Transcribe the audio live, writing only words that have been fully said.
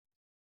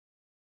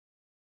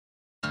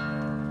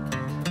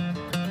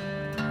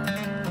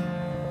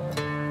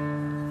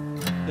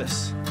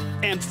campus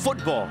and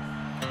football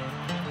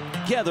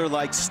together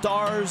like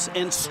stars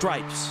and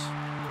stripes.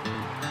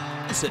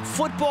 Listen,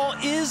 football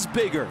is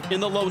bigger in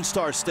the Lone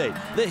Star State.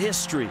 The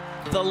history,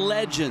 the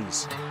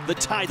legends, the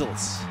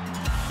titles.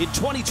 In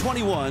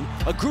 2021,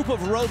 a group of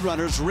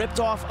Roadrunners ripped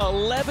off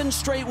 11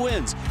 straight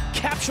wins,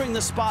 capturing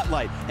the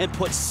spotlight and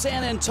put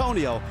San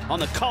Antonio on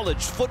the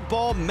college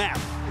football map.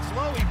 It's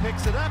low, he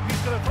picks it up, he's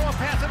going to throw a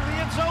pass into the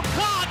end zone.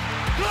 Caught!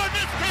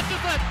 Goodness,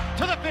 catches it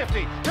to the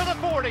 50, to the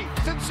 40.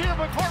 Sincere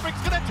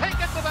McCormick's going to take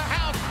it to the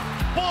house.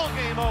 Ball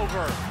game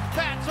over.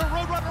 That's a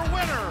Roadrunner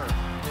winner.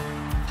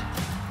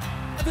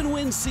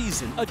 11-win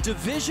season, a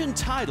division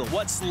title.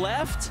 What's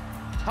left?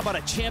 How about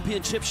a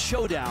championship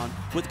showdown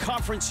with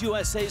Conference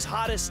USA's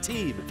hottest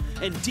team?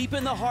 And deep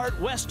in the heart,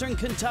 Western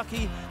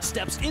Kentucky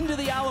steps into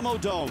the Alamo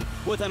Dome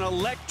with an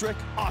electric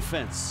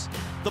offense.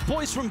 The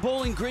boys from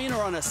Bowling Green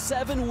are on a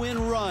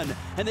 7-win run,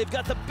 and they've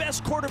got the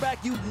best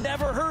quarterback you've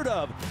never heard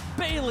of,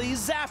 Bailey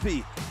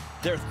Zappi.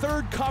 Their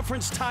third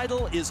conference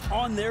title is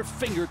on their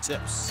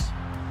fingertips.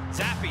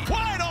 Zappi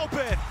wide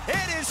open.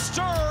 It is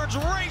Sturge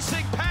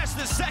racing past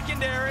the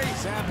secondary.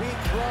 Zappi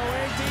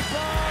throwing deep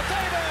ball.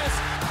 Davis.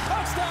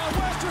 Touchdown,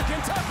 Western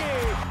Kentucky.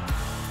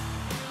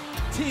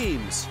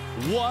 Teams,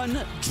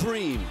 one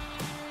dream.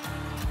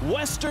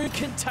 Western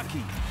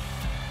Kentucky.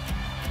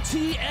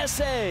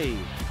 TSA.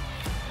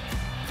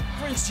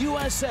 Conference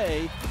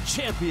USA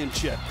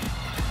Championship.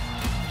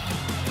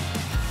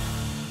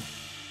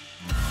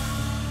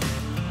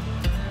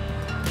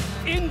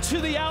 Into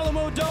the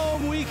Alamo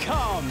Dome we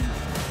come.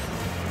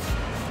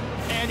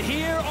 And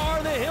here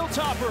are the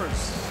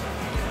Hilltoppers.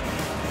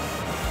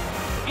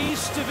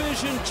 East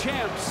Division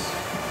champs,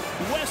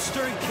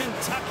 Western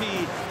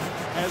Kentucky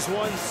has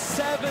won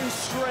 7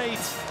 straight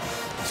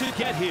to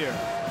get here.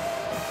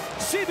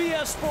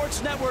 CBS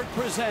Sports Network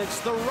presents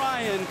the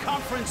Ryan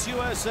Conference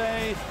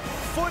USA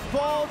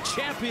Football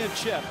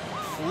Championship.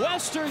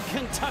 Western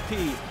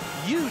Kentucky,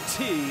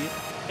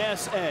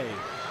 UTSA.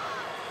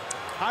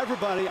 Hi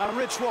everybody, I'm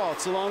Rich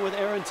Waltz along with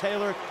Aaron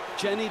Taylor.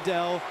 Jenny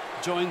Dell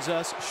joins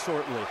us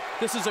shortly.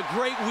 This is a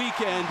great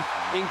weekend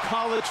in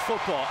college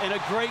football and a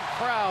great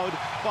crowd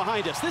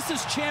behind us. This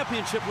is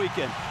championship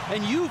weekend,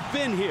 and you've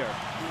been here.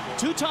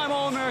 2-time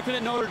All-American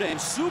at Notre Dame,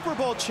 Super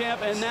Bowl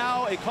champ, and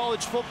now a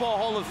college football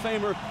Hall of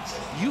Famer.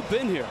 You've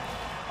been here.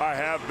 I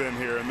have been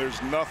here, and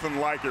there's nothing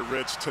like it,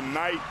 Rich.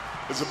 Tonight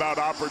is about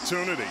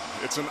opportunity.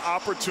 It's an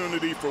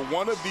opportunity for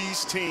one of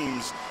these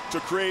teams to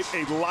create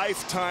a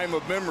lifetime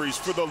of memories.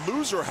 For the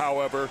loser,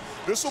 however,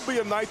 this will be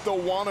a night they'll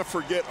want to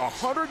forget.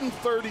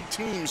 130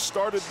 teams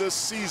started this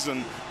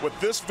season with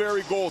this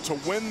very goal, to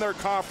win their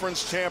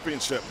conference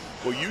championship.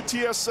 Well,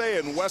 UTSA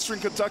and Western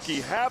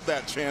Kentucky have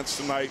that chance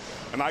tonight,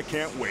 and I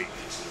can't wait.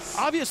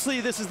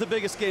 Obviously, this is the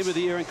biggest game of the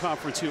year in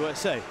Conference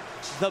USA.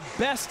 The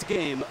best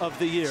game of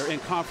the year in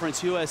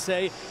Conference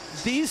USA.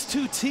 These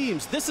two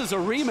teams, this is a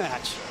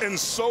rematch. And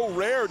so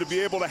rare to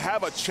be able to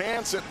have a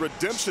chance at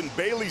redemption.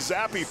 Bailey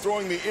Zappi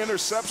throwing the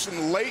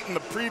interception late in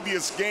the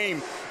previous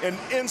game. An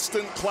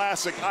instant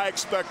classic. I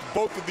expect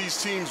both of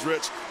these teams,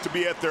 Rich, to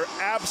be at their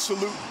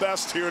absolute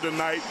best here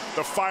tonight.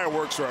 The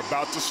fireworks are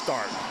about to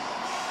start.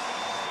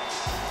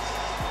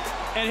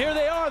 And here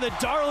they are, the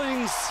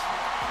darlings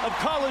of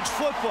college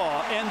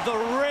football and the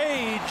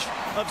rage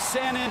of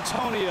San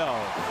Antonio.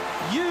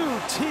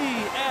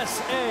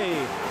 UTSA,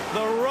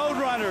 the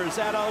Roadrunners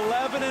at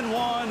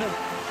 11-1,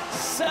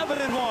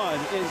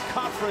 7-1 in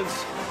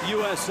Conference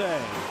USA.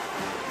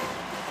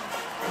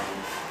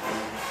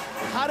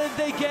 How did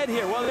they get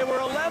here? Well, they were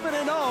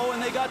 11-0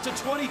 and they got to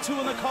 22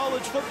 in the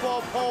college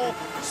football poll,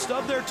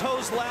 stubbed their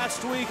toes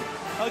last week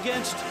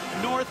against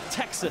North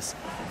Texas.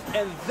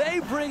 And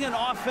they bring an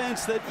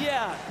offense that,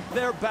 yeah,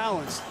 they're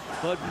balanced,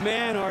 but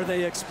man, are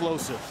they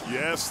explosive.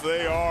 Yes,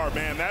 they are,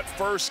 man. That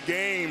first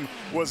game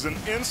was an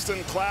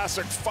instant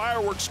classic,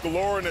 fireworks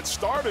galore, and it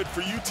started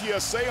for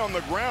UTSA on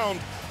the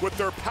ground with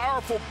their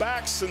powerful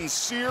back,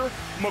 Sincere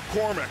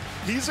McCormick.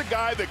 He's a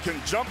guy that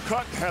can jump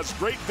cut, has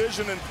great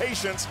vision and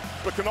patience,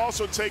 but can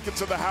also take it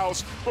to the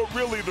house. But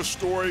really the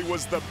story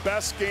was the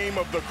best game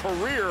of the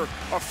career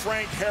of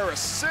Frank Harris.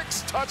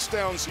 6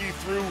 touchdowns he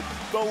threw.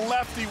 The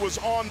lefty was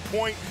on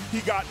point.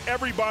 He got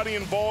everybody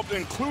involved,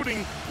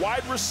 including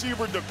wide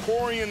receiver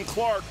DeCorian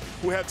Clark,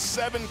 who had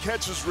 7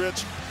 catches,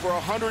 Rich, for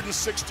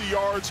 160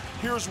 yards.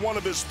 Here's one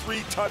of his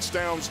 3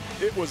 touchdowns.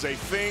 It was a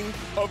thing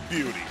of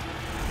beauty.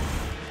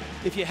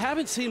 If you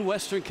haven't seen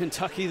Western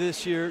Kentucky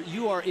this year,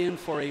 you are in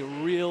for a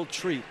real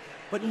treat.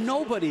 But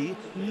nobody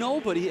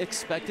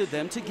expected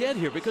them to get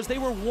here because they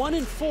were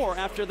 1-4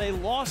 after they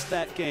lost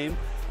that game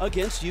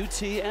against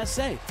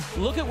UTSA.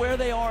 Look at where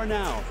they are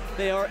now.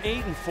 They are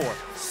 8-4,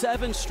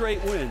 7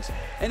 straight wins.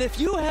 And if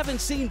you haven't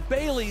seen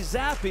Bailey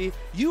Zappi,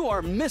 you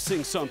are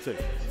missing something.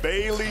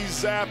 Bailey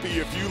Zappi,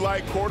 if you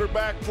like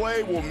quarterback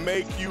play, will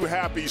make you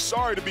happy.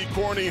 Sorry to be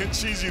corny and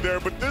cheesy there,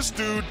 but this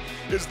dude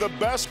is the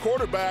best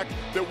quarterback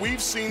that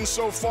we've seen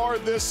so far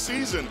this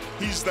season.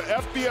 He's the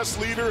FBS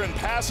leader in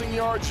passing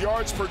yards,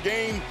 yards per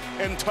game,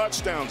 and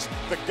touchdowns.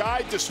 The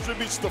guy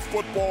distributes the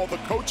football. The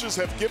coaches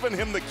have given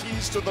him the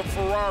keys to the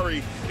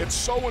Ferrari. It's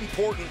so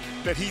important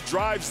that he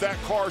drives that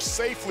car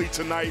safely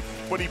tonight,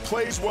 but he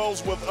plays well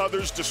with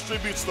others,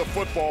 distributes the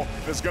football.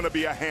 There's going to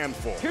be a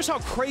handful. Here's how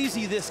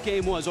crazy this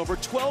game was. Over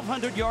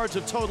 1,200 yards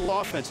of total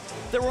offense.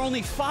 There were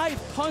only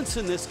 5 punts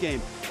in this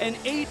game and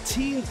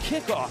 18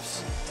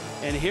 kickoffs.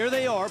 And here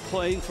they are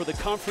playing for the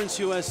Conference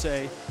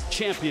USA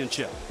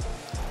Championship.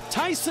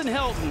 Tyson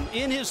Helton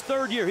in his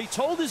 3rd year, he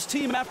told his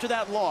team after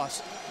that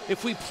loss,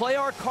 if we play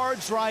our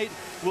cards right,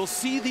 we'll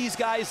see these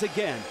guys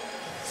again.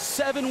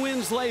 7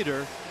 wins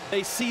later,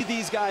 they see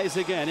these guys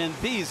again, and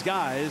these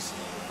guys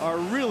are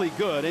really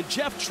good. And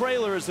Jeff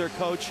Traylor is their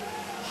coach,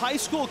 high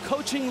school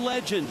coaching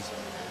legend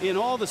in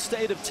all the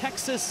state of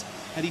Texas,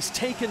 and he's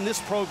taken this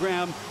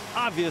program,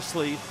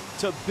 obviously,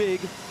 to big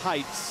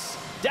heights.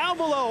 Down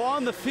below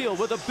on the field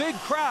with a big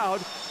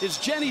crowd is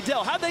Jenny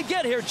Dell. How'd they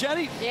get here,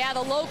 Jenny? Yeah,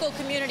 the local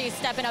community is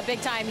stepping up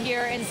big time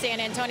here in San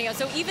Antonio.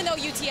 So even though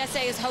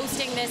UTSA is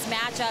hosting this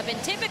matchup, and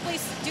typically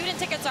student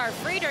tickets are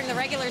free during the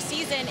regular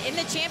season, in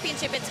the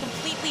championship it's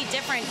completely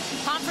different.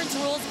 Conference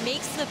rules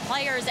makes the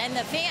players and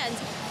the fans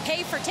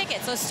pay for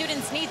tickets, so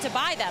students need to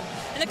buy them.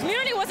 And the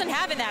community wasn't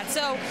having that,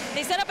 so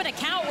they set up an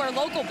account where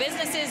local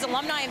businesses,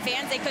 alumni, and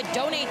fans, they could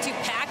donate to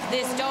pack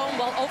this dome.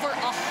 Well, over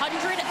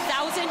 $100,000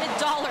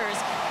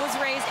 was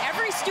raised.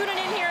 Every student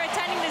in here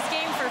attending this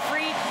game for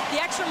free.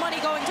 The extra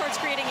money going towards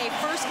creating a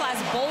first-class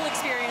bowl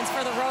experience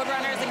for the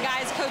Roadrunners. And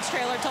guys, Coach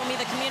Traylor told me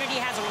the community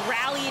has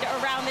rallied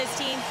around this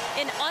team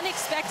in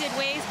unexpected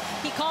ways.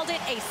 He called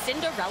it a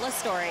Cinderella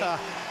story.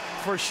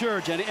 For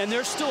sure, Jenny. And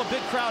there's still a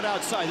big crowd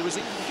outside. There was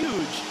a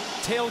huge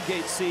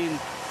tailgate scene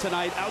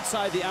tonight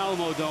outside the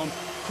Alamo Dome.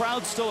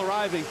 Crowd still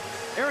arriving.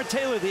 Aaron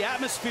Taylor, the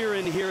atmosphere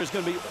in here is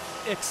going to be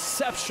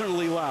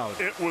exceptionally loud.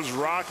 It was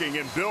rocking,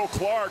 and Bill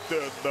Clark,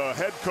 the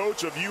head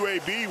coach of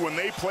UAB, when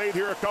they played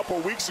here a couple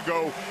of weeks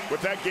ago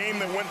with that game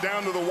that went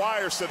down to the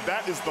wire, said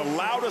that is the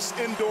loudest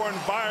indoor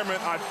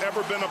environment I've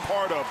ever been a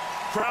part of.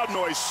 Crowd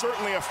noise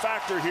certainly a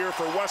factor here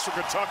for Western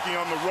Kentucky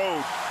on the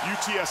road.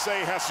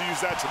 UTSA has to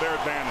use that to their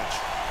advantage.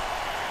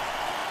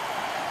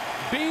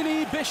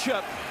 Beanie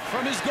Bishop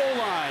from his goal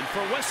line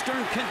for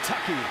Western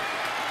Kentucky.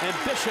 And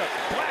Bishop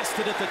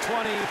blasted at the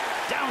 20,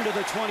 down to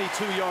the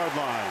 22-yard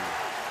line.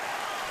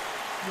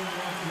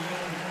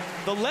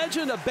 The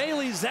legend of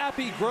Bailey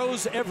Zappi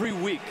grows every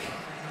week.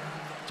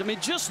 I mean,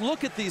 just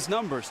look at these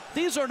numbers.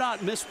 These are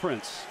not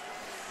misprints.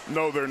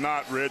 No, they're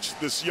not, Rich.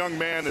 This young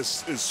man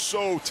is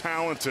so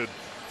talented.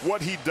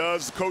 What he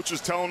does, the coach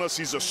is telling us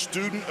he's a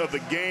student of the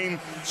game,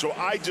 so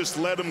I just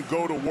let him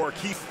go to work.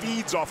 He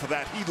feeds off of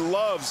that. He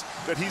loves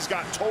that he's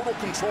got total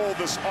control of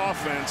this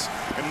offense,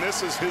 and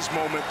this is his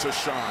moment to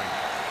shine.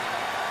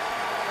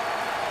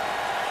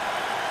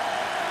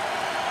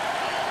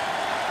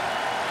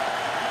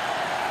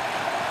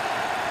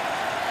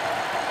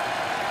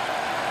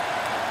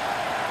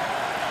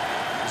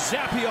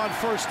 Zappi on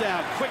first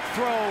down, quick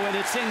throw, and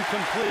it's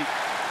incomplete.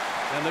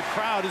 And the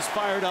crowd is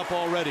fired up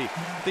already.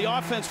 The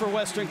offense for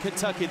Western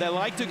Kentucky, they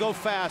like to go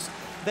fast.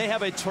 They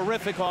have a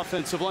terrific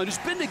offensive line who's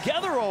been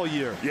together all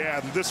year. Yeah,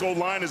 this old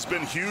line has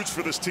been huge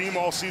for this team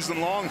all season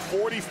long.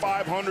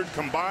 4,500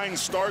 combined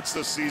starts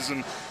this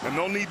season, and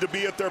they'll need to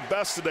be at their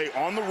best today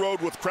on the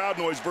road with crowd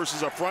noise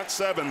versus a front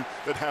seven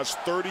that has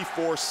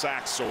 34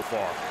 sacks so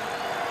far.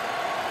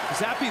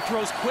 Zappi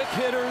throws quick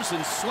hitters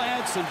and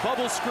slants and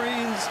bubble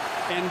screens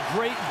and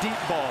great deep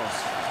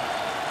balls.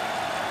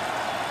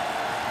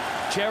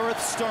 Jareth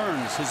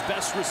Stearns, his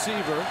best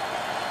receiver,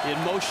 in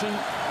motion.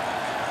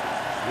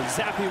 And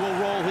Zappi will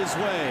roll his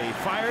way.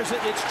 Fires it,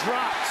 it's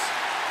dropped.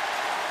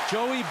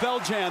 Joey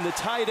Beljan, the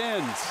tight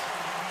end.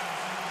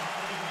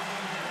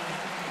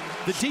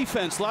 The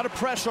defense, a lot of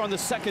pressure on the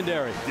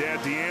secondary.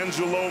 Yeah,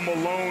 D'Angelo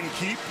Malone,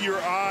 keep your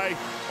eye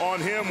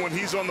on him when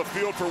he's on the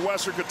field for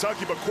Western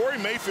Kentucky. But Corey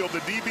Mayfield, the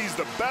DB, is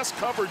the best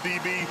cover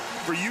DB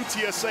for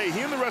UTSA.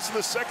 He and the rest of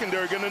the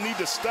secondary are going to need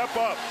to step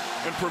up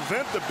and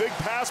prevent the big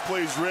pass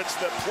plays, Rich,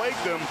 that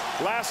plagued them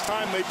last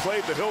time they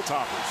played the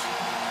Hilltoppers.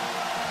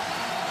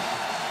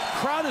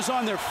 Crowd is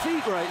on their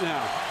feet right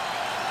now.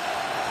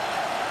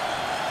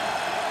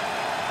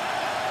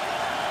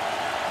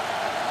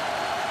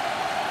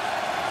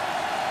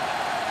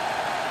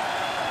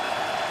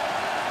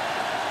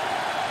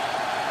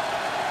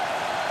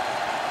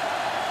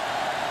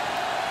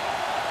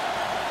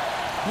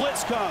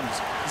 Blitz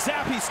comes.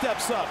 Zappi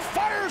steps up,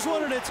 fires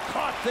one, and it's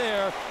caught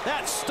there.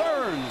 That's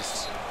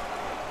Stearns.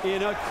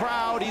 In a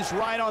crowd, he's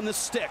right on the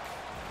stick.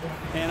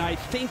 And I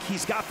think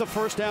he's got the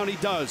first down. He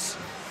does.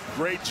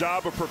 Great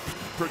job of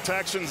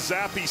protection.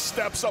 Zappi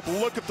steps up.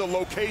 Look at the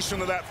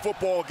location of that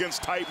football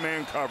against tight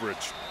man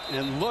coverage.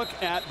 And look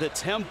at the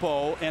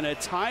tempo, and a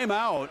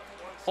timeout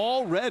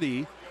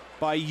already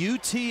by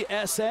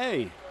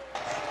UTSA.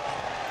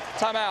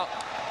 Timeout.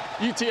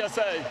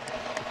 UTSA.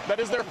 That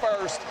is their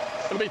first.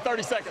 It'll be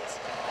 30 seconds.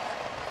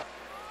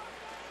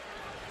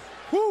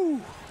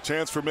 Woo!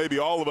 Chance for maybe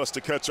all of us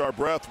to catch our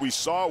breath. We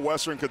saw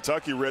Western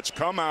Kentucky, Rich,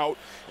 come out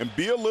and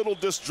be a little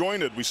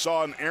disjointed. We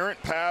saw an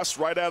errant pass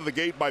right out of the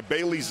gate by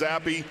Bailey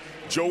Zappi.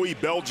 Joey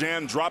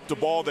Beljan dropped a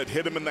ball that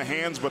hit him in the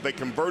hands, but they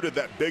converted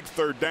that big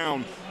third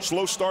down.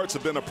 Slow starts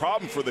have been a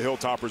problem for the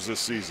Hilltoppers this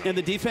season. And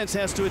the defense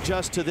has to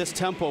adjust to this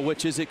tempo,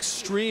 which is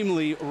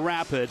extremely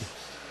rapid.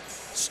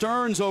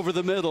 Stearns over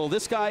the middle.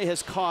 This guy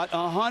has caught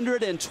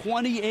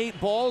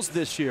 128 balls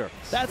this year.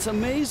 That's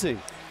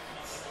amazing.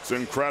 It's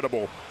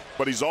incredible.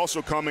 But he's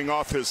also coming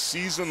off his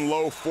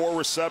season-low 4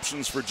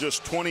 receptions for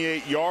just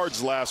 28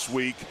 yards last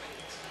week.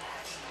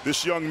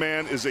 This young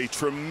man is a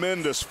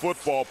tremendous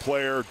football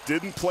player.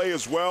 Didn't play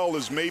as well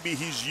as maybe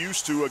he's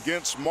used to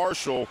against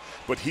Marshall,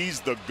 but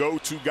he's the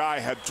go-to guy.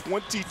 Had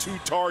 22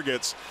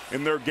 targets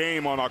in their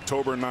game on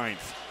October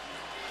 9th.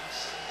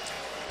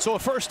 So a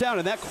first down,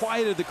 and that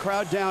quieted the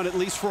crowd down at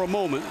least for a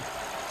moment.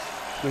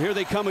 But here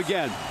they come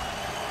again.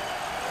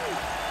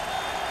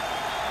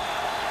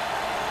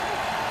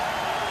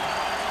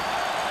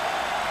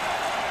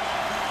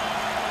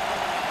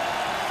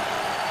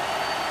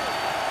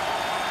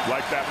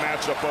 Like that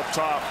matchup up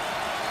top.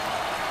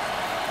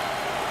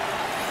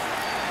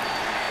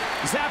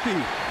 Zappi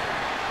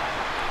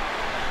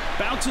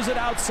bounces it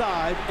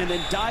outside and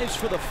then dives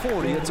for the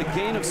 40. It's a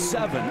gain of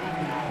 7.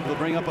 It'll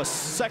bring up a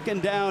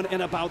second down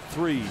and about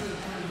 3.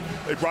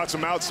 They brought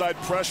some outside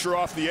pressure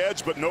off the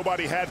edge, but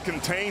nobody had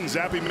contained.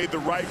 Zappi made the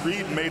right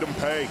read and made him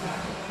pay.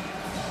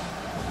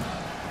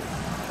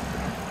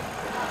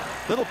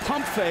 Little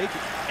pump fake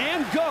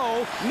and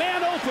go.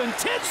 Man open.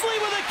 Tinsley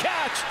with a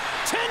catch.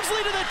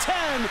 Tinsley to the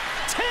 10.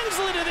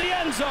 Tinsley to the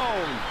end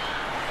zone.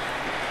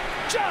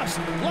 Just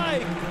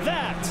like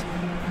that,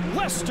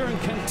 Western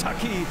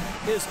Kentucky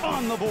is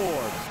on the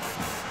board.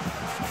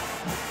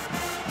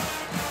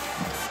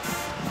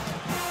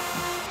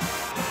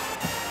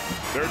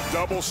 Their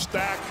double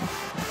stack,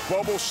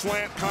 bubble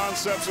slant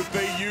concepts that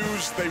they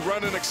use, they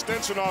run an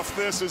extension off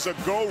this as a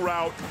go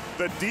route.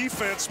 The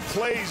defense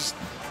plays,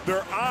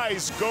 their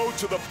eyes go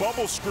to the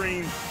bubble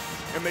screen,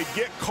 and they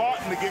get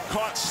caught, and they get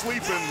caught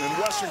sleeping,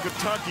 and Western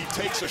Kentucky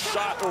takes a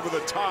shot over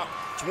the top.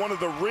 It's one of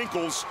the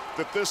wrinkles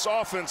that this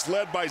offense,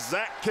 led by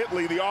Zach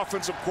Kitley, the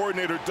offensive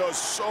coordinator, does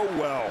so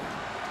well.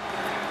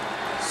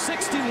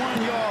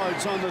 61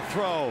 yards on the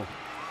throw.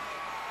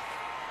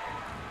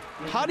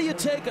 How do you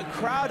take a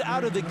crowd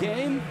out of the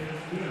game?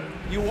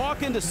 You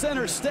walk into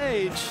center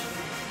stage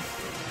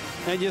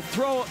and you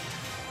throw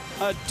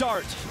a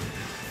dart.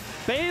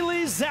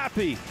 Bailey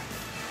Zappi,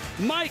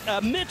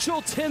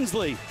 Mitchell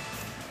Tinsley,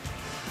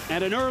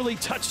 and an early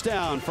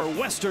touchdown for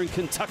Western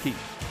Kentucky.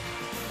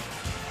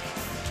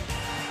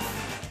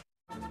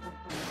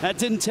 That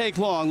didn't take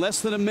long,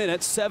 less than a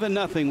minute,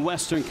 7-0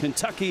 Western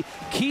Kentucky.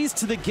 Keys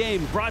to the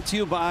game brought to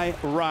you by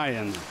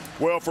Ryan.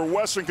 Well, for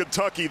Western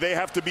Kentucky, they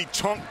have to be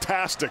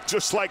chunk-tastic,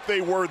 just like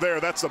they were there.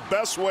 That's the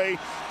best way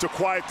to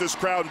quiet this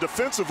crowd. And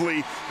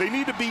defensively, they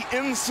need to be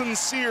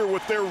insincere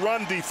with their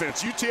run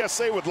defense.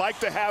 UTSA would like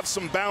to have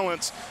some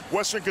balance.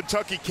 Western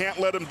Kentucky can't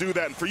let them do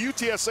that. And for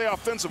UTSA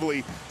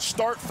offensively,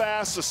 start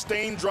fast,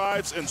 sustain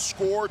drives, and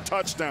score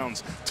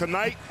touchdowns.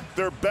 Tonight,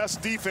 their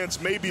best defense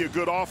may be a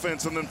good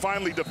offense. And then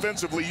finally,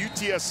 defensively,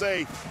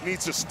 UTSA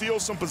needs to steal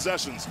some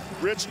possessions.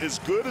 Rich, as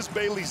good as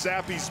Bailey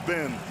Zappi's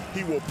been,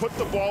 he will put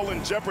the ball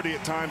in jeopardy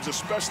at times,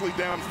 especially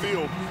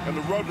downfield, and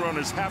the road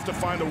runners have to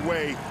find a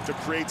way to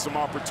create some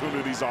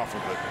opportunities off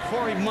of it.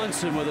 Corey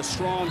Munson with a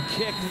strong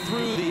kick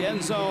through the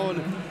end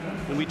zone.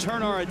 And we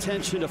turn our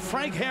attention to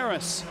Frank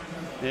Harris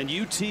and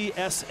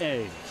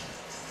UTSA.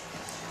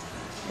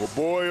 Well,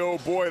 boy, oh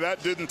boy,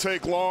 that didn't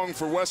take long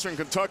for Western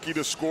Kentucky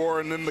to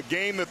score. And in the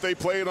game that they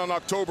played on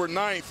October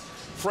 9th,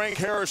 Frank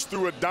Harris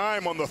threw a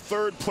dime on the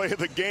 3rd play of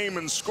the game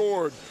and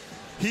scored.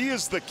 He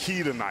is the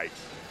key tonight,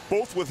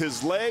 both with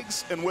his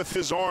legs and with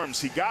his arms.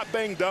 He got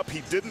banged up.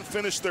 He didn't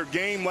finish their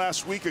game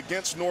last week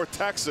against North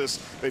Texas.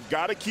 They've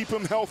got to keep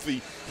him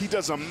healthy. He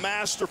does a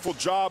masterful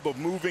job of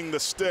moving the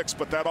sticks,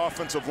 but that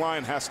offensive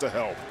line has to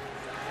help.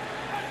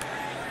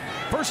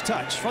 First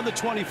touch from the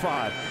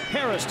 25.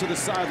 Harris to the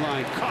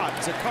sideline.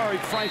 Caught Zachary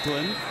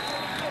Franklin.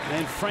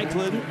 And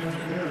Franklin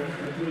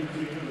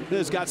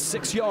has got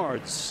 6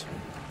 yards.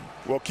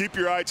 Well, keep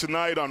your eye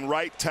tonight on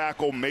right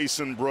tackle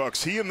Mason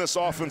Brooks. He and this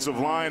offensive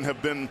line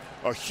have been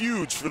a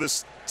huge for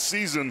this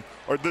season,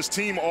 or this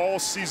team all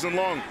season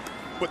long.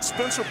 But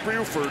Spencer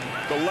Buford,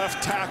 the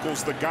left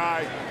tackle's the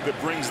guy that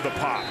brings the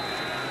pop.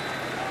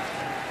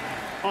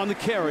 On the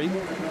carry,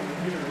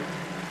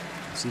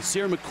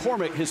 Sincere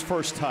McCormick, his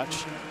first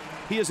touch.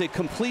 He is a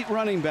complete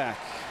running back.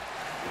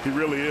 He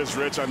really is,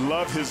 Rich. I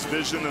love his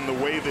vision and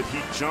the way that he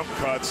jump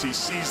cuts. He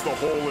sees the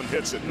hole and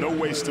hits it. No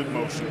wasted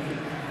motion.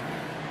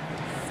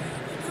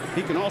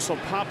 He can also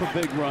pop a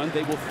big run.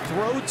 They will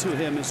throw to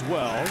him as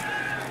well.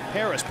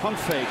 Harris, pump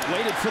fake,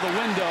 waited for the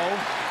window,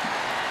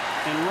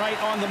 and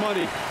right on the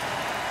money.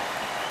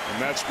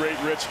 And that's great,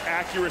 Rich.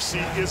 Accuracy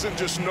isn't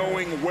just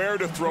knowing where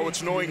to throw,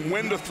 it's knowing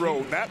when to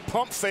throw. That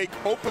pump fake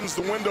opens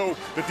the window.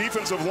 The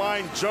defensive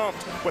line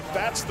jumped, but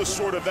that's the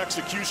sort of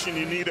execution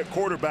you need at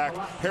quarterback.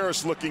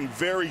 Harris looking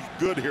very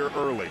good here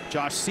early.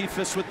 Josh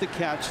Cephas with the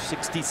catch,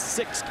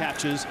 66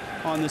 catches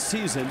on the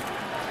season.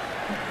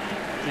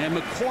 And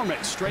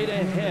McCormick straight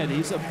ahead.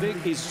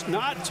 He's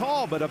not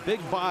tall, but a big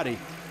body.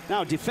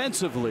 Now,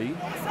 defensively,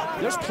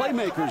 there's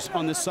playmakers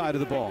on this side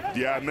of the ball.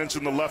 Yeah, I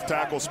mentioned the left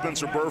tackle,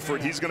 Spencer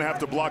Burford. He's going to have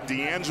to block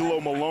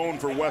D'Angelo Malone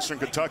for Western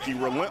Kentucky.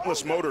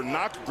 Relentless motor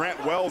knocked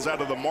Grant Wells out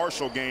of the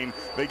Marshall game.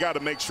 They got to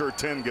make sure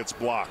 10 gets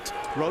blocked.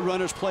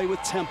 Roadrunners play with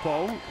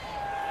tempo.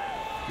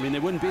 I mean, they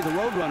wouldn't be the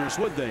Roadrunners,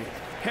 would they?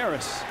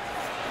 Harris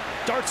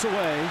darts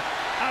away,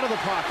 out of the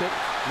pocket,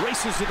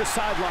 races to the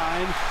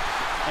sideline,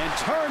 and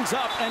turns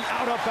up and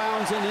out of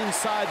bounds and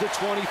inside the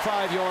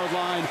 25-yard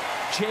line.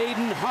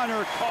 Jaden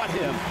Hunter caught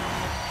him.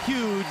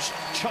 Huge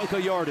chunk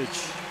of yardage.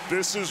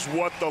 This is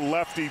what the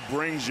lefty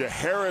brings you.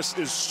 Harris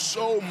is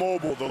so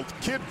mobile. The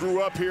kid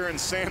grew up here in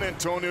San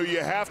Antonio. You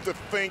have to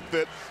think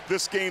that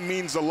this game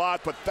means a lot,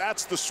 but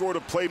that's the sort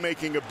of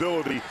playmaking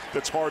ability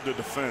that's hard to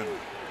defend.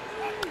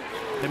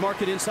 They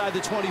mark it inside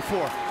the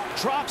 24.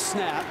 Drop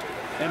snap,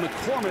 and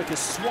McCormick is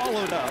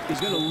swallowed up.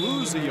 He's going to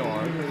lose a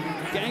yard.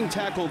 Gang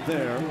tackled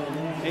there.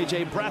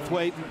 A.J.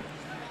 Brathwaite,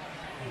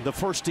 the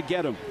first to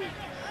get him.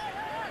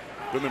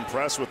 Been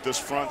impressed with this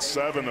front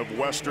seven of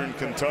Western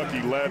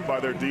Kentucky, led by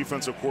their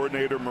defensive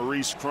coordinator,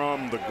 Maurice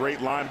Crum, the great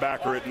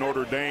linebacker at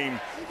Notre Dame.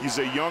 He's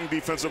a young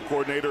defensive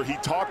coordinator. He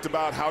talked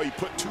about how he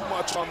put too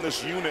much on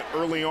this unit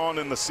early on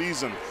in the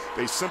season.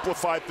 They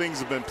simplified things,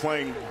 have been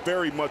playing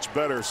very much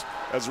better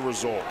as a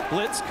result.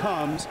 Blitz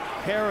comes.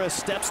 Harris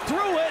steps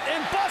through it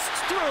and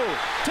busts through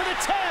to the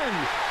 10,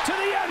 to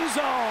the end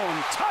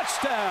zone.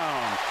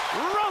 Touchdown,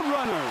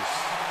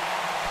 Roadrunners.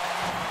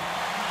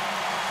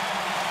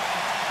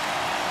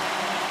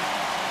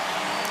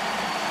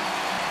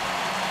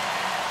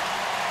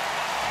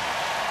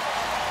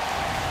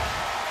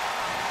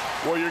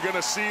 Well, you're going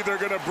to see they're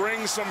going to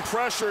bring some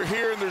pressure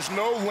here, and there's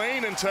no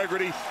lane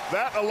integrity.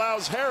 That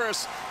allows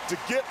Harris to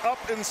get up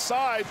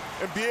inside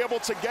and be able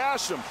to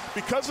gash him.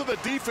 Because of the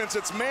defense,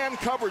 it's man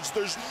coverage.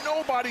 There's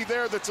nobody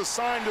there that's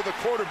assigned to the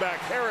quarterback.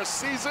 Harris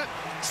sees it,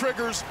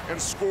 triggers, and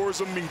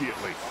scores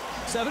immediately.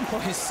 7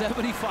 plays,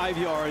 75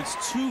 yards,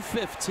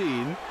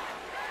 215.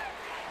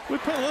 We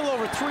put a little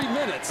over 3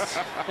 minutes,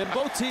 and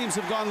both teams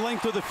have gone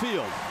length of the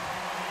field.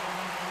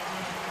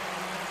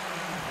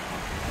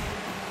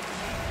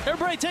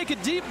 Everybody take a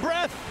deep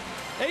breath.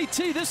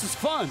 AT, this is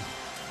fun.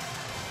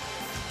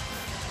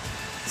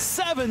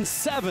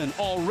 7-7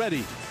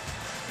 already.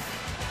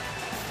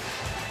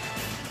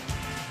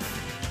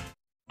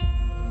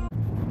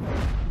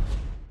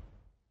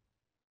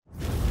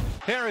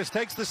 Harris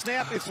takes the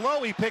snap. It's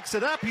low. He picks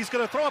it up. He's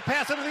going to throw a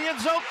pass into the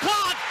end zone.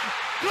 Caught!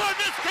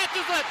 Goodness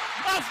catches it.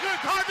 Oscar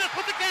Cardinus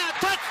with the catch.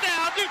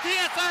 Touchdown,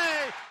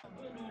 UTSA.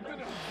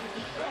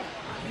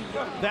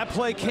 That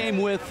play came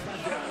with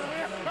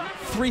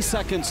 3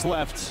 seconds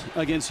left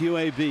against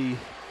UAB,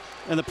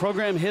 and the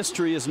program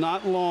history is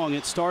not long.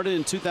 It started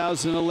in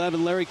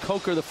 2011. Larry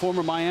Coker, the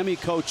former Miami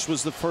coach,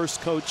 was the first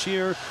coach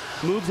here.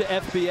 Moved to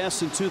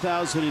FBS in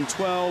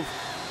 2012.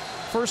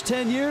 First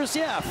 10 years,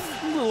 yeah,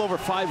 a little over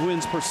 5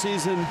 wins per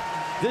season.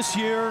 This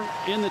year,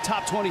 in the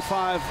top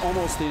 25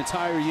 almost the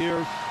entire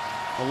year.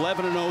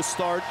 11-0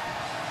 start.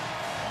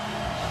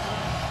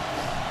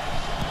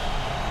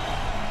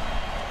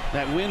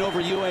 That win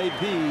over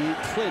UAB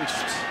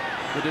clinched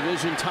the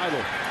division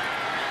title.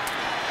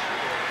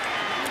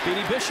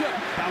 Speedy Bishop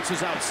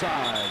bounces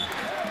outside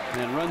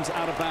and runs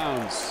out of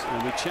bounds.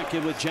 And we check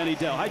in with Jenny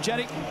Dell. Hi,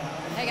 Jenny.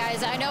 Hey,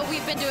 guys. I know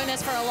we've been doing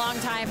this for a long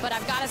time, but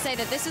I've got to say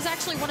that this is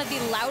actually one of the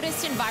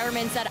loudest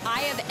environments that I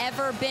have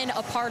ever been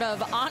a part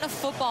of on a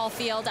football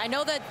field. I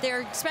know that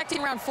they're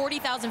expecting around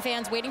 40,000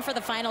 fans waiting for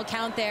the final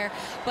count there,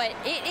 but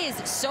it is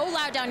so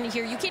loud down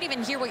here, you can't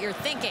even hear what you're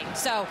thinking.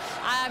 So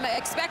I'm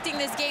expecting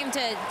this game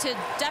to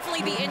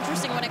definitely be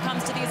interesting when it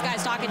comes to these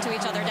guys talking to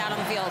each other down on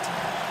the field.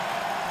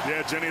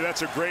 Yeah, Jenny,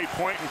 that's a great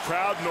point, and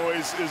crowd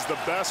noise is the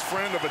best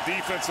friend of a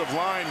defensive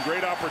line.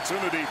 Great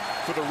opportunity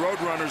for the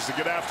Roadrunners to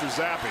get after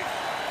Zappi.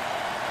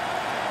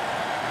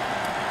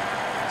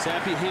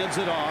 Zappi hands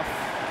it off.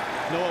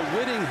 Noah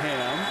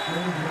Whittingham.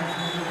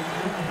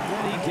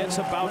 And he gets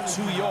about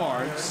 2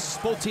 yards.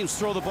 Both teams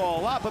throw the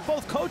ball a lot, but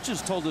both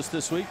coaches told us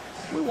this week,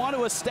 we want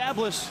to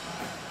establish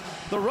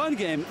the run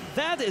game.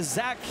 That is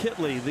Zach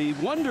Kitley, the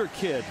wonder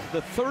kid, the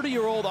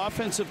 30-year-old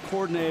offensive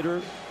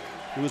coordinator.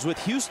 He was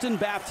with Houston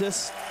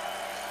Baptist.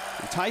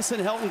 Tyson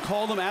Helton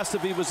called him, asked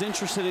if he was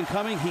interested in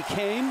coming. He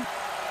came,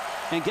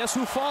 and guess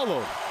who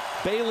followed?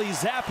 Bailey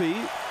Zappi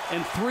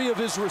and 3 of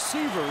his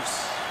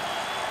receivers.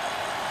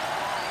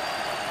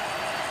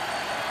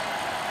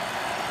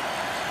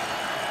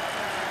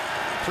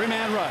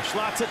 Three-man rush,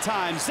 lots of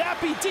time.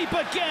 Zappi deep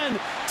again.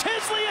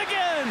 Tinsley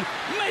again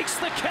makes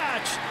the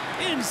catch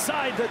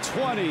inside the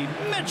 20.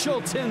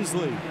 Mitchell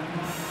Tinsley.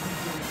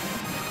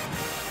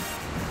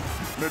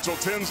 Mitchell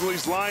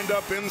Tinsley's lined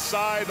up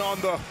inside on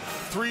the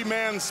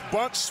three-man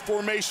bunch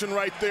formation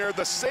right there.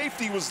 The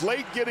safety was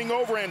late getting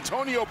over.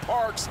 Antonio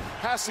Parks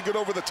has to get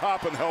over the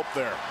top and help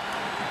there.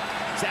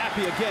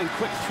 Zappe again,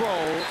 quick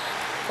throw,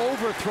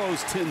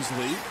 overthrows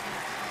Tinsley,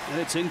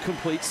 and it's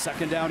incomplete.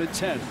 Second down and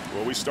 10.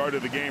 Well, we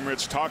started the game,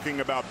 Rich,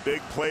 talking about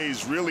big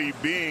plays really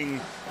being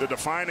the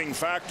defining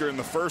factor in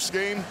the first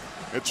game.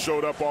 It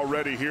showed up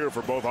already here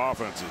for both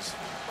offenses.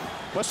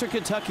 Western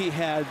Kentucky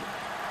had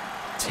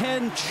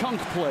 10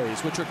 chunk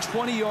plays, which are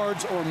 20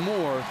 yards or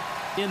more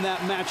in that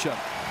matchup.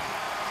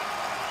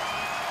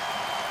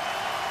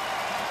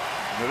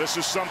 Now, this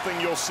is something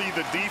you'll see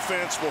the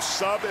defense will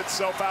sub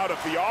itself out.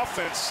 If the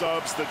offense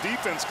subs, the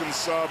defense can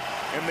sub,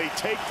 and they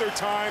take their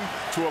time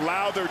to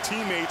allow their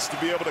teammates to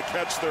be able to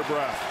catch their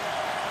breath.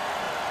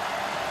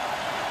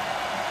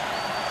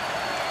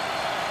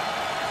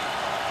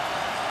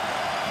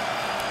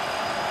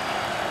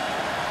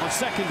 On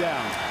second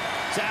down,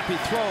 Zappe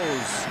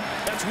throws.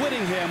 That's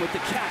Whittingham with the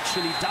catch,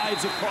 and he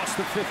dives across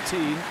the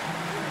 15.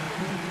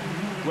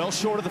 Well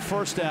short of the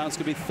first down. It's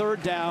going to be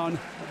third down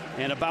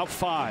and about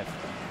 5.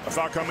 I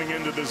thought coming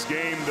into this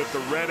game that the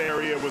red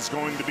area was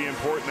going to be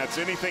important. That's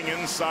anything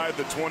inside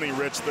the 20,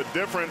 Rich. The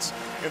difference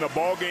in a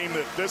ball game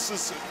that this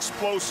is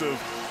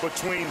explosive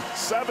between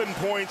 7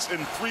 points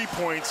and 3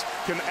 points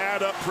can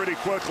add up pretty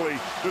quickly.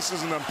 This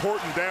is an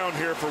important down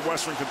here for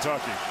Western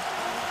Kentucky.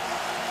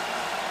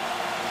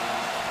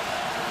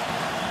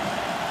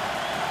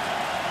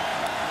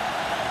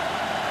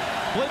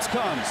 Blitz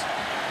comes,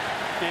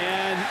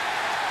 and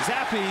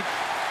Zappe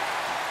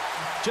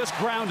just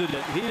grounded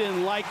it. He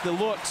didn't like the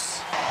looks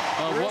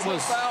of what was a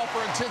foul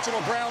for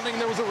intentional grounding.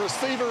 There was a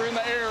receiver in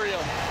the area.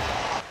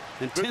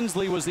 And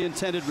Tinsley was the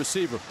intended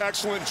receiver.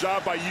 Excellent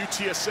job by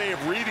UTSA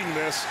of reading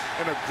this,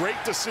 and a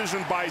great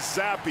decision by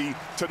Zappe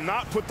to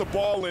not put the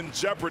ball in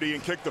jeopardy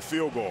and kick the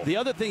field goal. The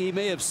other thing he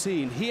may have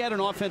seen, he had an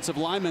offensive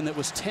lineman that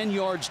was 10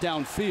 yards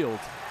downfield.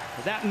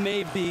 That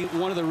may be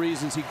one of the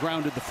reasons he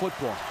grounded the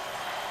football.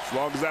 As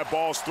long as that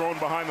ball's thrown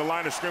behind the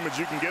line of scrimmage,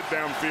 you can get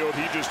downfield.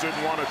 He just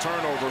didn't want a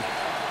turnover.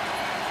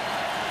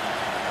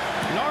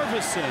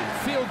 Narveson,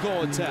 field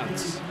goal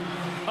attempts.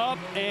 Up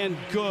and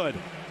good.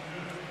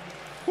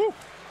 Whew.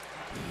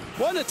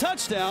 Wasn't a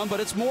touchdown, but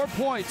it's more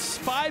points.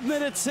 5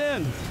 minutes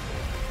in.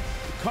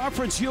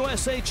 Conference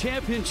USA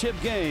Championship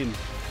game.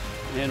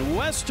 And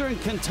Western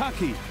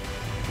Kentucky,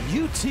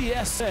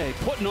 UTSA,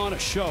 putting on a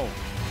show.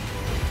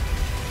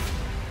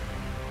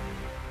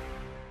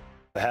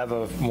 Have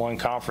a one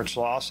conference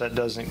loss, that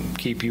doesn't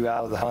keep you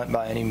out of the hunt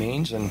by any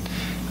means, and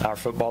our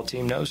football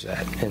team knows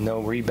that, and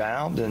they'll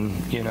rebound, and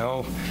you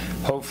know,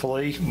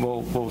 hopefully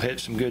we'll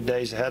hit some good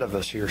days ahead of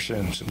us here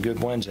soon, some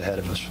good wins ahead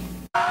of us.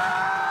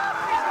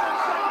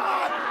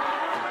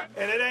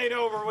 And it ain't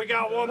over. We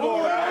got one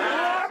more.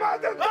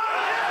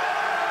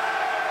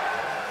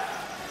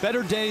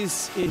 Better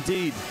days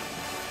indeed.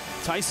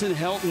 Tyson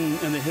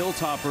Helton and the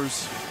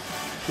Hilltoppers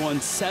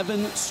won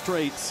 7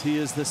 straight. He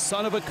is the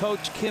son of a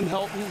coach, Kim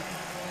Helton,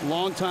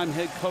 longtime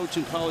head coach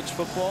in college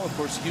football, of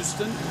course,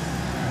 Houston.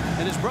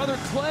 And his brother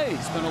Clay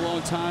spent a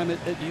long time at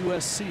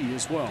USC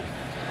as well.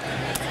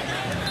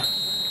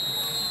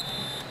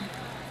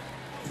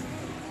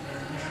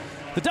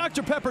 The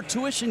Dr. Pepper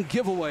tuition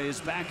giveaway is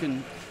back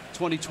in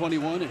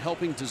 2021 and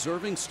helping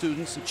deserving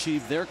students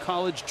achieve their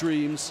college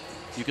dreams.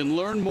 You can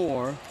learn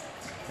more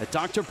at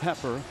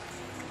drpepper.com.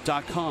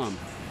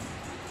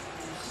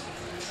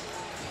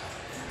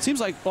 Seems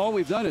like all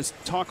we've done is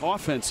talk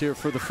offense here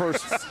for the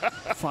first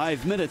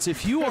 5 minutes.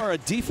 If you are a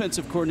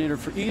defensive coordinator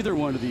for either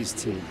one of these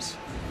teams,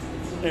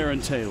 Aaron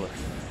Taylor,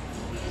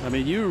 I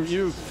mean,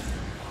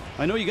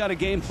 I know you got a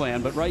game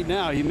plan, but right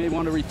now you may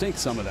want to rethink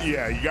some of that.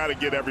 Yeah, you got to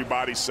get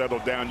everybody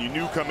settled down. You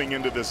knew coming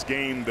into this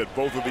game that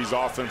both of these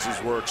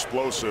offenses were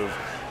explosive.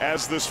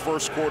 As this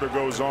first quarter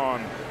goes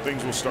on,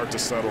 things will start to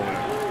settle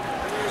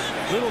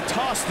in. Little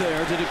toss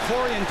there to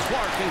DeCorian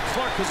Clark, and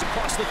Clark is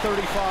across the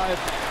 35.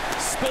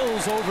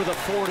 Spills over the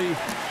 40,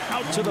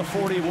 out to the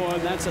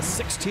 41. That's a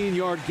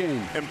 16-yard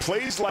gain. And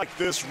plays like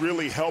this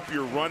really help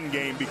your run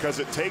game because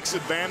it takes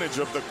advantage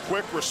of the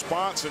quick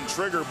response and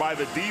trigger by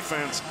the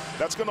defense.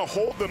 That's going to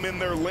hold them in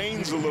their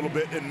lanes a little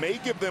bit and may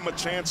give them a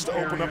chance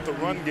to open up the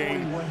run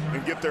game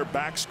and get their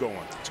backs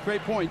going. It's a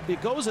great point.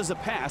 It goes as a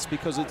pass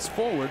because it's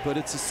forward, but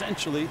it's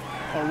essentially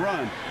a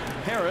run.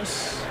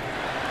 Harris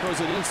throws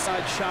an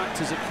inside shot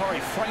to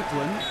Zachary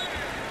Franklin.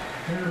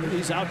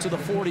 He's out to the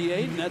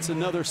 48, and that's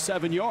another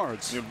 7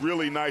 yards. A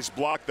really nice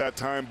block that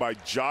time by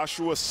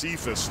Joshua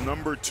Cephas,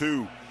 number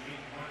 2.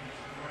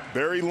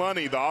 Barry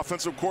Lunney, the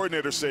offensive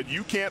coordinator, said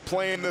you can't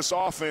play in this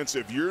offense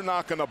if you're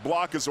not going to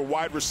block as a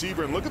wide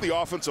receiver. And look at the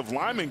offensive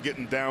lineman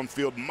getting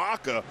downfield.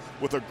 Maka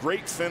with a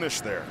great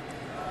finish there.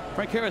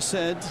 Frank Harris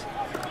said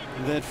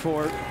that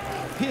for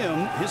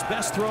him, his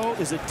best throw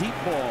is a deep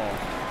ball.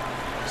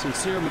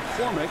 Sincere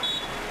McCormick.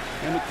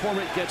 And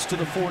McCormick gets to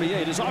the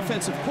 48. His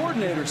offensive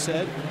coordinator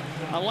said,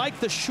 I like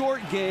the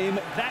short game.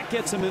 That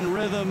gets him in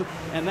rhythm,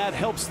 and that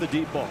helps the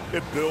deep ball.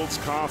 It builds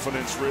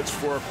confidence, Rich,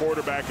 for a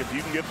quarterback. If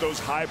you can get those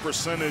high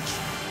percentage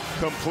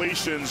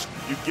completions,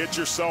 you get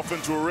yourself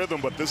into a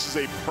rhythm. But this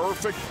is a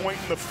perfect point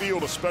in the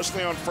field,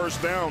 especially on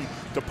first down,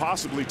 to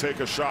possibly take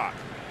a shot.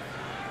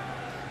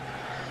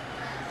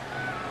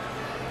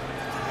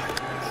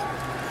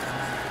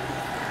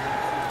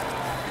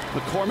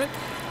 McCormick.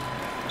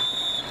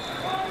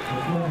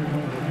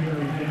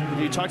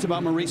 You talked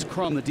about Maurice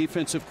Crum, the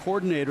defensive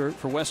coordinator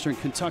for Western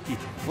Kentucky.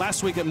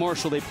 Last week at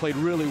Marshall, they played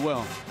really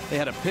well. They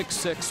had a pick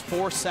six,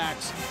 4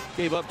 sacks,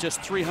 gave up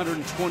just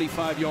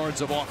 325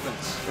 yards of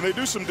offense. And they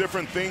do some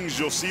different things.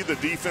 You'll see the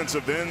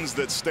defensive ends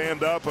that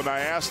stand up, and I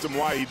asked him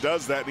why he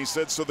does that, and he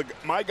said, so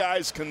my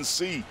guys can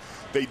see.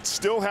 They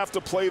still have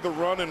to play the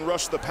run and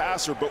rush the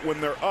passer, but when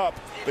they're up,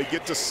 they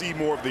get to see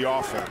more of the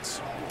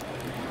offense.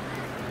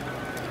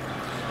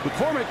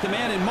 McCormick, the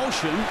man in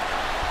motion,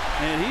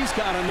 and he's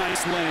got a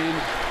nice lane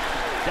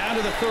down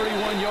to the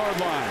 31-yard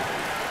line.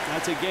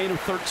 That's a gain of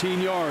 13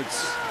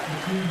 yards.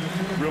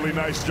 Really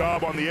nice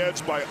job on the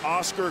edge by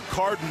Oscar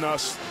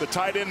Cardenas, the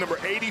tight end, number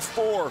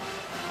 84.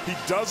 He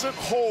doesn't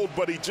hold,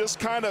 but he just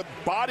kind of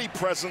body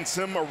presents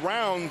him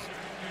around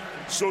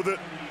so that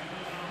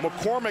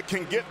McCormick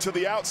can get to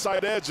the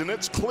outside edge, and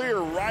it's clear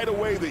right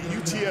away that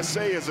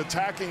UTSA is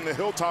attacking the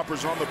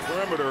Hilltoppers on the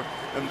perimeter,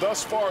 and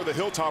thus far the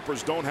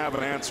Hilltoppers don't have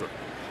an answer.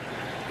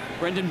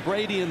 Brendan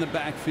Brady in the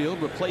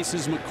backfield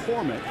replaces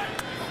McCormick.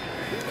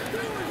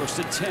 First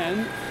and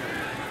 10.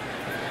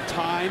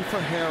 Time for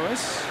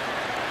Harris.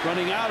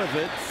 Running out of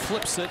it,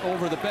 flips it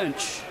over the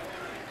bench.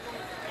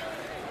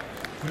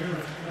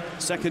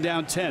 Second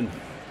down 10.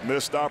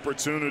 Missed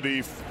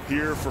opportunity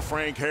here for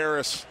Frank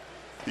Harris.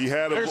 He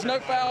had There's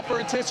no foul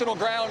for intentional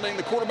grounding.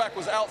 The quarterback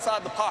was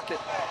outside the pocket,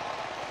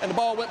 and the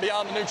ball went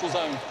beyond the neutral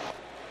zone.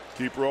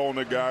 Keep rolling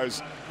it,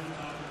 guys.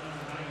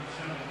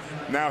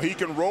 Now he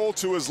can roll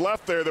to his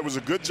left there. There was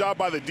a good job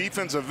by the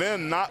defensive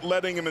end not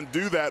letting him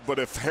do that, but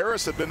if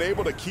Harris had been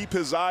able to keep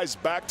his eyes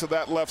back to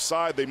that left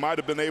side, they might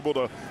have been able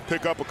to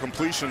pick up a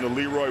completion to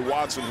Leroy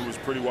Watson, who was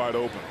pretty wide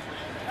open.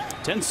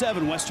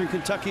 10-7, Western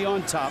Kentucky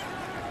on top.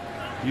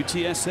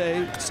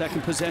 UTSA,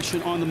 second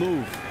possession on the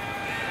move.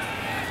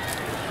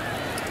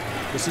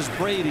 This is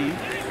Brady,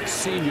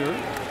 senior,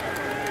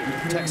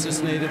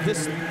 Texas native.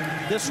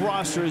 This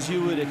roster, as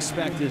you would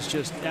expect, is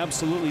just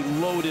absolutely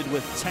loaded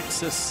with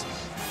Texas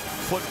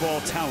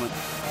football talent.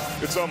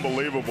 It's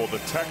unbelievable. The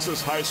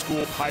Texas high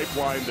school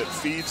pipeline that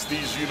feeds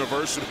these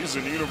universities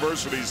and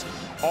universities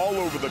all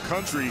over the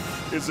country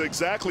is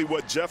exactly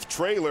what Jeff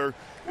Traylor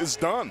has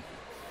done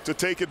to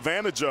take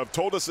advantage of.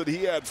 Told us that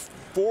he had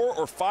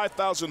 4,000 or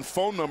 5,000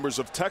 phone numbers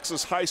of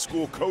Texas high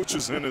school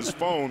coaches in his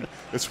phone.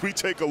 As we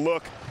take a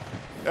look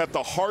at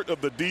the heart of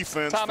the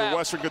defense for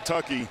Western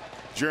Kentucky,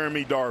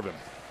 Jeremy Darvin.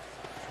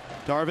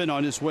 Darvin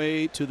on his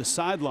way to the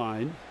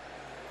sideline.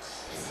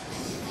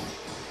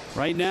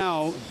 Right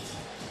now,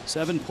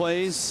 7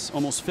 plays,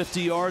 almost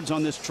 50 yards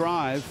on this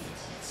drive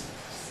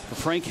for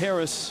Frank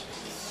Harris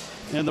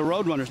and the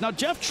Roadrunners. Now,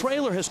 Jeff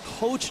Traylor has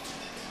coached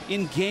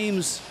in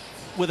games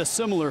with a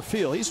similar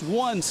feel. He's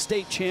won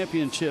state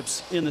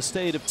championships in the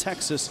state of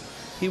Texas.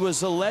 He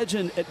was a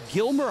legend at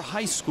Gilmer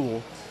High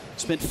School,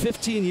 spent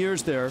 15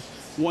 years there,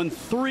 won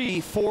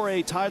 3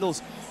 4A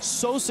titles.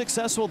 So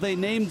successful, they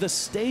named the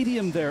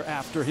stadium there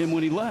after him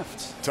when he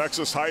left.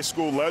 Texas high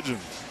school legend.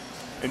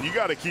 And you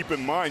got to keep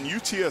in mind,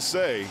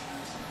 UTSA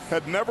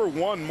had never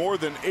won more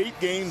than 8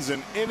 games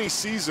in any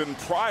season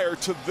prior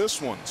to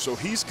this one. So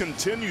he's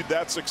continued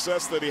that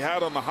success that he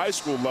had on the high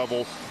school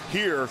level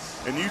here,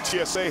 and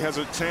UTSA has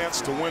a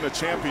chance to win a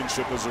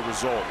championship as a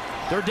result.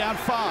 They're down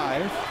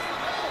 5.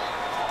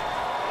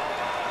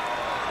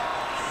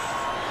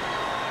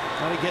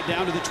 Got to get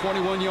down to the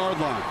 21-yard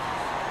line.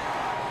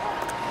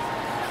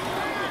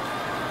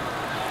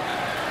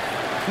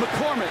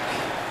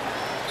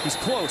 McCormick, he's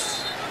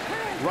close.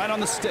 Right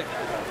on the stick.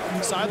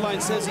 Sideline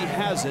says he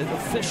has it.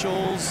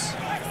 Officials.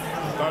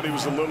 Thought he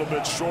was a little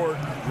bit short.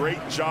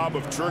 Great job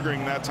of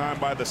triggering that time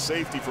by the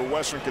safety for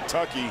Western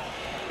Kentucky,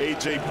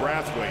 A.J.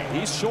 Brathwaite.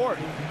 He's short.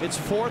 It's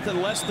 4th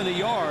and less than a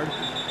yard.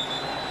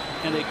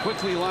 And they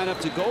quickly line up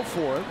to go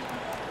for it.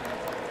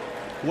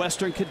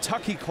 Western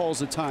Kentucky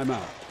calls a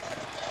timeout.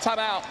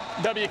 Timeout,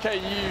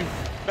 WKU.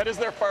 That is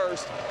their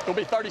first. It'll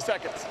be 30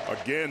 seconds.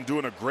 Again,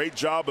 doing a great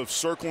job of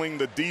circling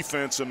the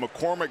defense, and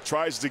McCormick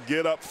tries to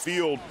get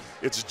upfield.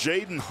 It's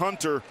Jaden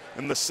Hunter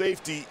and the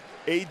safety,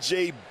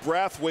 A.J.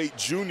 Brathwaite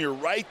Jr.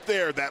 right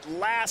there. That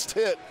last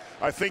hit,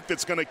 I think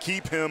that's going to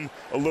keep him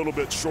a little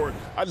bit short.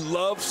 I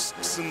love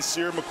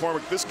Sincere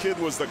McCormick. This kid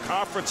was the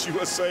Conference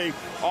USA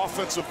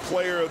Offensive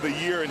Player of the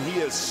Year, and he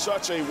is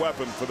such a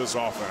weapon for this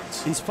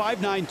offense. He's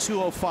 5'9",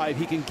 205.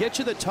 He can get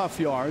you the tough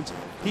yards.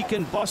 He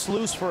can bust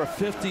loose for a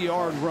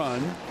 50-yard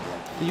run.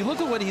 And you look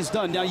at what he's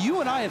done. Now,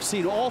 you and I have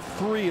seen all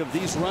 3 of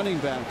these running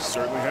backs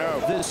certainly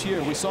have this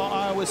year. We saw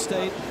Iowa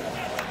State.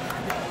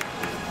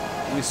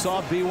 We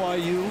saw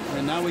BYU,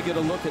 and now we get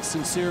a look at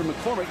Sincere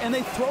McCormick, and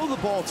they throw the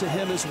ball to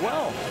him as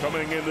well.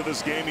 Coming into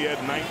this game, he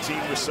had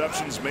 19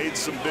 receptions, made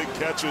some big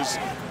catches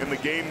in the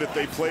game that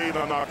they played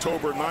on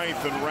October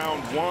 9th in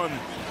round 1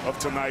 of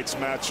tonight's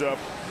matchup.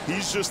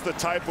 He's just the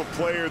type of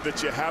player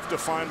that you have to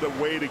find a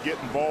way to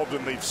get involved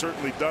in. They've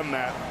certainly done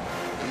that.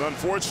 And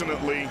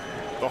unfortunately,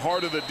 the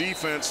heart of the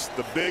defense,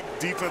 the big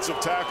defensive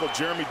tackle,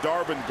 Jeremy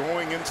Darvin,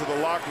 going into the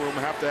locker room,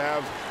 have to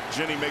have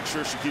Jenny make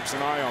sure she keeps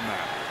an eye on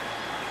that.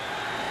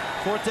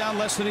 4th down,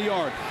 less than a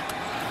yard.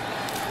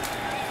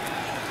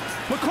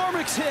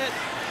 McCormick's hit,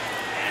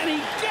 and he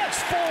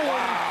gets forward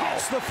and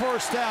gets the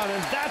 1st down,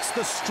 and that's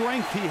the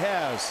strength he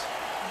has.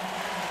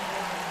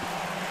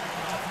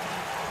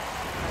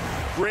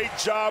 Great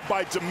job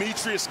by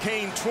Demetrius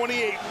Kane,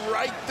 28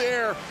 right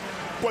there,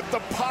 but the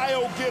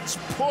pile gets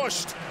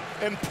pushed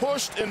and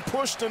pushed and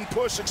pushed and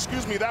pushed.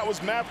 Excuse me, that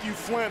was Matthew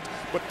Flint,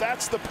 but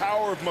that's the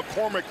power of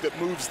McCormick that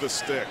moves the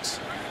sticks.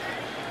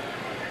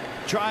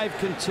 Drive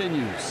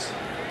continues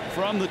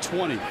from the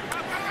 20.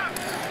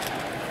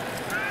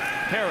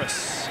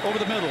 Harris over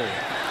the middle.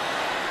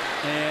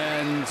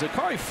 And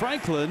Zachary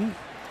Franklin,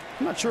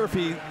 I'm not sure if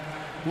he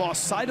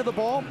lost sight of the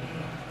ball.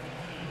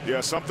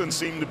 Yeah, something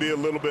seemed to be a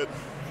little bit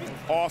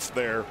off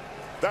there.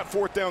 That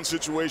 4th down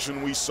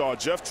situation we saw,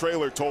 Jeff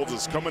Traylor told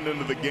us coming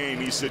into the game,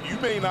 he said, you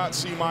may not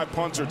see my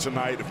punter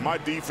tonight if my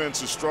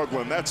defense is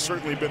struggling. That's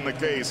certainly been the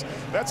case.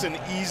 That's an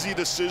easy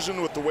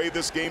decision with the way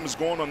this game is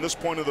going on this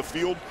point of the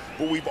field,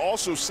 but we've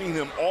also seen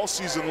him all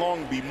season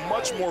long be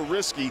much more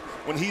risky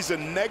when he's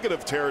in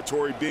negative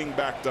territory being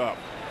backed up.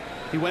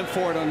 He went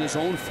for it on his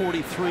own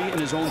 43 and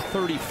his own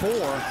 34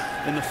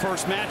 in the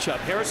first matchup.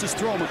 Harris's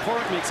throw,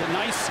 McCormick makes a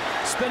nice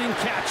spinning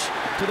catch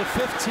to the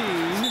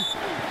 15.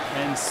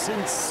 And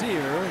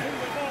Sincere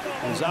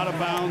is out of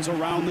bounds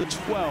around the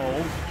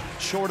 12,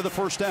 short of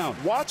the 1st down.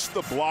 Watch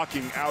the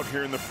blocking out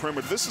here in the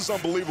perimeter. This is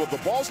unbelievable.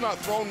 The ball's not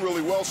thrown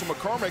really well, so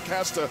McCormick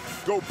has to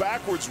go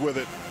backwards with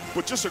it.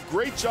 But just a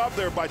great job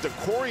there by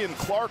DeCorian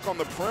Clark on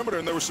the perimeter,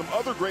 and there were some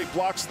other great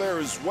blocks there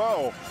as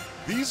well.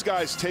 These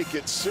guys take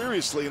it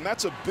seriously, and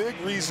that's a big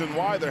reason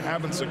why they're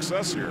having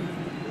success here.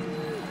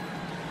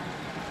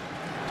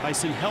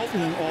 Tyson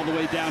Helton all the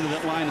way down to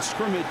that line of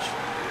scrimmage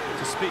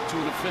to speak to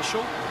an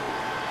official.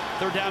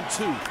 3rd down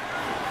 2.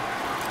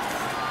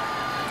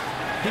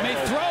 He may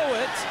throw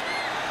it.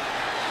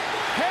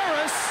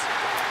 Harris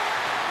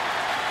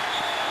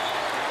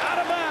out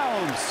of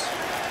bounds.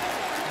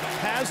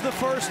 Has the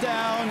 1st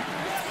down.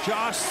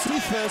 Josh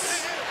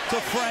Cephas to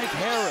Frank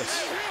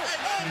Harris.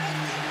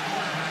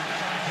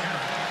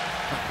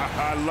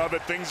 I love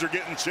it. Things are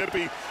getting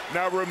chippy.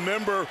 Now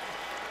remember,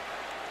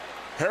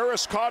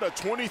 Harris caught a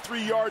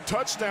 23-yard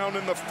touchdown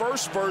in the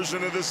first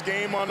version of this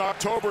game on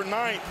October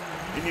 9th.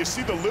 And you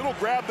see the little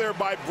grab there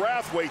by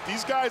Brathwaite.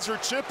 These guys are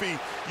chippy.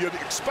 You'd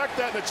expect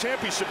that in a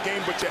championship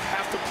game, but you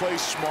have to play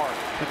smart.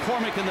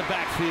 McCormick in the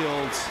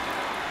backfield.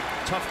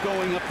 Tough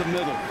going up the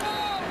middle.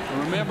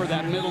 And remember,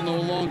 that middle no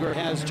longer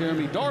has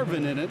Jeremy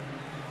Darvin in it.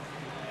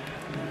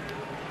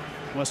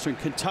 Western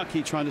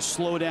Kentucky trying to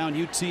slow down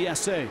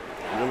UTSA.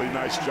 Really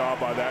nice job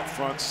by that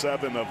front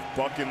 7 of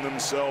bucking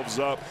themselves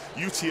up.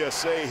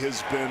 UTSA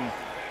has been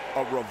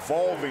a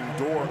revolving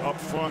door up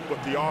front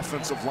with the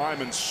offensive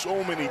linemen.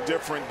 So many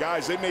different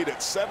guys. They made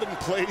it 7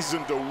 plays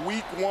into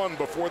week 1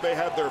 before they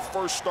had their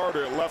first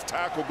starter at left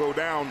tackle go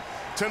down.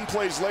 10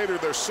 plays later,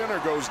 their center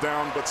goes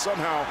down, but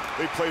somehow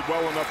they played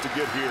well enough to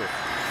get here.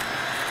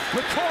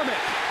 McCormick,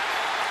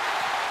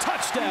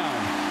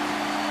 touchdown.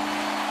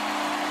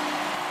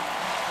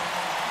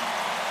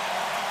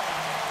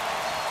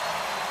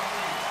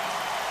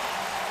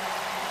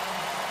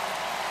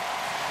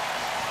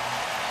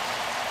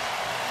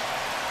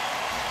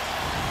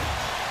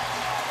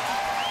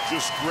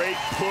 Just great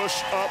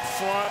push up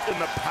front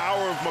and the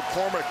power of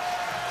McCormick.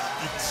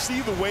 You see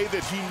the way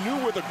that he knew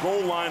where the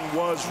goal line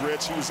was,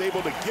 Rich. He was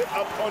able to get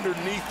up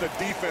underneath the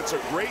defense.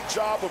 A great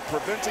job of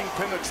preventing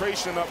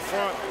penetration up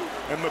front.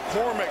 And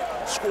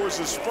McCormick scores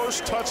his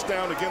first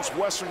touchdown against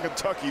Western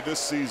Kentucky this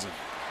season.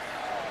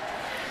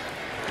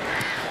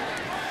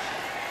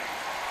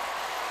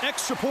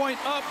 Extra point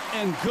up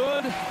and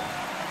good.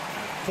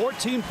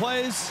 14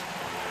 plays,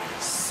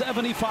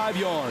 75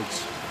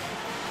 yards.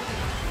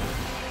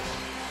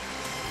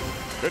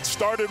 It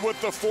started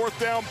with the 4th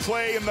down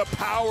play and the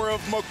power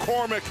of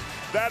McCormick.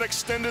 That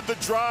extended the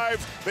drive.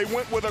 They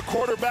went with a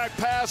quarterback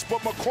pass, but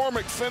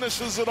McCormick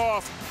finishes it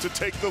off to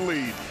take the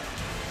lead.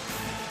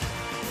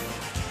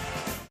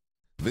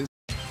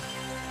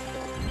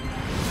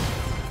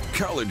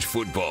 College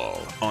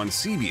football on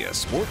CBS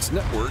Sports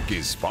Network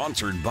is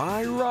sponsored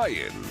by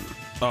Ryan,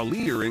 a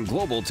leader in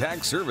global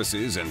tax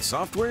services and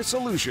software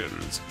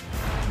solutions.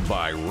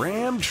 By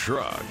Ram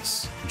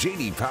Trucks,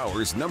 J.D.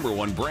 Power's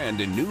 #1 brand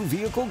in new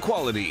vehicle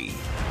quality.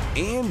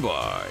 And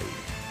by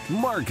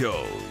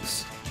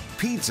Marco's,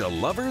 pizza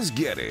lovers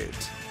get it.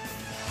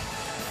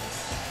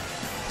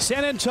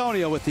 San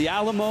Antonio with the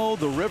Alamo,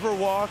 the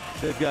Riverwalk.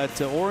 They've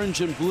got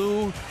orange and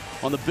blue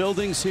on the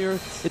buildings here.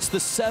 It's the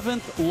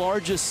 7th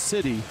largest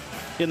city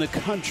in the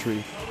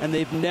country, and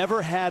they've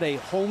never had a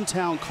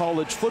hometown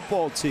college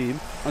football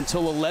team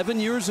until 11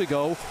 years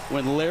ago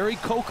when Larry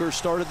Coker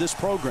started this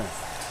program.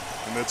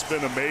 And it's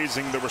been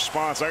amazing, the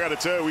response. I got to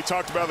tell you, we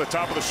talked about at the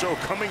top of the show,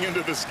 coming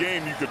into this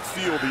game, you could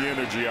feel the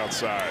energy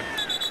outside.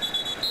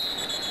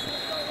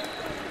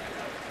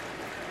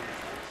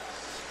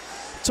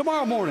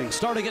 Tomorrow morning,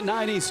 starting at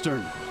 9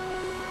 Eastern,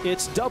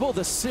 it's double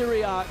the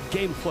Serie A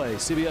gameplay.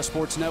 CBS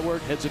Sports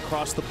Network heads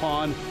across the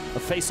pond. A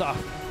face-off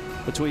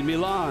between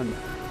Milan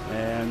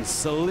and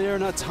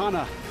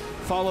Salernitana,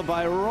 followed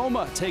by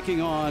Roma taking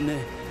on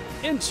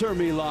Inter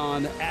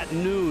Milan at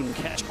noon.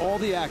 Catch all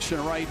the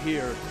action right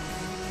here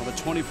on the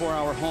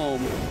 24-hour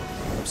home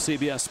of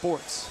CBS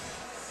Sports.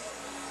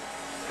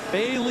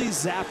 Bailey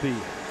Zappi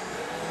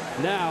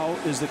now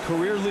is the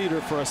career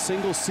leader for a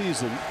single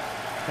season,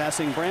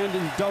 passing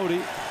Brandon Doty.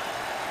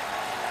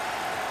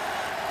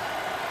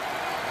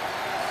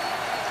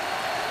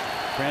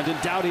 Brandon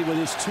Doughty with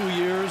his 2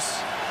 years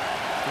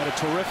had a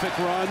terrific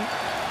run.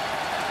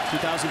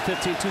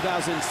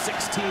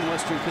 2015-2016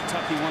 Western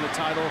Kentucky won a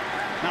title.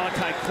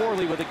 Malachi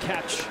Corley with a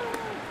catch,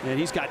 and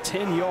he's got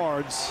 10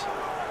 yards,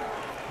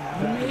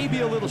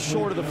 maybe a little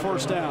short of the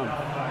first down.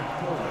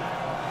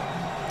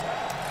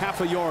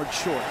 Half a yard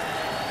short.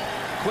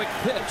 Quick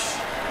pitch.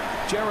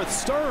 Jareth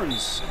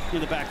Stearns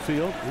in the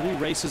backfield, and he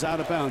races out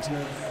of bounds.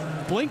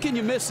 Blink and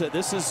you miss it.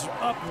 This is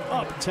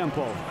up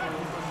tempo.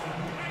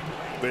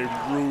 They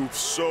move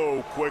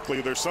so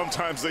quickly.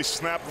 Sometimes they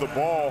snap the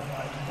ball.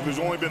 There's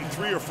only been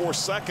 3 or 4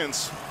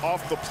 seconds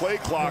off the play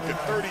clock at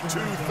 32,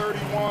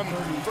 31,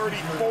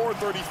 34,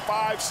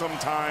 35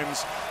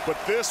 sometimes. But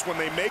this, when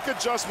they make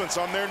adjustments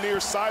on their near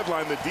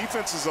sideline, the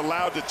defense is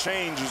allowed to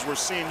change, as we're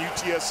seeing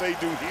UTSA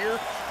do here,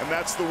 and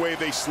that's the way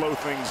they slow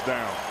things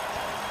down.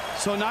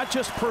 So not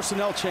just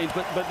personnel change,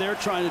 but they're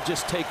trying to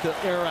just take the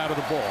air out of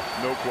the ball.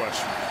 No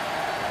question.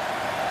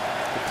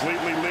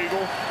 Completely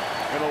legal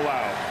and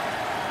allowed.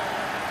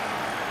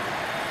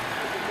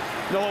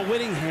 Noah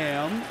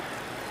Whittingham,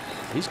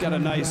 he's got a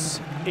nice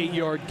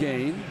 8-yard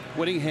gain.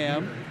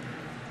 Whittingham,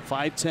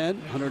 5'10",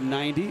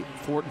 190,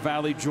 Fort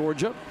Valley,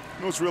 Georgia. You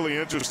know what's really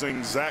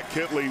interesting, Zach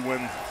Kitley,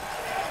 when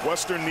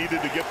Western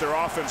needed to get their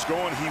offense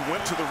going, he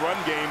went to the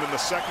run game in the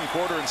second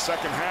quarter and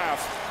second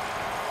half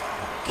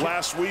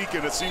last week,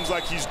 and it seems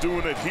like he's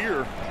doing it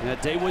here. Yeah,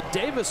 Dawood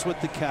Davis with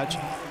the catch.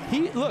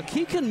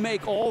 He can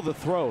make all the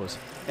throws.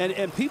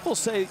 And people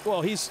say,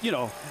 well, it's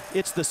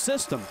the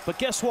system. But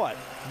guess what?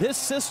 This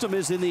system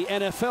is in the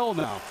NFL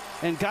now.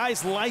 And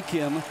guys like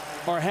him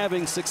are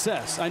having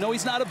success. I know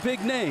he's not a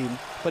big name,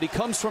 but he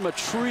comes from a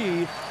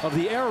tree of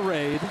the air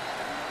raid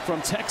from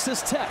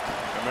Texas Tech.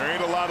 And there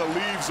ain't a lot of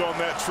leaves on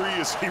that tree,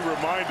 as he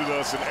reminded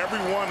us. And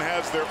everyone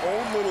has their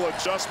own little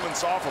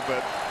adjustments off of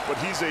it. But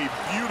he's a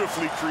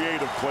beautifully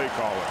creative play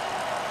caller.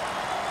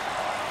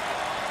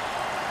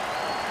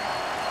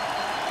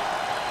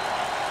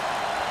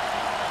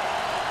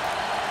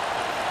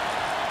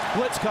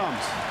 Blitz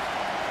comes.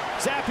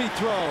 Zappi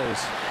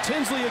throws.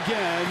 Tinsley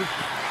again.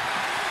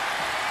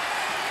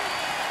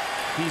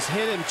 He's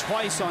hit him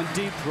twice on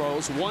deep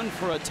throws. One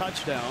for a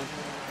touchdown.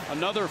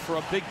 Another for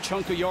a big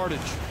chunk of yardage.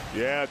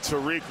 Yeah,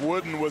 Tariq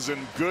Wooden was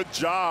in good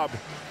job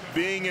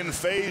being in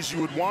phase.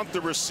 You would want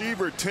the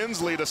receiver,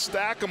 Tinsley, to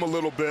stack him a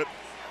little bit.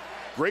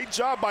 Great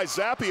job by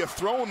Zappi of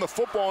throwing the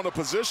football in a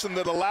position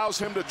that allows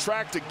him to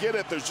track to get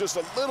it. There's just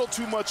a little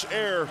too much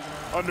air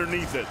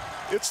underneath it.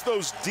 It's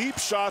those deep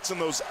shots and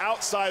those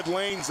outside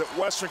lanes that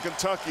Western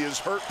Kentucky has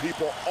hurt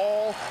people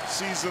all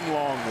season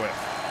long with.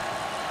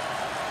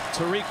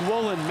 Tariq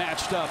Woolen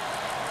matched up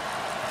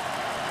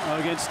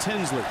against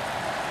Tinsley.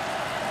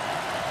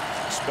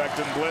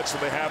 Expecting blitz, so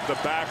they have the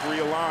back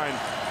realigned.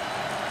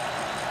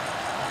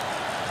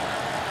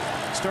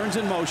 Stearns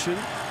in motion.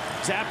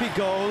 Zappi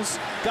goes.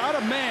 Got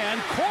a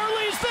man.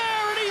 Corley's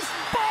there, and he's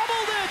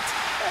bobbled it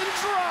and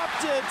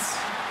dropped it.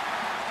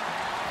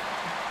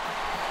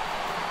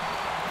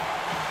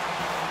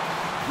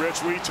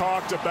 Rich, we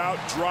talked about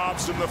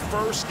drops in the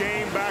first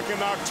game back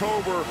in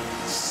October.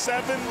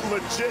 7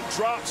 legit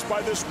drops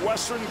by this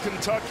Western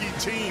Kentucky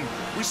team.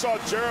 We saw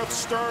Jareth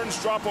Stearns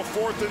drop a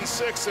 4th and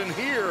 6, and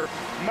here,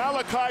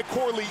 Malachi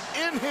Corley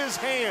in his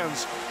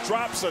hands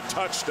drops a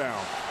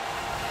touchdown.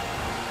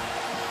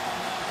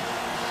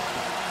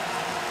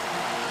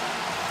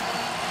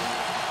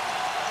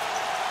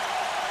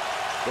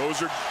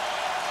 Those are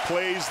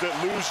plays that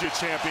lose you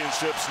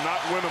championships,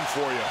 not win them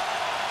for you.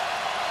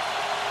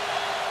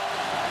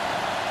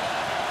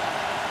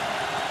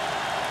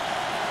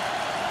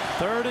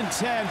 Third and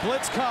 10,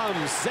 blitz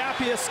comes,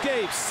 Zappi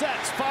escapes,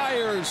 sets,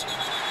 fires,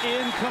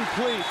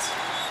 incomplete.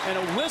 And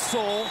a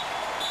whistle.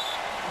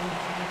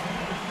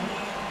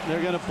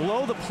 They're going to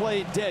blow the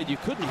play dead. You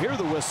couldn't hear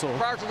the whistle.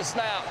 Prior to the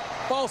snap,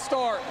 false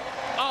start,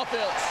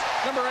 offense,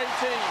 number 18,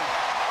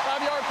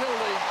 5-yard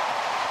penalty,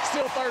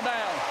 still third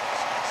down.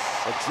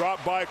 A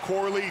drop by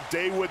Corley,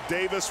 Dawood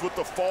Davis with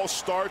the false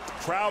start. The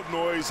crowd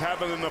noise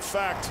having an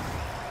effect.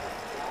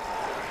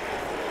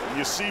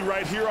 You see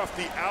right here off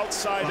the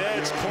outside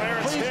edge,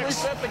 Clarence Please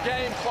Hicks. reset the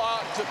game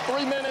clock to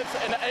 3 minutes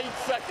and 8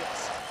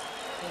 seconds.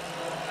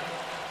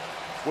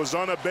 Was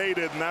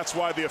unabated, and that's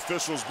why the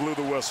officials blew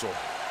the whistle.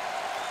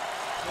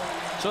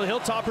 So the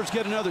Hilltoppers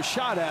get another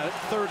shot at it,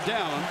 third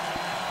down.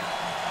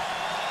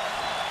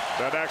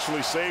 That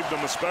actually saved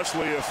them,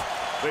 especially if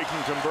they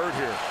can convert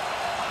here.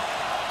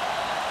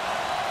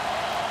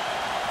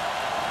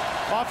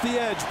 Off the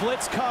edge,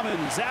 blitz coming.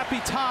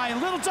 Zappe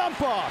tying, little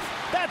dump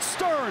off. That's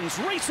Stearns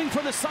racing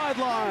for the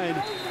sideline.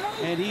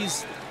 And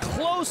he's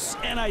close,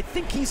 and I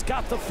think he's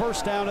got the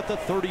first down at the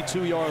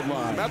 32-yard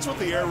line. And that's what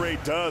the air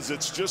raid does.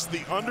 It's just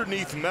the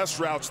underneath mesh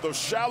routes, those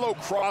shallow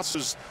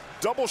crosses,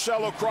 double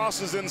shallow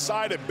crosses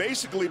inside. It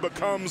basically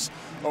becomes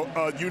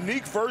a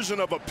unique version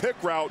of a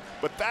pick route,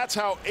 but that's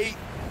how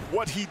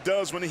what he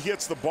does when he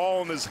hits the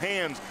ball in his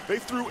hands. They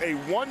threw a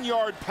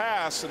 1-yard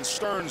pass, and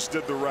Stearns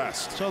did the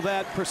rest. So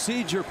that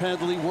procedure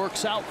penalty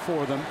works out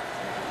for them.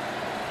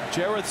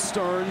 Jareth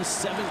Stearns,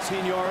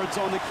 17 yards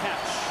on the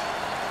catch.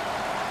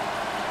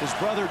 His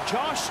brother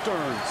Josh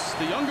Stearns,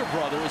 the younger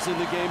brother, is in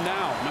the game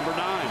now, number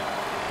 9.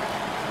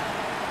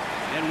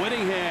 And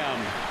Whittingham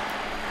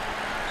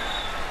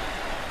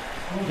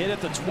hit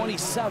at the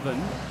 27.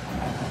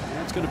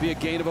 That's going to be a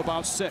gain of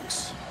about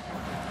 6.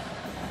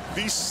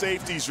 These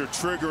safeties are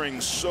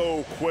triggering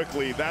so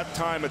quickly. That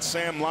time at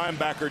Sam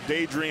linebacker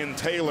Dadrian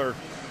Taylor,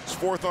 is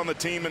 4th on the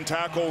team in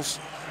tackles,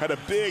 had a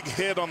big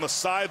hit on the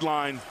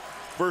sideline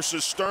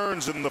versus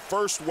Stearns in the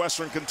first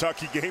Western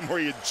Kentucky game where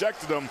he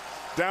ejected him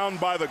down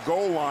by the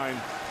goal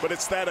line. But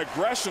it's that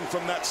aggression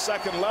from that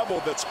second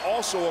level that's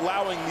also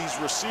allowing these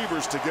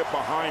receivers to get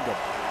behind him.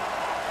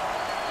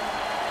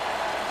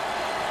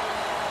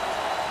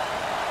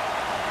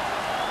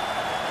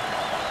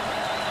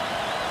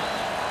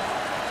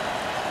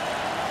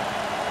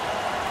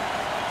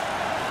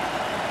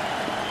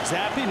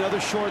 Zappe, another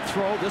short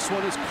throw. This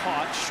one is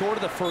caught short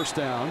of the first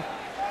down.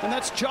 And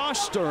that's Josh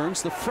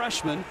Stearns, the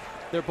freshman.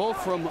 They're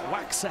both from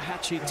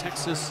Waxahachie,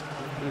 Texas.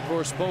 And of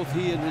course, both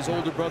he and his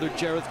older brother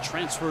Jareth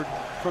transferred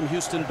from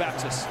Houston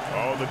Baptist.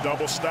 Oh, the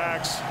double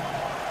stacks.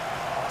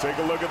 Take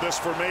a look at this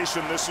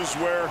formation. This is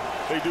where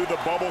they do the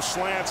bubble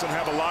slants and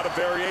have a lot of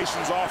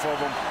variations off of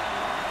them.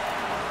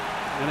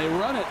 And they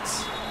run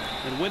it.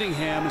 And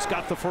Whittingham has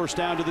got the first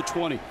down to the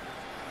 20.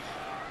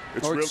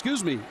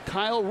 Excuse me,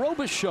 Kyle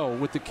Robichaux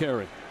with the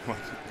carry.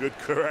 Good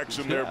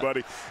correction there,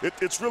 buddy.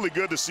 It's really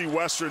good to see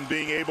Western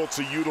being able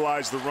to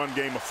utilize the run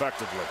game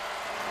effectively.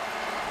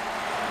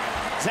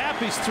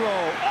 Zappe's throw.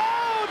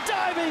 Oh,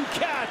 diving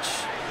catch.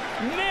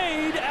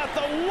 Made at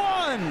the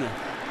 1.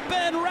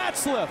 Ben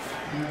Ratzliff.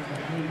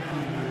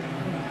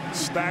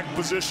 Stack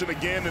position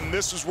again, and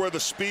this is where the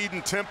speed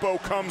and tempo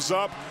comes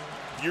up.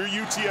 You're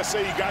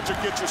UTSA, you got to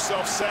get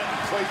yourself set and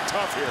play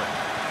tough here.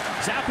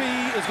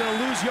 Zappe is going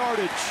to lose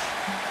yardage.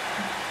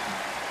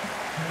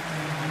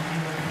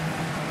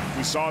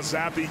 We saw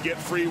Zappe get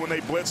free when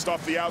they blitzed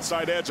off the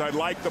outside edge. I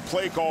like the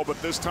play call,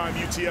 but this time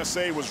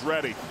UTSA was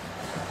ready.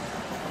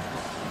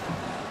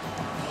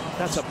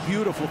 That's a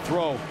beautiful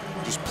throw.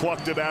 Just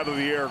plucked it out of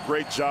the air.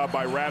 Great job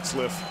by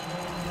Ratzliff.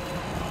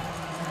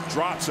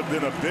 Drops have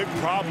been a big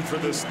problem for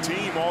this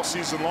team all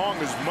season long.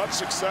 As much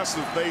success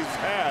as they've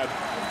had,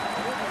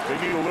 they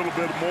need a little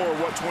bit more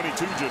of what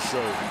 22 just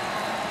showed.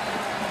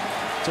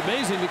 It's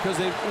amazing because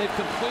they've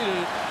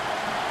completed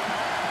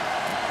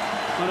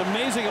an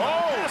amazing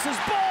amount of passes.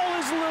 Ball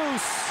is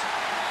loose.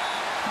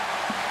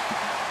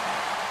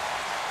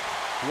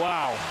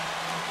 Wow.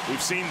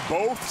 We've seen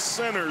both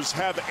centers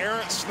have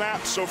errant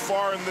snaps so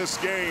far in this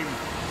game.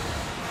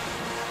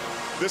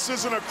 This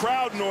isn't a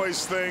crowd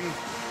noise thing.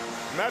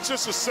 And that's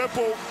just a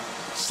simple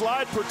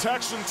slide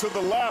protection to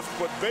the left,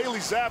 but Bailey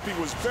Zappe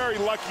was very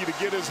lucky to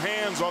get his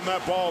hands on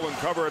that ball and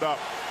cover it up.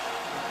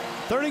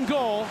 3rd and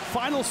goal,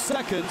 final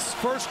seconds,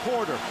 first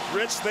quarter.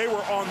 Rich, they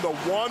were on the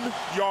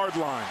 1-yard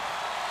line.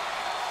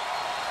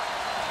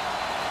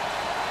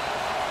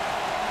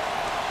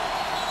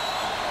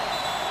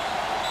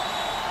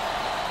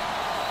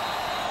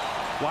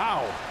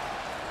 Wow.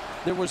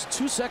 There was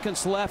 2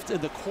 seconds left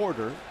in the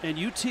quarter, and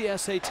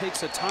UTSA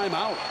takes a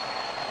timeout.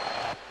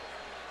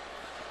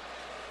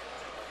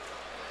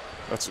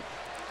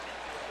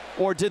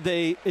 Or did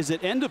they, is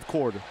it end of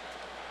quarter?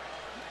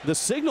 The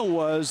signal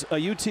was a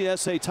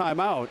UTSA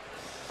timeout.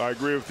 I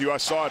agree with you. I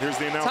saw it. Here's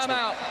the announcement.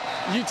 Timeout,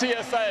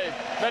 UTSA.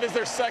 That is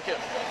their second.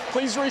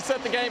 Please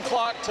reset the game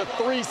clock to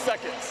 3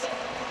 seconds.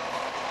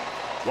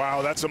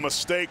 Wow, that's a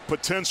mistake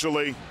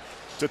potentially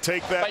to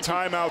take that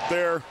timeout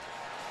there.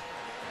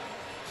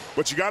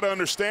 But you got to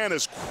understand,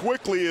 as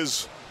quickly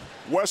as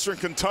Western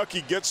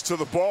Kentucky gets to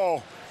the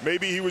ball,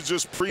 maybe he was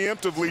just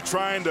preemptively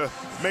trying to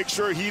make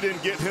sure he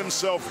didn't get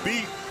himself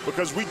beat,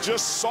 because we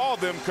just saw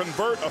them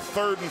convert a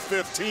 3rd and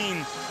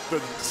 15, the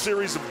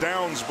series of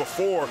downs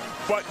before.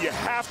 But you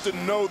have to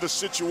know the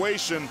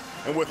situation,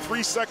 and with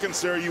 3 seconds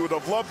there, you would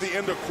have loved the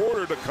end of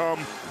quarter to come,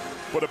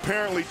 but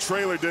apparently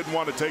Traylor didn't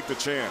want to take the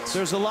chance.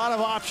 There's a lot of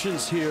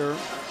options here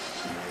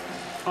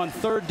on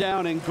 3rd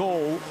down and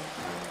goal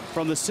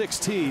from the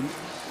 16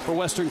 for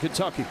Western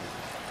Kentucky.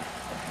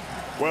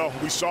 Well,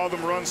 we saw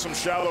them run some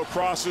shallow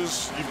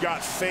crosses. You've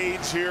got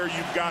fades here.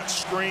 You've got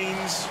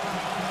screens.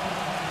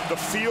 The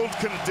field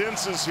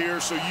condenses here,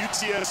 so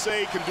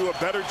UTSA can do a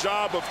better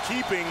job of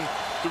keeping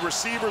the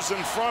receivers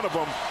in front of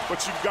them.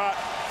 But you've got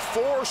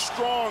 4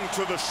 strong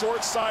to the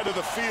short side of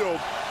the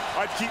field.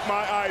 I'd keep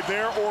my eye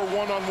there, or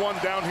one-on-one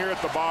down here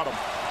at the bottom.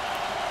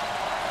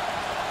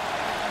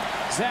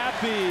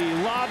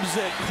 Zappe lobs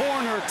it,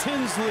 corner,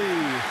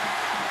 Tinsley.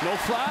 No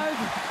flag,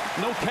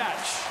 no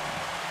catch.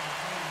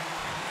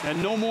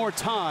 And no more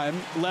time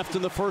left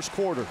in the first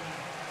quarter.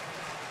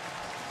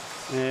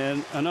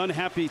 And an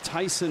unhappy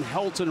Tyson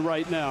Helton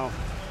right now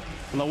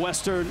on the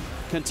Western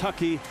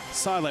Kentucky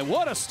sideline.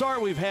 What a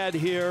start we've had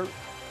here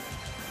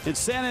in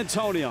San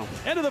Antonio.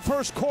 End of the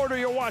first quarter,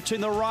 you're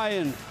watching the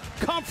Ryan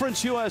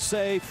Conference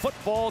USA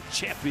Football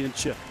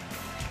Championship.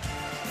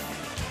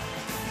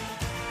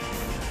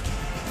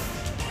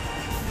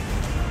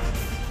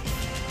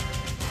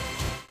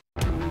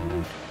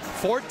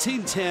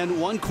 (14-10),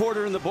 1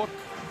 quarter in the book.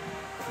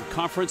 The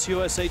Conference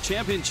USA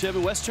Championship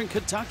in Western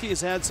Kentucky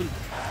has had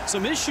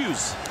some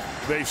issues.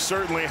 They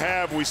certainly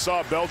have. We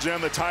saw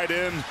Beljan, the tight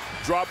end,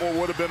 drop what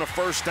would have been a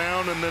first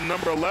down, and then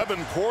number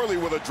 11, Corley,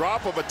 with a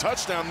drop of a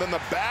touchdown. Then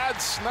the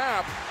bad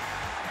snap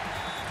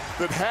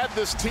that had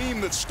this team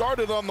that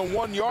started on the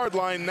 1-yard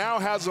line now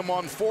has them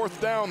on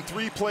 4th down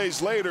 3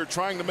 plays later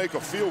trying to make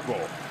a field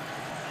goal.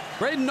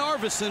 Braden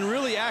Narveson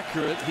really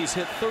accurate. He's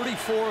hit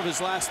 34 of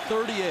his last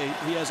 38.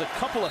 He has a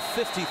couple of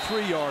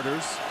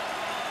 53-yarders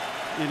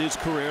in his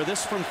career.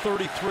 This from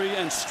 33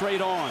 and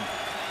straight on.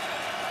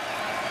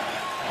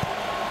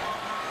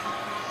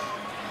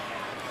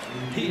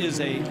 He is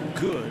a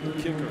good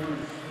kicker.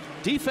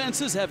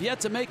 Defenses have yet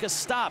to make a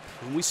stop,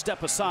 and we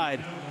step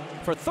aside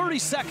for 30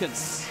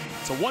 seconds.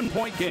 It's a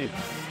 1-point game.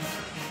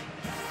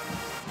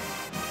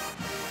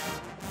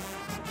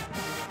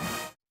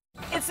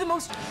 It's the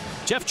most.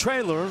 Jeff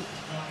Traylor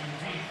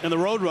and the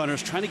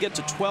Roadrunners trying to get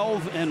to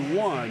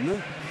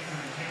 12-1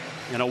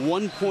 and a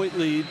 1-point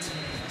lead.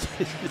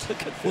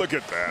 Look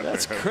at that.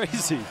 That's man.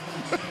 crazy.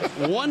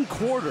 1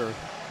 quarter.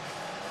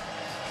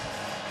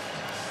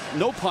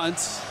 No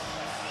punts.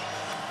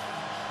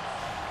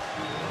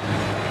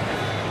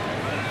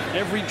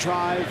 Every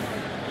drive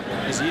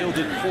has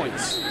yielded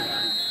points.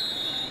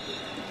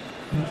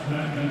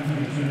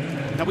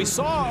 Now we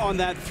saw on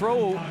that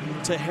throw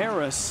to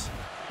Harris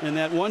in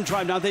that one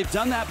drive. Now they've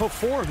done that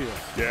before here.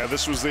 Yeah,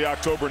 this was the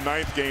October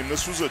 9th game.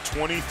 This was a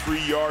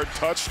 23-yard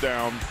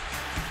touchdown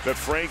that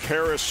Frank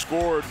Harris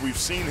scored. We've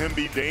seen him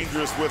be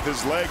dangerous with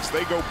his legs.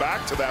 They go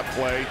back to that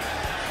play.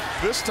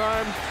 This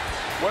time,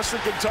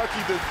 Western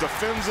Kentucky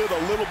defends it a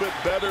little bit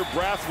better.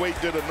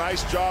 Brathwaite did a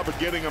nice job of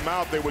getting him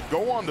out. They would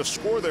go on to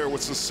score there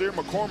with Sincere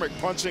McCormick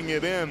punching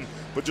it in,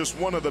 but just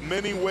one of the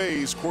many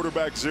ways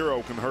quarterback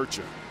zero can hurt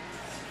you.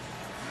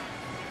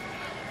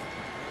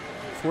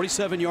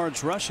 47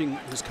 yards rushing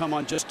has come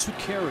on just 2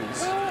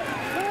 carries.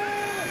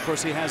 Of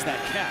course, he has that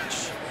catch.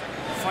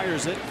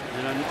 Fires it,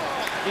 and an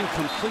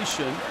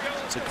incompletion.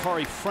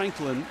 Zakari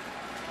Franklin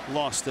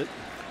lost it.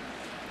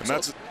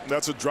 And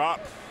that's a drop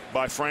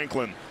by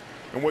Franklin.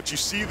 And what you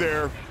see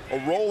there, a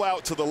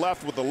rollout to the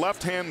left with the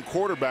left-hand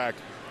quarterback.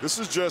 This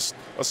is just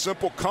a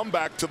simple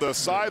comeback to the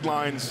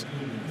sidelines,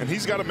 and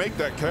he's got to make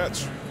that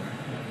catch.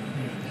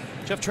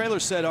 Jeff Traylor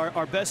said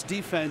our best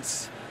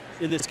defense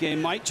in this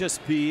game might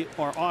just be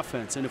our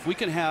offense. And if we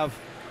can have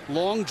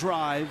long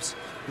drives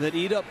that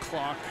eat up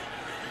clock,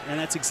 and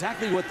that's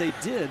exactly what they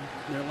did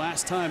their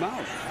last time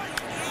out.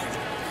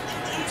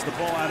 Keeps the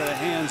ball out of the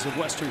hands of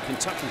Western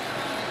Kentucky.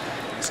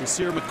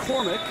 Sincere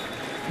McCormick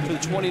to the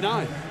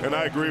 29. And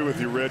I agree with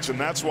you, Rich, and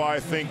that's why I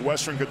think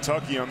Western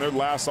Kentucky on their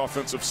last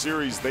offensive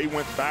series, they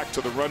went back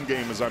to the run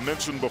game. As I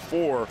mentioned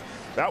before,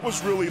 that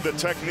was really the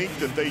technique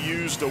that they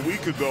used a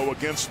week ago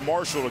against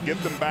Marshall to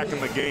get them back in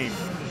the game.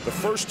 The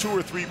first 2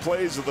 or 3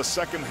 plays of the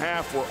second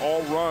half were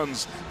all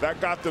runs. That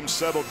got them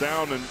settled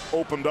down and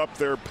opened up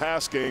their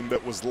pass game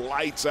that was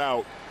lights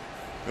out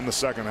in the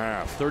second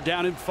half. 3rd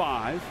down and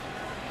 5.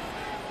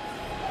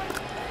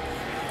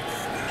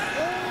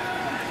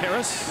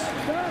 Harris,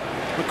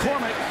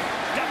 McCormick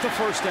got the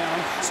first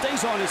down,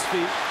 stays on his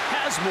feet,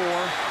 has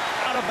more,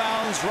 out of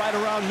bounds right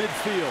around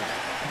midfield.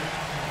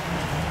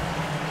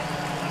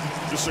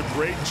 Just a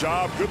great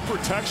job, good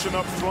protection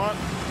up front,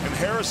 and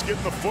Harris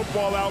getting the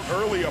football out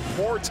early. A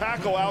poor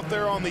tackle out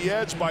there on the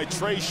edge by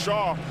Trey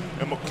Shaw,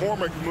 and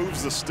McCormick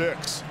moves the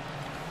sticks.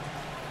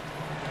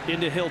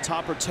 Into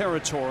Hilltopper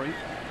territory,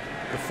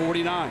 the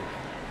 49.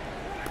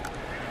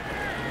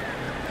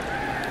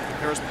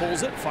 Harris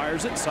pulls it,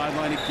 fires it,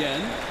 sideline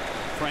again.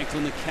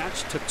 Franklin the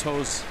catch,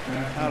 tiptoes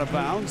out of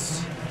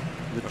bounds.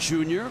 The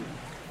junior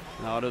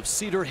out of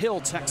Cedar Hill,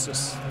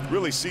 Texas.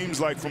 Really seems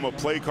like from a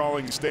play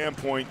calling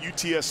standpoint,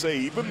 UTSA,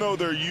 even though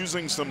they're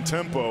using some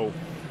tempo,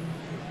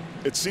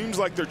 it seems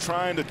like they're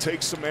trying to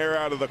take some air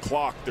out of the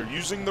clock. They're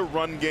using the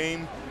run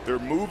game, they're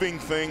moving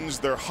things,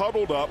 they're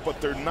huddled up, but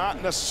they're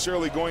not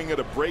necessarily going at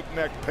a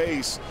breakneck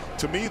pace.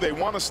 To me, they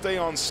want to stay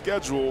on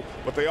schedule,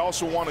 but they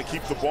also want to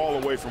keep the ball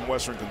away from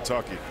Western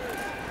Kentucky.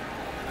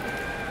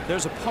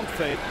 There's a pump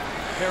fake.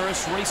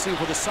 Harris racing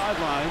for the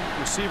sideline.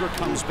 Receiver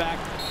comes back,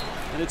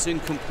 and it's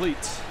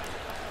incomplete.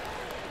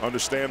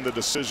 Understand the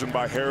decision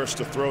by Harris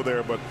to throw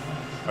there, but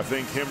I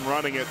think him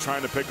running it,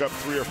 trying to pick up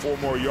 3 or 4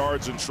 more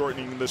yards and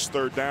shortening this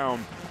 3rd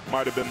down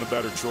might have been the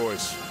better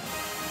choice.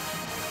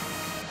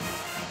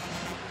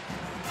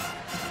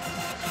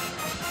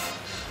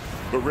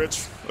 But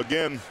Rich,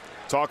 again,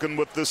 talking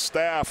with this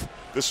staff,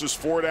 this is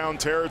 4-down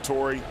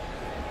territory.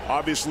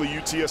 Obviously,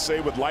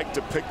 UTSA would like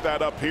to pick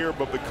that up here,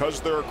 but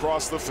because they're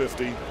across the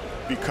 50,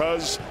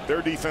 because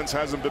their defense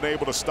hasn't been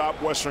able to stop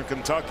Western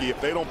Kentucky, if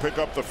they don't pick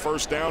up the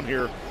first down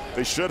here,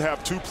 they should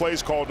have 2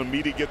 plays called to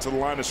immediately get to the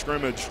line of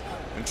scrimmage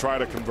and try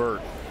to convert.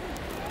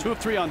 2 of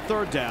 3 on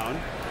 3rd down.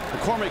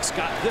 McCormick's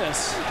got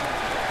this.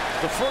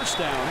 The first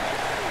down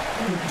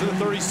to the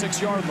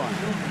 36-yard line.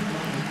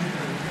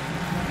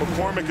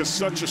 McCormick is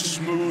such a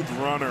smooth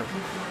runner.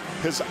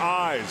 His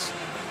eyes.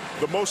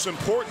 The most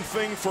important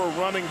thing for a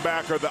running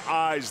back are the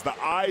eyes. The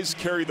eyes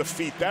carry the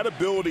feet. That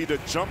ability to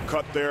jump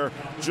cut there,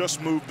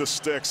 just move the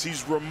sticks.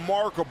 He's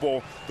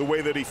remarkable the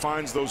way that he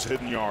finds those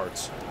hidden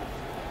yards.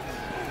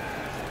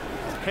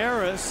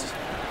 Harris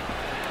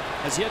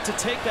has yet to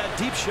take that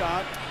deep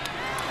shot.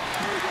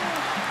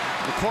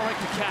 McCormick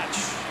to catch.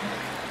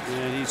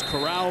 And he's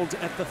corralled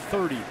at the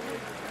 30.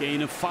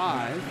 Gain of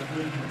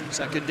 5.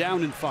 2nd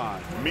down and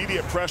 5.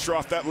 Immediate pressure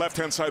off that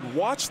left-hand side.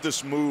 Watch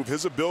this move.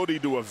 His ability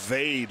to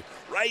evade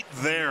right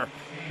there.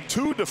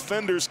 2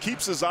 defenders,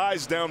 keeps his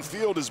eyes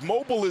downfield. As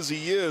mobile as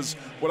he is,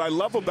 what I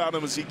love about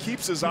him is he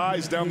keeps his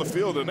eyes down the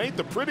field. It ain't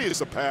the prettiest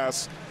of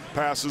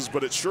passes,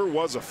 but it sure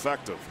was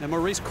effective. And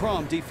Maurice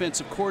Crum,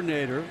 defensive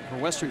coordinator for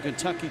Western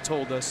Kentucky,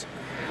 told us,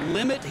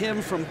 limit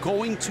him from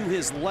going to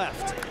his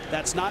left.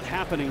 That's not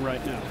happening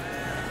right now.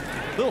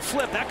 Little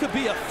flip, that could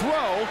be a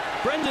throw.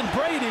 Brendan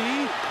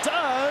Brady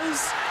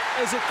does.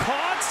 Is it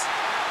caught?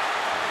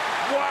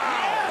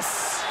 Wow.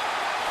 Yes!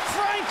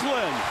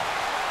 Franklin!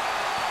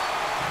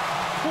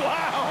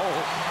 Wow!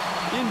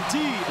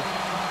 Indeed.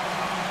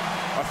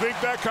 I think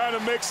that kind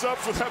of makes up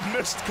for that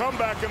missed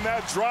comeback and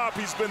that drop.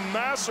 He's been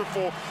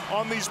masterful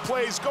on these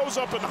plays. Goes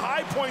up and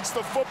high points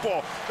the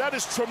football. That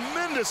is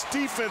tremendous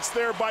defense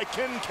there by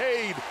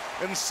Kincaid.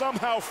 And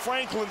somehow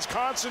Franklin's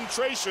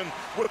concentration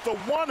with the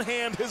one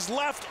hand, his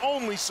left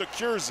only,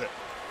 secures it.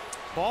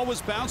 Ball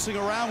was bouncing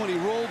around when he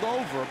rolled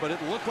over, but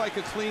it looked like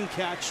a clean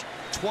catch.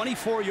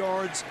 24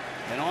 yards,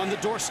 and on the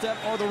doorstep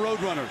are the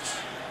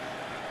Roadrunners.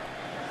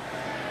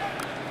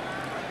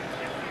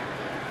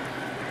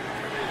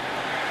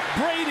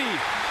 Brady,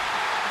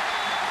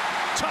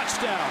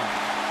 touchdown.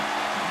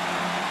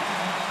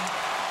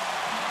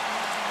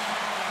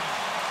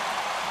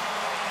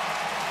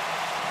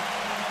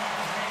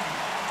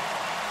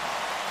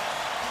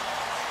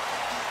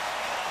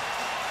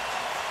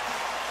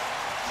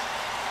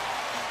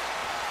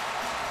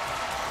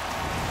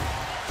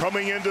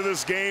 Coming into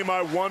this game,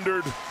 I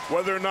wondered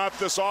whether or not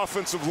this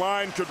offensive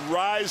line could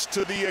rise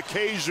to the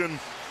occasion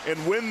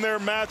and win their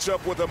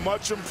matchup with a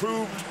much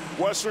improved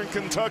Western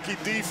Kentucky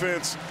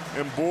defense.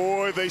 And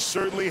boy, they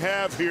certainly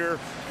have here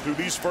through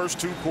these first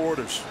 2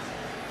 quarters.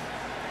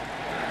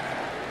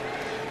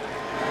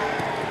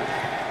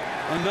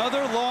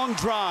 Another long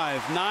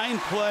drive, 9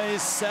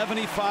 plays,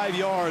 75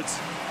 yards,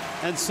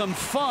 and some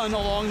fun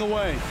along the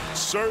way.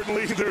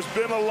 Certainly, there's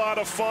been a lot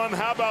of fun.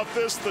 How about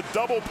this? The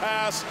double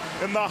pass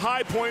and the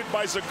high point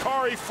by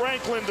Zachary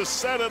Franklin to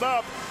set it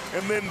up.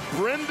 And then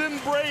Brendan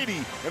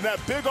Brady and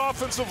that big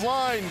offensive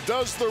line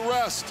does the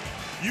rest.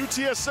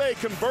 UTSA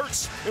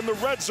converts in the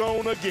red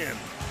zone again.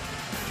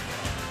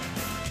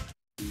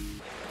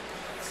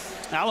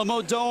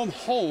 Alamo Dome,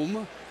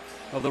 home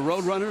of the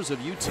Roadrunners of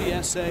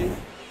UTSA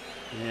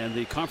and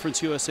the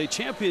Conference USA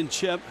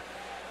Championship.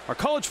 Our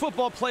college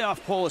football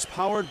playoff poll is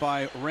powered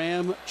by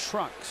Ram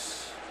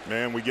Trucks.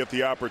 Man, we get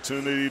the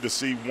opportunity to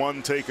see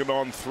 1 taking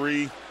on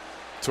 3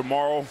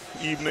 tomorrow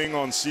evening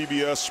on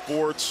CBS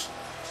Sports.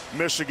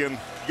 Michigan,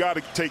 you got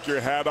to take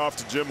your hat off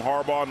to Jim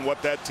Harbaugh and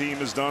what that team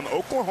has done.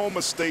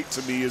 Oklahoma State,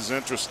 to me, is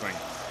interesting.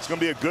 It's going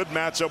to be a good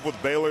matchup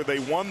with Baylor. They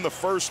won the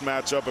first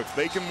matchup. If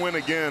they can win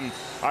again,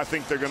 I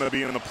think they're going to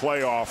be in the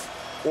playoff.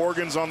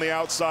 Oregon's on the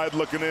outside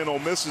looking in. Ole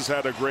Miss has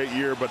had a great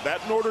year, but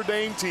that Notre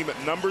Dame team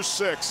at number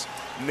 6,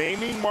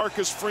 naming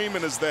Marcus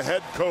Freeman as the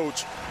head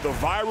coach, the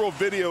viral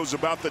videos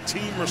about the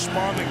team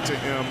responding to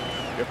him,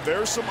 if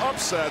there's some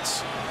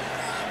upsets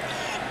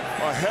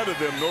ahead of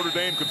them, Notre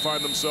Dame could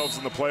find themselves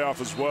in the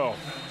playoff as well.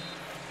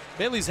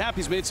 Bailey's happy.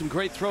 He's made some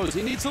great throws.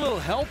 He needs a little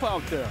help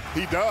out there.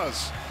 He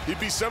does. He'd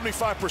be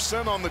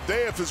 75% on the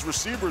day if his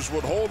receivers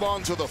would hold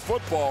on to the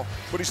football,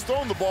 but he's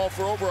thrown the ball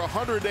for over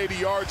 180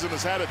 yards and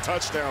has had a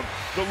touchdown.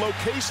 The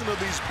location of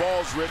these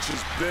balls, Rich,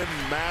 has been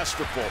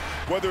masterful.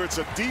 Whether it's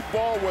a deep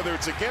ball, whether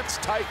it's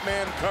against tight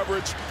man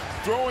coverage,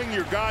 throwing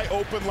your guy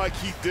open like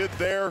he did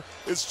there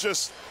is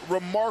just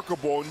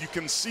remarkable, and you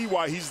can see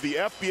why he's the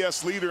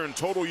FBS leader in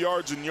total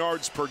yards and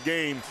yards per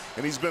game,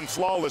 and he's been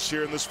flawless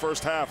here in this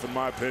first half, in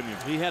my opinion.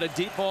 He had a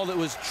deep ball that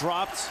was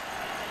dropped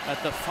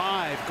at the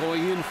 5,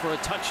 going in for a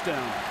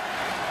touchdown.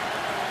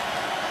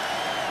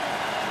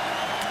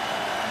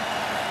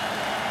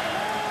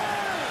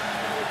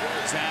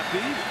 Zappi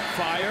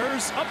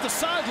fires up the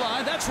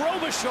sideline. That's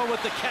Robichaux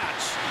with the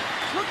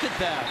catch. Look at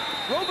that.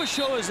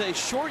 Robichaux is a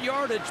short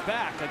yardage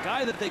back, a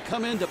guy that they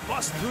come in to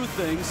bust through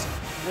things,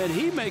 and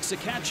he makes a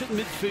catch at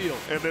midfield.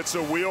 And it's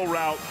a wheel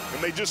route,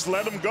 and they just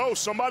let him go.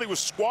 Somebody was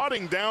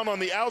squatting down on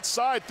the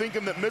outside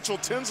thinking that Mitchell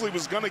Tinsley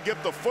was going to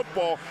get the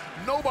football.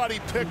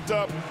 Nobody picked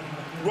up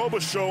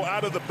Robichaux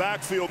out of the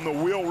backfield, and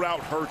the wheel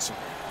route hurts him.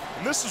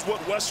 And this is what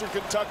Western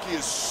Kentucky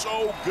is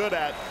so good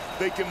at.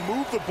 They can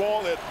move the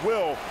ball at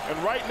will. And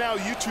right now,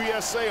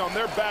 UTSA on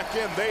their back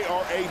end, they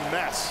are a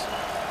mess.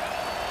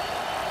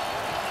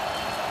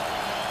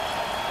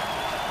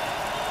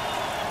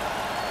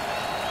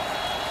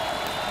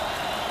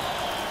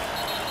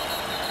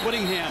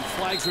 Whittingham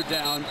flags her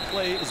down.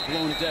 Play is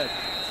blown dead.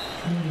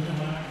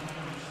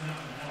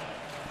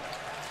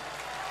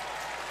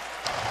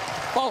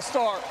 False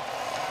start.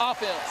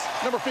 Offense.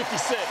 Number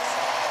 56.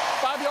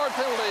 5-yard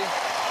penalty.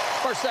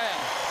 First down.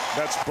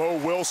 That's Bo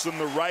Wilson,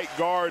 the right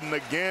guard. And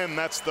again,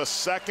 that's the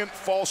second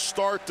false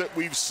start that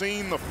we've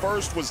seen. The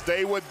first was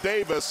Dawood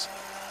Davis.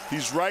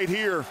 He's right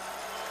here.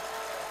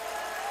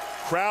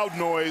 Crowd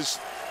noise.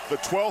 The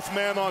 12th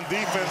man on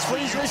defense for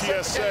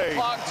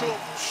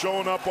UTSA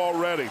showing up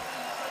already.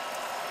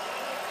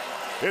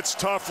 It's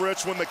tough,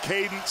 Rich, when the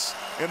cadence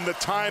and the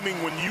timing,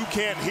 when you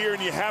can't hear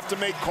and you have to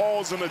make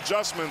calls and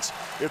adjustments,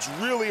 it's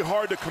really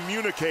hard to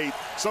communicate.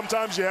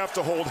 Sometimes you have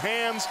to hold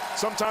hands.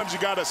 Sometimes you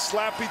got to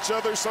slap each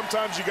other.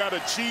 Sometimes you got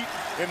to cheat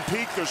and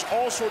peek. There's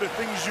all sort of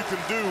things you can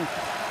do.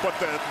 But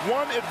the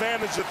one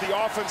advantage that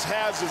the offense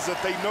has is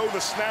that they know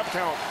the snap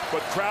count,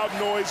 but crowd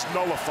noise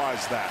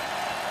nullifies that.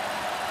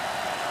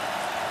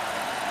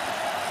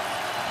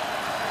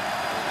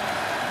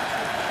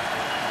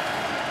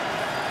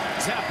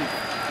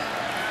 Zappy.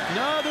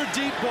 Another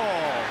deep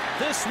ball.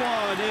 This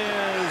one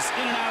is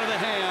in and out of the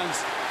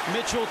hands.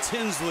 Mitchell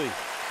Tinsley.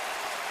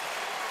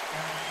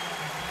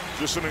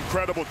 Just an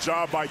incredible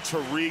job by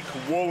Tariq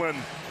Woolen.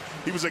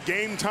 He was a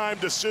game-time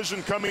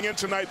decision coming in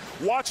tonight.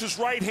 Watch his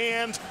right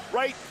hand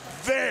right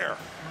there.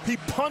 He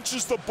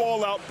punches the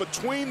ball out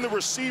between the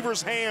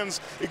receiver's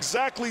hands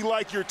exactly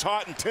like you're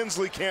taught, and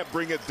Tinsley can't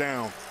bring it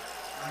down.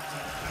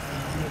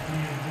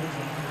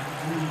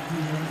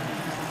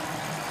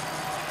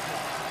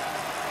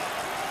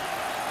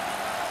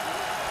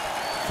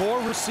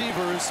 Four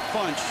receivers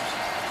punched.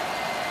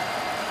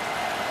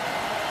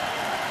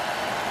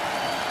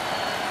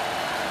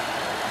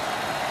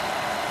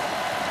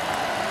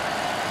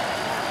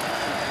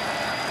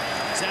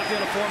 Zappy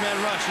on a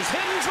four-man rush. He's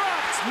hit and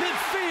dropped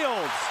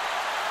midfield.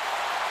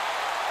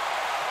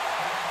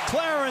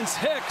 Clarence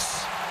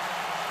Hicks.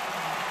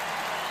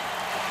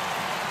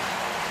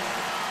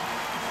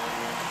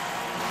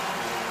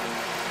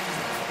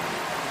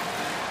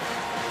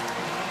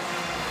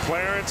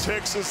 Clarence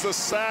Hicks is the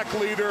sack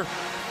leader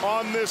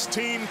on this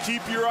team.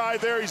 Keep your eye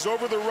there. He's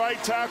over the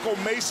right tackle.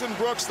 Mason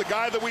Brooks, the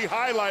guy that we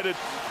highlighted.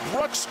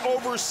 Brooks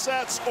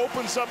oversets,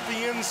 opens up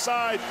the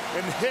inside,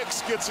 and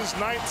Hicks gets his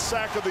 9th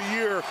sack of the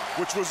year,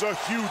 which was a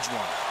huge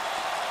one.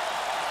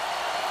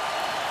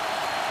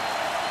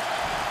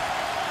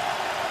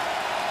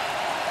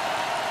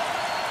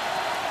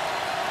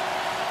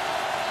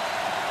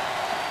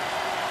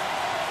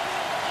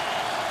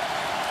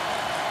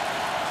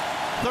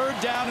 Third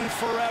down and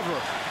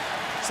forever.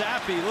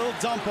 Zappy, little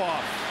dump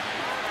off.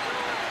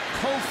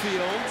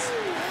 Cofield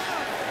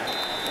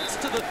gets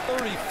to the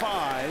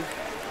 35.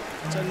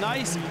 It's a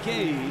nice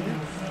gain.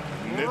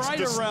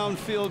 Right around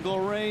field goal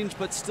range,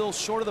 but still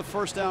short of the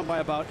first down by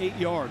about 8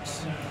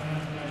 yards.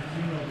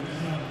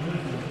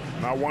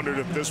 I wondered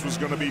if this was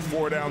going to be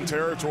 4-down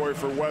territory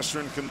for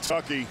Western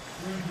Kentucky.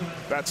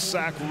 That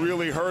sack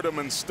really hurt them.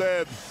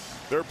 Instead,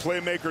 their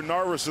playmaker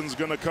Narvison's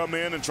going to come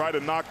in and try to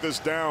knock this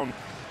down.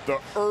 The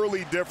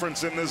early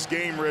difference in this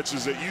game, Rich,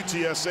 is that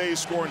UTSA is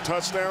scoring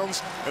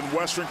touchdowns and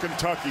Western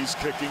Kentucky's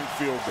kicking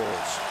field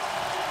goals.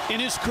 In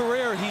his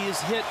career, he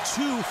has hit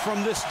 2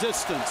 from this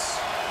distance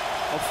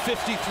of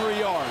 53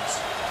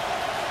 yards.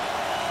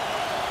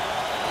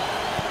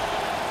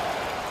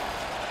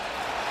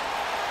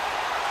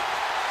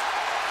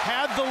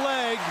 Had the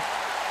leg,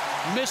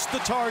 missed the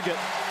target.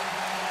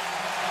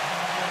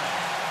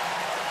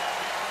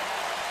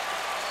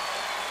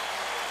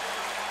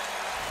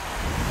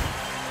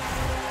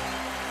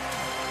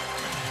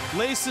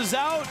 Laces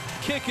out,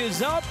 kick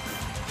is up,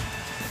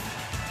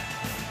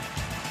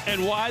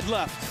 and wide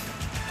left.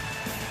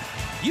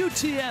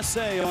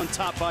 UTSA on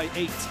top by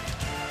 8.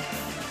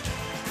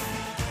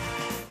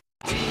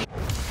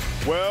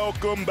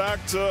 Welcome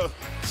back to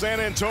San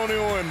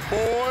Antonio, and boy,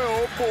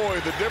 oh boy,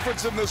 the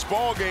difference in this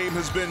ball game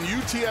has been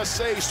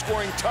UTSA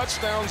scoring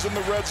touchdowns in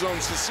the red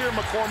zone. Sincere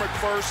McCormick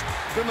first,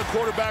 then the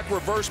quarterback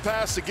reverse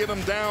pass to get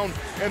him down,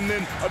 and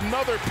then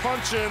another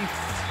punch in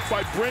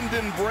by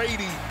Brendan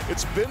Brady.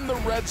 It's been the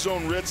red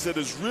zone, Ritz, that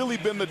has really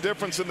been the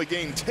difference in the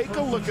game. Take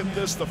a look at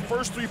this. The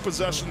first 3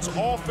 possessions,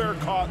 all fair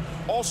caught,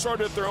 all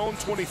started at their own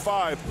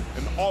 25,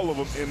 and all of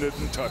them ended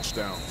in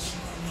touchdowns.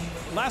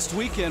 Last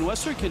weekend,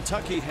 Western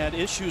Kentucky had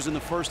issues in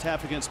the first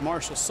half against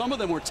Marshall. Some of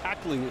them were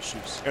tackling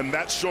issues. And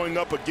that's showing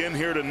up again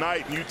here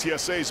tonight, and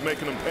UTSA is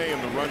making them pay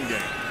in the run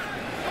game.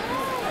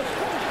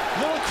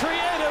 Little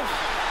creative.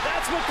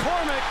 That's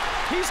McCormick.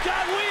 He's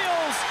got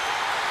wheels.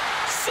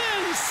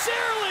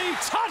 Sincerely,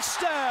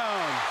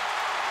 touchdown.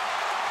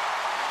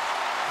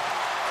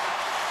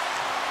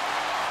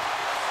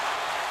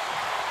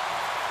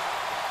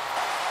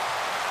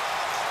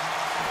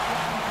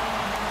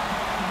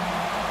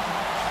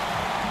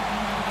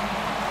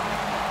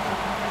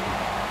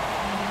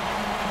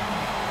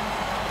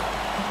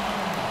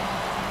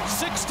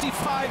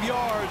 65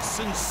 yards,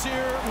 Sincere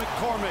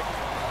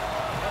McCormick.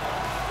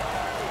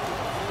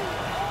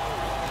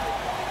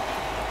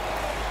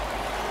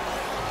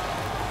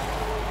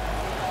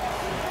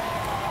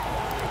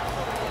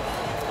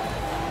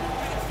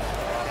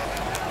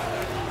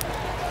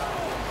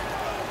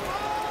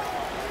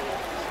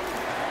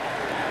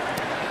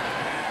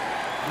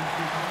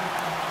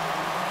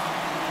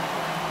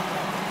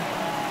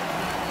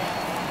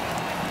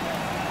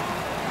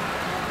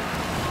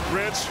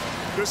 Rich,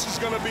 this is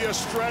going to be a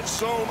stretch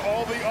zone.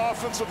 All the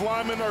offensive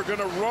linemen are going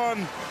to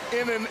run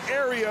in an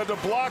area to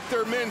block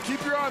their men.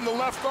 Keep your eye on the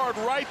left guard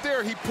right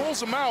there. He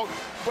pulls them out,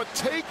 but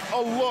take a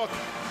look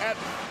at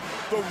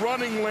the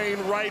running lane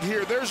right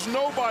here. There's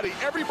nobody.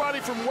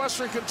 Everybody from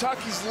Western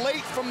Kentucky's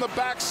late from the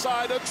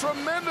backside. A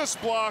tremendous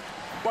block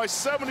by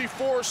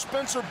 74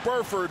 Spencer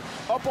Burford.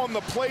 Up on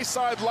the play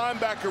side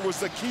linebacker was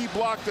the key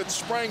block that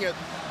sprang it.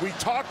 We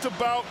talked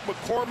about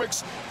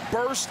McCormick's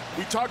burst.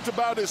 We talked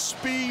about his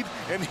speed,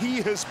 and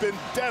he has been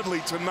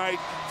deadly tonight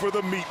for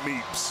the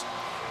Meeps.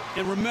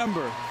 And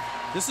remember,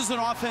 this is an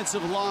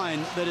offensive line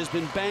that has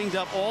been banged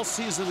up all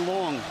season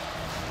long.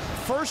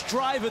 First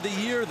drive of the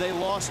year, they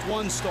lost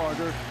one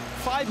starter.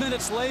 5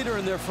 minutes later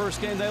in their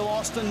first game, they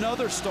lost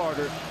another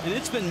starter, and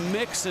it's been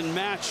mix and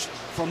match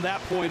from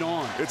that point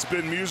on. It's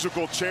been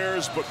musical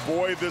chairs, but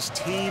boy, this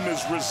team is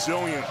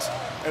resilient,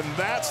 and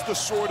that's the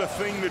sort of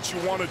thing that you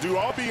want to do.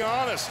 I'll be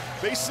honest,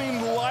 they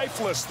seemed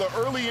lifeless. The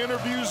early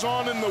interviews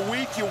on in the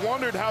week, you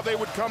wondered how they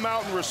would come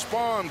out and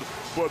respond,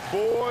 but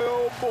boy,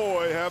 oh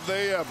boy, have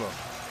they ever.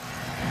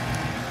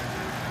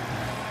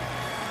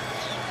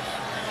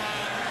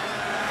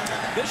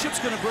 Bishop's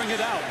going to bring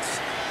it out.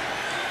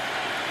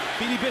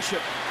 Beanie Bishop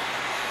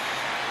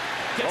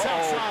gets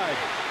outside.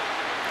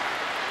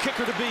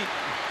 Kicker to beat.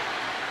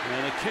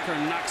 And the kicker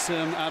knocks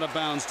him out of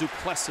bounds.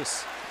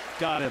 Duplessis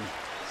got him.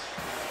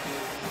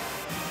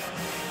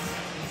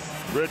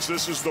 Rich,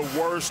 this is the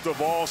worst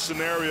of all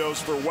scenarios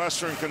for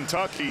Western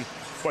Kentucky,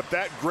 but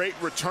that great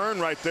return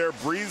right there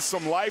breathed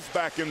some life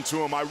back into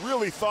him. I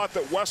really thought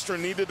that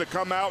Western needed to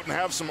come out and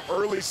have some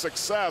early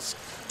success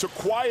to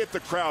quiet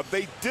the crowd.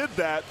 They did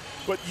that,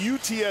 but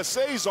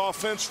UTSA's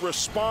offense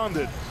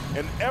responded.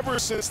 And ever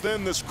since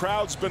then, this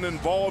crowd's been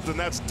involved, and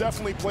that's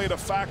definitely played a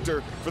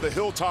factor for the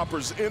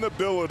Hilltoppers'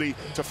 inability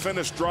to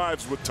finish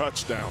drives with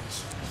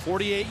touchdowns.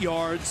 48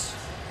 yards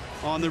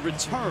on the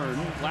return.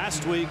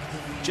 Last week,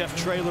 Jeff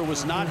Traylor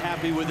was not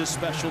happy with his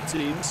special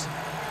teams.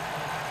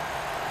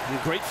 In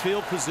great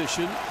field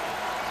position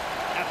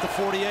at the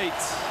 48.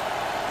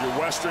 You're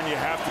Western, you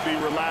have to be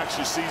relaxed.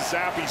 You see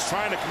Zappi's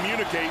trying to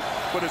communicate,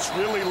 but it's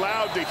really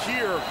loud to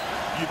hear.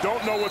 You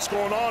don't know what's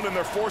going on, and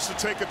they're forced to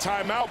take a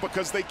timeout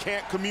because they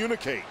can't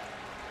communicate.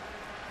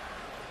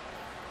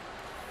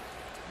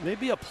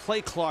 Maybe a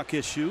play clock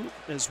issue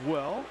as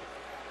well.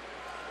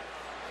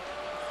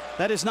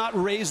 That has not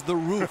raised the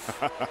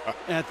roof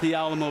at the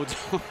Alamo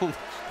Dome.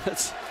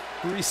 Let's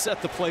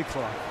reset the play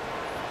clock.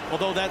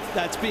 Although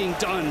that's being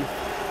done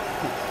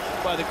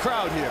by the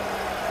crowd here.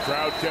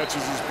 Crowd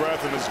catches his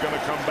breath and is going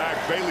to come back.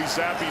 Bailey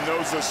Zappi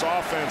knows this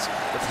offense.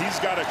 If he's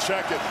got to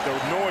check it, the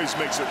noise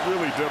makes it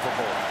really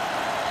difficult.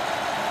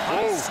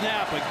 High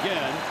snap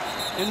again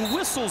and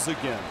whistles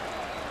again.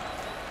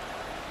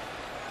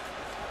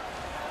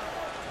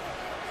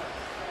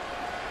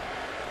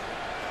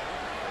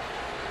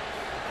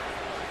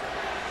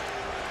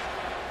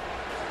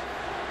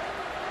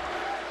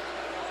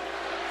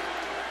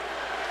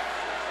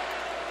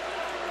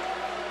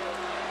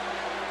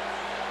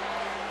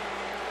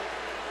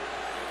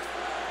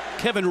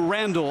 Kevin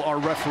Randall, our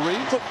referee.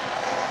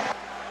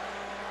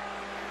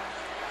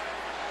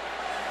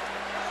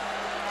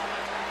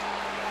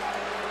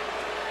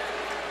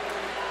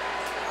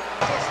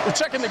 We're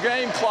checking the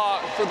game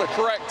clock for the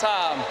correct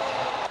time.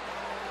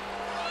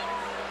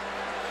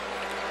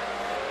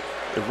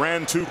 It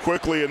ran too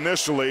quickly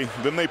initially,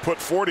 then they put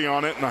 40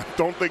 on it, and I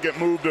don't think it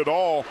moved at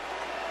all.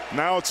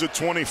 Now it's at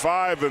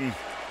 25, and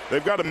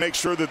they've got to make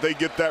sure that they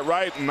get that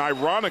right. And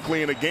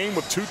ironically, in a game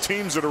with two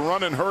teams that are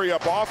running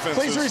hurry-up offenses.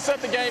 Please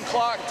reset the game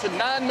clock to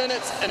 9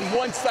 minutes and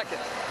 1 second.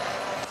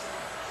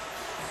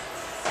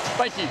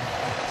 Thank you.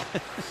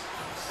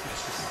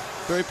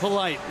 Very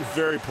polite.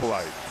 Very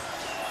polite.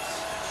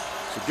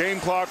 So game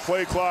clock,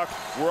 play clock,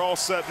 we're all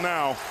set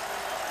now.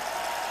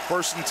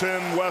 1st and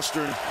 10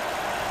 Western.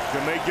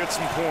 Can they get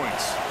some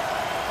points?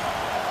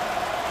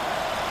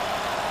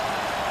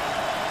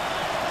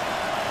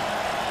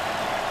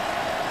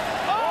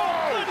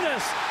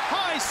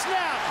 High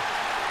snap.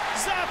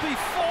 Zappi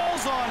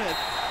falls on it.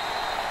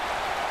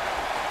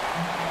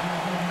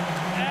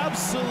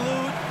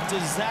 Absolute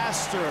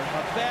disaster.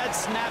 A bad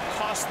snap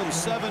cost them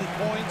 7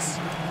 points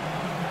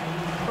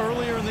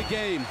earlier in the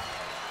game.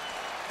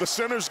 The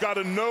center's got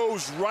a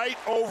nose right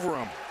over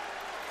him.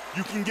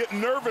 You can get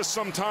nervous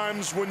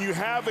sometimes when you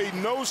have a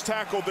nose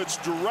tackle that's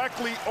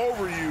directly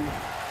over you.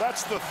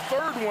 That's the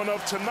 3rd one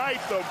of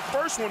tonight. The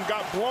first one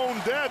got blown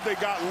dead. They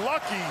got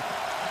lucky.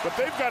 But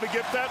they've got to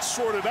get that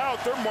sorted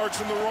out. They're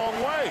marching the wrong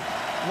way.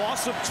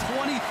 Loss of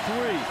 23.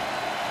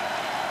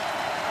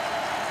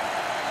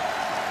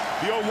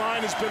 The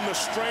O-line has been the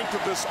strength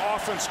of this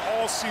offense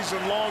all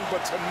season long,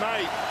 but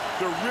tonight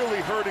they're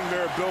really hurting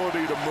their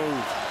ability to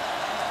move.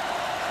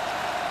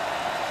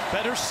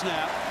 Better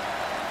snap.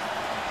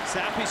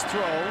 Zappy's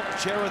throw.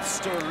 Jareth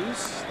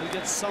Stearns. They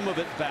get some of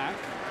it back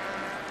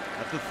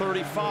at the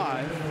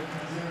 35.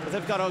 But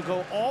they've got to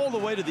go all the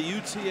way to the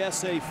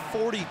UTSA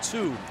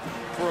 42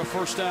 for a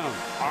first down.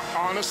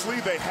 Honestly,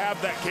 they have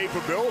that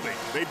capability.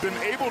 They've been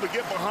able to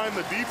get behind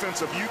the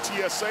defense of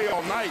UTSA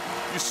all night.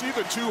 You see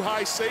the two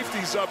high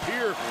safeties up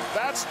here.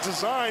 That's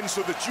designed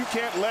so that you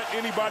can't let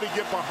anybody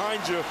get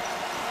behind you.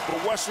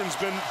 But Western's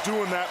been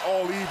doing that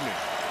all evening.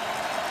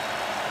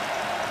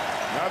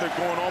 Now they're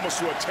going almost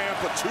to a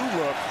Tampa 2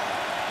 look.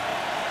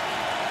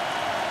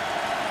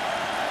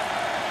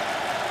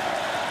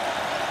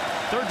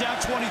 Third down,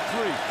 23.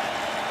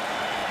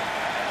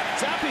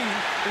 Zappy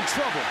in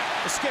trouble.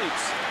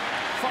 Escapes.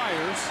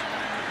 Fires.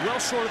 Well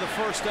short of the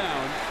first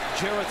down.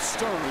 Jareth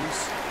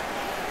Stearns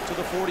to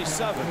the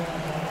 47.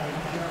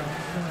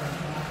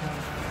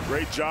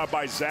 Great job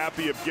by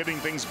Zappy of getting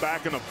things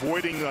back and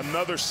avoiding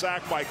another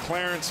sack by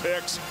Clarence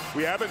Hicks.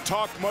 We haven't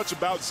talked much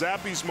about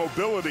Zappy's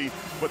mobility,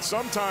 but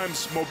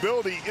sometimes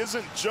mobility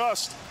isn't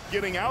just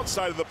getting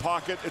outside of the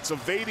pocket, it's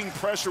evading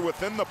pressure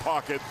within the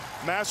pocket.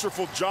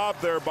 Masterful job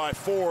there by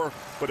 4,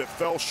 but it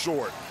fell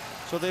short.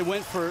 So they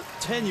went for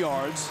 10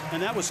 yards,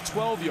 and that was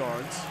 12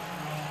 yards,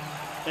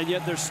 and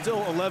yet they're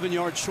still 11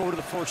 yards short of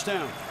the first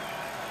down.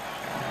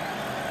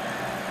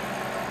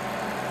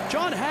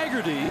 John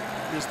Haggerty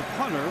is the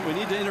punter. We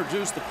need to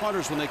introduce the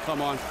punters when they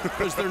come on,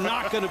 because they're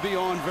not going to be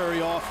on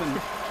very often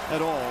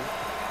at all.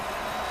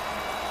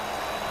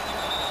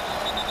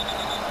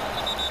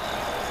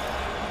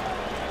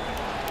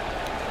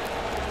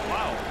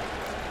 Wow.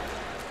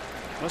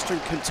 Western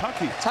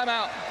Kentucky.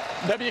 Timeout.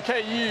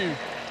 WKU.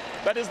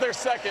 That is their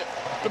second.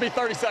 It'll be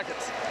 30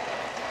 seconds.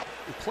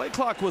 The play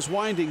clock was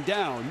winding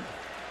down,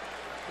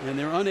 and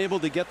they're unable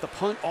to get the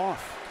punt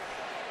off.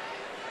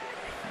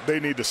 They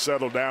need to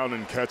settle down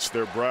and catch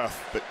their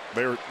breath.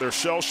 They're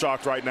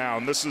shell-shocked right now,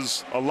 and this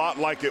is a lot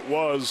like it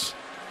was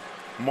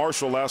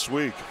Marshall last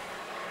week.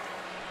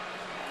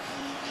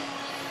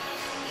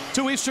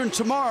 2 Eastern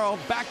tomorrow,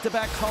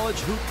 back-to-back college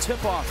hoop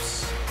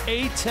tip-offs.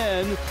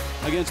 A-10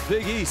 against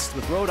Big East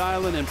with Rhode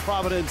Island and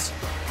Providence,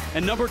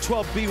 and number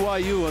 12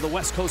 BYU of the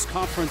West Coast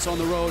Conference on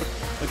the road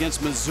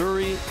against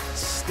Missouri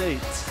State.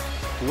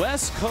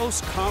 West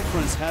Coast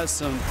Conference has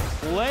some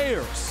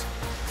players.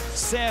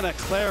 Santa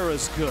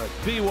Clara's good.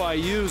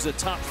 BYU's a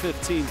top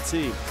 15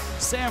 team.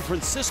 San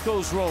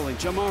Francisco's rolling.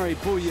 Jamari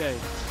Bouye,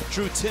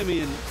 Drew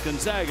Timme, and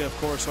Gonzaga, of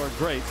course, are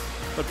great.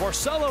 But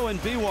Barcelo and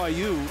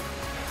BYU,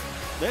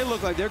 they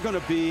look like they're going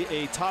to be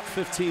a top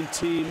 15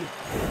 team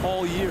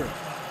all year.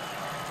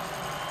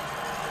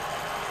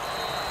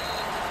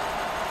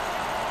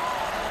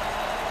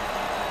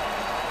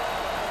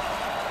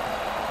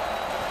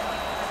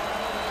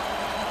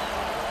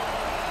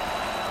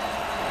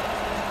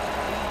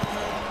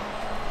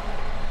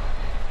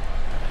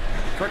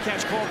 Fair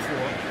catch called for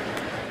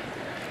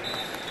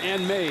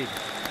and made.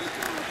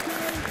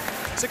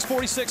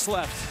 6:46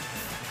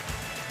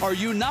 left. Are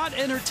you not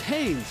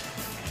entertained?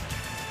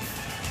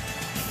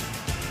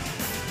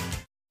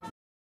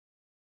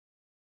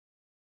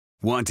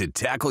 Want to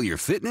tackle your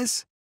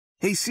fitness?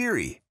 Hey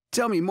Siri,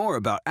 tell me more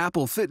about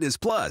Apple Fitness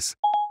Plus.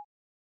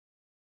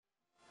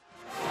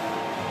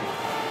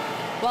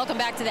 Welcome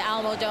back to the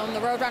Alamo Dome. The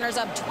Roadrunners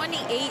up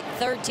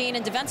 28-13,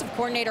 and defensive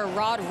coordinator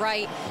Rod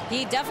Wright,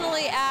 he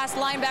definitely asked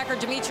linebacker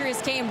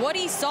Demetrius Kane what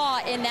he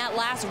saw in that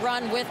last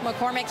run with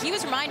McCormick. He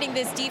was reminding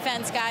this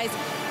defense, guys,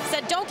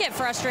 said don't get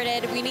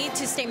frustrated. We need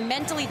to stay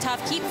mentally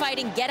tough, keep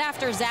fighting, get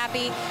after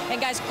Zappy.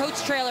 And guys,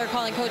 Coach Traylor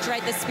calling Coach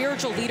Wright the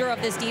spiritual leader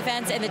of this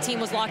defense, and the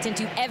team was locked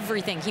into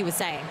everything he was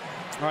saying.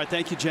 All right,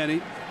 thank you,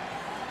 Jenny.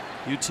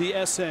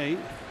 UTSA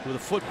with a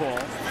football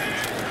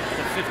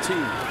at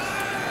 15.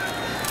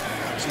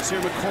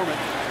 Sincere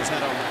McCormick has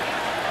had a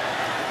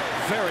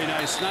very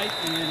nice night,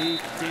 and he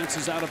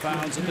dances out of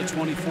bounds at the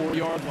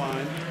 24-yard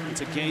line. It's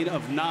a gain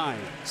of 9.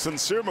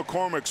 Sincere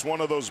McCormick's one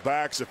of those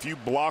backs, if you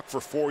block for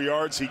 4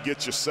 yards, he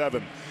gets you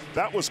 7.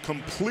 That was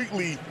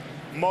completely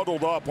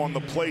muddled up on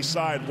the play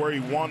side where he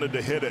wanted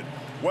to hit it.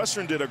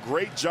 Western did a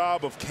great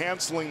job of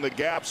canceling the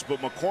gaps, but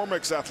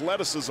McCormick's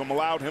athleticism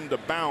allowed him to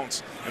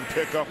bounce and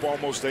pick up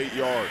almost 8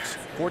 yards.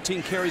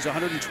 14 carries,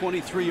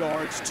 123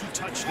 yards, 2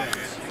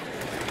 touchdowns.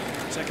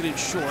 Second and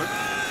short.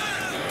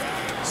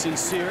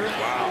 Sincere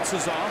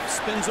bounces off,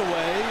 spins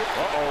away,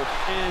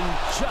 and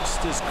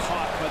just is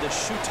caught by the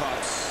shoe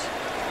tops.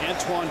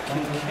 Antoine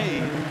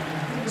Kincaid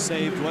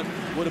saved what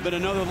would have been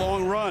another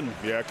long run.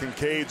 Yeah,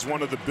 Kincaid's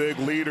one of the big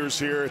leaders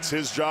here. It's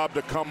his job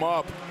to come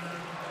up,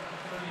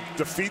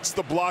 defeats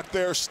the block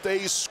there,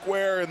 stays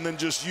square, and then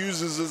just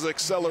uses his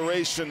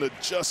acceleration to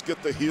just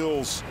get the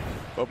heels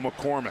of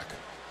McCormick.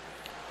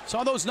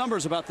 Saw those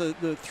numbers about the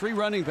 3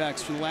 running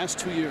backs for the last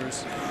 2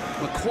 years.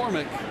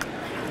 McCormick,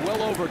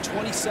 well over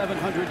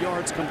 2,700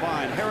 yards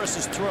combined.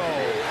 Harris's throw.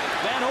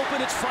 Man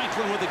open, it's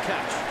Franklin with the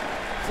catch.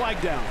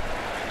 Flag down.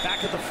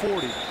 Back at the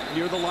 40,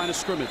 near the line of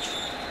scrimmage.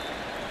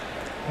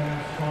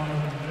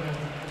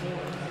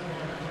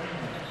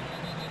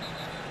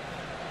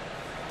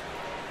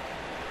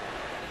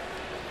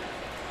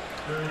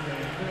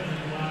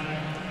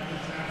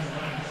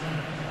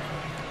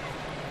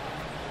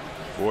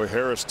 Boy,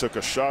 Harris took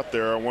a shot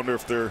there. I wonder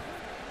if they're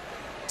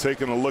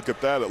taking a look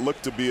at that. It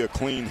looked to be a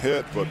clean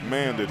hit, but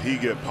man, did he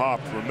get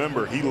popped.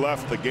 Remember, he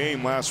left the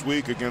game last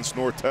week against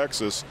North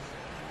Texas.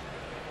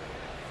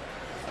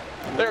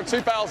 There are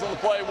 2 fouls on the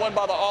play, one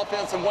by the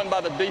offense and one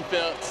by the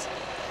defense.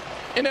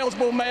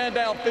 Ineligible man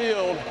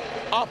downfield,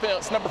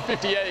 offense, number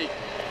 58.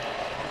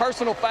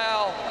 Personal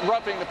foul,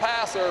 roughing the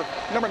passer,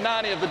 number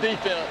 90 of the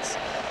defense.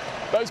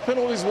 Those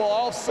penalties will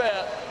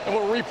offset and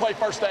will replay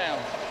first down.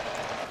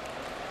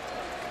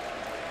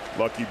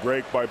 Lucky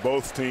break by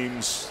both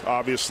teams,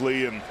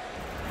 obviously, and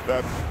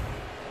that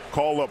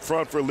call up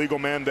front for illegal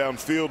man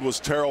downfield was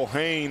Terrell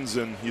Haynes,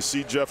 and you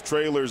see Jeff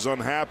Traylor's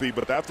unhappy,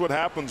 but that's what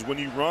happens when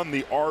you run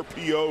the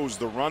RPOs,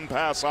 the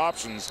run-pass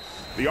options.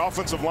 The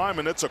offensive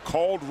lineman, it's a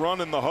called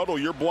run in the huddle.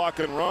 You're block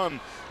and run.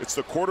 It's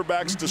the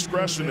quarterback's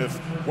discretion. If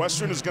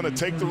Western is going to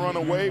take the run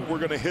away, we're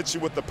going to hit you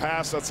with the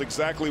pass. That's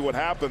exactly what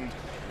happened,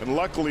 and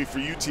luckily for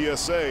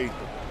UTSA,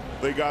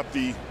 they got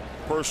the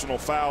personal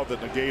foul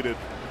that negated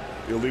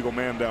the illegal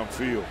man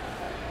downfield.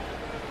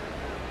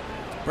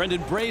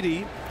 Brendan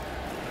Brady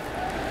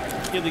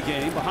in the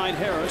game behind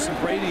Harris, and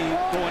Brady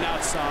going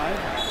outside.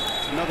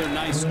 Another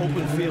nice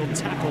open field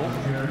tackle.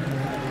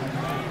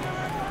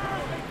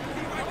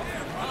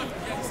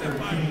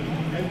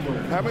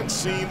 Haven't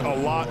seen a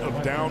lot of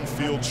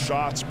downfield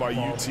shots by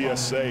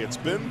UTSA. It's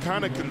been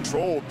kind of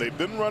controlled. They've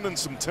been running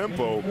some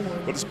tempo,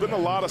 but it's been a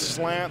lot of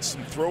slants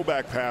and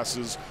throwback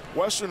passes.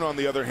 Western, on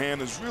the other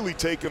hand, has really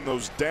taken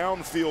those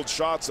downfield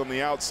shots on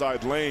the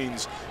outside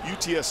lanes.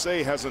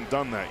 UTSA hasn't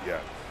done that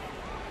yet.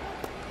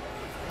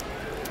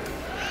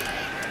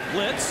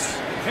 Blitz,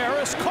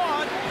 Harris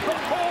caught,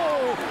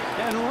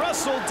 and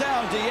wrestled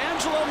down.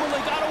 D'Angelo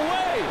Miller got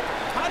away.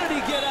 How did he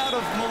get out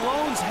of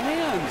Malone's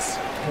hands?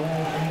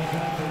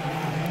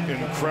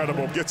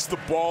 Incredible, gets the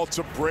ball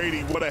to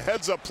Brady. What a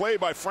heads-up play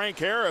by Frank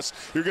Harris.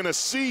 You're going to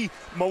see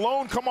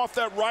Malone come off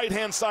that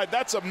right-hand side.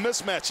 That's a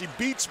mismatch. He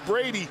beats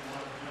Brady.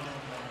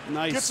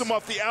 Nice. Gets him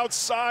off the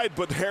outside,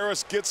 but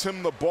Harris gets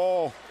him the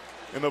ball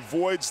and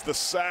avoids the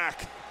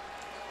sack.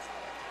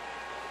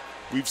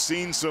 We've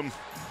seen some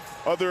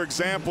other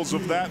examples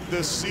of that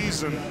this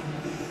season.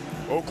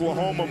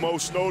 Oklahoma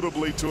most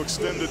notably to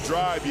extended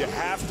drive. You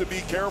have to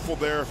be careful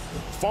there.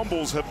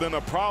 Fumbles have been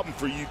a problem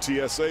for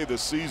UTSA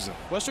this season.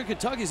 Western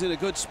Kentucky's in a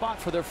good spot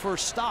for their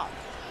first stop.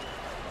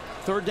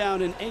 3rd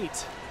down and 8.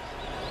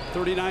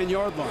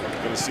 39-yard line.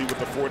 Going to see what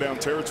the 4-down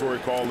territory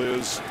call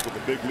is with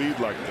a big lead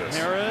like this.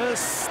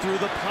 Harris through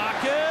the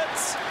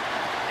pocket,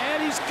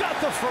 and he's got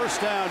the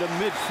first down to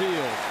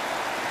midfield.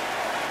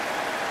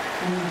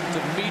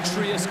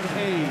 Demetrius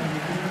Kane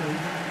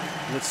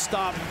with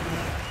stop.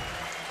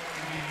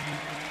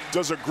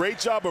 Does a great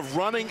job of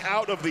running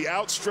out of the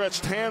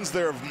outstretched hands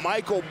there of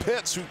Michael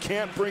Pitts, who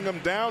can't bring him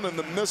down, and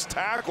the missed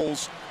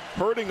tackles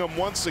hurting him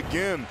once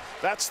again.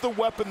 That's the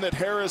weapon that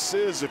Harris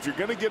is. If you're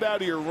going to get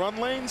out of your run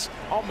lanes,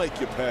 I'll make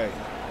you pay.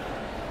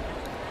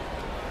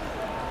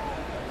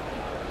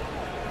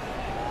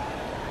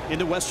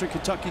 Into Western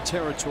Kentucky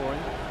territory.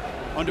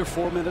 Under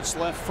 4 minutes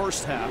left,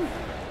 first half.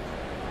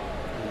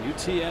 And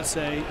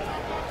UTSA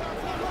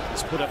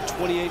has put up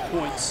 28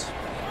 points.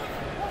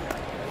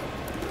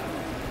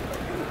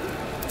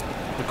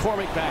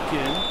 McCormick back in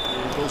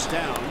and goes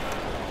down.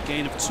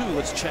 Gain of 2.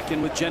 Let's check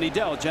in with Jenny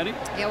Dell. Jenny?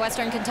 Yeah,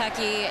 Western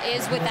Kentucky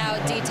is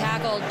without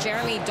D-tackle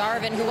Jeremy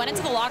Darvin, who went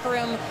into the locker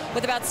room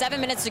with about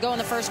 7 minutes to go in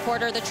the first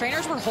quarter. The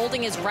trainers were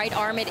holding his right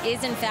arm. It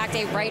is, in fact,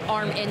 a right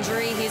arm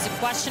injury. He's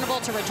questionable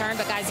to return,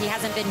 but, guys, he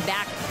hasn't been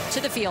back to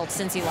the field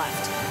since he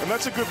left. And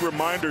that's a good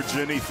reminder,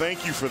 Jenny.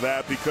 Thank you for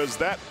that, because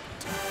that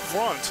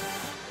front,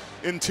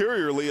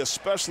 interiorly,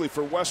 especially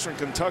for Western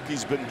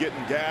Kentucky's been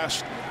getting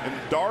gashed.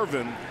 And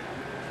Darvin,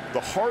 the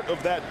heart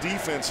of that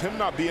defense, him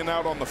not being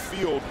out on the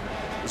field,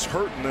 is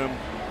hurting them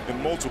in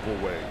multiple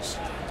ways.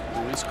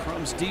 Maurice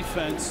Crumb's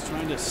defense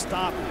trying to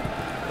stop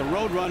the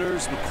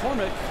Roadrunners.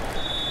 McCormick,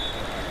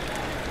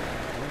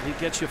 he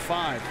gets you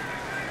 5.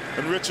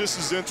 And Rich, this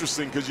is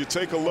interesting because you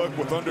take a look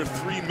with under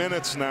 3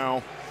 minutes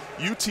now.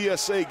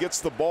 UTSA gets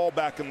the ball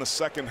back in the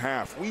second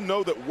half. We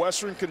know that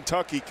Western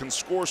Kentucky can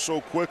score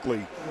so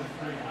quickly.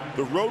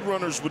 The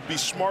Roadrunners would be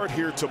smart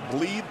here to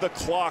bleed the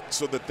clock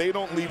so that they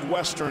don't leave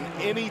Western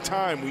any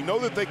time. We know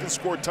that they can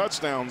score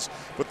touchdowns,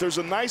 but there's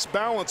a nice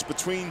balance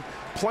between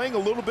playing a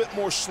little bit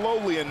more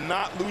slowly and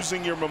not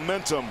losing your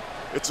momentum.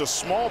 It's a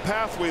small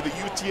pathway that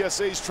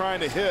UTSA is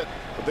trying to hit,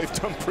 but they've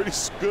done pretty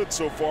good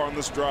so far on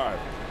this drive.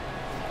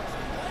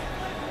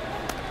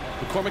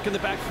 McCormick in the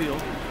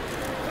backfield,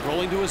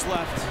 rolling to his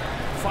left,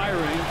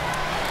 firing,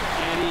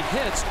 and he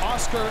hits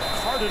Oscar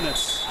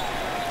Cardenas.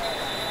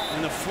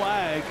 And the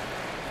flag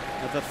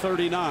at the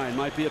 39.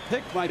 Might be a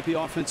pick, might be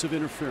offensive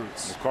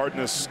interference. Well,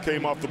 Cardenas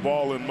came off the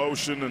ball in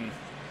motion, and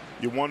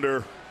you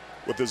wonder,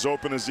 with as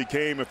open as he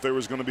came, if there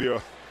was going to be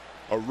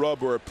a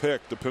rub or a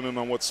pick, depending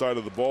on what side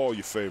of the ball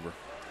you favor.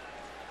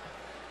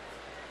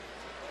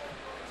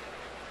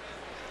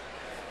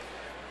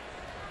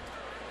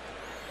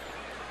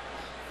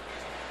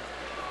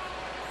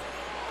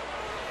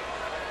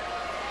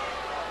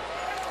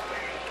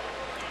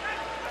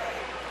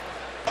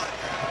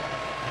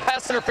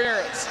 Pass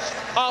interference.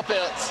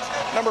 Offense,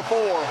 number 4.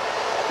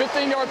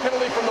 15-yard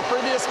penalty from the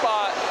previous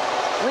spot.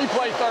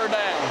 Replay third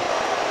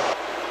down.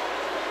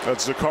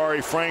 That's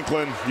Zachary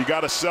Franklin. You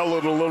got to sell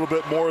it a little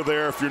bit more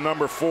there if you're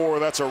number 4.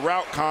 That's a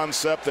route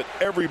concept that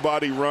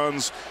everybody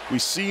runs.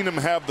 We've seen him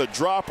have the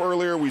drop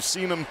earlier. We've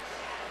seen him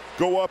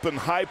go up and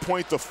high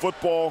point the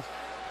football.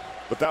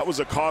 But that was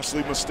a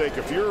costly mistake.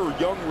 If you're a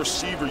young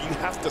receiver, you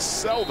have to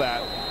sell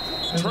that.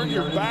 Turn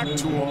your back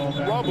to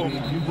him, rub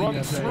him,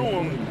 run through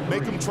him,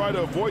 make him try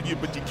to avoid you,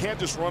 but you can't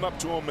just run up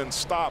to him and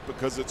stop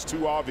because it's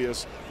too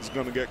obvious he's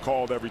going to get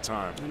called every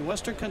time. And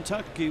Western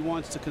Kentucky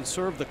wants to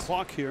conserve the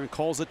clock here and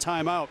calls a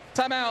timeout.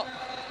 Timeout,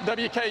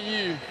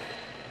 WKU.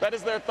 That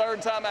is their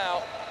third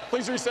timeout.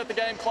 Please reset the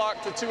game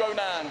clock to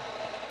 2:09.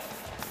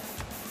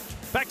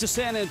 Back to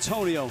San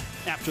Antonio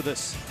after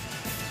this.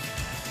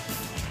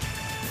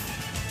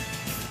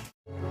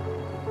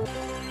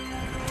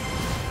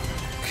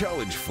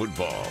 College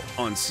football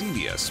on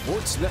CBS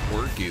Sports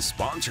Network is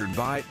sponsored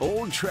by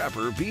Old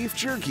Trapper Beef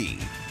Jerky.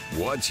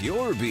 What's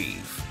your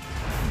beef?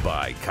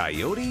 By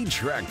Coyote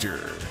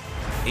Tractor.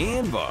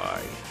 And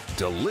by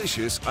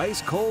delicious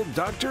ice cold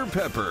Dr.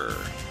 Pepper,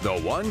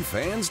 the one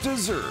fans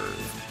deserve.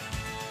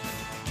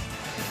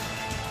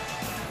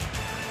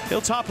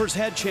 Hilltoppers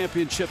had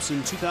championships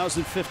in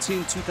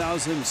 2015,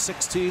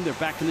 2016. They're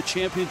back in the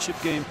championship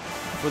game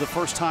for the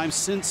first time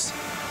since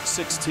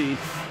 16.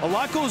 A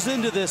lot goes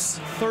into this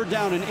third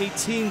down and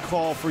 18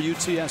 call for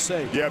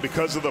UTSA. Yeah,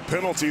 because of the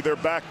penalty, they're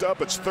backed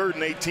up. It's 3rd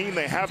and 18.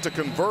 They have to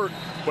convert.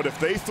 But if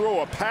they throw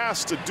a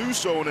pass to do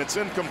so and it's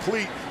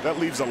incomplete, that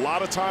leaves a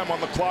lot of time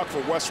on the clock for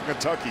Western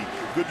Kentucky.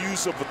 Good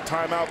use of the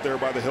timeout there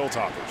by the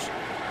Hilltoppers.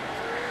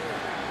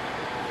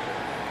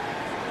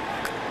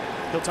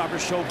 Hilltoppers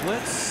show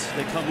blitz.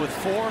 They come with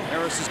 4.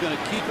 Harris is going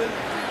to keep it.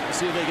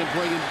 See if they can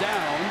bring him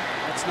down.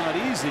 That's not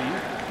easy.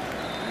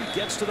 He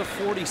gets to the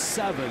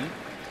 47.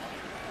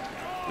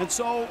 And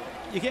so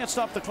you can't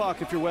stop the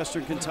clock if you're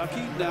Western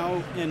Kentucky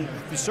now, and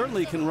you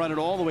certainly can run it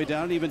all the way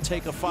down and even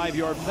take a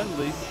 5-yard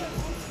penalty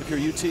if you're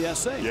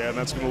UTSA. Yeah, and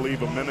that's going to leave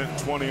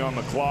 1:20 on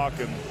the clock,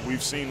 and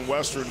we've seen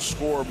Western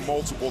score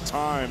multiple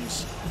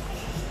times.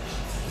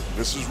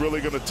 This is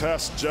really going to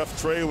test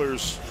Jeff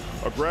Traylor's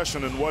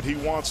aggression and what he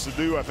wants to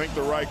do. I think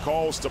the right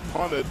call is to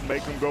punt it and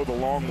make him go the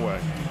long way.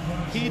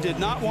 He did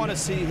not want to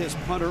see his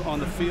punter on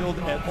the field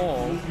at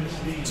all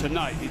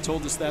tonight. He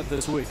told us that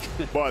this week.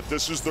 But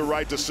this is the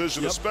right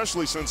decision,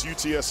 especially since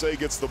UTSA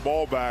gets the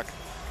ball back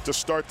to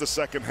start the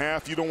second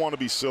half. You don't want to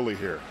be silly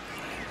here.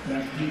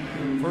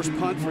 First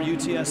punt for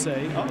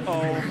UTSA.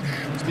 Uh-oh.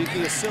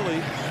 Speaking of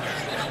silly.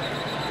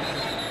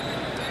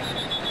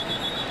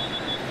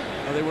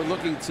 Well, they were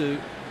looking to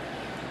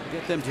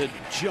get them to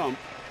jump.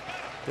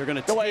 They're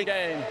going to delay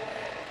game.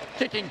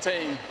 Kicking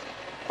team.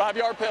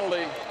 5-yard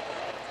penalty.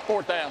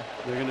 4th down.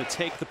 They're going to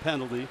take the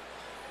penalty.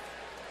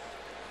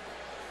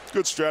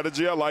 Good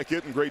strategy. I like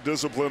it, and great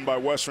discipline by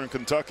Western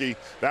Kentucky.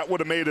 That would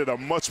have made it a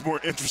much more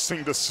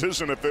interesting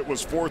decision if it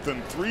was 4th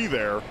and 3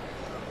 there.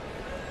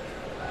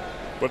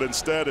 But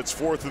instead, it's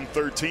 4th and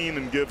 13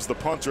 and gives the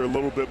punter a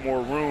little bit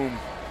more room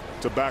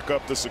to back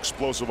up this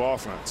explosive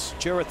offense.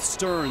 Jareth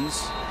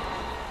Stearns,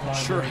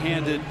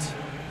 sure-handed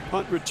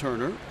punt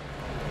returner.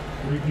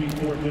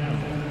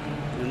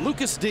 And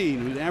Lucas Dean,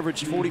 who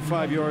averaged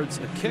 45 yards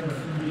a kick.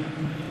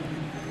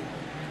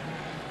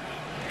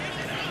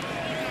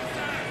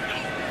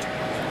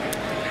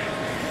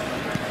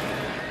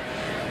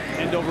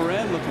 End over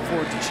end, looking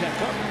forward to check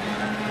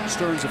up.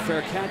 Stearns a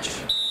fair catch.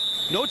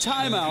 No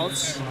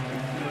timeouts.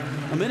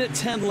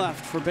 1:10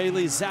 left for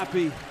Bailey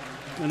Zappi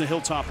and the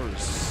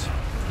Hilltoppers.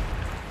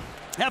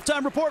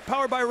 Halftime report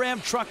powered by Ram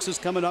Trucks is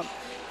coming up.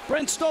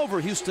 Brent Stover,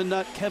 Houston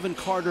Nutt, Kevin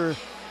Carter,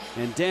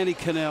 and Danny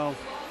Cannell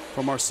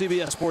from our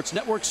CBS Sports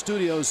Network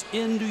studios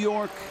in New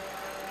York.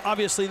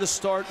 Obviously the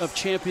start of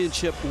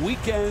championship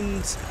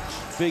weekend.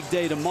 Big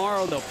day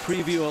tomorrow. They'll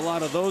preview a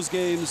lot of those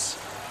games.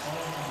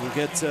 We'll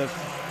get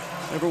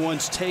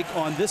everyone's take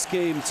on this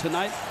game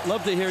tonight.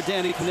 Love to hear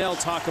Danny Cannell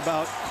talk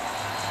about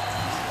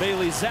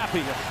Bailey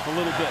Zappi a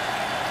little bit.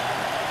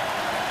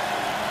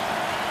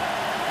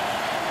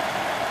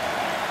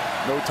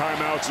 No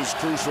timeouts is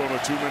crucial in a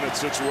 2-minute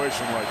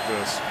situation like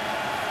this.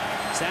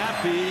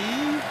 Zappi.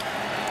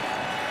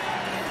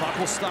 Clock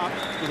will stop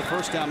for the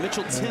first down.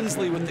 Mitchell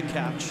Tinsley with the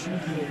catch.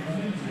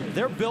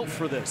 They're built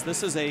for this.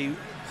 This is a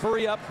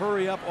hurry up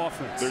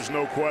offense. There's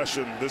no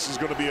question. This is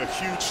going to be a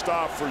huge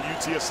stop for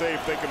UTSA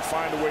if they can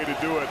find a way to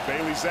do it.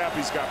 Bailey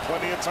Zappi's got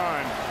plenty of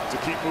time to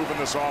keep moving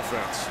this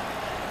offense.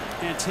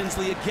 And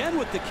Tinsley again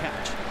with the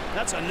catch.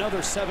 That's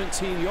another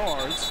 17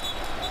 yards.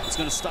 It's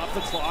going to stop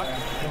the clock.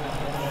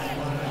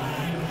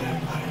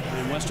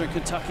 And Western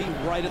Kentucky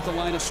right at the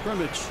line of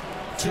scrimmage.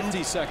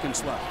 50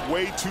 seconds left.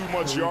 Way too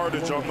much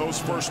yardage on those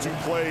first 2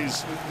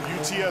 plays.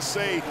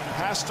 UTSA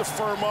has to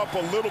firm up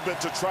a little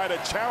bit to try to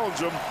challenge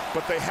them,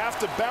 but they have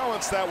to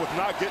balance that with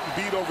not getting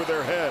beat over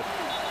their head.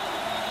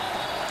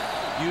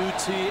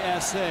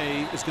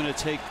 UTSA is going to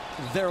take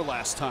their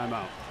last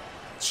timeout.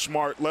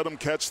 Smart. Let them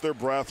catch their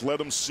breath. Let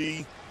them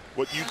see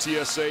what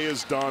UTSA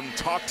has done,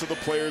 talk to the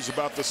players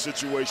about the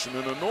situation.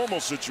 In a normal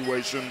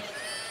situation,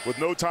 with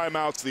no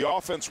timeouts, the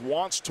offense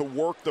wants to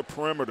work the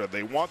perimeter.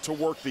 They want to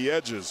work the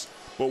edges.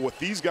 But with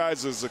these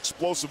guys as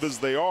explosive as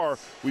they are,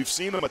 we've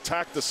seen them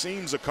attack the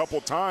seams a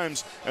couple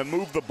times and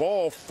move the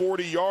ball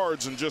 40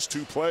 yards in just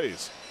 2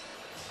 plays.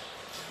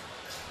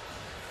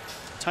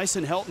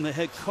 Tyson Helton, the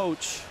head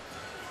coach,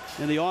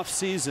 in the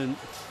offseason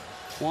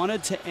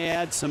wanted to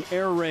add some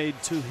air raid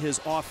to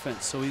his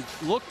offense. So he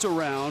looked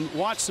around,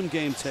 watched some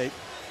game tape,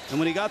 and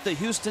when he got the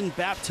Houston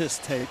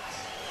Baptist tape,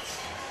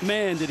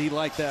 man, did he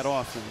like that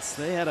offense.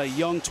 They had a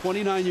young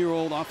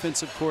 29-year-old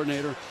offensive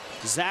coordinator,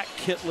 Zach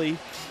Kittley.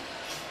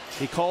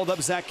 He called up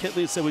Zach Kittley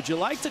and said, would you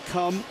like to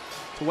come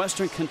to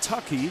Western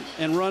Kentucky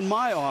and run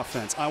my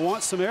offense? I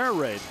want some air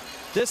raid.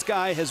 This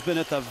guy has been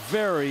at the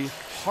very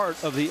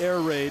heart of the air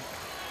raid.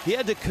 He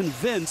had to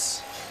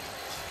convince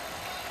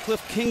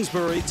Cliff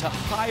Kingsbury to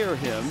hire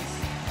him.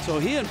 So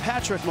he and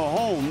Patrick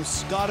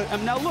Mahomes got it.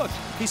 And now look,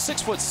 he's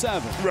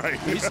 6'7". Right.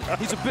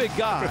 He's a big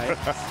guy.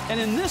 And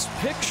in this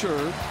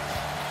picture,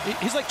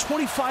 he's like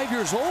 25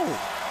 years old.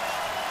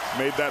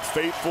 Made that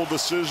fateful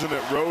decision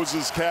at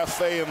Rose's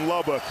Cafe in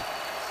Lubbock.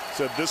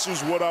 Said, this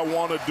is what I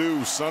want to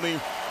do. Sonny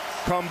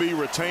Cumbie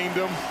retained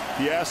him.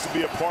 He asked to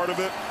be a part of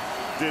it.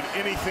 Did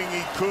anything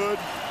he could.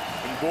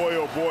 And boy,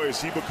 oh boy, has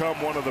he become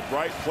one of the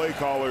bright play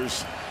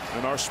callers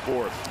in our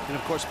sport. And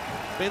of course,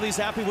 Bailey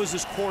Zappi was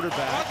his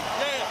quarterback.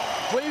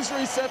 Please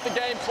reset the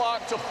game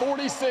clock to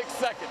 46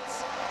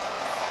 seconds.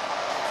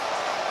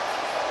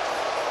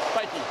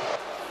 Thank you.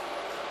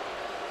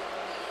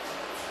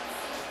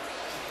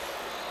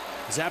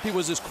 Zappi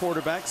was his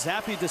quarterback.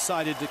 Zappi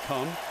decided to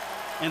come.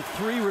 And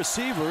 3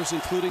 receivers,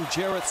 including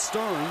Jarrett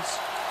Stearns,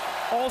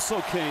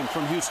 also came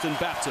from Houston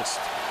Baptist.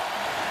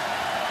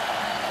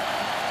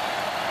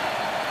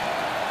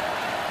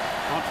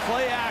 On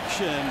play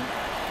action,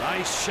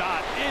 nice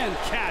shot and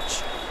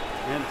catch.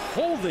 And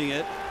holding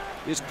it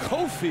is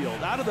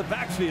Cofield out of the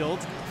backfield.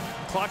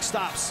 Clock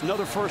stops.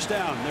 Another first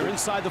down. They're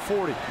inside the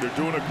 40. They're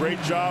doing a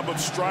great job of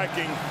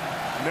striking.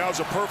 Now's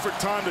a perfect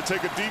time to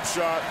take a deep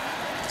shot.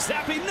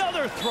 Zappi,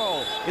 another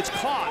throw. It's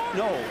caught.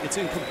 No, it's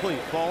incomplete.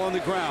 Ball on the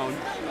ground.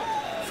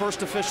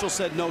 First official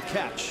said no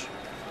catch.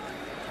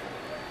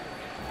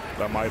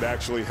 That might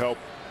actually help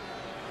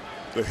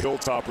the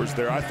Hilltoppers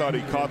there. I thought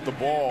he caught the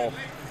ball.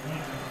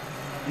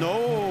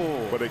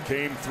 No. But it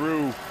came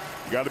through.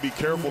 You got to be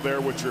careful there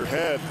with your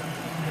head.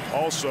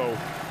 Also,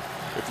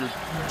 if you're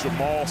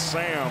Jamal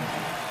Sam,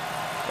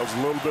 that was a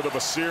little bit of a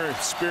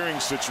spearing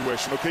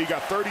situation. Okay, you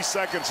got 30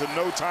 seconds and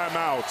no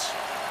timeouts.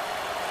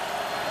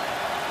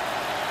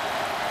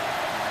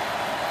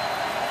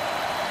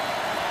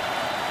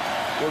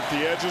 Work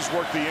the edges,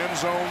 work the end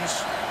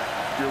zones.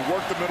 If you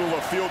work the middle of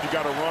the field, you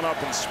got to run up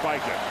and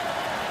spike it.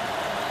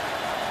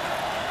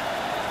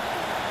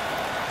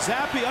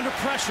 Zappi under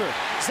pressure.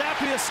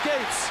 Zappi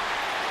escapes.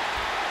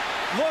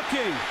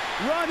 Looking,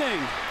 running,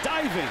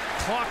 diving.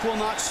 Clock will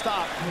not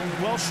stop.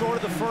 Well short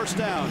of the first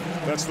down.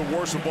 That's the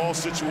worst of all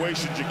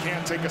situations. You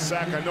can't take a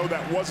sack. I know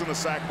that wasn't a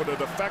sack, but it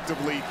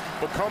effectively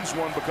becomes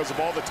one because of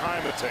all the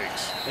time it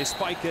takes. They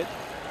spike it,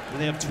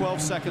 and they have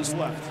 12 seconds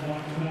left.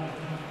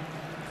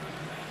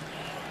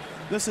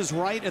 This is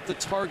right at the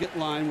target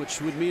line,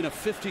 which would mean a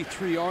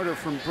 53-yarder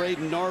from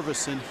Braden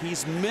Narveson.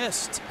 He's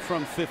missed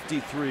from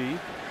 53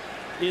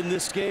 in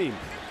this game.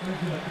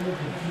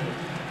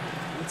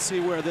 Let's see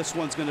where this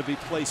one's going to be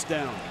placed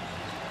down.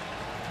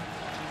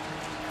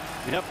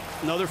 Yep,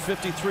 another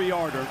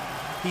 53-yarder.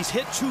 He's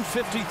hit 2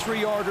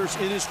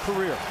 53-yarders in his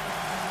career.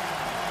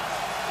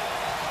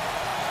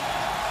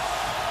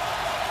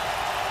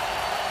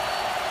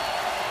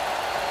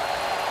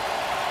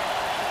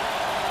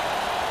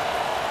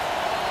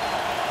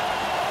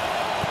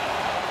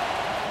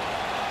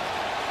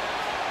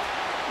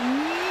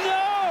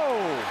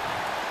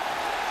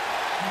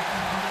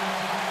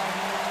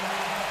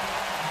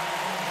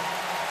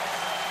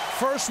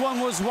 First one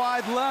was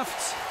wide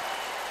left.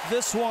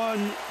 This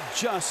one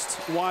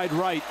just wide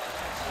right.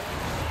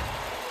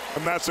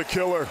 And that's a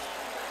killer.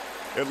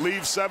 It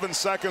leaves 7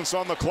 seconds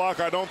on the clock.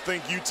 I don't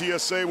think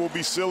UTSA will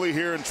be silly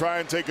here and try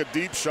and take a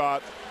deep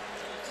shot.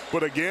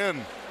 But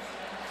again,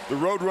 the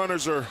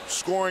Roadrunners are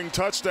scoring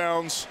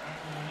touchdowns.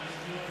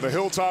 The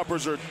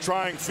Hilltoppers are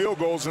trying field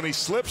goals, and he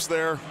slips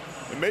there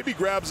and maybe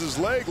grabs his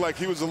leg like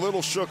he was a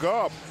little shook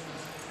up.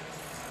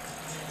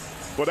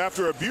 But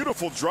after a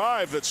beautiful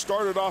drive that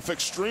started off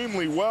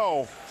extremely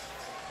well,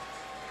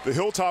 the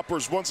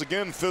Hilltoppers once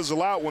again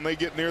fizzle out when they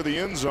get near the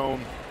end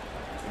zone,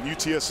 and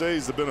UTSA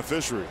is the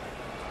beneficiary.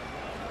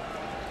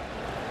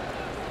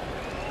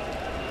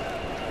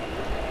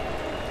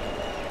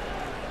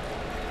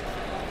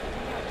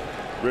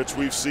 Rich,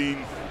 we've seen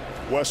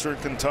Western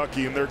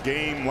Kentucky in their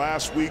game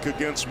last week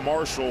against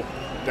Marshall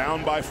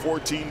down by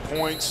 14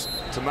 points.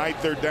 Tonight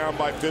they're down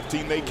by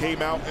 15. They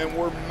came out and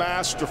were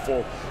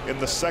masterful in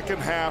the second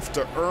half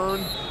to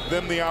earn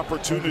them the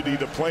opportunity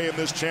to play in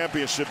this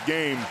championship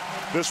game.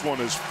 This one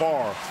is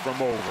far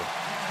from over.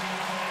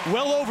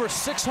 Well over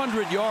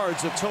 600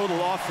 yards of total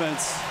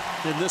offense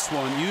in this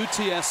one.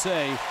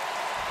 UTSA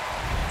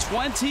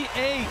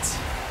 28.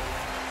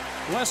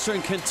 Western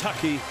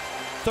Kentucky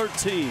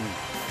 13.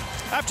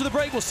 After the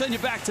break, we'll send you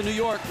back to New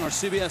York, our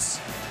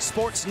CBS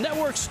Sports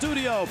Network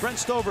studio. Brent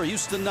Stover,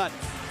 Houston Nutt,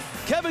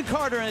 Kevin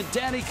Carter, and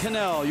Danny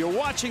Cannell. You're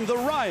watching the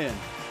Ryan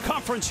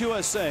Conference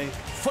USA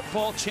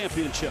Football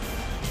Championship.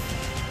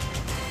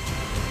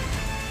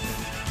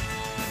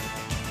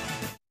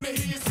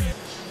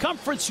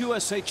 Conference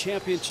USA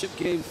Championship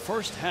game,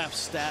 first half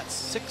stats,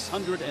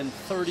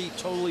 630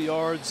 total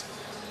yards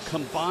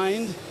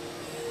combined.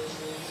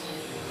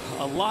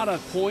 A lot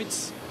of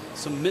points,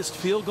 some missed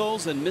field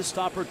goals and missed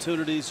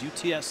opportunities.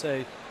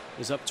 UTSA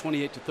is up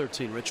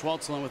 28-13. Rich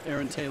Waltz along with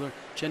Aaron Taylor.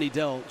 Jenny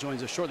Dell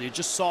joins us shortly. You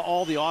just saw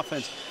all the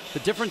offense. The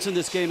difference in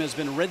this game has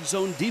been red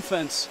zone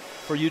defense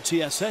for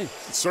UTSA.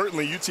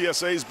 Certainly,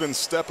 UTSA has been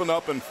stepping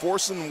up and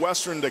forcing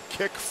Western to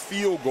kick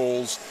field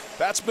goals.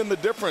 That's been the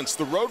difference.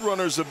 The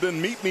Roadrunners have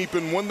been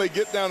meeping when they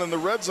get down in the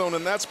red zone,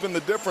 and that's been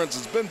the difference.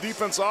 It's been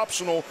defense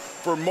optional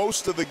for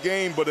most of the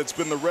game, but it's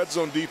been the red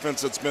zone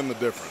defense that's been the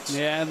difference.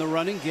 Yeah, and the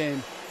running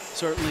game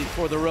certainly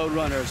for the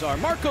Roadrunners are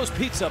Marco's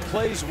Pizza,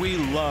 plays we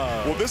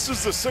love. Well, this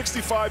is the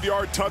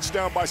 65-yard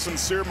touchdown by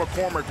Sincere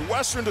McCormick.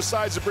 Western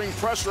decides to bring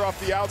pressure off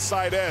the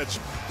outside edge.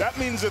 That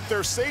means that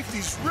their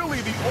safety's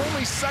really the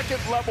only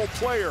second-level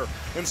player.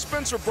 And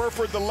Spencer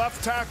Burford, the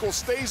left tackle,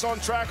 stays on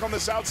track on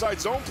this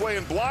outside zone play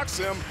and blocks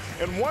him.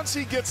 And once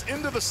he gets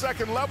into the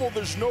second level,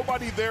 there's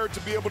nobody there to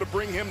be able to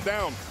bring him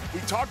down.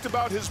 We talked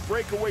about his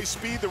breakaway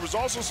speed. There was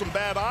also some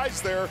bad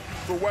eyes there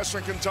for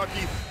Western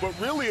Kentucky, but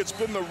really it's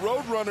been the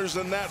Roadrunners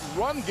in that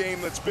run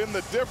game that's been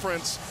the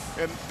difference,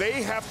 and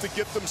they have to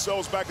get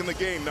themselves back in the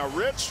game. Now,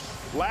 Rich,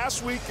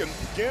 last week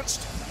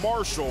against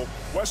Marshall,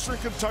 Western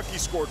Kentucky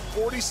scored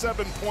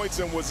 47 points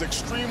and was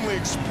extremely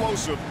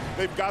explosive.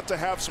 They've got to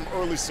have some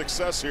early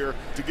success here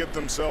to get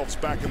themselves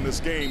back in this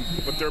game,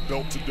 but they're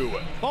built to do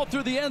it. Ball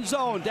through the end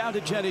zone, down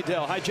to Jenny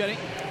Dell. Hi, Jenny.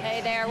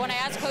 Hey there. When I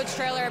asked Coach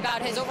Traylor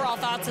about his overall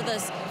thoughts of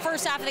this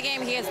first half of the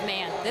game, he is,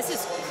 man, this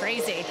is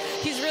crazy.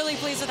 He's really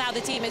pleased with how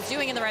the team is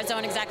doing in the red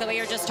zone, exactly what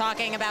you're just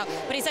talking about.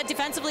 But he said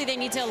defensively they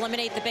need to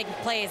eliminate the big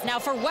plays. Now,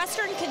 for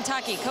Western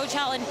Kentucky, Coach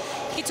Helen,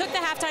 he took the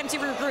halftime to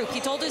regroup. He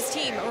told his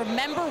team,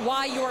 remember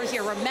why you're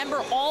here.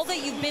 Remember all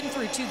that you've been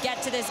through to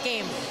get to this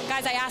game.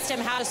 Guys, I asked him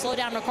how to slow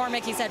down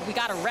McCormick. He said, we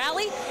got to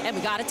rally and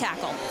we got to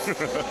tackle.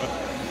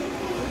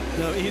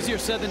 No, easier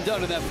said than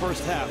done in that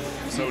first half.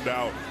 No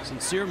doubt.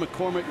 Sincere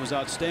McCormick was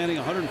outstanding,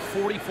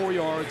 144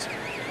 yards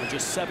on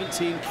just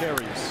 17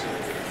 carries.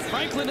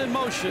 Franklin in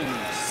motion,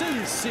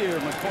 Sincere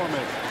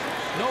McCormick.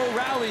 No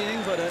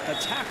rallying, but a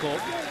tackle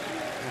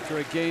after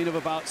a gain of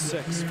about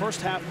 6.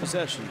 First half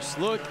possessions.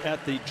 Look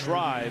at the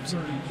drives,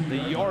 the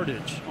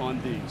yardage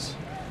on these.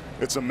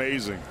 It's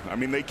amazing. I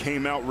mean, they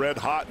came out red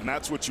hot, and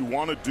that's what you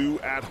want to do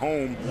at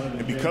home.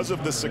 And because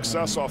of the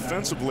success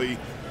offensively,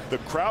 the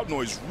crowd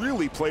noise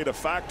really played a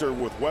factor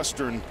with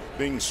Western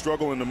being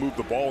struggling to move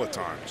the ball at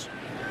times.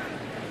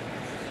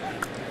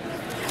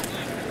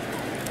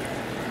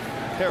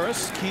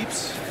 Harris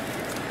keeps,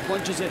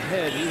 plunges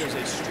ahead. He is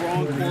a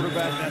strong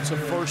quarterback. That's a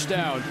first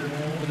down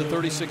for the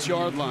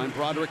 36-yard line.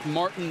 Broderick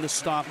Martin the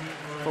stop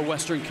for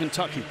Western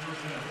Kentucky.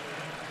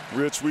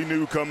 Rich, we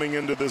knew coming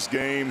into this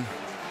game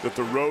that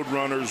the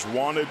Roadrunners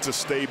wanted to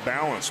stay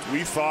balanced.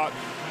 We thought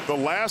the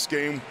last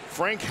game,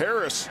 Frank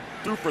Harris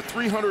threw for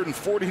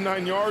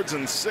 349 yards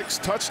and 6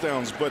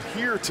 touchdowns, but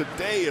here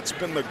today it's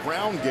been the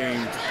ground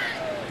game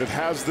that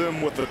has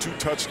them with a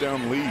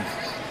 2-touchdown lead.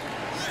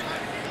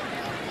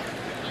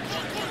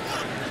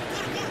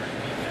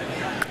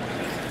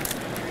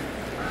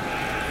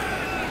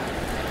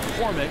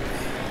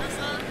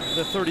 McCormick,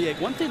 the 38.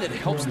 One thing that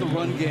helps the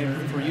run game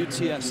for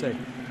UTSA,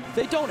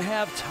 they don't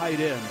have tight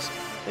ends.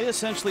 They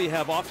essentially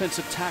have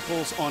offensive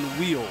tackles on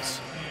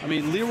wheels. I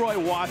mean, Leroy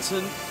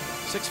Watson,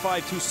 6'5",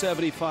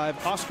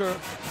 275. Oscar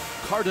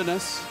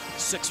Cardenas,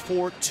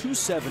 6'4",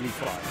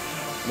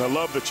 275. And I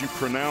love that you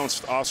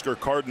pronounced Oscar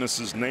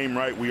Cardenas' name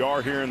right. We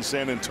are here in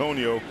San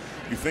Antonio.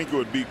 You think it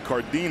would be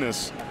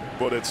Cardenas,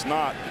 but it's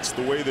not. It's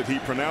the way that he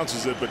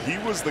pronounces it. But he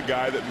was the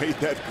guy that made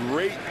that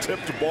great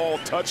tipped ball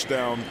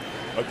touchdown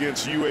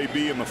against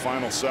UAB in the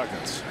final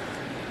seconds.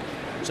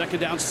 Second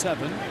down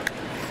 7.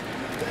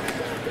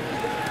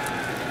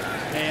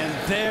 And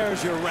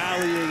there's your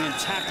rallying and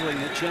tackling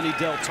that Jenny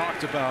Dell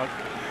talked about.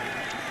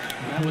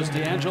 That was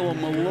D'Angelo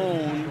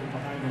Malone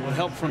with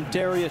help from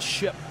Darius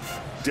Shipp.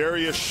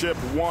 Darius Shipp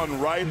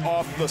won right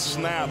off the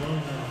snap.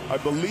 I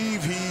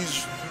believe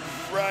he's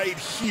right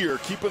here.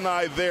 Keep an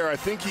eye there. I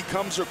think he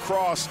comes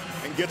across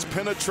and gets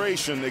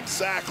penetration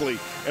exactly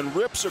and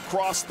rips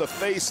across the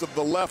face of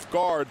the left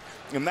guard.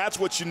 And that's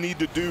what you need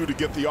to do to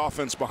get the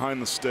offense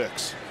behind the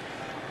sticks.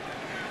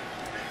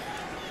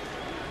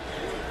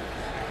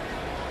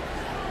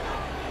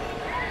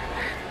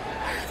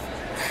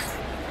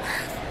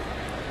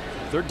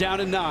 Third down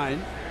and 9.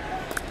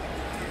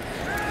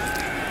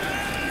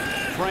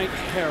 Frank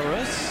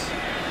Harris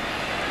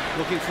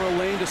looking for a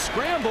lane to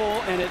scramble,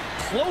 and it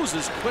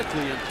closes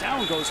quickly, and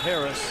down goes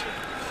Harris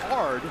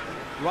hard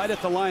right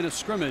at the line of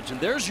scrimmage. And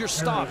there's your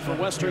stop for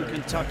Western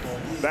Kentucky.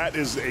 That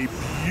is a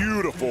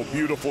beautiful,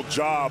 beautiful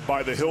job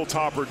by the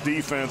Hilltopper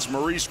defense.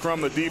 Maurice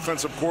Crum, the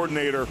defensive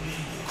coordinator.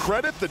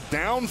 Credit the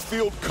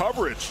downfield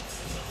coverage.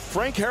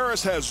 Frank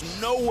Harris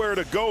has nowhere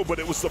to go, but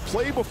it was the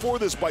play before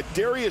this by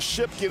Darius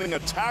Shipp getting a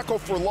tackle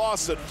for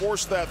loss that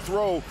forced that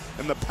throw,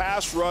 and the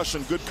pass rush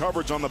and good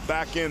coverage on the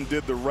back end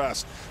did the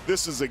rest.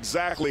 This is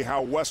exactly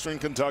how Western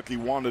Kentucky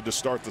wanted to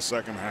start the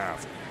second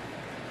half.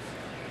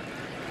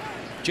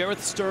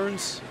 Jareth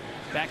Stearns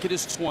back at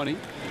his 20.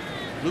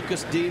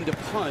 Lucas Dean to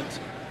punt.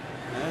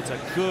 That's a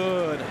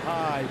good,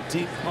 high,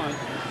 deep punt.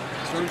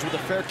 Stearns with a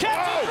fair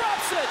catch. He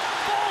drops it.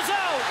 Falls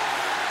out.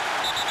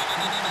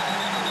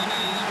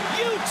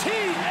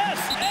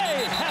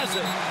 UTSA has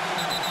it.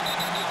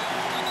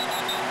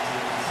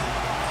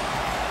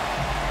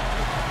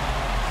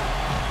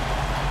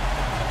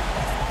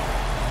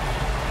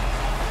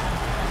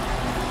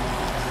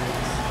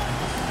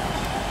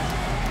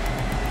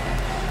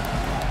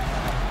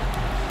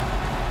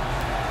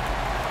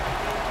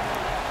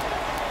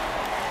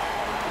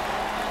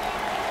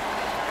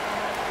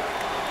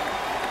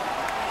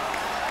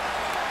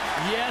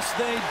 Yes,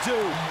 they do.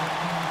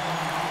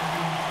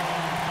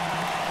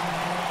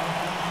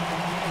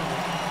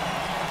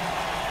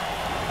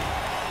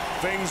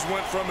 Things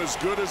went from as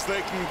good as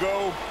they can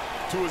go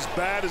to as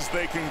bad as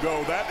they can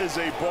go. That is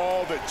a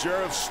ball that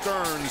Jareth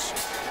Stearns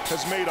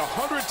has made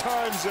 100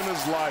 times in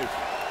his life.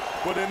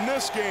 But in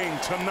this game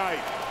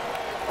tonight,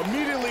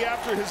 immediately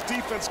after his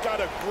defense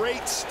got a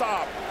great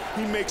stop,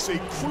 he makes a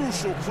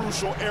crucial,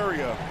 crucial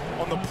area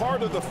on the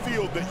part of the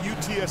field that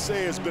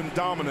UTSA has been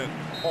dominant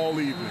all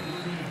evening.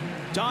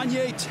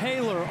 Danye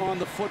Taylor on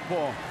the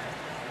football.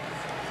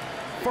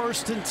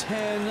 1st and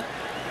 10.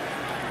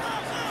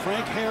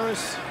 Frank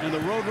Harris and the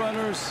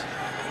Roadrunners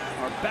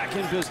are back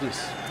in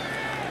business.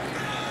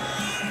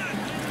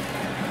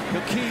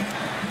 He'll keep,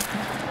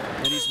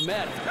 and he's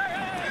met.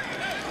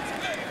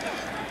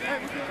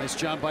 Nice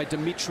job by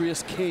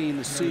Demetrius Kane,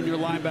 the senior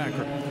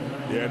linebacker.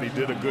 Yeah, and he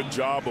did a good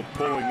job of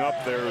pulling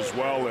up there as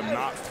well and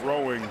not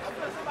throwing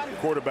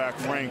quarterback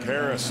Frank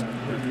Harris.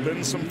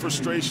 Been some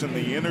frustration.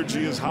 The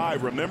energy is high.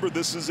 Remember,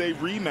 this is a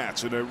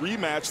rematch, and a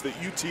rematch that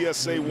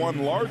UTSA won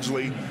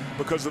largely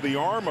because of the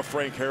arm of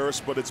Frank Harris,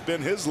 but it's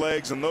been his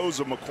legs and those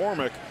of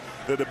McCormick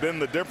that have been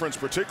the difference,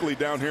 particularly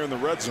down here in the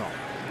red zone.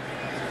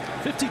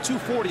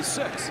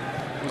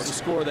 52-46 was the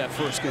score of that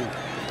first game.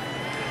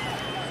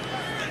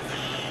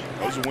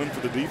 That was a win for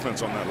the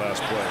defense on that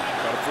last play.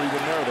 Got a free win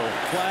there, though.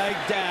 Flag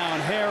down.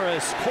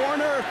 Harris,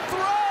 corner,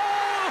 throw!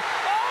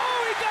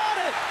 Oh, he got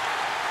it!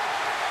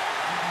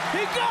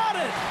 He got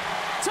it!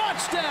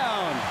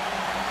 Touchdown!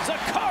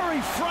 Zachary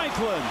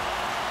Franklin.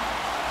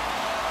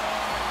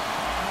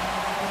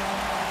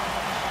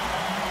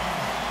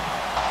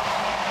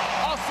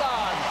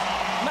 Offside,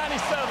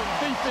 97,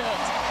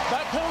 defense.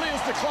 That penalty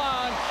is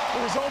declined.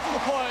 The result of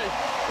the play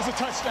is a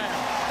touchdown.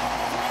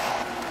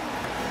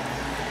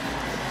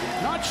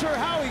 Not sure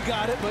how he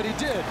got it, but he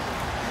did.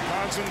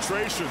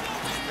 Concentration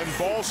and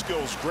ball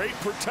skills, great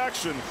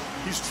protection.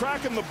 He's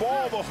tracking the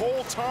ball the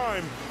whole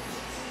time.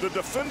 The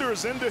defender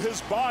is into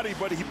his body,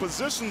 but he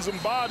positions his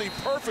body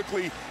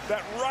perfectly.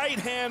 That right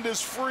hand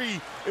is free.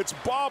 It's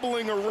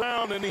bobbling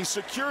around, and he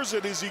secures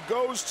it as he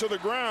goes to the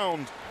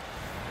ground.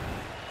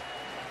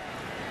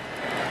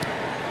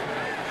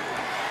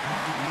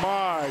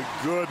 My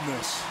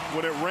goodness.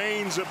 When it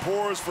rains, it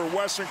pours for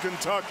Western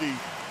Kentucky.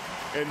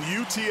 And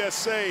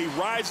UTSA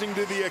rising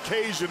to the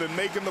occasion and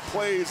making the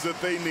plays that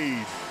they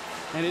need.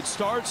 And it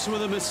starts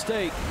with a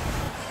mistake.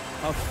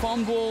 A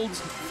fumbled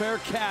fair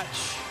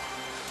catch.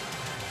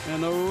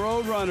 And the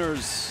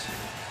Roadrunners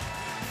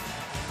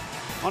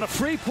on a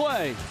free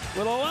play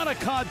with a lot of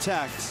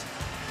contact.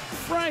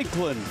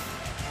 Franklin,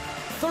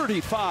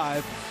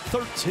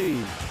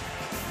 35-13.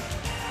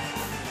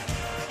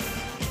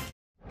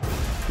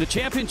 The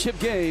championship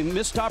game,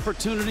 missed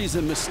opportunities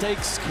and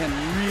mistakes can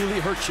really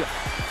hurt you.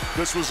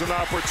 This was an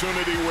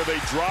opportunity where they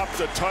dropped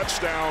a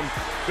touchdown.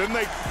 Then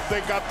they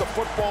got the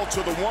football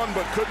to the one,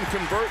 but couldn't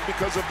convert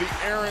because of the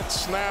errant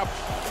snap.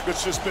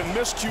 It's just been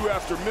miscue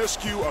after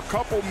miscue, a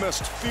couple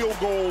missed field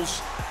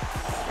goals.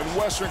 And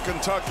Western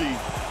Kentucky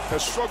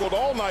has struggled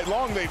all night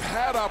long. They've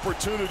had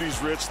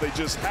opportunities, Rich. They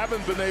just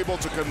haven't been able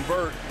to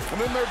convert.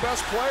 And then their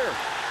best player,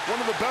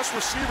 one of the best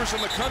receivers in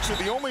the country,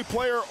 the only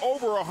player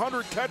over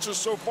 100 catches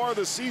so far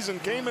this season,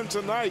 came in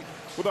tonight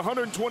with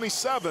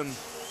 127.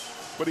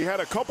 But he had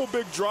a couple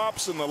big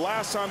drops in the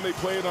last time they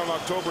played on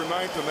October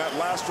 9th, and that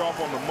last drop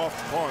on the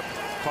muffed punt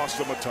cost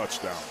them a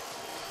touchdown.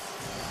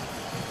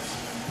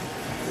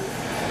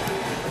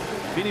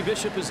 Beanie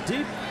Bishop is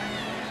deep.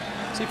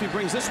 See if he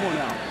brings this one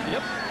out.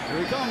 Yep, here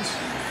he comes.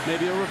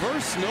 Maybe a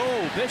reverse.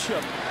 No,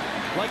 Bishop.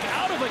 Like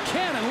out of a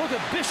cannon. Look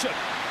at Bishop.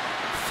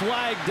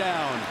 Flag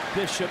down.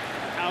 Bishop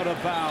out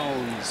of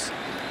bounds.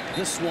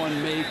 This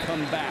one may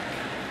come back.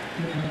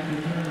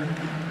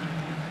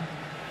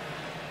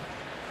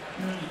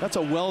 That's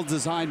a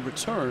well-designed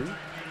return.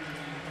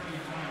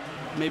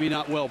 Maybe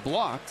not well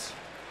blocked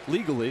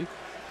legally.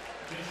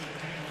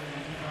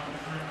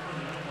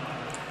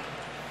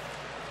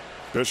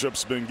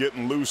 Bishop's been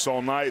getting loose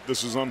all night.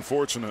 This is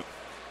unfortunate.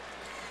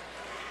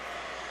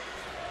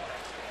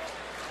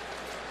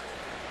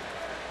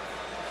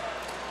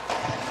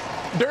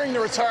 During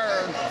the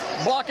return,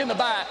 blocking the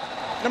back,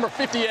 number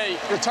 58,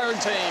 return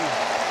team.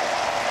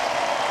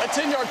 A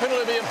 10-yard penalty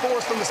will be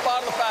enforced from the spot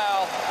of the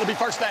foul. It'll be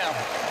first down.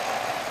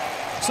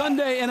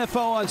 Sunday NFL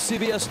on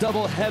CBS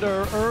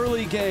doubleheader.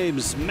 Early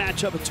games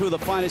matchup of two of the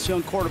finest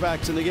young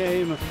quarterbacks in the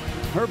game.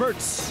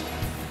 Herbert's,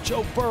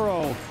 Joe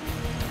Burrow.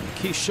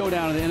 Key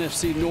showdown in the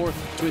NFC North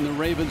between the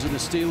Ravens and the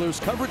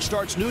Steelers. Coverage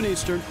starts noon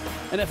Eastern.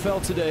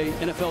 NFL Today,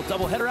 NFL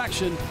doubleheader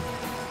action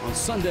on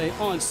Sunday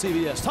on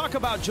CBS. Talk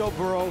about Joe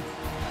Burrow.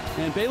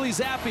 And Bailey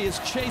Zappi is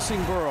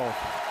chasing Burrow.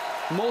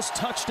 Most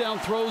touchdown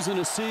throws in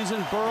a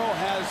season. Burrow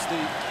has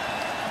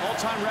the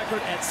all-time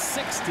record at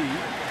 60.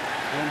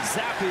 And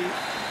Zappi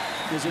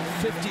is at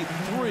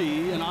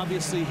 53. And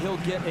obviously he'll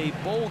get a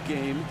bowl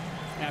game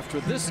after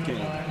this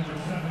game.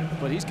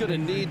 But he's going to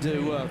need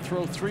to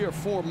throw 3 or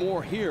 4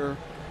 more here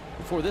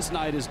before this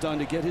night is done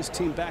to get his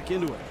team back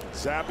into it.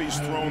 Zappi's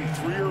thrown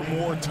 3 or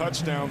more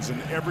touchdowns in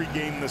every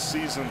game this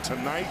season.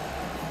 Tonight,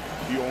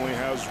 he only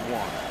has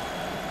 1.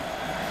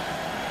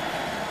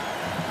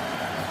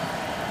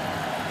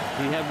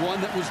 He had one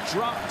that was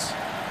dropped.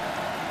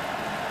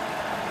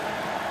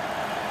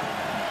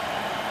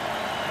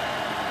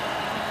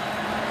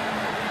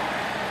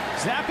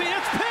 Zappi,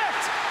 it's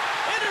picked!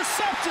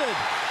 Intercepted!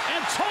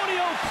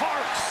 Antonio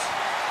Parks.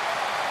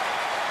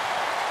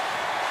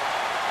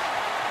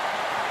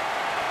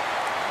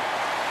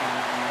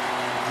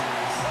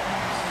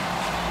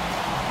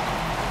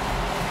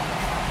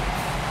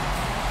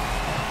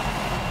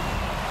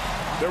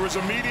 There was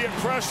immediate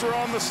pressure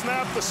on the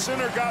snap. The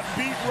center got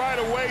beat right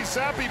away.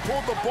 Zappi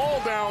pulled the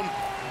ball down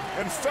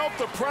and felt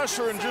the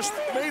pressure and just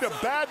made a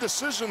bad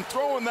decision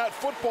throwing that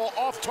football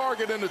off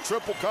target into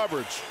triple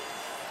coverage.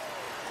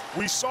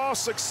 We saw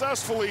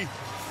successfully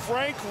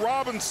Frank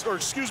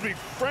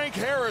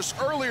Harris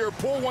earlier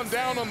pull one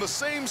down on the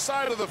same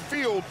side of the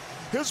field.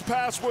 His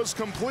pass was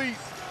complete,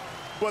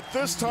 but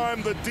this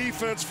time the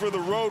defense for the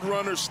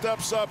Roadrunners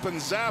steps up, and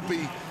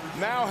Zappi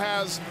now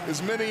has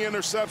as many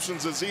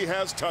interceptions as he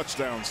has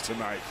touchdowns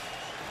tonight.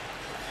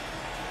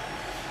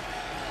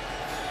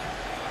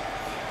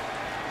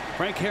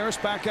 Frank Harris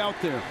back out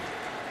there.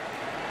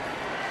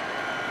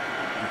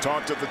 We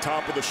talked at the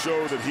top of the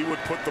show that he would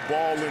put the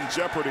ball in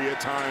jeopardy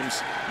at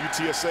times.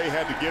 UTSA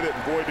had to get it,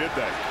 and boy, did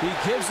they. He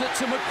gives it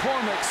to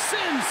McCormick.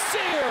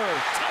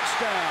 Sincere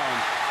touchdown.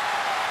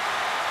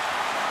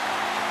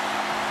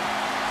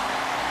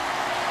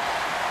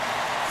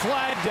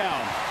 Flag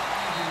down.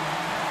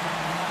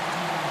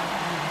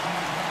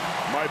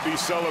 Might be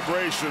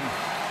celebration.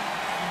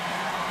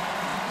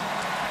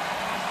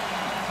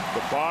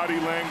 The body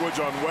language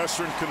on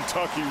Western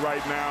Kentucky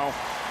right now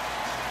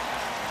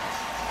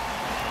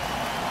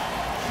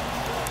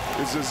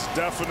is as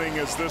deafening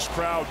as this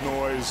crowd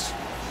noise.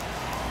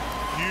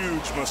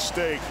 Huge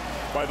mistake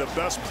by the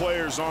best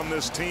players on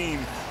this team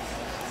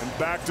in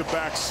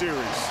back-to-back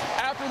series.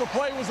 After the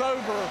play was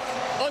over,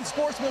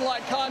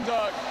 unsportsmanlike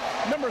conduct,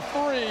 number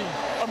 3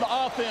 of the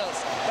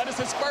offense. That is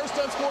his first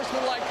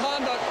unsportsmanlike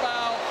conduct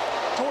foul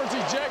towards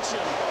ejection.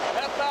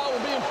 That foul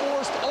will be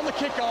enforced on the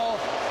kickoff.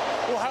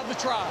 We'll have the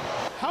try.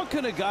 How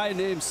can a guy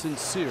named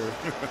Sincere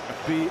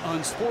be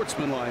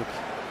unsportsmanlike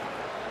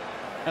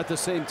at the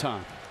same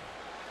time?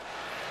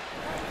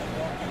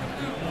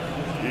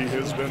 He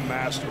has been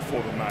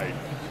masterful tonight,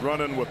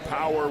 running with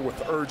power,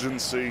 with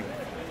urgency.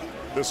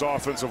 This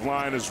offensive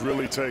line has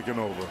really taken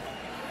over.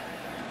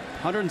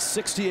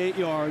 168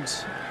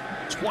 yards,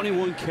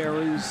 21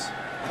 carries,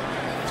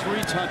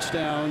 3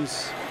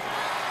 touchdowns.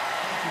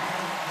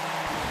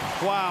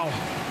 Wow.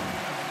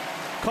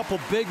 A couple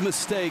big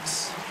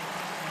mistakes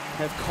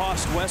have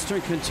cost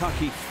Western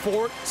Kentucky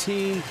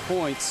 14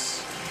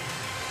 points.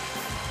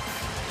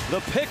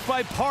 The pick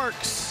by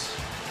Parks.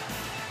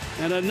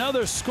 And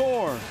another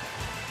score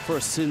for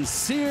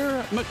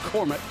Sincere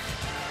McCormick.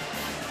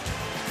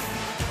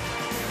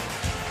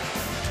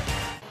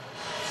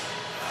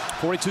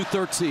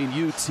 (42-13)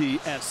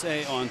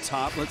 UTSA on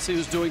top. Let's see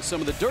who's doing some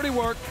of the dirty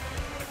work.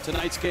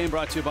 Tonight's game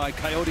brought to you by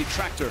Coyote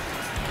Tractor.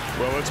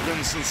 Well, it's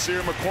been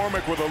Sincere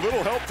McCormick with a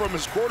little help from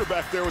his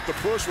quarterback there with the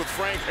push with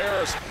Frank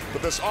Harris.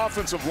 But this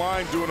offensive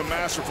line doing a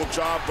masterful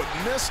job. But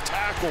missed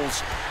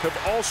tackles have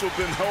also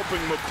been helping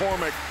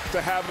McCormick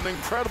to have an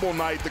incredible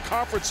night. The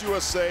Conference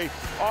USA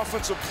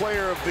Offensive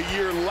Player of the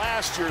Year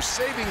last year,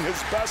 saving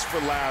his best for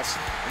last,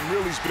 and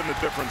really has been the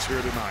difference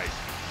here tonight.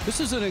 This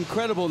is an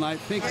incredible night.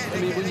 I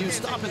mean, when you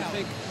stop and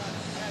think,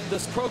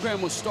 this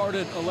program was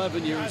started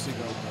 11 years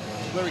ago.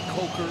 Larry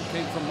Coker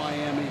came from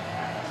Miami.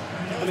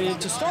 I mean,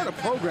 to start a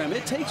program,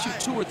 it takes you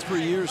 2 or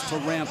 3 years to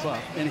ramp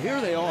up. And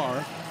here they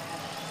are,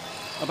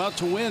 about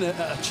to win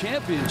a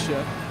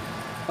championship,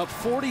 up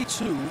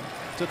 42-13.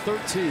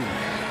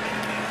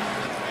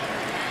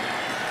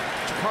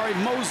 Jakari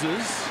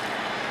Moses.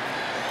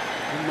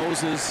 And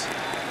Moses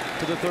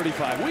to the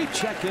 35. We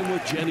check in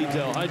with Jenny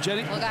Dell. Hi,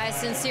 Jenny. Well, guys,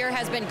 Sincere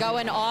has been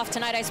going off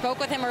tonight. I spoke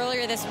with him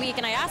earlier this week,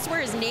 and I asked where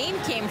his name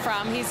came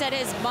from. He said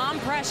his mom,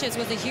 Precious,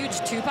 was a huge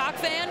Tupac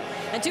fan,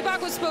 and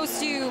Tupac was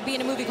supposed to be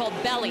in a movie called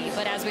Belly,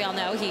 but as we all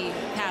know, he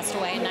passed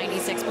away in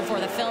 '96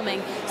 before the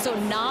filming, so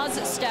Nas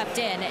stepped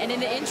in, and in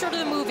the intro to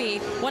the movie,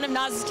 one of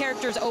Nas's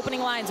character's opening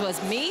lines was,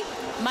 "Me,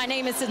 my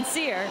name is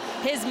Sincere."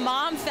 His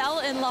mom fell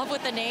in love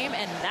with the name,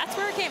 and that's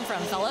where it came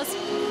from, fellas.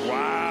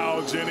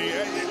 Wow, Jenny.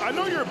 I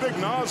know you're a big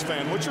Nas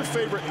fan. What's your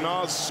favorite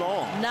Nas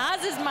song?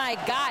 Nas is my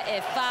guy.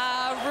 If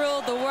I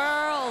ruled the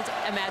world.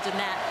 Imagine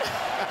that.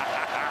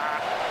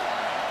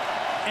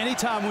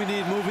 Anytime we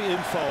need movie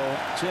info,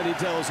 Jenny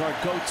Dell is our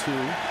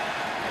go-to.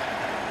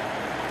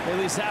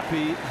 Bailey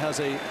Zappi has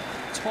a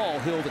tall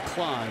hill to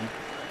climb.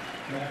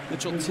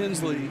 Mitchell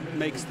Tinsley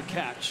makes the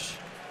catch.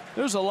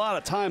 There's a lot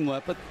of time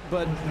left,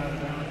 but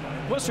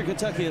Western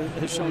Kentucky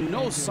has shown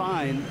no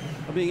sign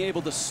of being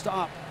able to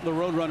stop the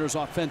Roadrunners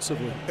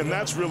offensively. And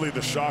that's really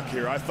the shock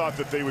here. I thought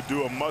that they would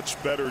do a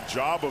much better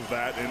job of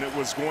that, and it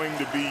was going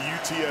to be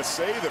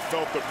UTSA that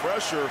felt the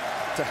pressure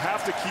to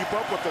have to keep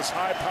up with this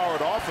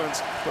high-powered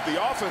offense, but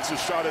the offense has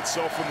shot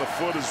itself in the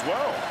foot as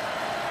well.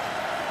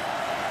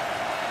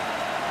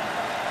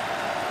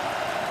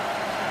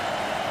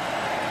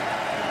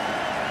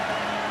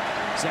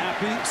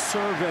 Zappi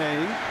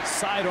surveying,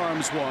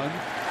 sidearms one,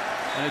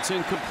 and it's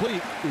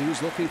incomplete. He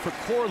was looking for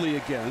Corley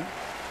again.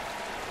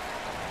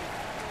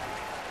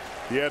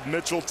 He had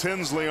Mitchell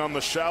Tinsley on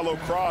the shallow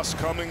cross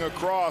coming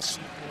across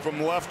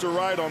from left to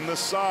right on this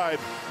side.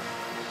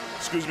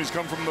 Excuse me, he's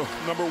come from the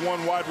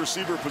 #1 wide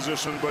receiver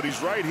position, but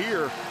he's right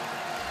here.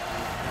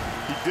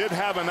 He did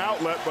have an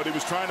outlet, but he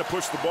was trying to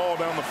push the ball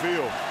down the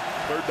field.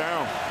 Third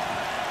down.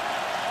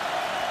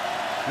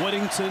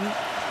 Whittington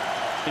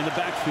in the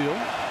backfield.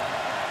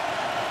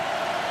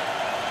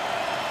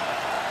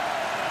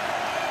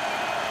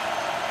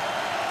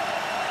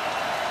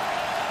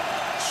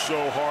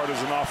 So hard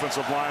as an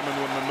offensive lineman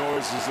when the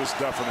noise is this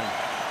deafening.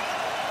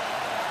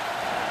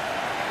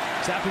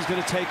 Zappi's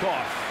going to take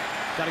off.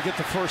 Got to get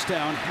the first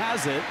down.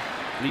 Has it.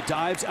 And he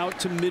dives out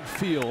to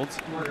midfield.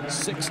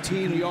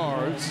 16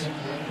 yards.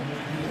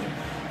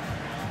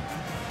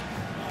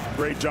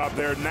 Great job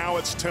there. Now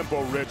it's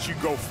tempo, Rich. You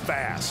go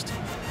fast.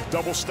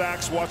 Double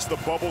stacks, watch the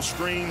bubble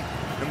screen,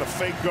 and the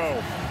fake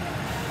go.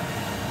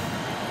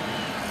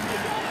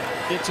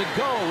 It's a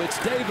go. It's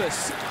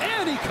Davis.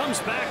 And he comes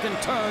back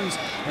and turns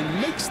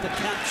and makes the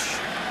catch.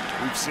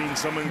 We've seen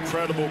some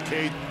incredible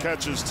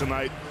catches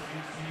tonight.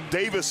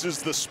 Davis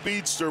is the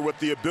speedster with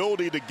the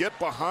ability to get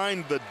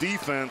behind the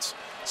defense.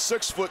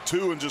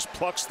 6'2" and just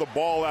plucks the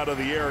ball out of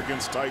the air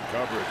against tight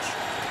coverage.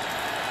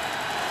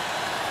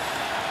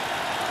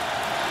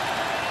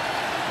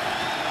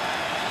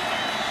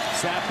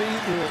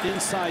 Zappi, little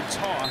inside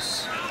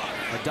toss.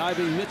 A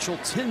diving Mitchell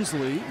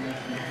Tinsley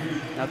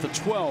at the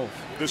 12.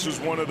 This is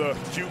one of the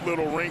cute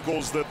little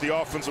wrinkles that the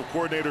offensive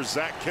coordinator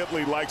Zach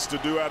Kitley likes to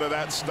do out of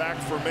that stack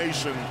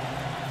formation.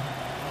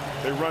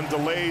 They run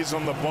delays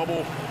on the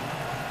bubble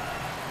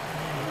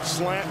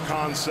slant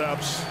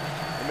concepts,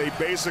 and they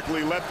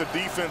basically let the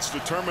defense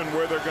determine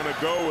where they're going to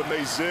go, and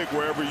they zig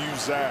wherever you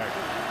zag.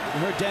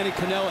 We heard Danny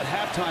Cannell at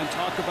halftime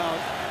talk about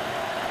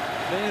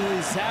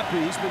Bailey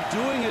Zappi. He's been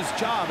doing his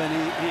job, and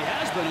he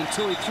has been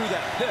until he threw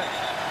that pick.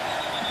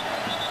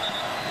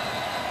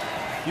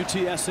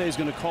 UTSA is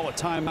going to call a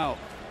timeout.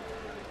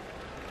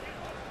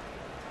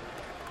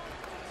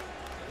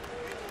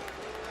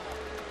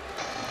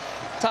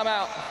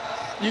 Timeout.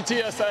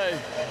 UTSA.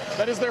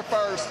 That is their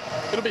first.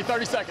 It'll be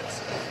 30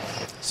 seconds.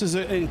 This is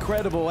an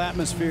incredible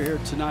atmosphere here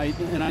tonight,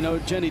 and I know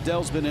Jenny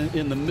Dell's been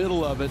in the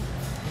middle of it.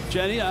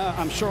 Jenny,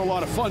 I'm sure a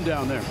lot of fun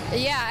down there.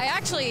 Yeah, I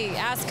actually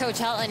asked Coach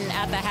Helton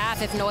at the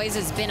half if noise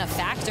has been a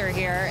factor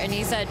here, and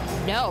he said,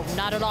 no,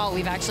 not at all.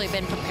 We've actually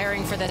been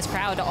preparing for this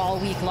crowd all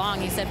week long.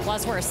 He said,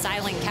 plus we're a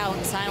silent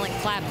count, silent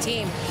clap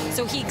team.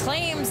 So he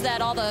claims that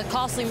all the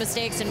costly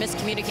mistakes and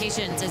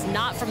miscommunications is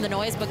not from the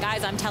noise, but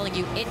guys, I'm telling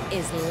you, it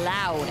is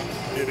loud.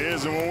 It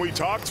is, and when we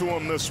talked to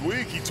him this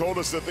week, he told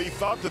us that they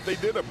thought that they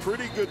did a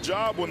pretty good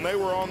job when they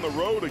were on the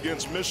road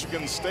against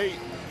Michigan State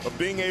of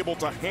being able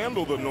to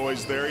handle the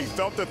noise there. He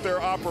felt that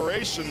their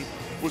operation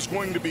was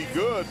going to be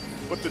good,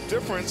 but the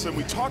difference, and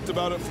we talked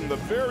about it from the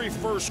very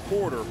first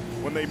quarter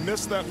when they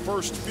missed that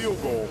first field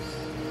goal,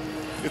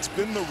 it's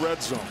been the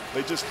red zone.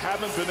 They just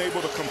haven't been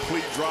able to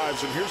complete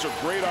drives, and here's a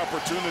great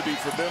opportunity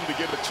for them to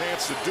get a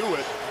chance to do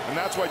it, and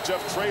that's why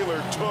Jeff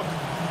Traylor took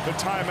the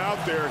time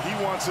out there. He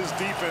wants his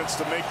defense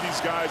to make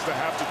these guys to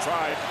have to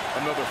try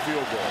another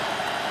field goal.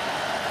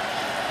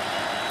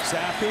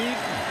 Zappi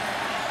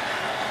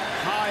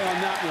high on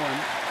that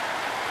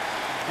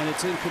one, and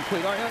it's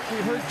incomplete. All right, we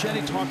heard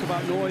Jenny talk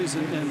about noise,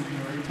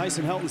 and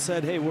Tyson Helton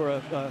said, hey, we're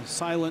a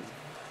silent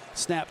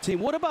snap team.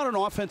 What about an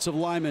offensive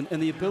lineman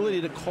and the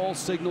ability to call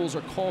signals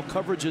or call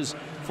coverages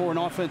for an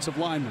offensive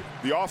lineman?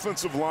 The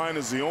offensive line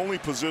is the only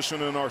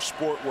position in our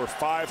sport where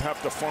 5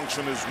 have to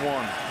function as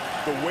one.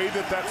 The way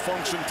that that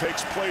function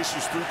takes place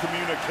is through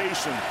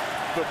communication.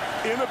 the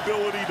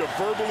inability to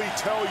verbally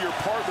tell your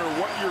partner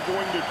what you're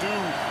going to do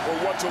or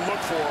what to look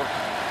for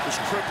is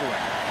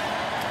crippling.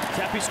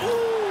 Cappy's,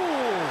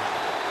 ooh!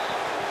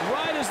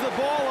 Right as the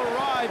ball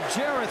arrived,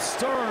 Jarrett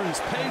Stearns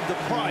paid the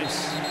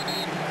price.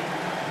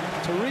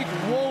 Tariq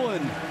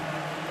Woolen.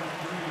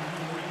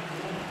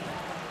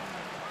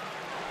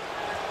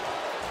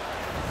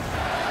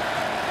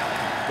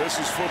 This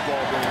is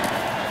football, baby.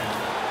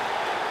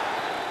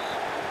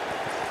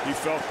 He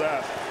felt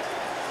that.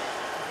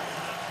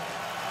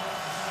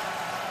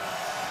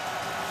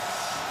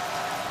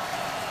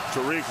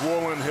 Tariq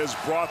Woolen has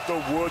brought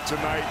the wood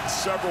tonight.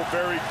 Several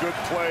very good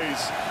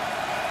plays.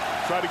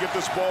 Try to get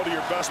this ball to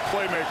your best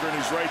playmaker, and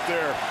he's right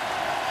there.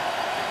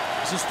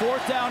 This is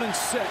 4th down and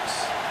 6.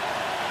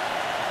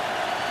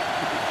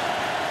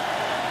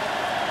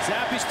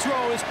 Zappi's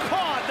throw is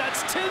caught.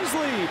 That's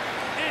Tinsley.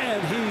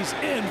 And he's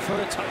in for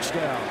a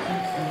touchdown.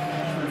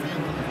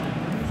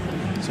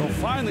 So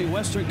finally,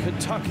 Western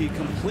Kentucky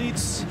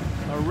completes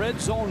a red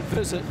zone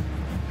visit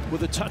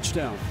with a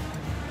touchdown.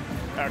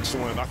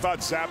 Excellent. I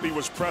thought Zappi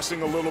was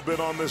pressing a little bit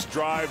on this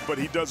drive, but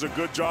he does a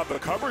good job. The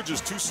coverage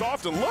is too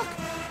soft. And look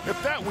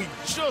at that. We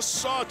just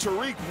saw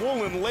Tariq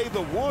Woolen lay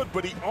the wood,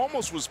 but he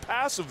almost was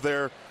passive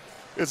there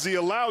as he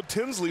allowed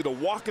Tinsley to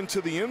walk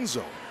into the end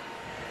zone.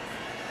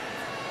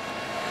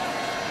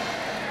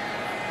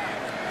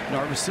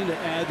 Narveson to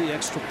add the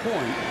extra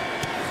point.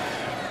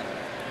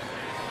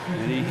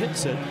 And he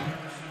hits it.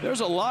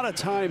 There's a lot of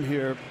time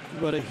here,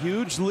 but a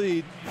huge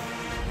lead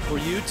for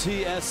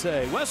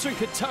UTSA. Western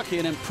Kentucky,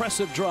 an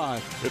impressive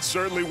drive. It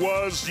certainly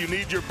was. You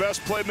need your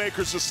best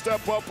playmakers to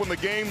step up when the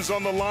game's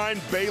on the line.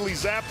 Bailey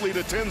Zappi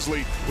to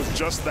Tinsley was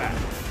just that.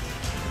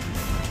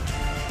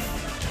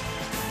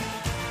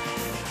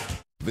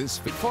 This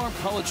Big Farm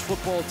College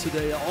Football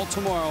today, all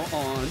tomorrow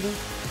on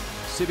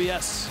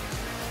CBS.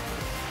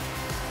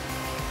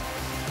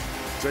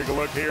 Take a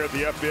look here at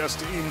the FBS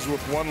teams with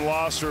one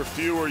loss or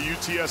fewer.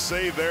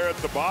 UTSA there at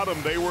the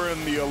bottom. They were in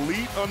the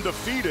elite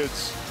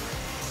undefeateds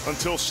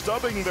until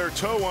stubbing their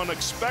toe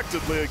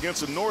unexpectedly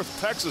against a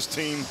North Texas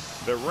team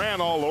that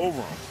ran all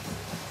over them.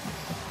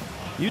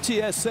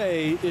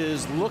 UTSA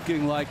is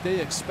looking like they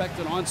expect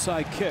an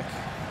onside kick.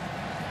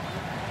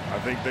 I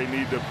think they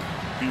need to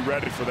be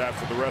ready for that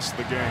for the rest of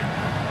the game.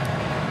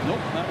 Nope,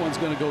 that one's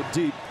going to go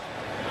deep.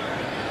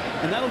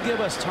 And that'll give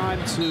us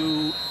time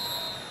to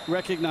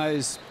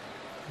recognize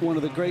one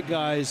of the great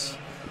guys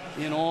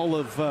in all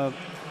of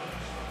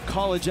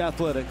college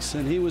athletics,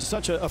 and he was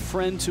such a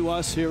friend to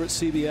us here at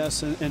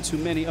CBS and to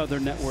many other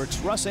networks.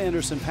 Russ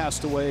Anderson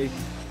passed away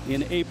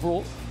in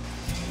April,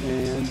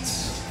 and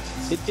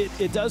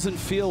it doesn't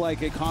feel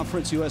like a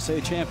Conference USA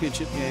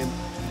championship game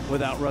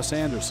without Russ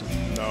Anderson.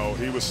 No,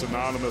 he was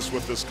synonymous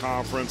with this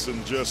conference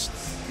and just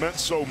meant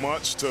so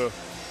much to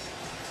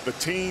the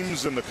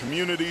teams and the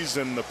communities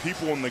and the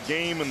people in the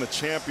game and the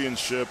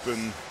championship.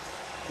 And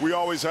we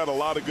always had a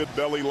lot of good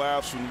belly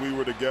laughs when we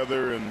were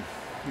together, and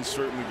he's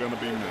certainly going to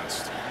be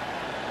missed.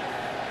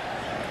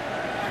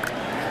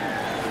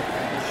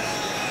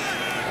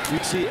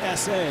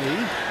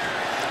 UTSA,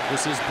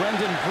 this is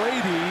Brendan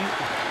Brady.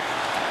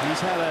 He's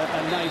had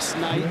a nice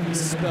night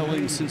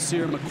spelling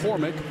Sincere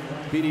McCormick.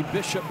 Beanie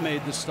Bishop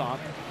made the stop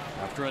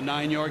after a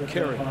 9-yard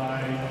carry.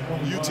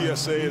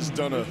 UTSA has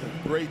done a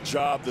great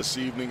job this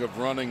evening of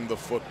running the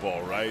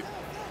football, right?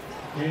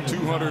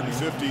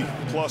 250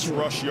 plus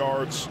rush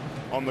yards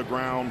on the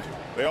ground.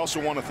 They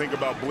also want to think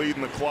about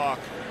bleeding the clock.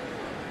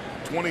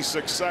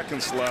 26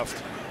 seconds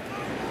left.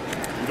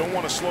 You don't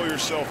want to slow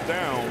yourself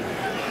down,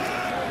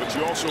 but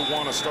you also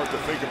want to start to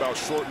think about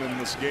shortening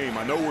this game.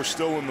 I know we're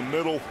still in the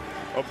middle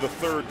of the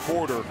third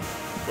quarter,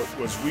 but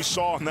as we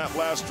saw in that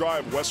last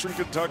drive, Western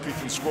Kentucky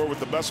can score with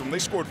the best of them. They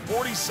scored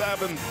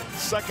 47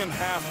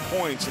 second-half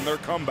points in their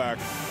comeback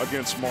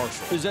against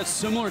Marshall. Is that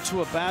similar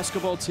to a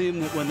basketball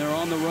team that when they're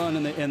on the run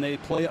and they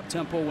play up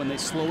tempo, when they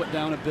slow it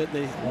down a bit,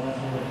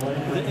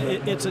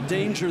 it's a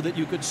danger that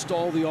you could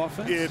stall the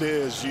offense? It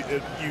is.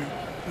 You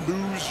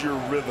lose your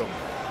rhythm,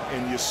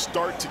 and you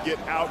start to get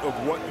out of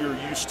what you're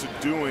used to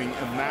doing,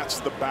 and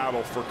that's the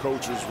battle for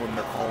coaches when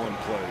they're calling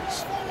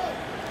plays.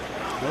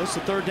 Well, it's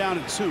the 3rd down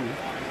and 2.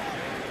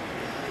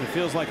 It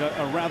feels like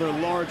a rather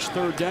large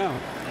 3rd down.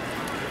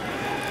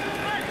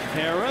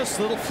 Harris,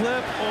 little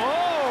flip.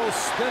 Oh,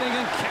 spinning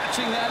and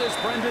catching that is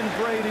Brendan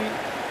Brady.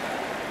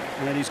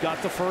 And he's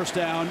got the 1st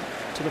down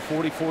to the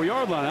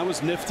 44-yard line. That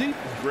was nifty.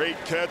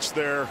 Great catch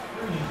there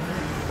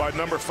by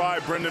number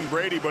 5, Brendan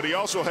Brady, but he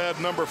also had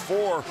number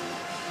 4,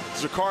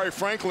 Zachary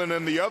Franklin,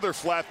 in the other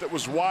flat that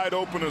was wide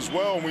open as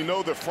well. And we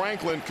know that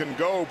Franklin can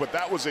go, but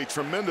that was a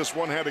tremendous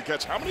one-handed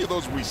catch. How many of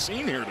those have we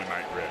seen here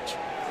tonight, Rich?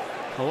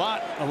 A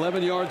lot.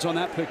 11 yards on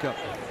that pickup.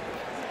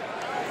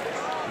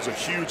 It was a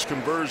huge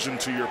conversion,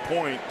 to your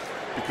point,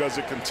 because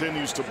it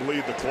continues to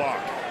bleed the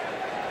clock.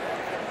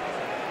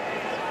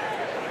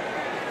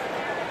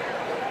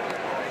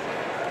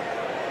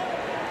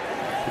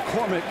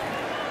 McCormick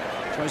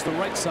tries the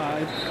right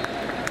side.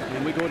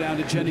 And we go down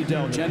to Jenny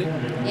Dell. Jenny?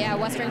 Yeah,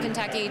 Western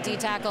Kentucky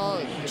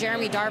D-tackle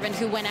Jeremy Darvin,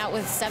 who went out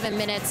with 7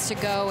 minutes to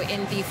go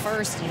in the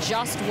first,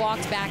 just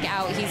walked back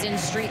out. He's in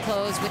street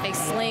clothes with a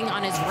sling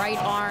on his right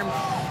arm.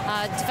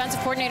 Defensive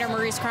coordinator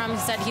Maurice Crum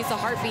said he's the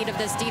heartbeat of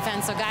this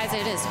defense. So, guys,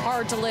 it is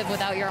hard to live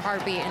without your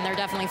heartbeat, and they're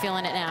definitely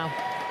feeling it now.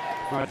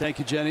 All right, thank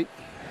you, Jenny.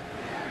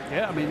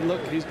 Yeah, I mean,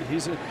 look,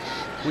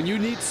 when you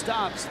need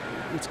stops,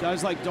 it's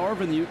guys like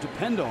Darvin that you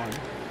depend on.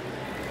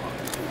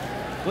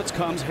 Blitz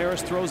comes,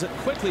 Harris throws it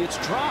quickly, it's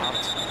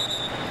dropped.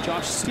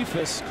 Josh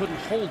Cephas couldn't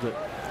hold it.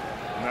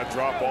 And that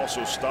drop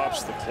also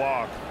stops the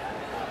clock.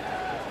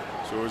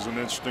 So it was an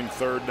interesting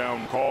third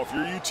down call. If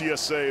you're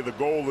UTSA, the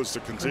goal is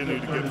to continue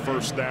to get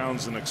first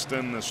downs and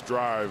extend this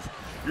drive.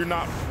 You're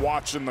not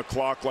watching the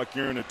clock like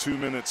you're in a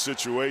 2-minute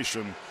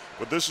situation.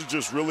 But this is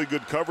just really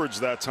good coverage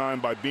that time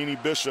by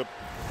Beanie Bishop,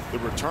 the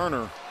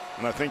returner.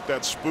 And I think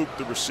that spooked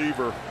the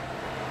receiver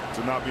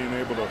to not being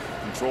able to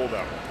control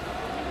that one.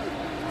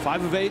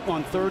 5 of 8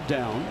 on third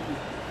down.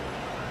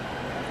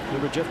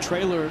 Remember, Jeff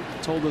Traylor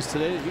told us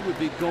today that he would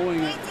be going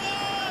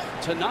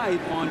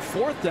tonight on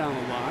 4th down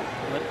a lot,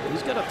 but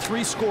he's got a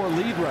 3-score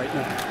lead right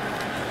now.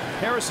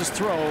 Harris's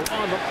throw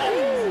on the,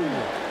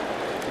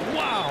 oh,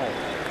 wow.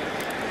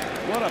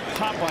 What a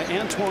pop by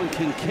Antoine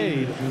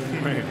Kincaid.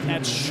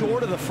 That's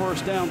short of the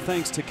first down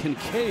thanks to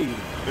Kincaid.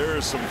 There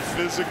is some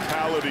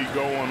physicality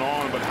going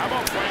on, but how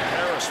about Frank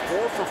Harris?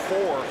 4 for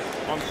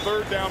 4 on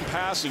third down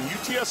passing.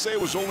 UTSA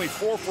was only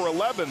 4 for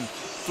 11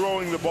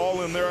 throwing the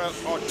ball in their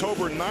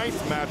October 9th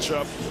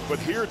matchup, but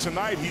here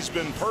tonight he's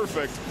been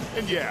perfect.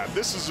 And yeah,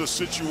 this is a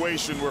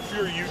situation where if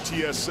you're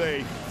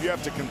UTSA, you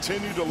have to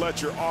continue to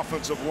let your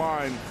offensive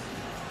line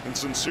and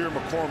Sincere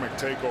McCormick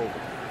take over.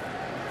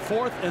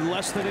 4th and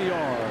less than a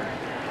yard.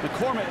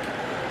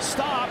 McCormick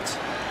stopped.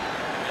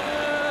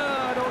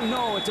 I don't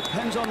know. It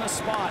depends on the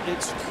spot.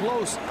 It's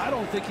close. I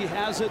don't think he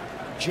has it.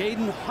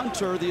 Jaden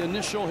Hunter, the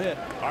initial hit.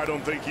 I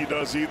don't think he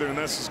does either, and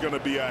this is going to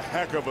be a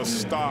heck of a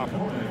stop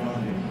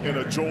and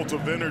a jolt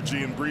of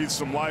energy and breathe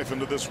some life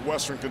into this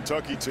Western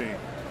Kentucky team.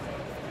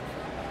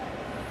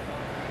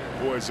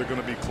 Boys, they're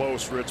going to be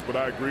close, Rich, but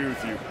I agree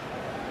with you.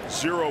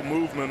 Zero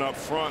movement up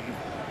front.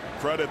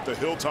 Credit the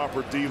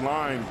Hilltopper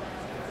D-line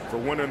for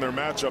winning their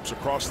matchups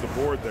across the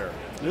board there.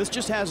 This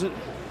just hasn't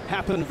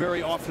happened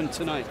very often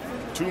tonight.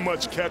 Too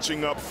much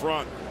catching up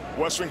front.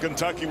 Western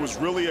Kentucky was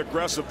really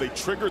aggressive. They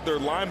triggered their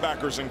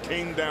linebackers and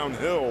came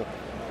downhill,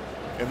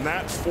 and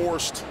that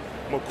forced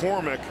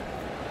McCormick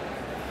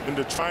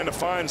into trying to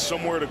find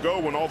somewhere to go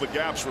when all the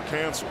gaps were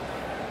canceled.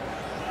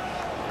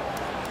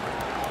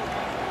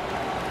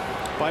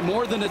 By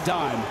more than a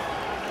dime.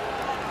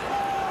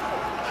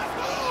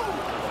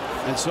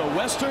 And so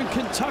Western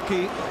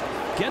Kentucky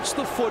gets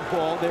the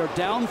football. They're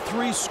down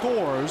 3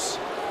 scores,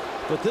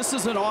 but this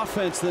is an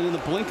offense that in the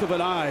blink of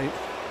an eye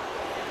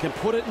can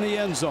put it in the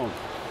end zone.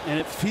 And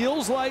it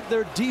feels like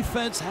their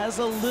defense has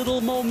a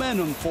little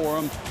momentum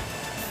for them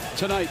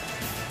tonight.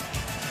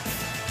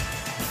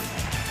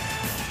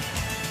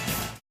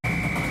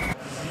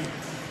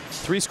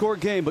 Three-score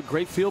game, but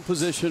great field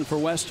position for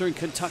Western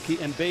Kentucky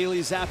and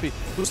Bailey Zappi,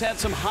 who's had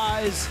some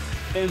highs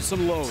and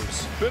some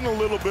lows. Been a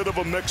little bit of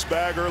a mixed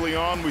bag early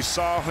on. We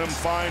saw him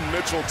find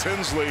Mitchell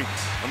Tinsley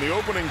on the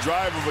opening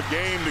drive of a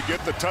game to get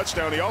the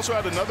touchdown. He also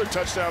had another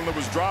touchdown that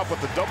was dropped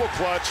with the double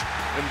clutch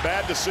and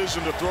bad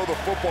decision to throw the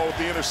football with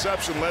the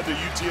interception led to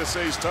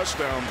UTSA's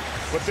touchdown.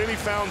 But then he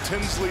found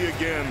Tinsley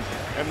again.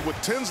 And with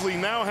Tinsley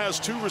now has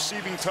 2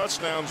 receiving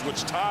touchdowns,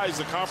 which ties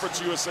the Conference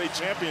USA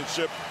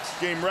Championship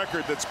game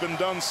record that's been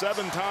done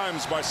 7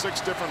 times by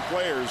 6 different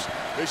players.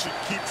 They should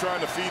keep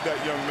trying to feed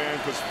that young man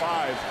because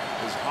 5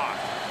 is hot.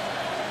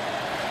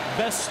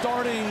 Best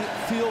starting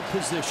field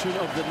position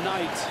of the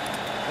night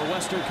for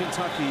Western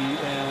Kentucky,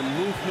 and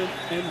movement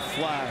and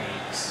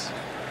flags.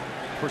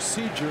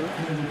 Procedure.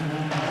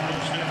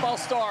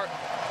 False start.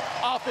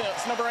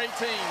 Offense, number 18.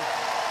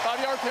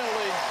 5-yard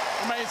penalty.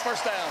 Remains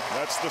first down.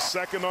 That's the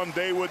second on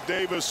Dawood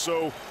Davis.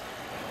 So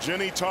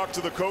Jenny talked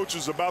to the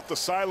coaches about the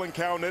silent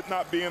count, it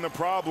not being a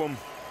problem.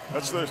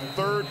 That's their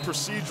 3rd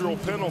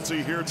procedural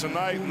penalty here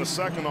tonight, and the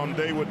 2nd on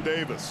Dawood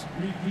Davis.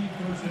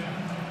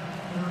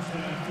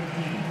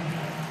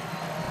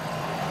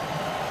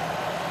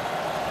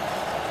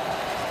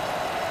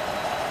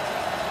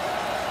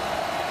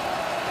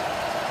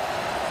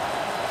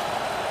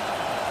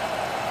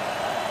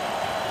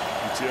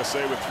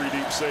 UTSA with 3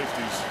 deep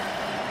safeties.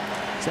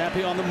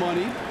 Zappi on the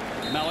money.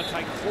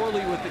 Malachi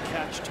Corley with the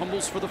catch,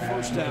 tumbles for the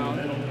first down,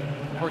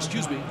 or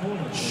excuse me,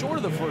 short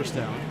of the first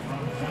down,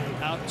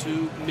 out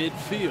to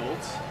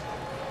midfield.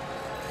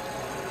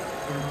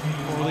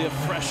 Corley, a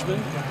freshman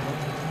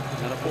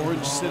out of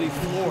Orange City,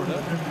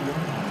 Florida.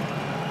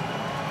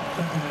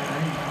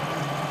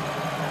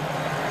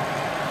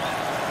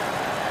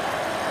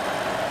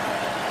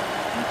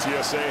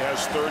 UTSA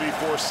has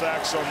 34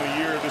 sacks on the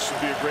year. This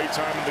would be a great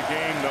time in the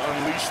game to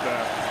unleash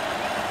that.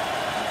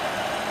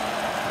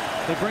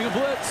 They bring a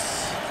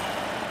blitz.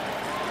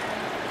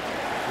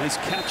 Nice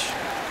catch.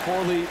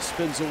 Corley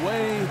spins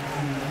away,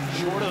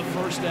 short of the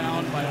first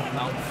down by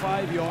about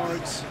 5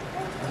 yards.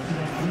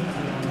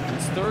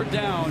 It's third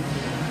down.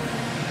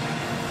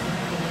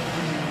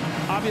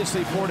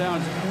 Obviously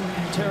 4-down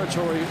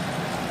territory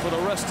for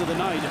the rest of the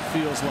night, it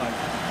feels like.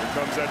 Here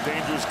comes that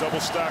dangerous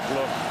double stack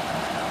look.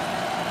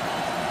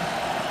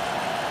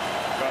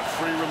 Got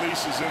free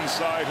releases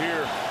inside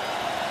here.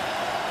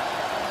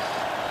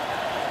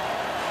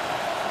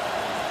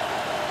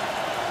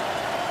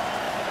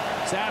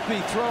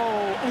 Zappy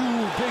throw.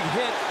 Ooh, big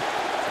hit.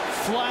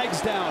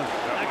 Flags down.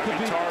 That could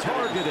be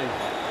targeted.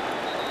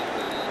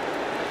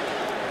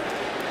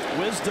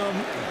 Wisdom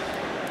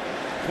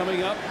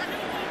coming up.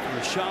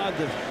 Rashad,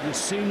 the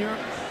senior,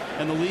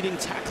 and the leading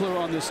tackler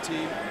on this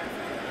team.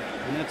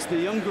 And that's the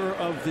younger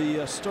of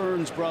the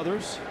Stearns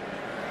brothers.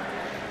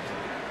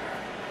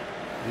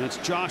 And it's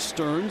Josh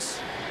Stearns.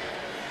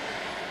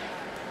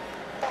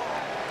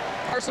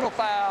 Personal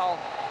foul,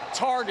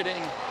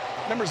 targeting,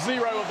 number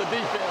 0 of the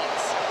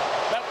defense.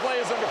 That play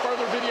is under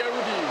further video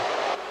review.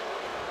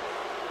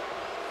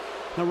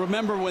 Now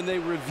remember, when they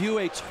review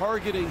a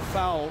targeting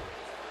foul,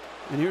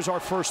 and here's our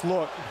first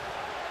look.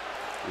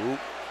 Oop.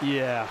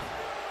 Yeah.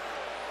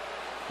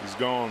 He's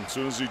gone. As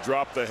soon as he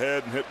dropped the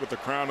head and hit with the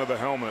crown of the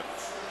helmet.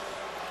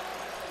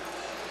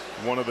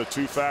 One of the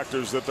 2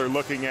 factors that they're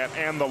looking at,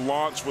 and the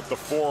launch with the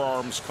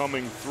forearms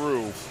coming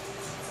through.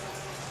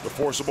 The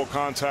forcible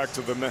contact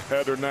to the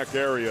head or neck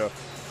area.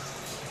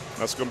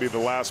 That's going to be the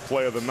last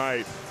play of the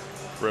night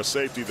for a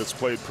safety that's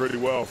played pretty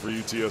well for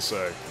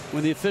UTSA.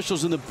 When the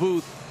officials in the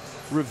booth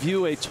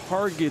review a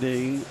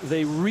targeting,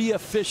 they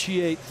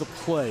re-officiate the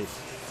play.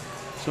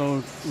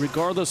 So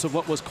regardless of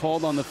what was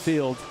called on the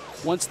field,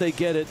 once they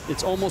get it,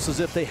 it's almost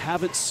as if they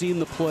haven't seen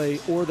the play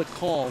or the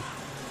call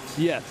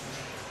yet.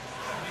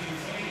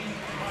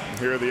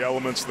 Here are the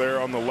elements there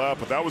on the left,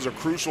 but that was a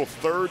crucial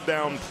 3rd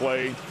down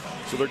play.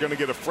 So they're going to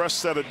get a fresh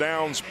set of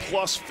downs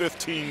plus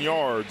 15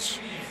 yards.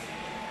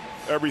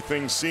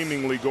 Everything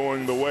seemingly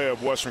going the way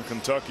of Western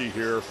Kentucky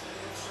here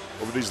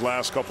over these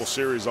last couple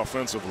series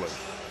offensively.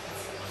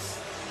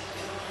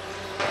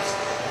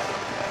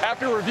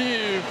 After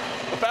review,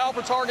 the foul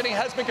for targeting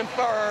has been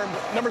confirmed.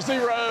 Number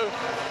 0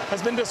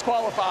 has been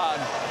disqualified.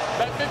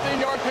 That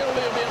 15-yard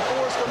penalty will be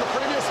enforced from the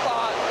previous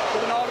spot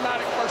with an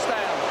automatic first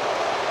down.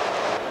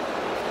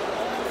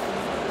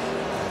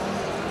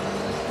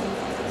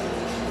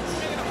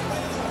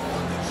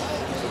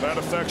 So that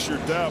affects your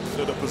depth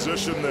at a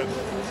position that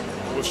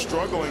was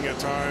struggling at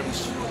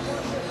times.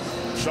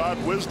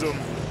 Rashad Wisdom,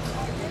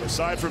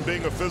 aside from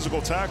being a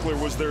physical tackler,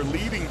 was their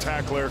leading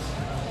tackler.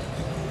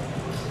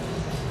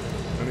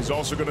 And he's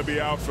also going to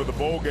be out for the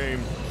bowl game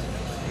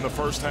in the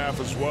first half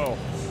as well.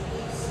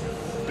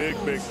 Big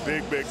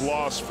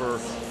loss for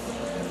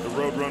the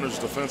Roadrunners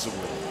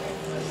defensively.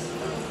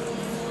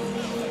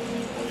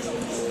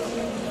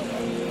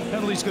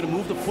 Penalty's going to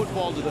move the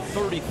football to the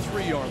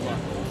 33-yard line.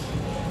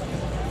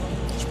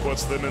 Which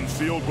puts them in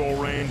field goal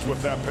range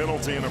with that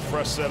penalty and a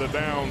fresh set of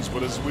downs.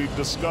 But as we've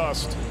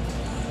discussed,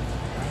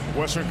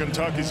 Western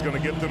Kentucky's going to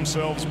get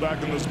themselves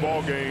back in this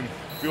ball game.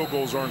 Field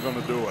goals aren't going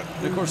to do it.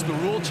 And of course, the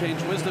rule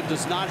change, Wisdom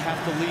does not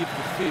have to leave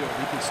the field.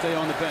 He can stay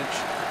on the bench.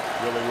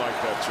 Really like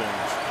that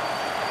change.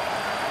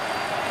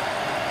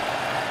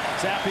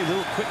 Zappy,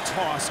 little quick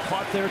toss.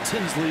 Caught there,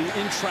 Tinsley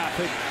in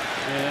traffic.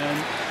 And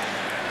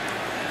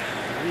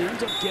he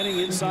ends up getting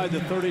inside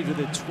the 30 to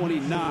the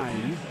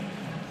 29.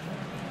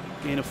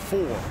 Gain of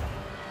 4.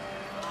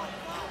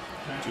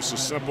 Just a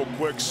simple,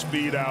 quick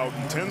speed out.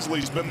 And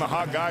Tinsley's been the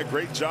hot guy.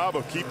 Great job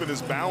of keeping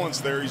his balance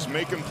there. He's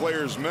making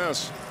players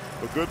miss.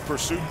 A good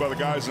pursuit by the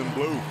guys in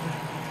blue.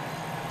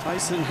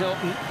 Tyson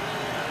Hilton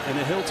and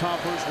the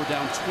Hilltoppers were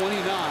down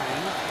 29.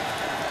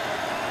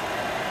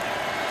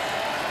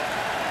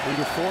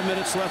 Under 4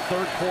 minutes left,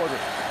 3rd quarter.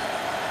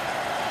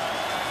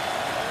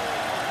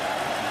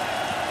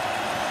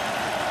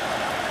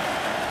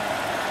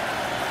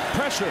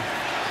 Pressure.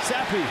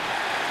 Zappy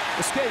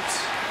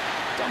escapes.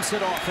 Dumps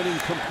it off and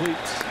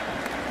incomplete.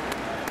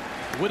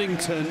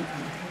 Whittington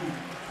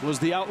was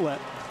the outlet.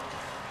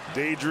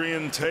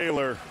 Dadrian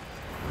Taylor,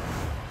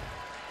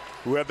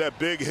 who had that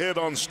big hit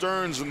on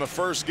Stearns in the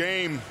first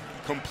game,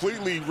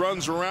 completely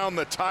runs around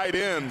the tight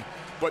end,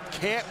 but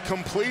can't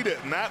complete it.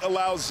 And that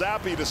allows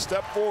Zappy to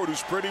step forward,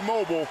 who's pretty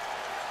mobile,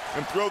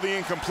 and throw the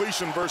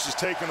incompletion versus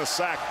taking a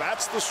sack.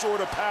 That's the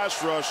sort of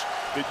pass rush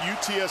that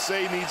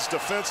UTSA needs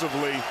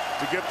defensively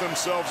to get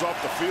themselves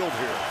off the field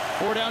here.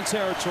 4-down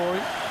territory.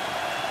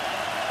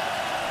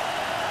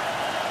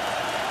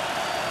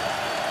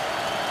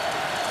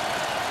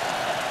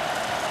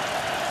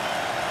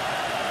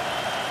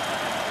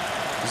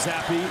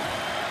 Zappy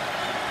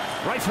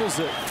rifles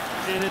it,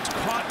 and it's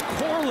caught.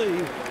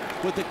 Corley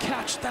with the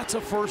catch. That's a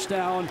first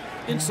down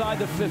inside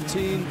the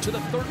 15 to the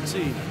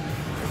 13.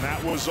 And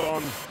that was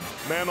on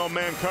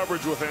man-on-man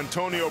coverage with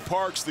Antonio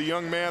Parks, the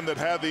young man that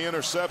had the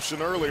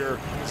interception earlier.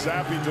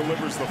 Zappy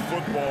delivers the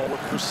football with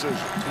precision.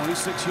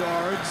 26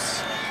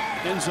 yards,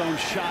 end zone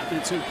shot,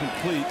 and it's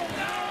incomplete.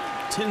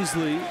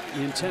 Tinsley,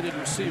 the intended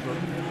receiver.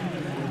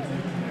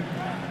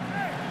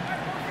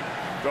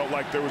 Felt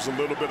like there was a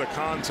little bit of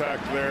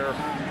contact there.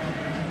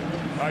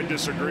 I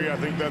disagree. I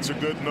think that's a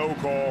good no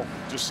call.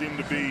 Just seemed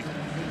to be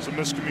Some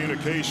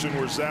miscommunication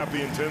where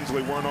Zappi and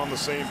Tinsley weren't on the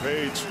same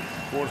page.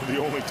 One of the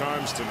only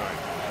times tonight.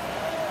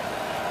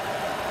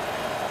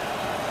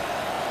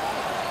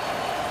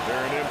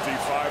 They're an empty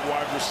 5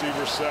 wide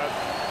receiver set.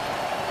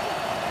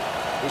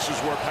 This is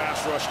where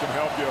pass rush can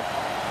help you.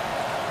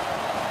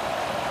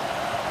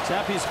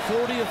 Zappi's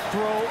 40th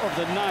throw of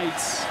the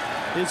night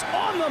is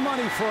on the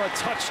money for a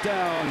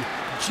touchdown.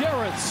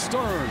 Jarrett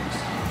Stearns.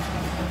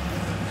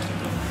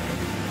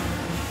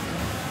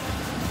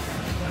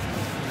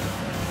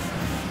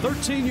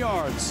 "13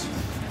 yards.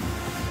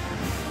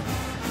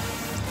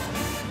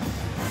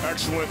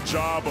 Excellent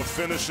job of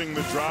finishing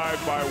the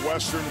drive by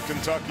Western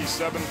Kentucky.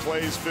 7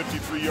 plays,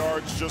 53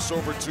 yards, just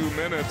over 2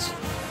 minutes.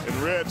 And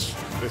Rich,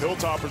 the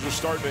Hilltoppers are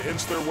starting to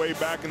inch their way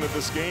back into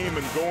this game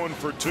and going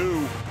for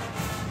 2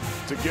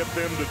 to get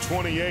them to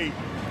 28.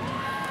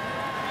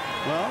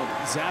 Well,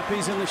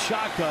 Zappi's in the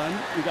shotgun.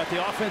 You got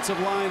the offensive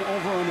line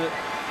over on the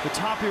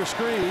top of your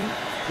screen.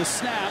 The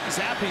snap,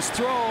 Zappi's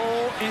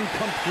throw,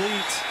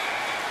 incomplete.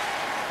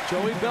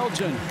 Joey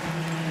Belgian.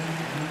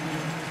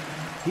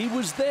 He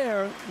was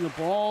there. The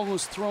ball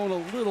was thrown a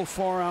little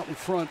far out in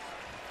front.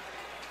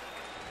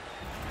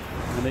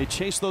 And they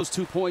chase those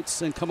 2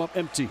 points and come up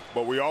empty.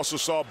 But we also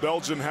saw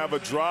Belgian have a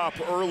drop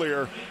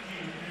earlier.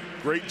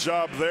 Great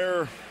job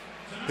there,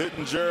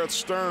 hitting Jarrett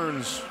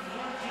Stearns.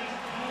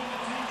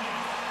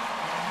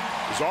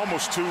 It was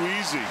almost too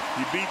easy.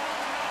 He beat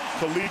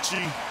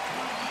Kalichi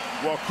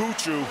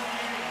Wakuchu.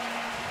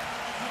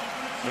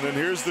 And then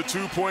here's the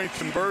 2-point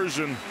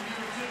conversion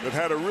that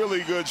had a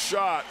really good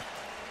shot.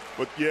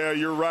 But yeah,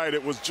 you're right.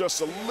 It was just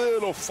a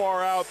little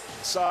far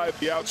outside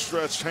the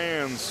outstretched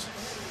hands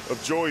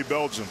of Joey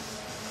Belgian,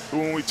 who,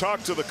 when we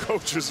talked to the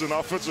coaches and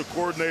offensive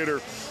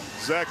coordinator,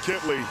 Zach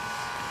Kitley,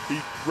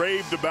 he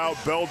raved about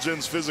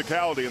Belgian's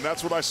physicality. And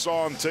that's what I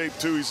saw on tape,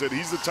 too. He said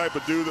he's the type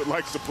of dude that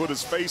likes to put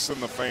his face in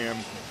the fan.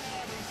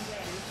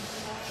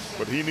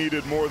 But he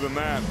needed more than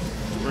that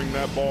to bring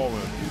that ball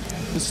in.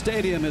 The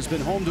stadium has been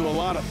home to a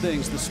lot of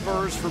things. The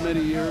Spurs for many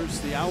years,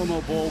 the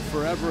Alamo Bowl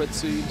forever, it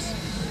seems.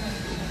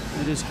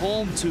 It is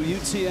home to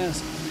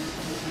UTS.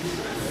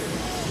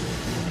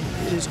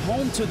 It is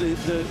home to the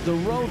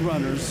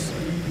Roadrunners.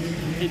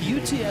 And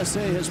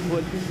UTSA has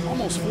put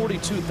almost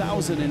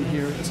 42,000 in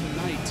here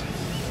tonight.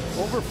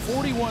 Over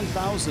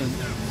 41,000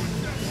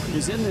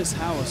 is in this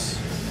house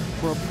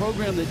for a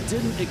program that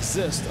didn't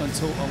exist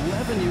until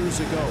 11 years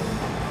ago.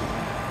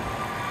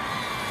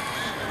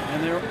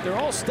 And they're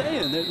all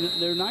staying.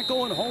 They're not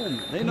going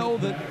home. They know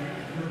that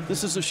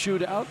this is a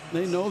shootout.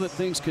 They know that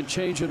things can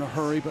change in a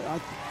hurry. But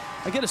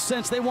I get a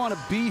sense they want to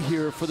be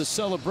here for the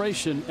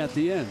celebration at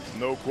the end.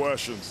 No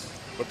questions.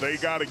 But they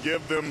got to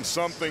give them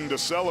something to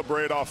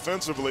celebrate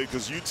offensively,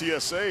 because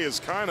UTSA has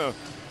kind of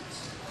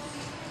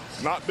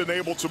not been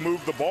able to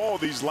move the ball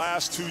these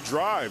last 2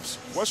 drives.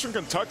 Western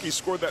Kentucky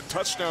scored that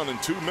touchdown in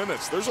 2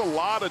 minutes. There's a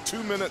lot of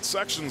 2-minute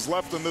sections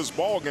left in this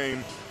ball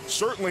game,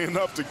 certainly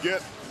enough to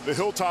get the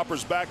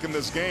Hilltoppers back in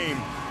this game.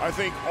 I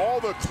think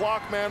all the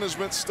clock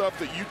management stuff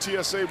that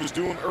UTSA was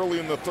doing early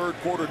in the 3rd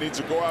quarter needs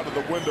to go out of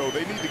the window.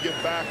 They need to get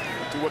back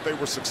to what they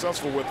were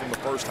successful with in the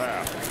first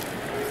half.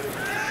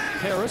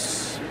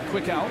 Harris,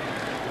 quick out.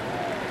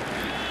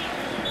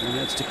 And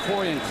that's to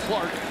Corey and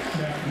Clark.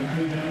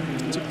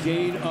 It's a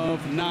gain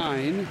of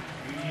 9.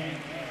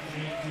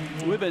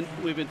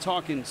 We've been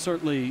talking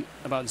certainly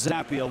about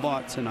Zappi a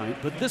lot tonight,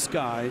 but this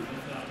guy,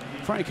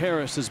 Frank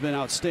Harris, has been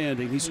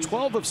outstanding. He's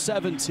 12 of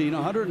 17,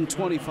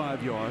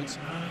 125 yards.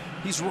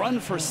 He's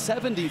run for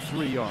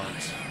 73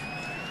 yards.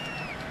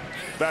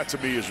 That, to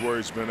me, is where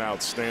he's been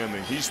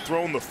outstanding. He's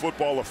thrown the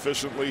football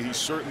efficiently. He's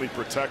certainly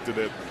protected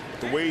it.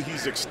 The way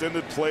he's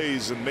extended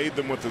plays and made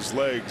them with his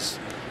legs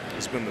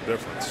has been the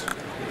difference.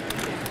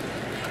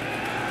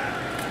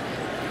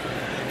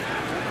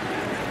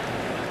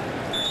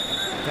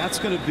 That's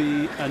going to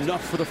be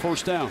enough for the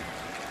first down.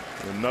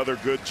 Another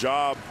good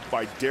job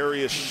by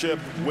Darius Shipp,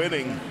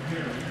 winning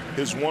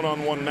his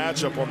one-on-one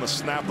matchup on the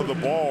snap of the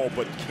ball,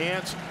 but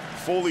can't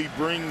fully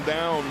bring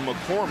down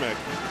McCormick.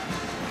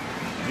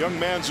 Young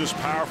man's just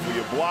powerful.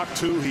 You block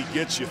 2, he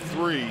gets you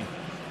 3.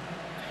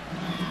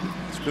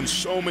 There's been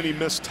so many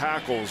missed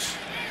tackles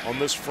on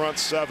this front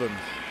 7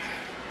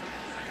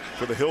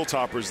 for the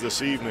Hilltoppers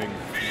this evening.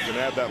 You can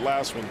add that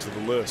last one to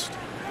the list.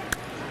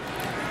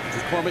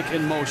 McCormick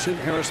in motion.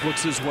 Harris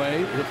looks his way.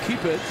 He'll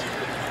keep it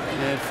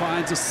and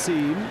finds a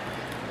seam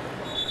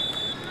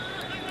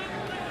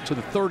to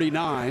the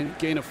 39,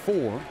 gain of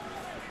 4.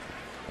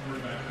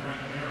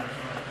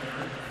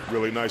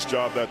 Really nice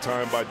job that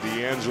time by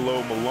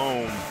D'Angelo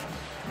Malone.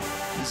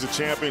 He's a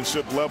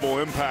championship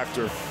level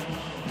impactor.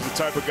 He's the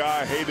type of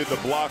guy I hated to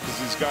block because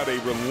he's got a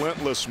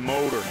relentless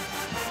motor.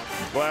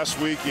 Last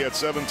week he had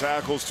 7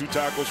 tackles, 2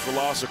 tackles for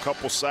loss, a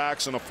couple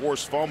sacks, and a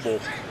forced fumble.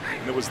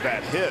 And it was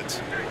that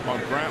hit on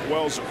Grant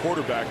Wells, the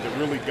quarterback, that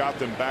really got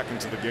them back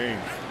into the game.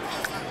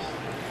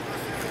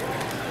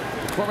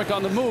 McCormick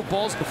on the move,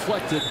 ball's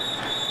deflected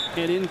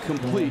and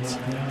incomplete.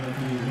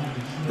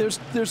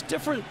 There's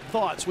different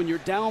thoughts when you're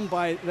down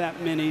by that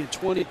many,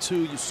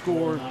 22, you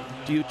score.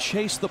 Do you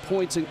chase the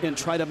points and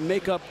try to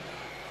make up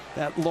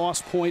that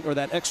lost point or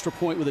that extra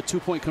point with a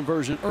 2-point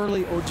conversion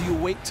early, or do you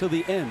wait till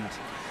the end?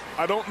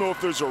 I don't know if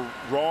there's a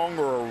wrong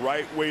or a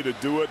right way to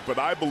do it, but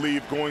I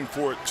believe going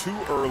for it too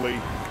early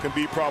can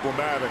be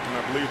problematic, and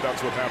I believe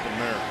that's what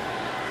happened there.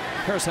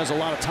 Harris has a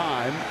lot of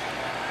time.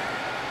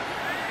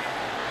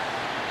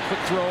 Quick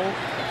throw,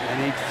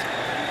 and he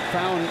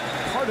found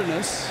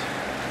Cardenas,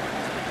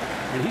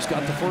 and he's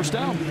got the first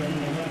down.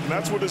 And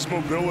that's what his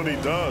mobility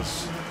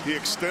does. He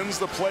extends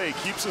the play,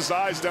 keeps his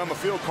eyes down the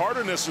field.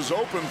 Cardenas is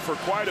open for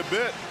quite a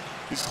bit.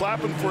 He's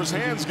clapping for his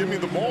hands, give me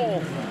the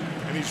ball,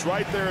 and he's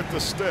right there at the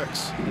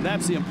sticks. And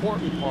that's the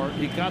important part.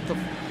 He got the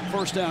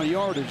first down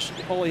yardage.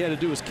 All he had to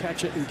do was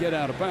catch it and get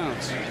out of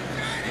bounds.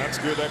 That's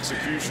good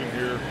execution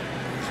here.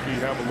 We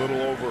have a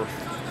little over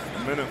a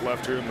minute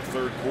left here in the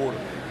third quarter.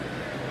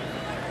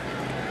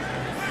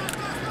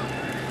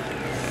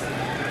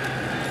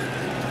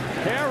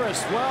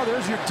 Harris, well,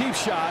 there's your deep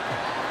shot.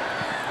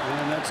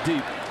 And that's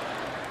deep.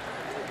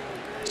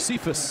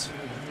 Cephas,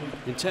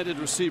 intended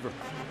receiver.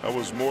 That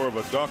was more of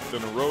a duck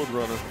than a road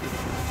runner.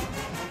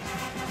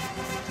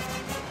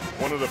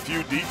 One of the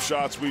few deep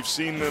shots we've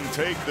seen them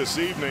take this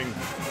evening.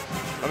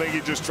 I think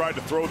he just tried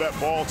to throw that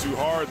ball too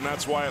hard, and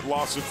that's why it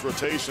lost its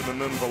rotation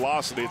and then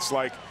velocity. It's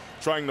like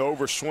trying to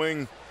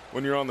overswing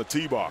when you're on the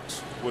tee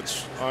box,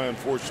 which I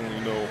unfortunately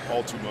know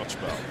all too much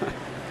about.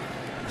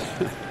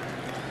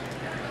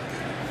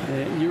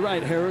 You're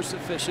right, Harris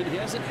efficient. He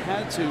hasn't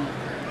had to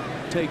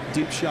take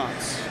deep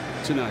shots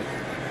tonight.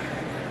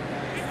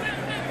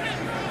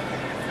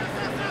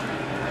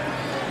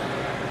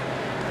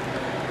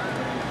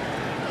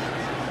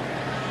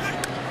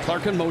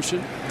 Clark in motion.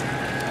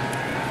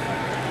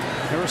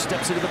 Harris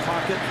steps into the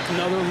pocket.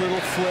 Another little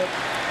flip.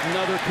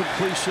 Another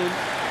completion.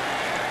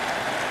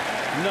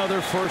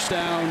 Another first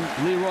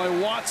down. Leroy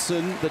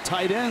Watson, the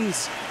tight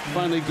ends,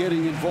 finally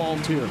getting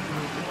involved here.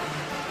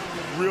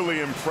 Really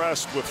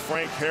impressed with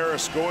Frank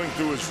Harris going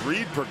through his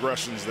read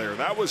progressions there.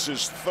 That was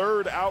his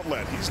third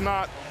outlet. He's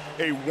not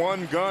a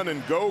one gun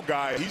and go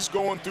guy. He's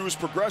going through his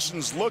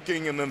progressions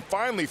looking, and then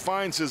finally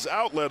finds his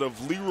outlet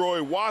of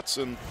Leroy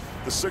Watson,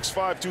 the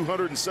 6'5",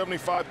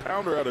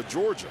 275-pounder out of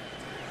Georgia.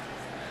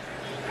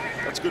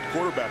 That's good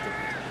quarterbacking.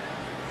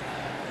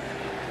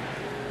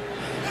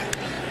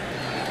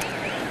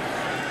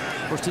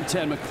 First and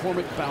 10,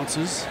 McCormick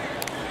bounces.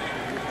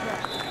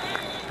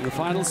 In the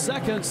final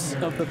seconds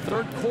of the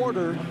third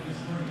quarter,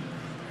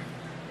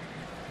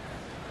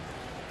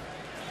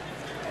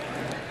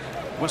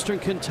 Western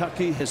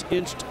Kentucky has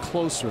inched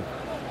closer.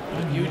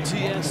 But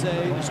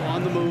UTSA is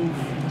on the move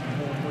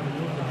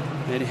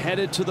and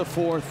headed to the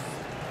fourth,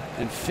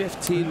 and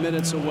 15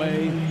 minutes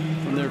away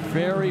from their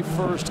very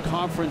first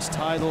conference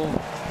title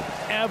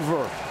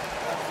ever.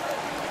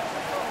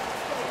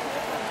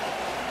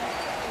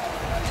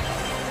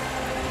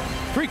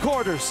 Three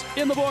quarters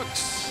in the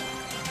books.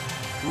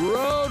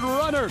 Road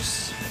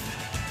Runners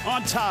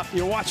on top.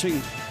 You're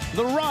watching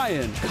the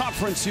Ryan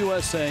Conference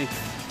USA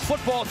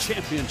Football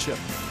Championship.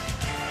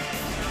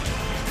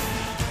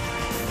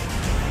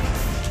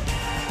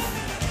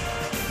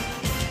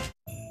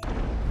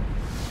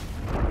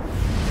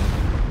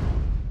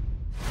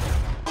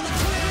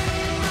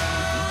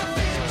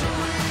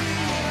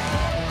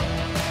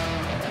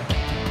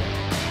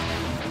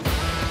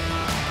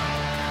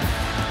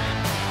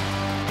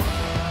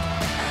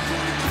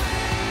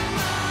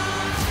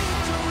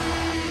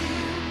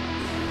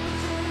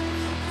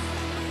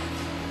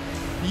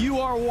 You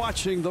are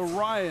watching the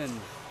Ryan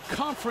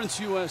Conference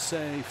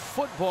USA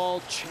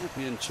Football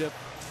Championship.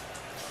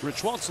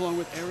 Rich Waltz along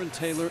with Aaron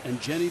Taylor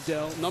and Jenny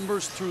Dell.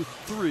 Numbers through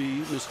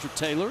 3, Mr.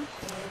 Taylor.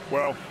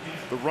 Well,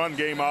 the run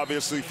game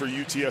obviously for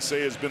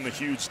UTSA has been the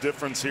huge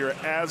difference here,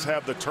 as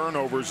have the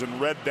turnovers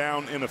and red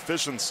down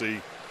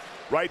inefficiency.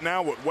 Right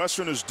now what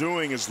Western is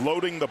doing is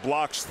loading the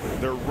blocks.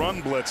 They're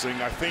run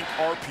blitzing. I think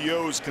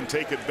RPOs can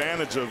take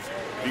advantage of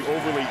the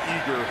overly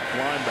eager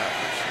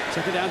linebackers.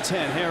 Second down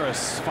 10.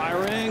 Harris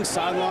firing,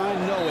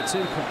 sideline. No, it's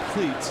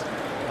incomplete.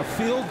 A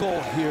field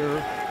goal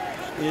here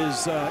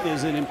is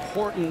an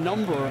important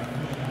number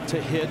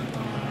to hit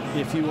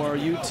if you are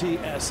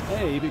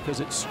UTSA, because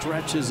it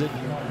stretches it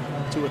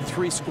to a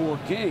 3-score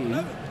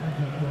game.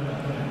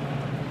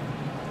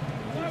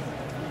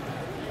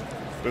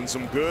 Been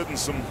some good and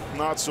some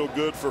not so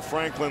good for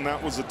Franklin.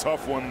 That was a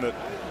tough one that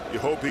you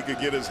hope he could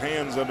get his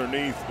hands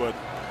underneath, but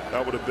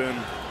that would have been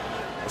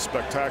a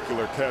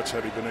spectacular catch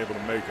had he been able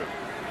to make it.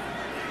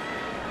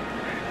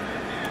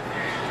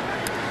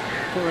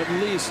 For at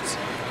least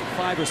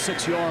 5 or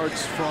 6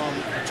 yards from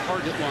a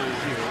target line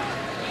here.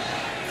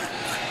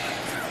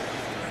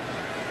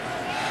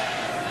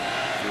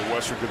 For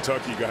Western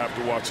Kentucky, you have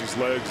to watch his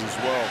legs as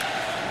well.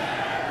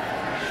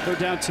 Third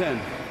down 10.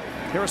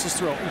 Harris's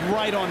throw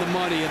right on the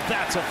money, and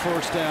that's a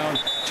first down.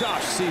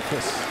 Josh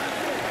Cephas.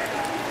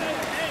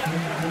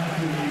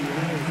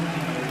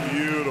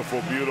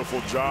 Beautiful,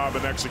 beautiful job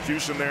and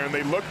execution there. And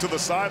they look to the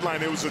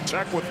sideline. It was a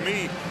check with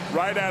me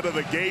right out of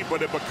the gate,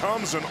 but it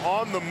becomes an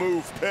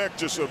on-the-move pick.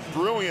 Just a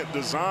brilliant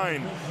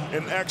design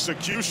and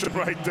execution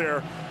right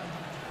there.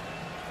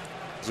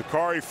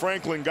 Zachary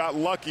Franklin got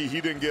lucky he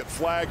didn't get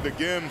flagged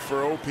again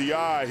for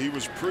OPI. He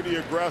was pretty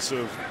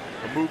aggressive,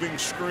 a moving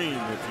screen,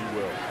 if you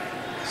will.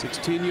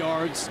 16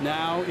 yards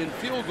now in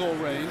field goal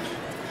range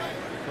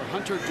for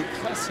Hunter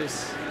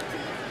Duplessis,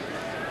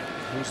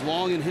 whose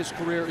long in his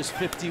career is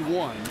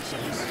 51, so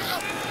he's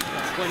got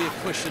plenty of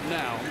cushion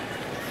now.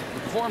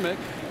 McCormick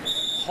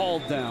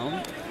hauled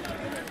down,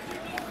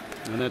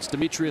 and that's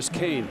Demetrius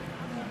Kane.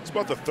 It's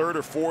about the third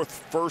or fourth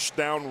first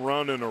down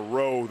run in a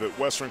row that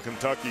Western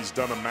Kentucky's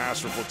done a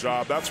masterful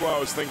job. That's why I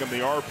was thinking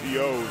the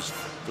RPOs,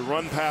 the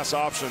run pass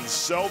options,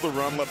 sell the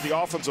run, let the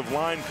offensive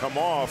line come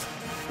off,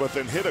 but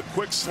then hit a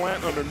quick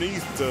slant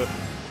underneath to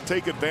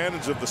take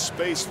advantage of the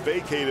space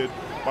vacated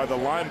by the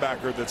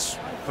linebacker that's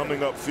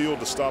coming upfield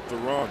to stop the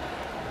run.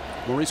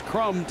 Maurice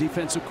Crum,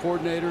 defensive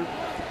coordinator,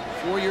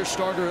 4-year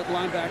starter at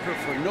linebacker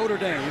for Notre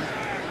Dame,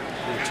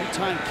 and a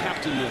two-time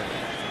captain there.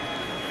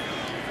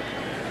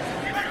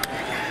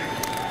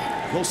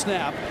 Low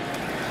snap,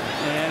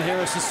 and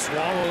Harris is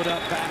swallowed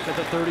up back at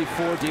the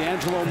 34.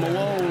 D'Angelo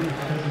Malone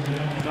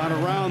got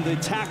around the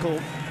tackle,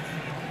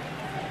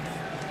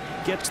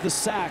 gets the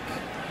sack.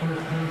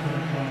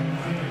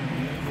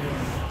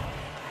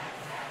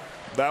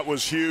 That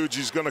was huge.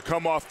 He's going to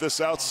come off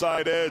this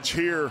outside edge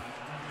here.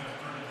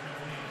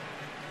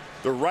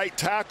 The right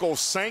tackle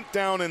sank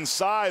down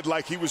inside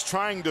like he was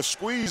trying to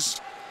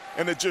squeeze,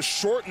 and it just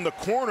shortened the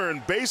corner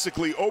and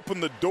basically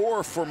opened the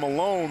door for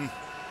Malone.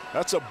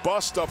 That's a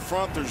bust up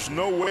front. There's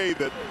no way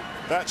that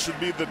that should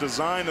be the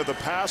design of the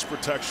pass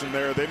protection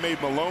there. They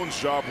made Malone's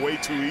job way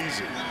too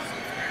easy.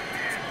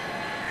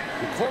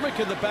 McCormick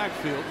in the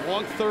backfield,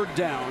 long third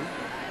down.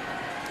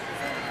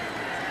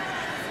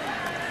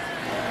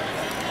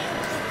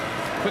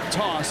 Quick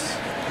toss.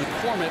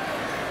 McCormick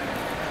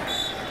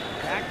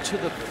back to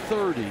the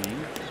 30.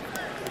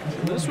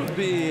 This would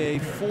be a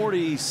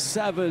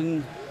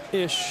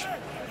 47-ish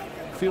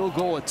field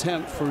goal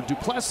attempt for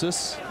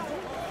Duplessis.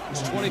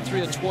 It's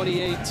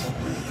 23-28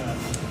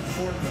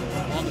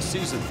 on the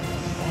season.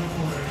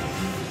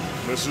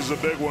 This is a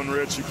big one,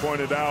 Rich. You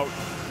pointed out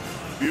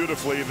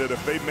beautifully that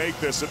if they make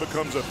this, it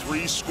becomes a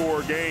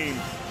 3-score game.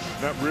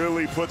 That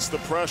really puts the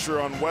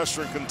pressure on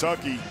Western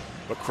Kentucky.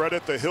 But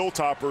credit the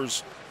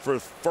Hilltoppers for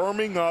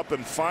firming up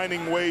and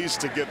finding ways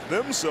to get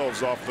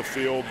themselves off the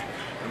field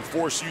and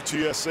force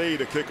UTSA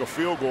to kick a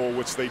field goal,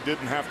 which they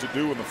didn't have to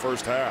do in the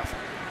first half.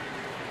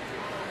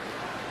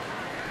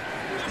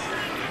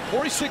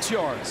 46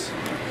 yards.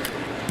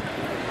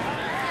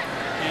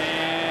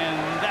 And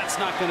that's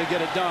not going to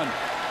get it done.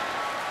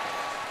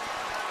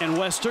 And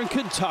Western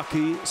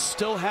Kentucky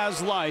still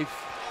has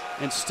life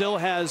and still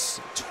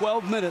has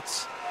 12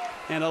 minutes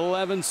and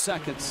 11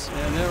 seconds.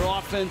 And their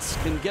offense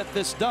can get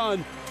this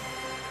done.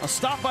 A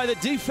stop by the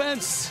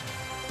defense,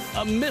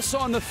 a miss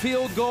on the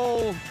field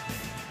goal,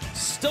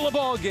 still a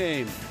ball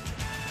game.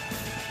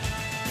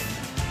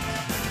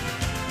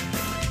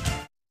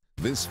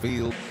 This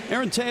field.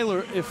 Aaron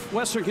Taylor, if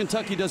Western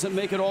Kentucky doesn't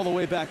make it all the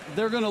way back,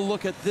 they're going to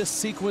look at this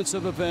sequence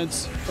of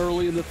events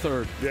early in the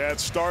third. Yeah,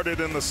 it started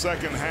in the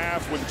second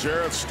half when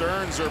Jarrett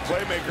Stearns, their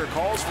playmaker,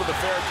 calls for the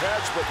fair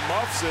catch but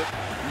muffs it,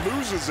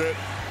 loses it,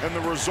 and the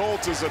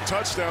result is a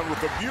touchdown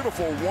with a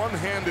beautiful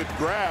one-handed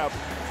grab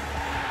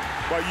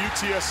by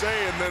UTSA.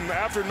 And then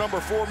after number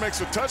 4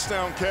 makes a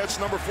touchdown catch,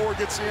 number 4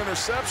 gets the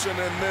interception,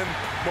 and then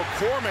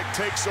McCormick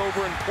takes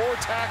over, and poor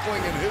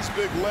tackling in his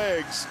big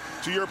legs,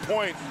 to your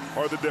point,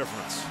 are the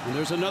difference. And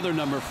there's another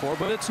number 4,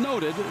 but it's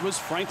noted it was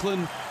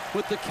Franklin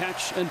with the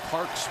catch and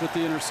Parks with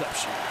the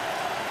interception.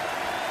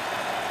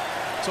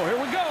 So here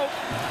we go.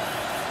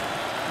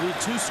 Need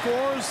 2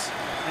 scores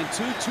and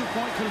 2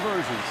 two-point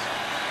conversions.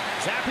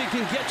 Zappe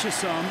can get you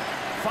some.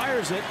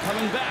 Fires it,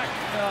 coming back,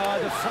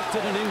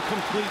 deflected and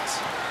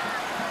incomplete.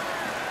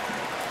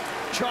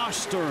 Josh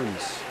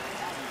Stearns.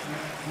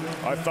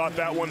 I thought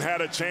that one had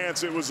a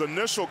chance. It was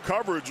initial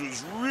coverage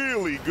was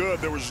really good.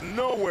 There was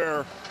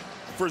nowhere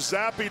for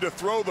Zappe to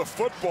throw the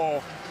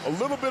football. A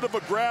little bit of a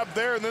grab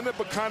there, and then it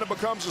kind of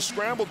becomes a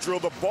scramble drill.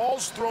 The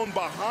ball's thrown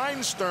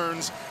behind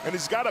Stearns, and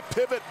he's got to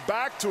pivot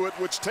back to it,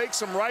 which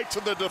takes him right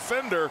to the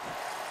defender.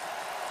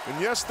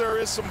 And yes, there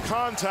is some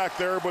contact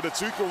there, but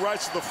it's equal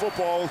rights to the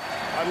football.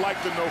 I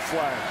like the no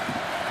flag.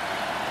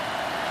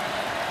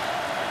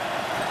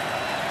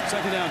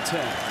 Second down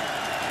 10.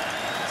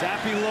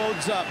 Zappe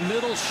loads up,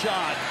 middle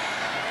shot.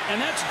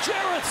 And that's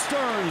Jarrett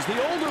Stearns,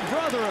 the older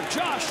brother of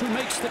Josh, who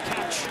makes the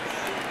catch.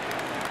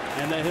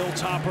 And the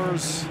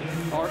Hilltoppers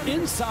are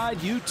inside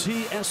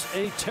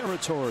UTSA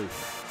territory.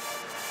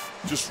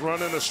 Just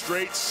running a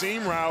straight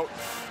seam route,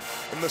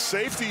 and the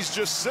safety's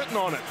just sitting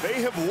on it.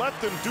 They have let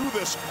them do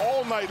this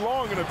all night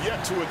long and have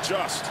yet to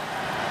adjust.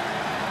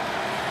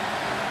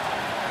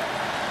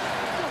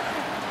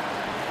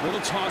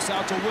 Little toss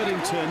out to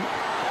Whittington.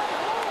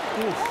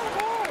 Oof.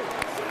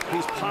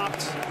 He's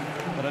popped,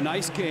 but a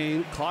nice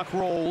gain. Clock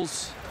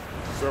rolls.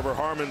 Trevor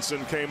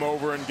Harmonson came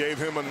over and gave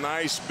him a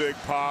nice big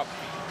pop.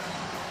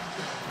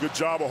 Good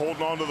job of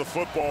holding on to the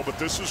football, but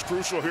this is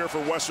crucial here for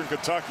Western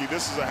Kentucky.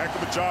 This is a heck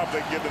of a job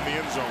they get in the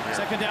end zone here.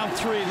 Second down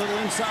 3, little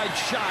inside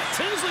shot.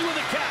 Tinsley with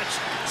a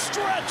catch,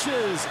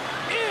 stretches,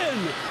 in,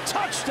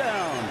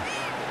 touchdown.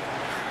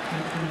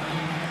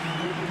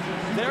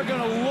 They're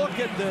going to look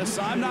at this.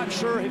 I'm not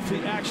sure if he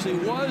actually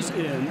was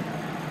in.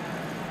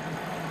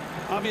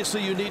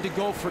 Obviously, you need to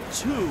go for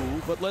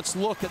 2, but let's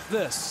look at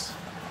this.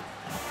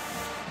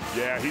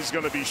 Yeah, he's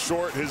going to be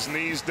short, his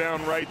knees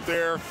down right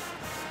there.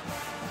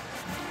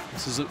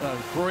 This is a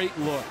great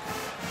look.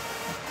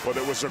 But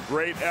it was a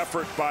great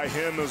effort by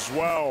him as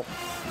well.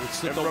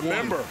 And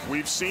remember,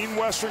 we've seen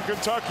Western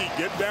Kentucky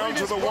get down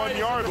to the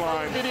 1-yard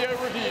line. Video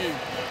review.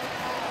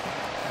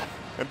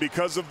 And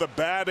because of the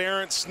bad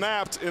errant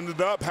snapped, ended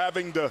up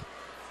having to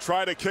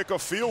try to kick a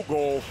field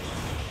goal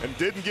and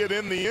didn't get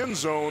in the end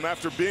zone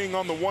after being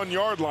on the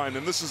 1-yard line.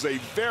 And this is a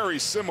very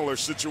similar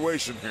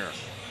situation here.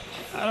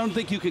 I don't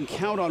think you can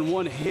count on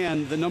one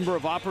hand the number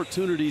of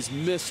opportunities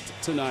missed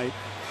tonight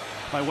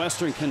by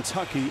Western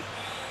Kentucky.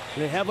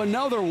 They have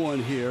another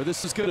one here.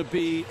 This is going to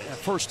be a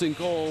 1st and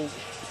goal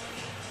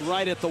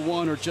right at the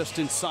 1 or just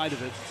inside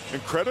of it.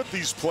 And credit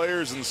these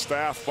players and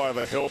staff by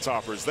the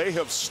Hilltoppers. They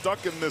have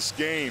stuck in this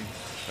game.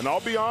 And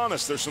I'll be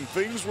honest, there's some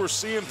things we're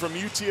seeing from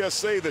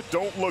UTSA that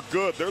don't look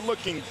good. They're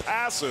looking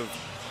passive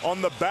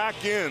on the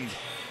back end,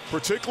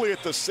 particularly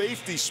at the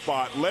safety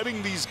spot,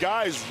 letting these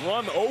guys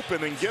run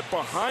open and get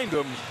behind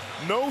them.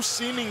 No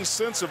seeming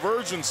sense of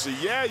urgency.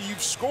 Yeah,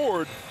 you've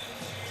scored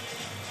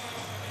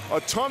a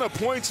ton of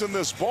points in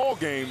this ball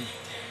game,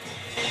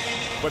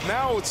 but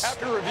now it's...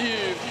 After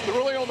review, the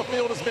ruling on the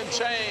field has been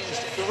changed.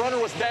 The runner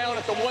was down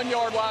at the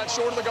 1-yard line,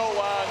 short of the goal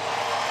line.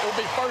 It will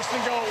be 1st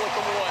and goal with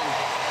the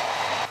 1.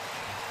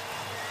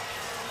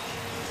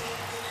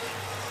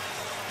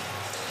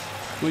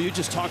 Well, you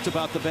just talked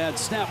about the bad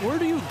snap. Where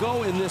do you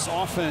go in this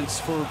offense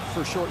for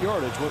short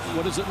yardage?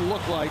 What does it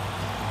look like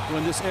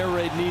when this air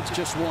raid needs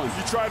just 1?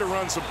 You try to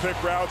run some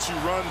pick routes. You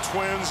run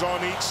twins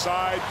on each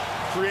side,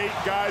 create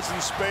guys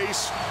in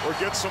space, or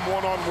get some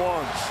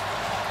one-on-ones.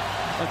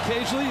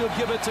 Occasionally, you'll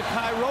give it to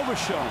Kai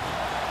Robichaux.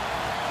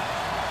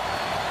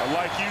 I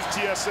like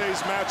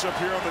UTSA's matchup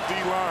here on the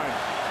D-line.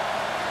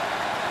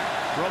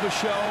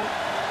 Robichaux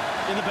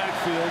in the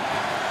backfield.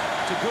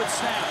 It's a good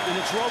snap, and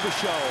it's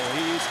Robichaux.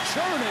 He's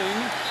churning,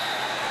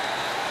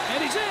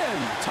 and he's in.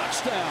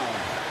 Touchdown.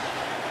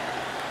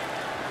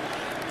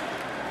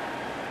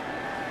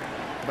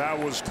 That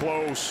was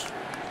close.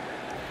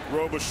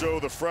 Robichaux,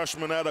 the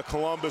freshman out of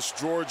Columbus,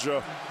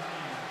 Georgia.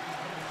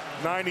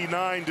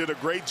 99 did a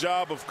great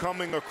job of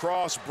coming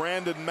across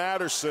Brandon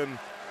Matterson,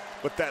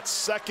 but that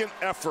second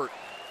effort,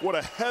 what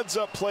a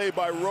heads-up play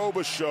by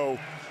Robichaux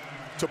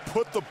to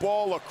put the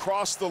ball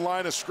across the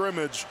line of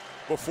scrimmage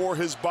before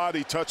his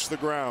body touched the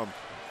ground.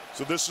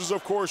 So this is,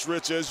 of course,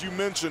 Rich, as you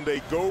mentioned, a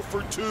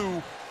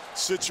go-for-2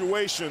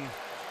 situation.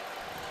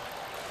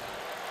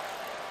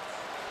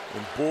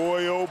 And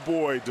boy, oh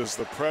boy, does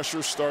the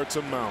pressure start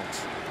to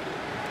mount.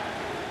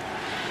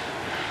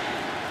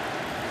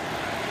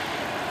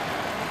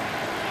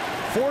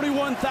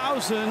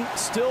 $41,000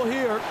 still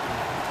here.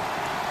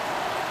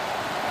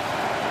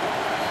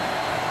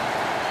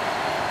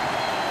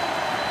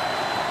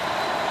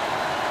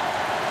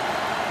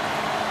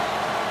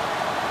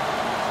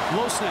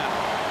 Low snap.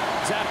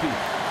 Zappi.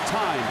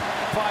 Time.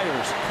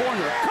 Fires.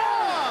 Corner.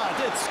 Caught!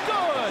 It's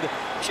good!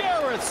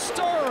 Jarrett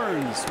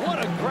Stearns.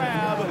 What a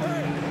grab.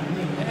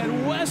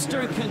 And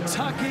Western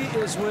Kentucky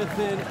is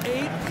within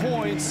 8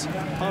 points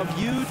of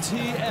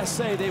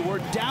UTSA. They were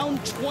down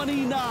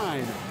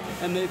 29,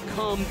 and they've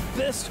come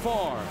this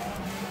far.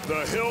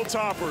 The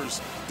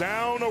Hilltoppers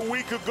down a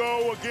week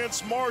ago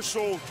against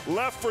Marshall,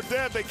 left for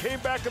dead. They came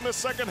back in the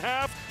second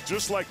half,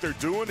 just like they're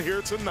doing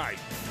here tonight.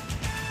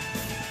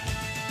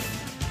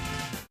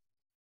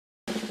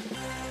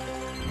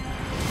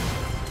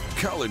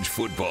 College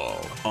football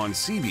on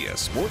CBS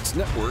Sports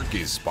Network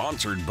is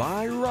sponsored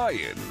by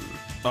Ryan,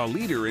 a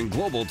leader in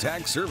global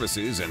tax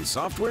services and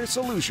software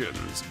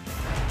solutions.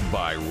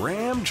 By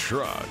Ram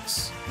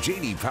Trucks,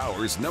 J.D.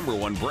 Power's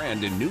 #1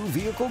 brand in new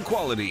vehicle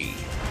quality.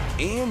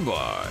 And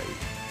by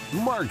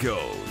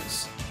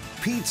Marco's,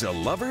 pizza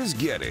lovers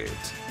get it.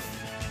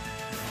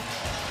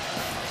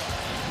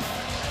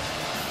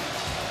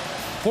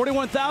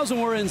 41,000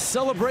 were in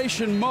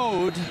celebration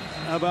mode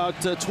about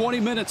 20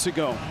 minutes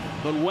ago.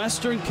 But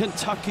Western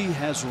Kentucky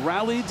has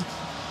rallied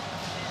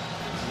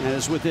and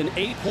is within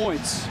 8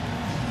 points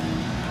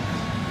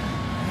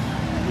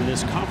in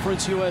this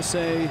Conference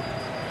USA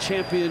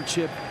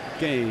championship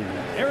game.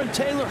 Aaron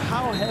Taylor,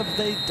 how have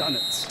they done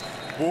it?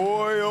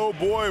 Boy, oh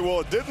boy.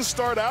 Well, it didn't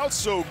start out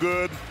so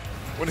good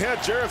when he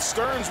had Jarrett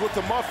Stearns with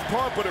the muffed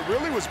punt, but it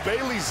really was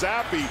Bailey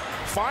Zappi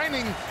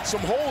finding some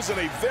holes in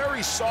a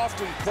very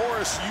soft and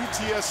porous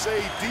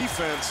UTSA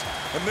defense.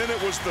 And then it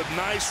was the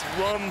nice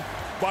run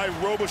by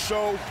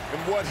Robichaux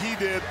and what he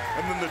did,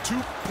 and then the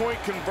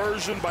 2-point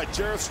conversion by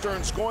Jarrett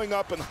Stearns going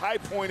up and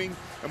high-pointing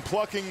and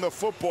plucking the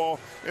football.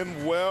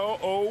 And well,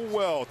 oh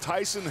well,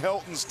 Tyson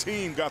Helton's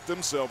team got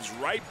themselves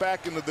right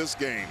back into this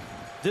game.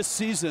 This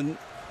season,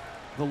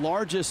 the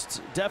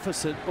largest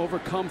deficit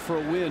overcome for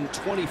a win,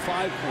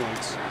 25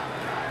 points.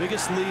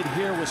 Biggest lead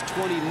here was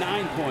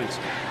 29 points.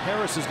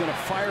 Harris is going to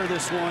fire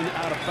this one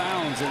out of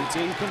bounds, and it's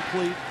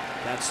incomplete.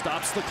 That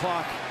stops the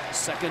clock.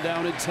 Second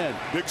down and 10.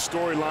 Big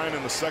storyline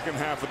in the second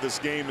half of this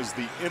game is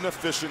the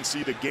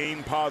inefficiency to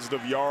gain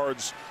positive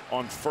yards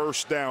on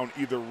first down,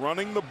 either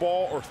running the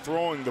ball or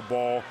throwing the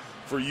ball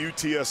for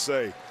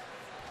UTSA.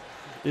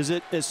 Is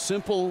it as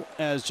simple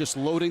as just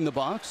loading the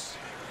box?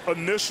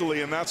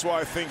 Initially, and that's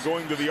why I think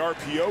going to the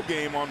RPO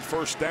game on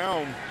first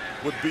down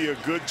would be a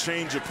good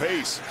change of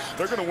pace.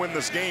 They're going to win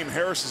this game.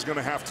 Harris is going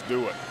to have to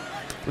do it.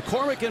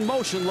 McCormick in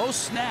motion, low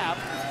snap,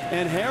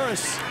 and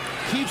Harris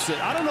keeps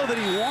it. I don't know that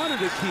he wanted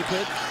to keep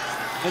it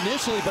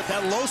initially, but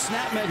that low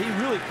snap meant he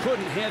really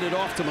couldn't hand it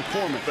off to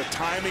McCormick. The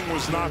timing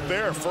was not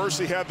there. First,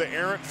 he had the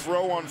errant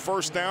throw on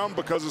first down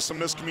because of some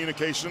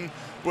miscommunication.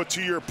 But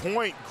to your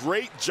point,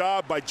 great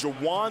job by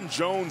Jawan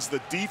Jones,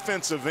 the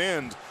defensive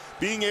end,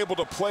 being able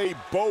to play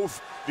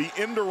both the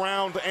end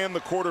around and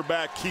the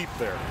quarterback keep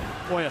there.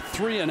 Boy, a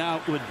 3 and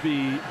out would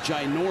be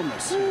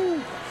ginormous.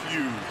 Ooh,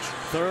 huge.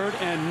 3rd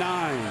and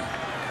 9.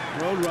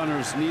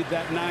 Roadrunners need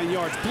that 9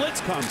 yards. Blitz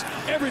comes.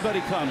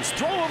 Everybody comes.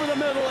 Throw over the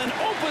middle, and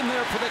open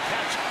there for the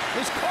catch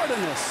is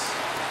Cardenas.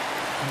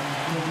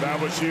 That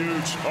was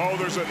huge. Oh,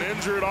 there's an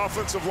injured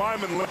offensive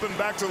lineman limping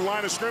back to the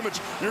line of scrimmage.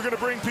 You're going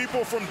to bring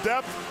people from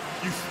depth.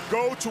 You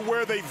go to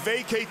where they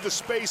vacate the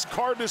space.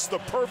 Cardenas, the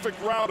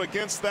perfect route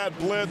against that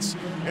blitz,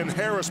 and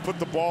Harris put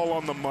the ball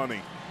on the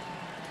money.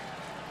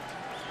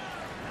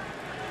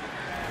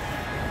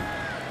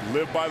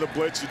 Live by the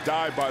blitz, you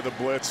die by the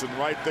blitz, and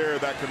right there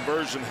that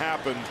conversion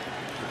happened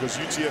because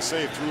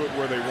UTSA threw it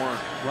where they weren't.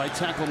 Right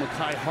tackle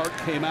Mekhi Hart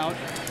came out.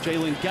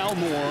 Jalen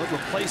Galmore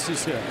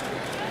replaces him.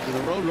 For the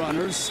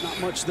Roadrunners, not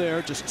much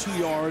there, just 2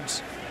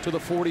 yards to the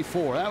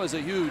 44. That was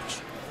a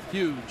huge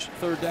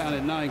 3rd down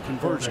and 9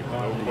 conversion.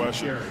 No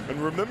question. And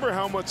remember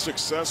how much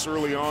success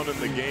early on in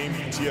the game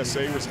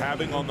UTSA was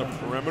having on the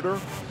perimeter?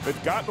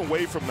 They've gotten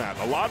away from that.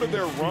 A lot of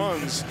their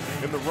runs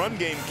in the run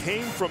game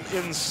came from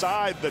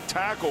inside the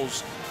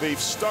tackles. They've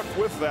stuck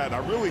with that. I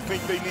really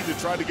think they need to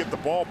try to get the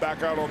ball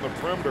back out on the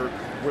perimeter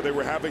where they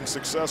were having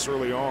success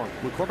early on.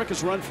 McCormick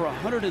has run for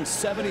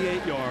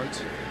 178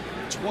 yards,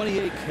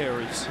 28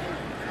 carries,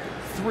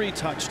 3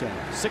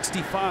 touchdowns,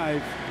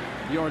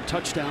 65-yard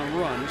touchdown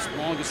run, his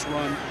longest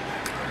run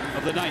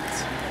of the night.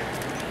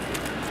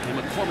 And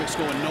McCormick's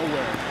going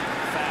nowhere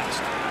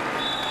fast.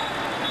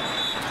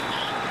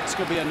 It's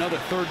going to be another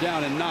 3rd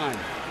down and 9.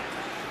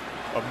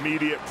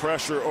 Immediate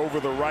pressure over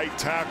the right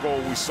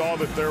tackle. We saw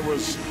that there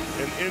was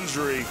an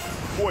injury.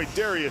 Boy,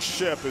 Darius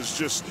Shipp is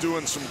just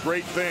doing some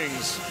great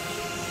things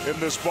in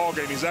this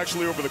ballgame. He's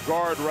actually over the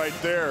guard right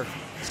there.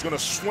 He's going to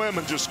swim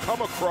and just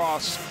come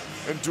across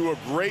and do a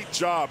great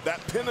job.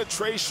 That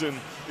penetration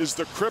is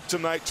the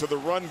kryptonite to the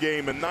run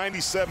game, and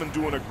 97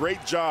 doing a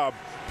great job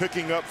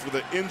picking up for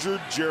the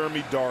injured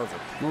Jeremy Darvin.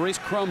 Maurice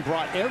Crum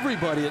brought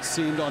everybody, it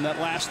seemed, on that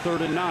last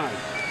 3rd and 9.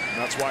 And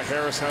that's why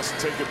Harris has to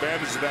take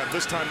advantage of that.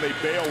 This time they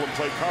bail and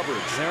play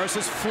coverage. Harris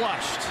is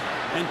flushed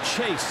and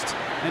chased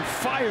and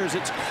fires.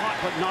 It's caught,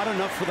 but not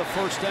enough for the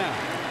first down.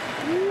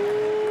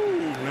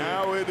 Ooh,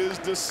 now it is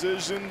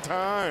decision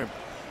time.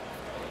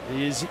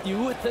 You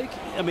would think,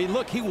 I mean,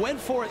 look, he went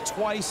for it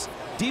twice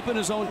deep in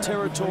his own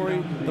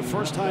territory the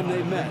first time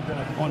they met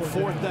on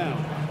 4th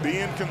down.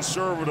 Being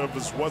conservative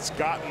is what's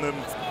gotten them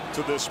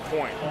to this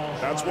point.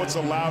 That's what's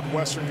allowed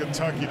Western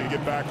Kentucky to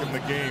get back in the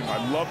game. I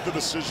love the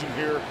decision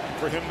here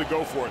for him to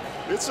go for it.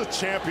 It's a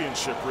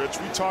championship, Rich.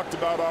 We talked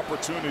about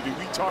opportunity.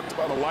 We talked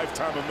about a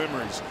lifetime of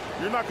memories.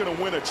 You're not going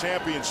to win a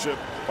championship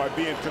by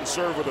being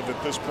conservative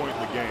at this point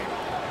in the game.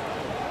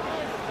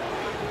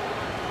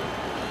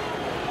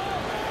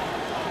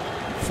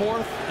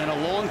 4th and a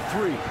long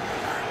 3.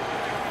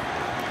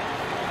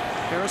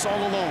 Harris all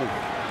alone.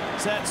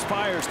 Sets,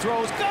 fires,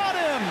 throws, got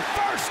him!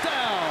 First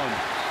down!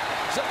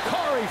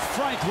 Zachary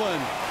Franklin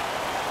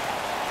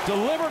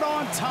delivered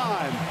on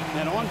time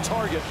and on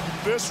target.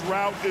 This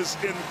route is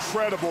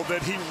incredible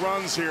that he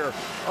runs here.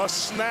 A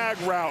snag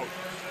route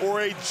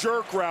or a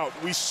jerk route.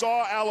 We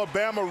saw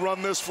Alabama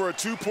run this for a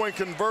 2-point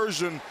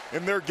conversion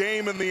in their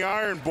game in the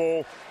Iron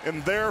Bowl,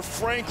 and there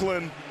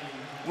Franklin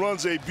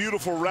runs a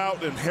beautiful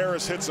route and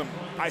Harris hits him.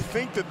 I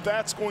think that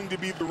that's going to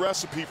be the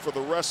recipe for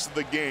the rest of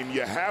the game.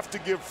 You have to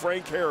give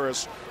Frank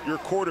Harris, your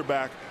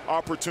quarterback,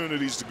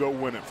 opportunities to go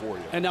win it for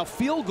you. And now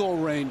field goal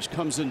range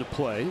comes into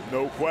play.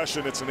 No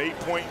question. It's an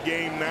 8-point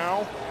game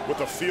now. With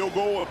a field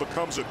goal, it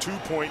becomes a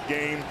 2-point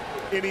game.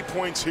 Any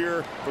points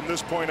here from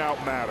this point out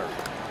matter.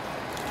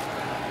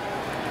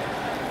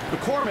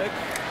 McCormick,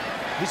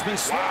 he's been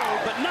slowed,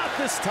 but not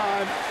this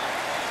time.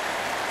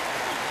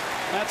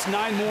 That's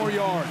 9 more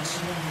yards.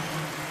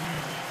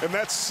 And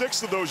that's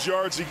 6 of those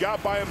yards he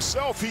got by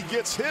himself. He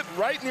gets hit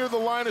right near the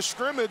line of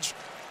scrimmage.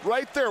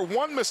 Right there,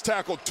 1 missed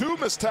tackle, 2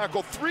 missed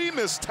tackle, 3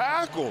 missed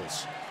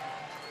tackles.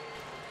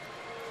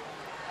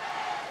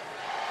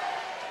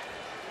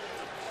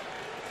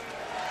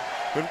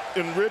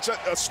 And Rich,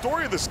 a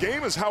story of this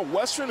game is how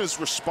Western has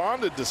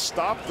responded to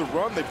stop the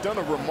run. They've done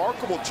a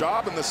remarkable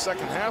job in the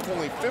second half,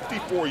 only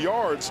 54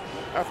 yards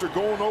after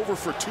going over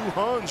for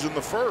 200 in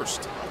the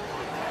first.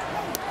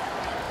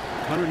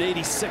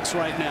 186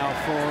 right now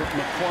for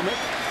McCormick.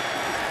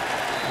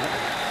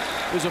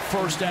 There's a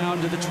first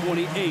down to the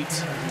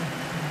 28.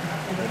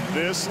 And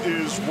this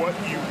is what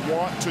you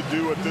want to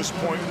do at this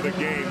point in the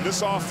game.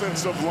 This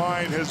offensive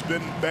line has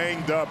been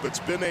banged up. It's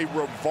been a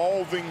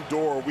revolving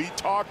door. We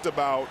talked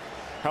about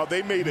how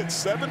they made it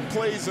 7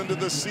 plays into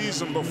the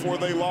season before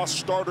they lost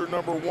starter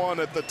number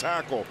 1 at the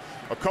tackle.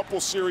 A couple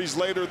series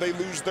later, they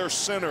lose their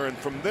center, and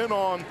from then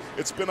on,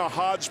 it's been a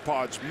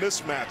hodgepodge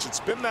mismatch. It's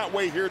been that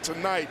way here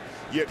tonight,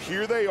 yet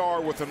here they are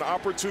with an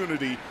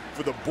opportunity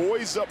for the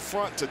boys up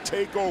front to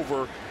take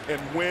over and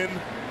win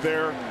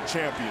their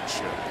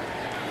championship.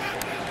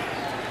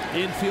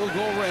 In field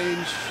goal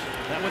range,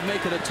 that would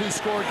make it a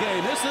 2-score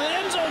game. This is an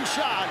end zone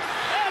shot,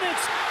 and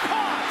it's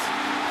caught.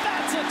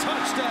 That's a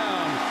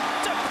touchdown.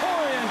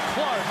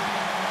 Clark.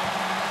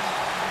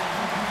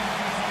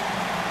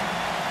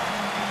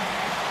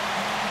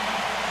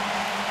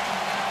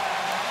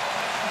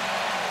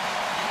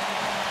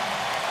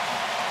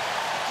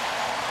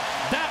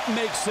 That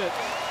makes it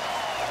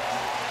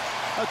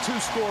a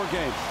 2-score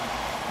game.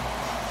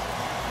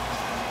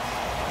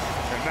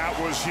 And that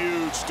was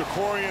huge.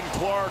 Decorian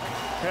Clark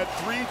had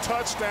 3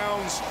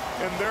 touchdowns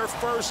in their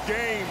first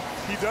game.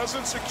 He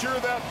doesn't secure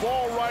that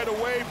ball right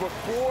away, but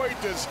boy,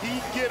 does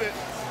he get it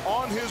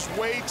on his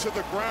way to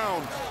the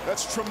ground.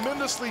 That's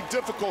tremendously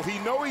difficult. He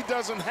knows he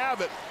doesn't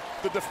have it.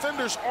 The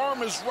defender's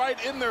arm is right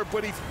in there,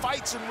 but he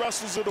fights and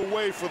wrestles it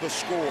away for the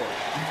score.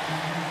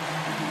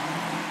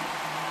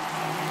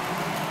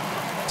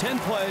 10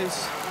 plays,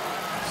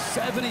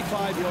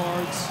 75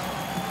 yards,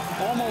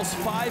 almost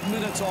 5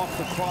 minutes off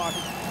the clock.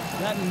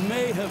 That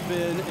may have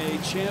been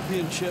a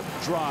championship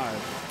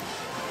drive.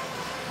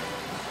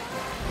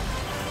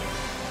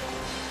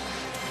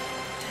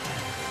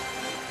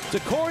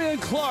 Decorian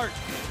Clark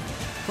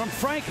from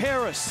Frank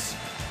Harris.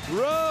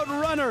 Road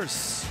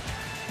Runners.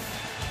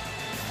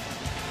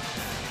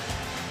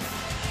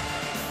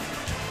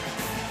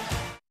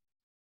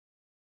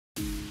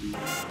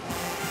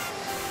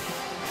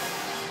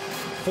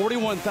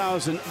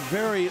 $41,000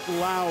 very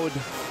loud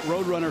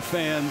Roadrunner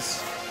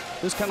fans.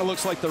 This kind of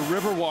looks like the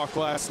Riverwalk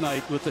last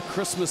night with the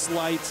Christmas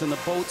lights and the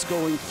boats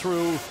going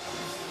through.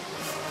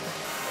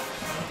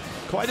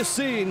 Quite a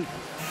scene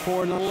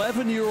for an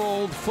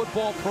 11-year-old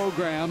football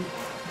program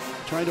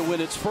trying to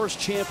win its first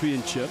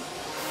championship.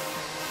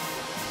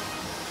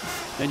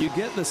 And you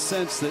get the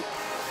sense that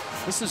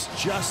this is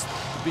just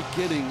the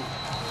beginning.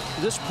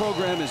 This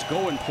program is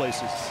going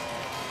places.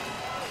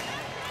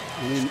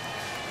 I mean,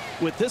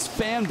 with this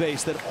fan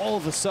base that all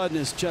of a sudden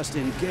is just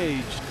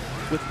engaged,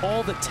 with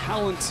all the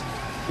talent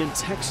in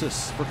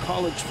Texas for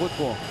college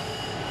football.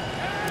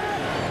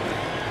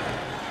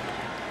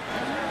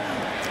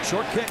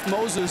 Short kick,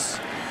 Moses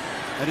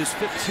at his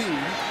 15.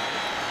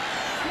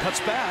 Cuts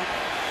back.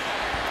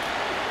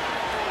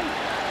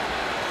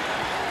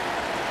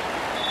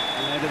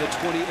 And to the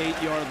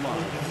 28-yard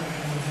line.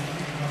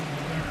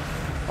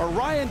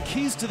 Orion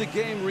keys to the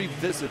game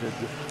revisited.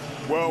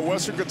 Well,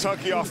 Western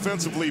Kentucky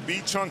offensively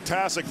beat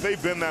Chunk-Tastic.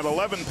 They've been that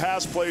 11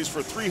 pass plays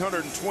for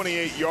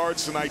 328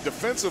 yards tonight.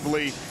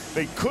 Defensively,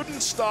 they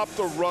couldn't stop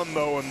the run,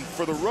 though. And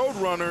for the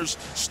Roadrunners,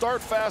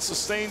 start fast,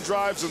 sustain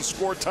drives, and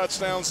score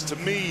touchdowns. To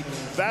me,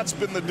 that's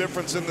been the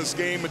difference in this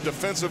game. And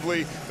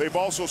defensively, they've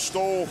also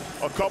stole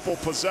a couple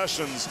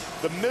possessions.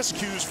 The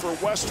miscues for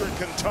Western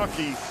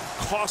Kentucky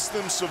cost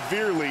them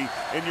severely,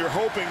 and you're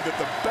hoping that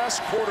the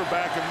best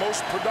quarterback and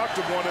most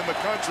productive one in the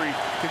country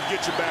can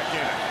get you back in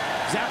it.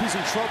 Zappy's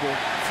in trouble,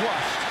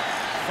 flushed,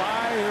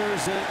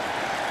 fires it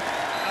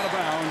out of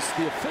bounds.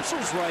 The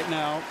officials right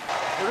now.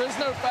 There is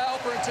no foul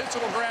for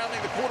intentional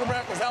grounding. The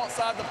quarterback was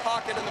outside the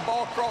pocket and the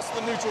ball crossed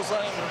the neutral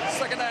zone.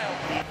 Second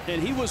down.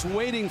 And he was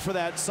waiting for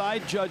that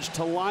side judge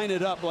to line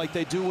it up like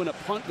they do when a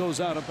punt goes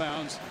out of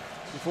bounds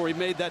before he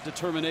made that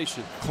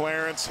determination.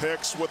 Clarence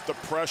Hicks with the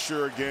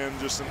pressure again.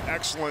 Just an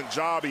excellent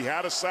job. He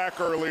had a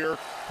sack earlier.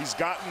 He's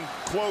gotten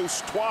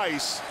close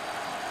twice.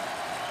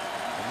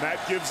 And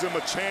that gives him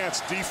a chance.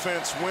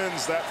 Defense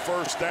wins that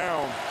first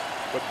down.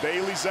 But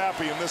Bailey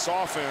Zappi in this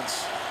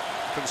offense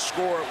can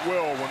score at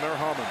will when they're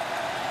humming.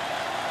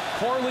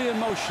 Corley in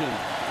motion.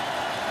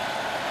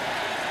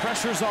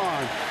 Pressure's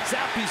on.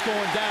 Zappi's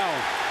going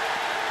down.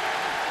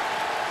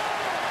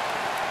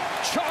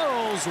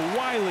 Charles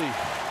Wiley.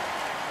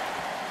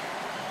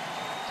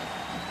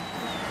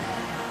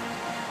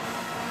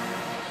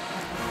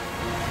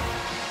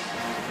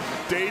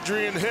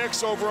 Dadrian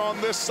Hicks over on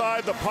this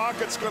side. The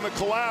pocket's going to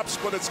collapse,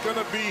 but it's going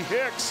to be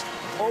Hicks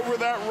over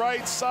that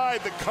right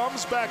side that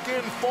comes back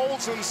in,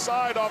 folds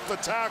inside off the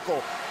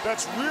tackle.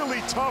 That's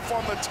really tough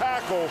on the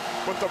tackle,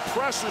 but the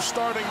pressure's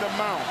starting to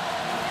mount.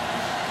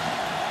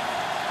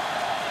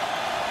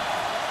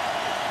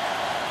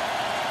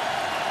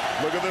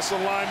 Look at this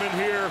alignment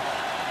here.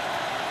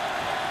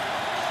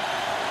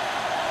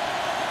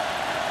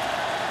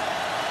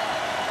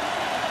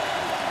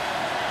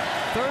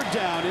 Third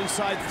down,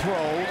 inside throw,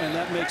 and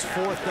that makes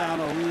fourth down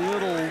a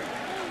little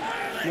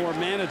more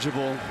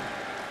manageable.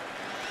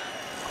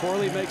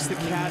 Corley makes the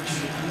catch.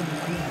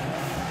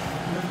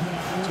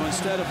 So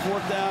instead of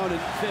fourth down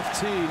and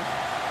 15,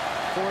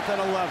 fourth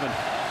and 11.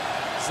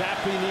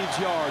 Zappi needs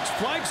yards.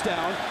 Flags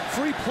down,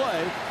 free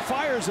play,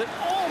 fires it,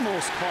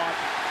 almost caught.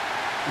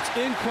 It's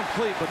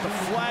incomplete, but the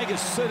flag is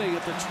sitting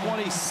at the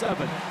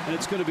 27, and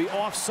it's going to be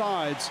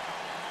offsides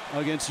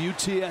against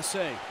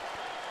UTSA.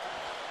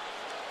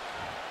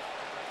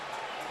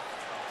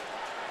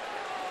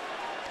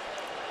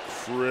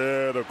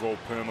 Critical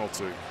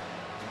penalty.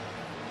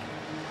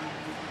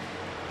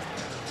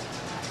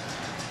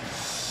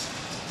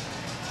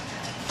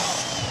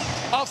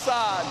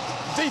 Offside,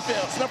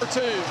 defense, number 2,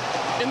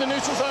 in the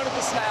neutral zone at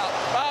the snap.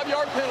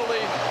 5-yard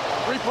penalty,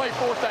 replay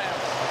fourth down.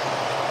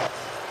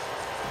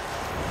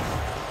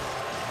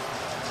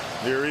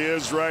 Here he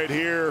is right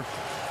here.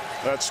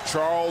 That's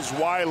Charles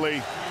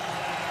Wiley.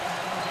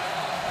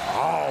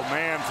 Oh,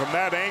 man, from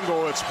that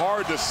angle, it's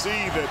hard to see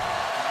that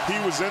he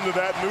was into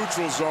that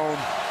neutral zone.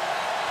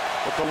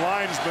 But the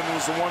linesman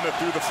was the one that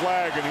threw the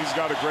flag, and he's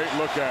got a great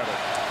look at it.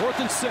 4th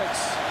and 6.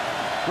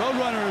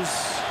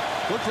 Roadrunners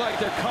look like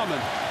they're coming,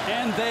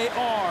 and they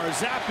are.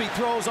 Zappi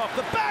throws off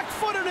the back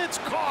foot, and it's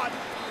caught.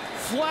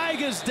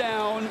 Flag is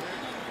down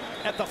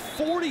at the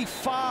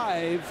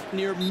 45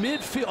 near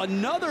midfield.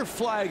 Another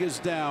flag is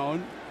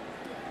down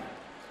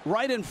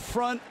right in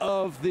front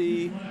of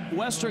the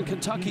Western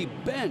Kentucky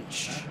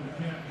bench.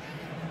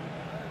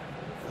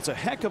 That's a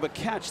heck of a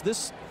catch.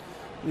 This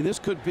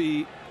could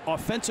be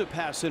offensive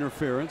pass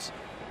interference,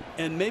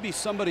 and maybe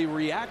somebody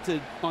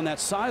reacted on that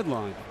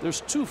sideline.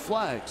 There's 2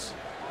 flags.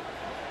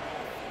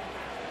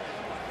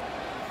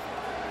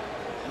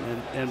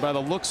 And by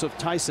the looks of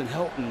Tyson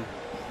Helton,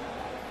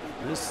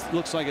 this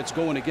looks like it's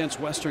going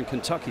against Western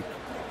Kentucky.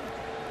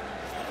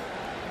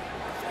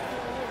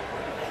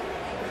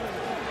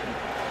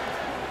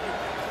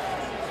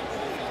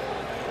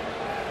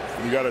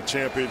 You got a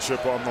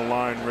championship on the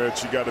line,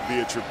 Rich. You got to be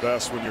at your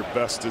best when your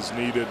best is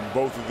needed. And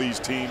both of these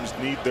teams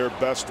need their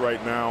best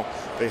right now.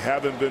 They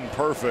haven't been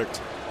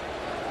perfect.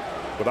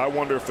 But I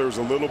wonder if there's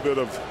a little bit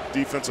of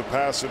defensive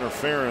pass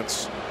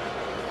interference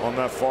on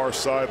that far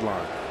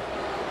sideline.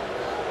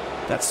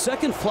 That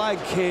second flag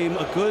came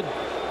a good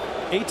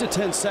 8 to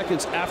 10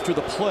 seconds after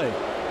the play.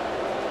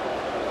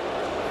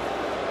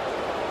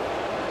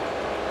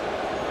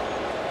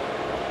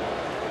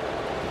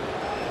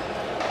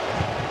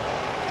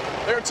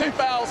 There are 2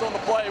 fouls on the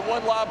play,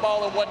 1 live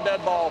ball and 1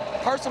 dead ball.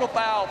 Personal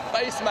foul,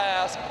 face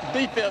mask,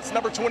 defense,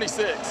 number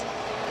 26.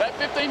 That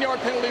 15-yard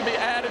penalty will be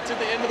added to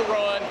the end of the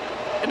run,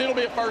 and it'll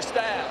be a first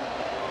down.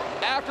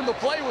 After the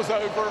play was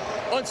over,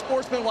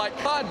 unsportsmanlike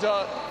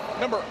conduct,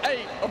 number 8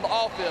 of the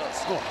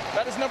offense.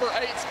 That is number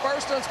 8's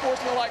first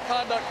unsportsmanlike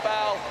conduct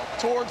foul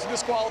towards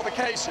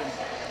disqualification.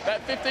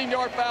 That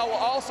 15-yard foul will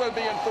also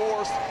be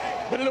enforced,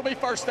 but it'll be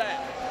first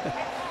down.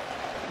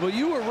 Well,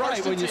 you were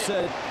right when you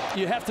said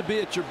you have to be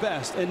at your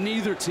best, and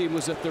neither team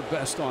was at their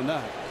best on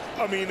that.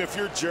 I mean, if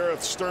you're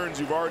Jareth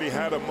Stearns, you've already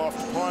had a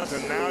muffed punt,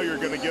 and now you're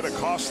going to get a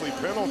costly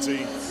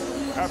penalty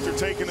after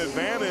taking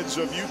advantage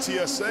of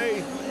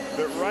UTSA.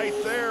 That right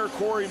there,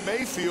 Corey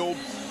Mayfield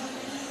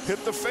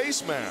hit the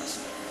face mask.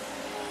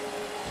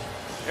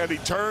 And he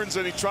turns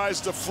and he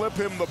tries to flip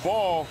him the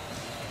ball,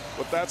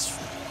 but that's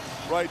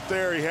right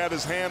there. He had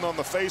his hand on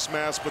the face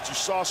mask, but you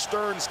saw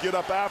Stearns get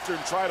up after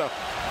and try to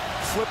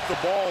flip the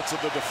ball to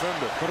the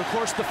defender. But of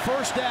course, the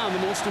first down, the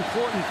most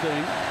important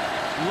thing.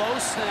 Low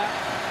snap.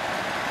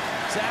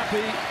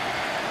 Zappi,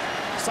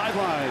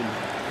 sideline,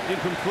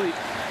 incomplete.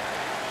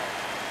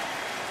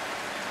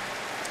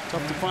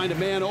 Tough to find a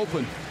man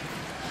open.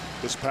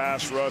 This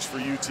pass rush for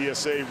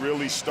UTSA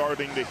really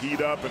starting to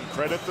heat up, and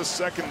credit the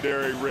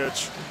secondary,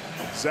 Rich.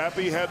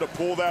 Zappi had to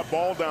pull that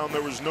ball down.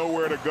 There was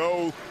nowhere to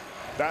go.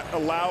 That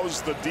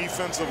allows the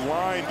defensive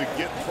line to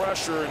get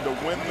pressure and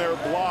to win their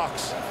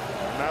blocks,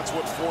 and that's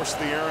what forced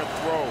the errant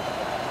throw.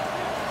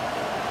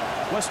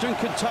 Western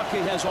Kentucky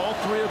has all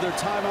 3 of their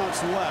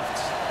timeouts left,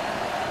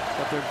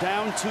 but they're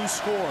down 2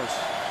 scores.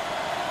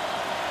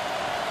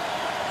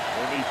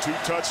 They need 2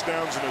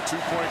 touchdowns and a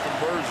 2-point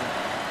conversion.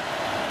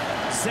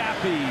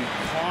 Zappi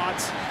caught.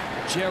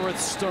 Jareth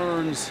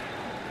Stearns.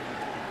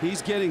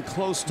 He's getting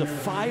close to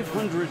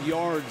 500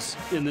 yards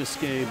in this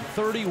game.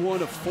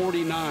 31 of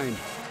 49.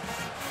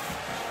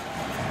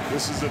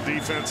 This is a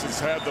defense that's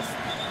had the...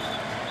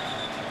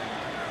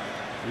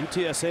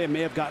 UTSA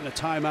may have gotten a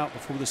timeout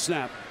before the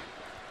snap.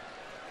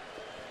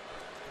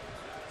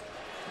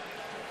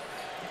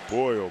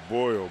 Boy, oh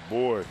boy, oh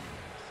boy.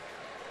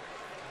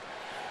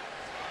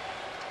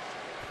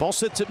 Ball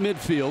sits at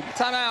midfield.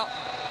 Timeout,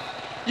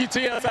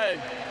 UTSA.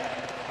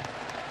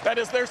 That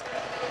is theirs.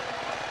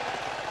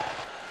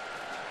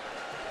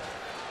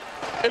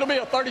 It'll be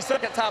a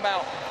 30-second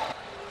timeout.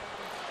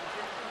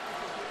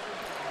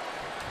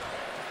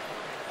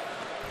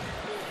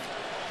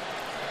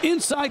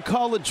 Inside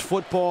college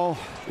football,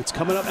 it's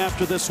coming up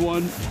after this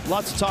one.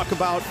 Lots to talk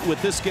about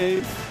with this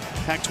game.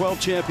 Pac-12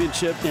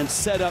 championship and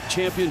set up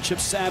championship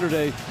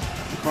Saturday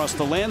across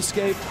the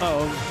landscape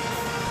of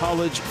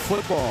college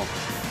football.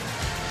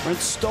 Brent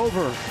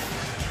Stover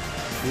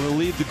will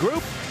lead the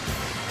group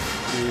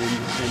in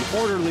an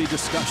orderly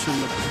discussion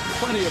with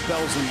plenty of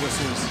bells and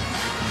whistles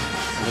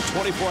in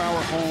the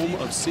 24-hour home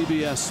of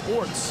CBS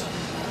Sports.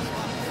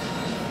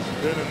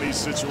 Been in these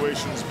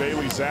situations,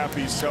 Bailey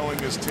Zappe's telling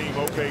his team,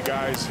 okay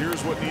guys,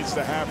 here's what needs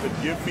to happen.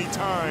 Give me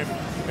time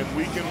and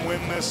we can win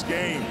this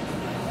game.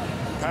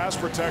 Pass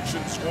protection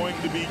is going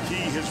to be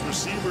key. His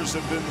receivers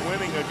have been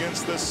winning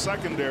against this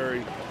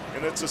secondary,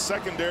 and it's a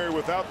secondary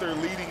without their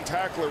leading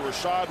tackler,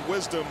 Rashad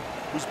Wisdom,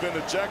 who's been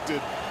ejected.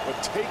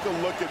 But take a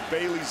look at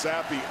Bailey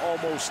Zappe,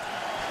 almost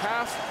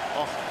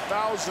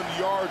 1,000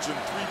 yards and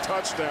 3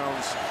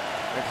 touchdowns,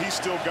 and he's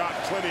still got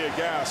plenty of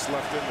gas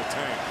left in the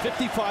tank.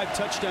 55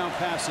 touchdown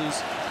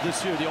passes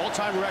this year. The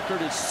all-time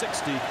record is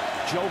 60.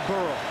 Joe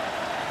Burrow.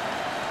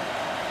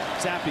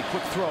 Zappe,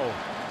 quick throw,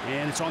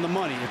 and it's on the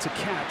money. It's a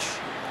catch.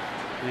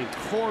 And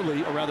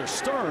Corley, or rather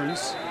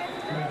Stearns,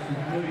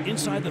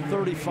 inside the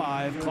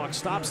 35. Clock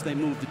stops. They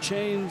move the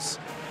chains,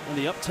 and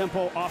the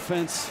up-tempo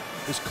offense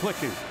is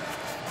clicking.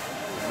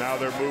 Now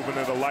they're moving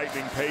at a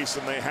lightning pace,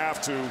 and they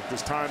have to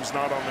because time's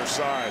not on their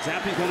side.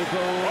 Zappe going to go,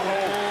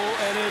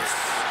 and it's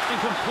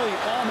incomplete,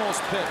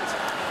 almost picked.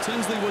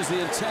 Tinsley was the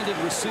intended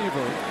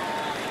receiver.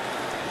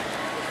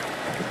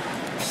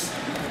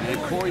 And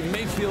Corey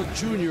Mayfield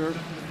Jr.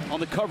 on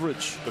the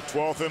coverage. The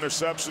 12th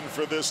interception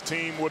for this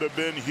team would have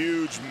been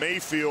huge.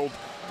 Mayfield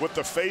with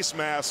the face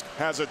mask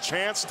has a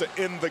chance to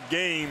end the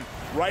game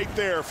right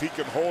there if he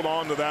can hold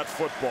on to that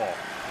football.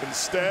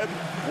 Instead,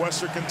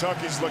 Western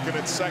Kentucky's looking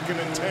at 2nd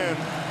and 10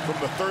 from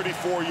the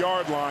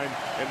 34-yard line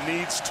and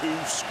needs 2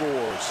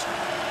 scores.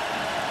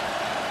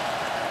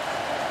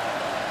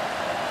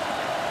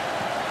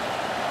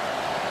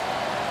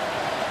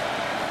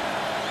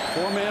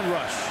 Four-man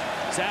rush.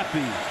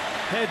 Zappe,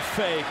 head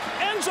fake,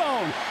 end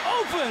zone,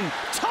 open,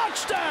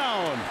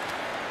 touchdown!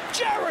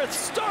 Jareth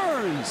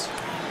Stearns.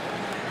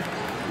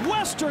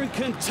 Western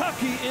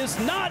Kentucky is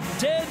not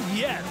dead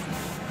yet.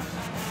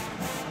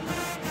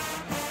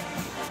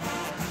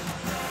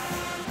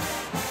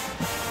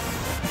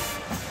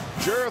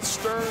 Jareth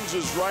Stearns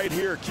is right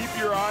here. Keep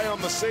your eye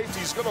on the safety.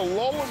 He's going to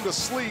lull him to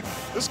sleep.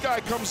 This guy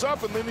comes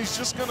up, and then he's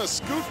just going to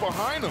scoot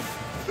behind him.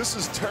 This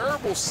is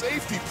terrible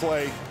safety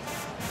play.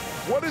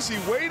 What is he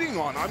waiting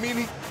on? I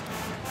mean,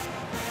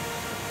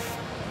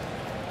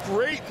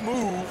 great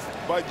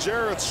move by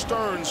Jareth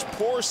Stearns.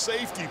 Poor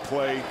safety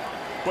play,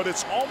 but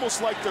it's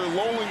almost like they're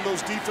lulling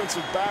those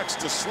defensive backs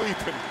to sleep.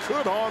 And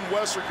good on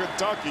Western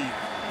Kentucky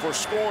for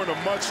scoring a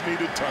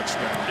much-needed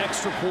touchdown.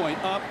 Extra point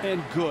up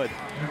and good.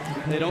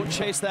 They don't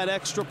chase that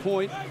extra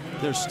point.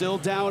 They're still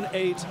down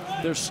 8.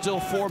 There's still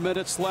 4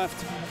 minutes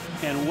left,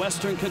 and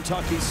Western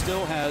Kentucky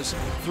still has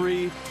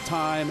 3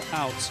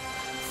 timeouts.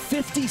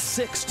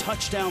 56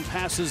 touchdown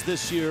passes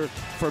this year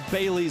for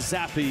Bailey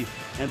Zappe,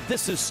 and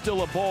this is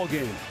still a ball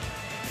game.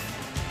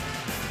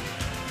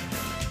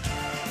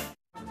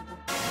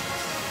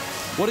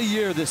 What a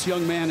year this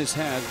young man has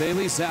had.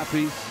 Bailey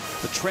Zappe,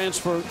 the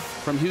transfer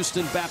from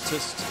Houston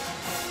Baptist.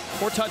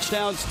 4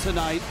 touchdowns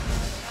tonight.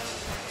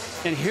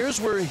 And here's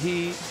where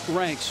he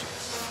ranks.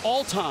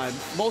 All-time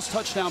most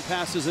touchdown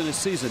passes in a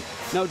season.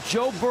 Now,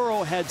 Joe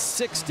Burrow had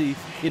 60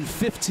 in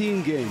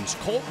 15 games.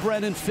 Colt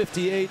Brennan,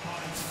 58,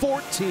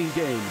 14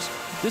 games.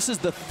 This is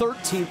the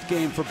 13th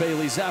game for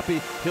Bailey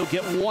Zappe. He'll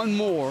get 1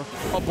 more,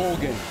 a bowl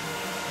game.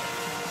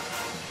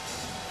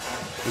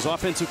 His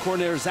offensive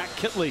coordinator, Zach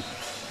Kittley.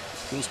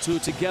 Those 2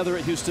 together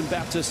at Houston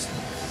Baptist.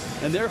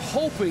 And they're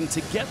hoping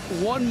to get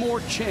 1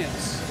 more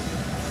chance.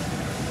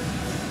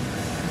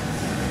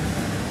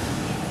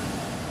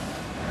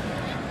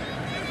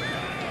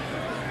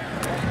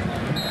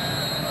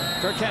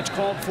 Fair catch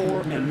called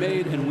for and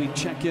made, and we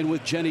check in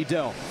with Jenny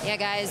Dell. Yeah,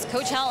 guys,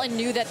 Coach Helton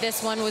knew that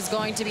this one was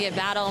going to be a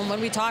battle, and when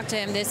we talked to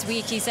him this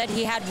week, he said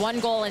he had 1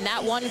 goal, and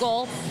that 1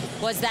 goal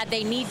was that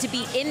they need to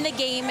be in the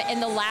game in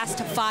the last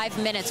 5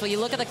 minutes. Well, you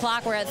look at the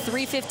clock, we're at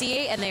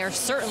 3:58, and they are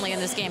certainly in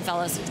this game,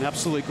 fellas.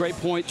 Absolutely. Great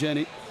point,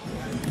 Jenny.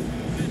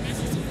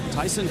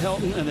 Tyson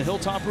Helton and the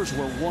Hilltoppers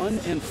were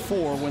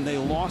 1-4 when they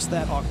lost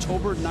that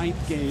October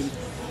 9th game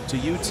to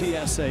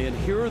UTSA, and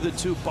here are the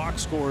 2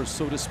 box scores,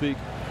 so to speak,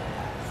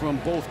 from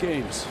both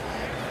games.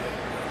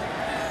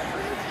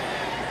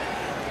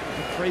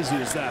 How crazy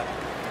is that?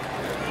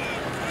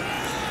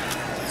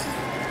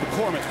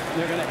 McCormick,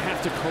 they're going to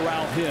have to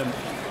corral him.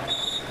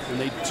 And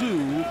they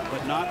do,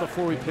 but not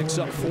before he picks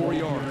up 4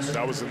 yards.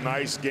 That was a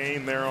nice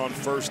gain there on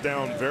 1st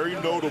down. Very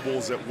notable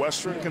is that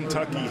Western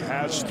Kentucky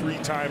has 3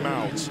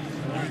 timeouts.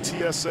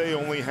 UTSA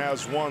only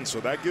has 1, so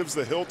that gives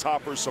the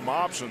Hilltoppers some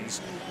options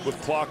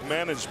with clock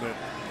management.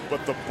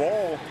 But the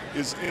ball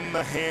is in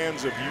the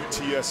hands of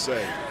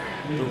UTSA.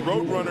 The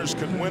Roadrunners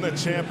can win a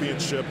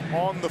championship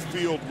on the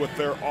field with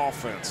their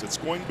offense. It's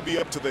going to be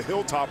up to the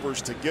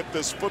Hilltoppers to get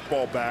this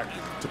football back,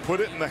 to put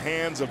it in the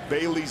hands of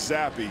Bailey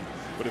Zappe.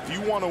 But if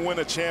you want to win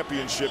a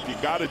championship, you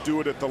got to do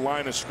it at the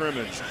line of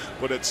scrimmage.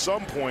 But at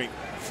some point,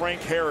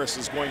 Frank Harris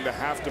is going to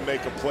have to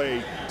make a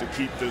play to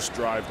keep this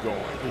drive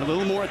going. And a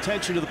little more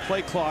attention to the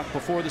play clock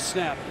before the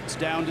snap. It's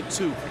down to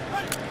 2.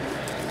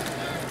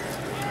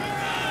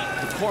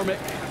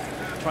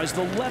 McCormick tries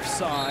the left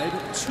side,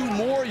 2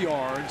 more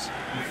yards,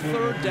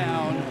 3rd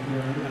down,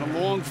 and a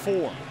long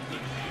 4.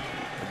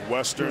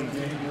 Western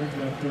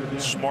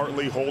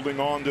smartly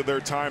holding on to their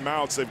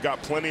timeouts. They've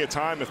got plenty of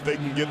time if they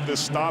can get this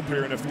stop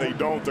here, and if they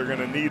don't, they're going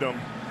to need them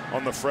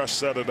on the fresh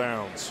set of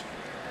downs.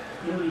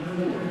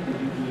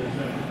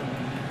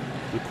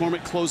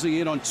 McCormick closing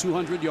in on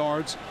 200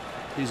 yards.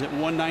 He's at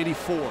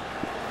 194.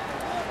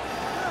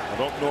 I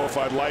don't know if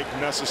I'd like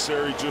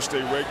necessary just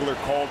a regular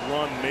called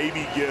run.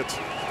 Maybe get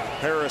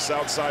Harris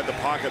outside the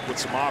pocket with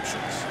some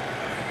options.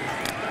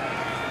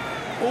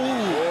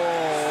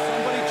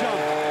 Somebody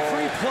jumped.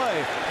 Free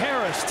play.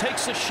 Harris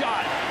takes a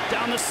shot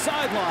down the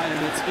sideline,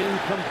 and it's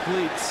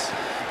incomplete.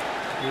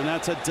 And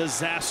that's a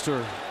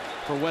disaster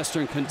for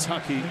Western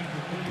Kentucky.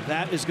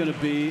 That is going to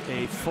be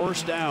a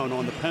 1st down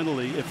on the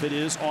penalty if it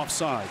is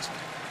offsides.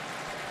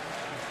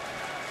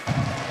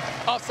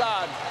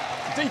 Offside.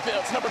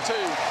 Defense number 2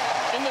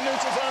 in the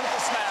neutral zone at the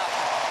snap.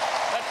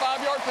 That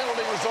 5-yard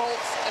penalty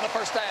results in a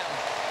 1st down.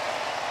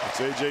 It's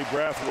A.J.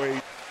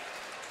 Brathwaite,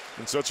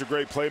 and such a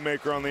great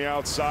playmaker on the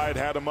outside.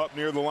 Had him up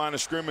near the line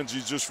of scrimmage.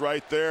 He's just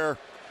right there.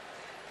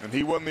 And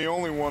he wasn't the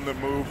only one that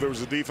moved. There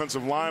was a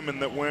defensive lineman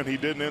that went. He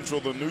didn't enter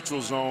the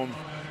neutral zone.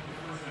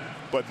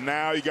 But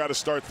now you got to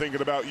start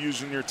thinking about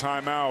using your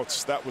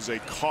timeouts. That was a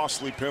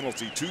costly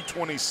penalty.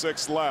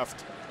 2:26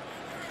 left.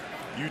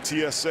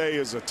 UTSA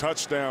is a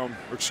touchdown,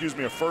 or excuse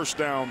me, a 1st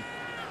down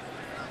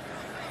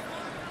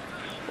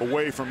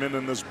away from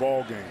ending this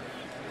ball game.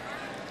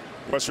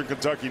 Western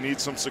Kentucky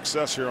needs some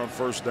success here on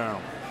 1st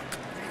down.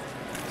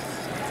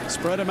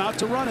 Spread him out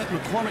to run it.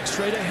 McCormick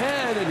straight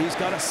ahead, and he's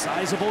got a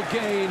sizable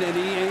gain, and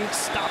he ain't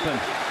stopping.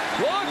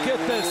 Look at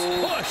this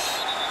push.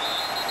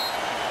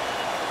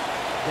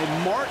 They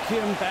mark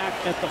him back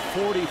at the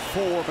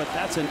 44, but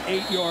that's an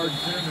 8-yard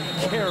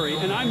carry,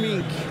 and I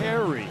mean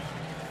carry.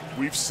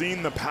 We've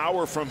seen the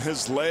power from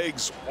his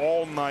legs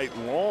all night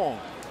long.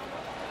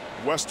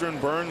 Western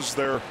burns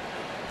their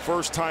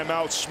first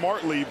timeout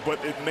smartly,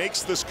 but it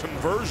makes this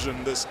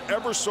conversion, this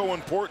ever so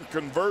important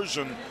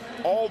conversion,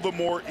 all the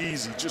more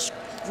easy. Just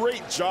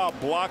great job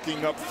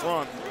blocking up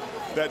front.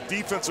 That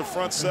defensive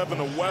front 7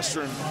 of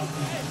Western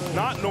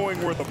not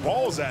knowing where the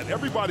ball's at.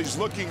 Everybody's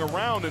looking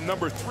around, and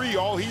number 3,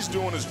 all he's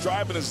doing is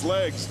driving his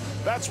legs.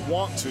 That's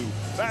want to.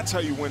 That's how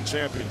you win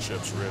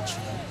championships, Rich.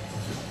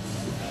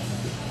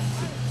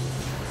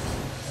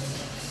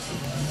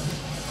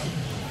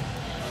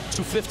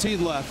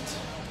 .215 left.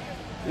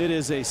 It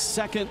is a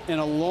 2nd and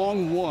a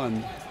long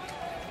 1.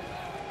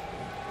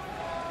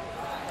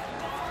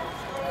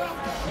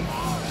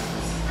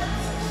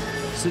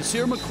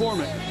 Sincere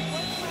McCormick.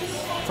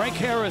 Frank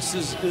Harris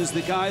is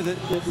the guy that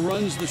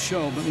runs the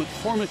show, but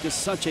McCormick is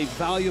such a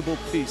valuable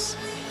piece.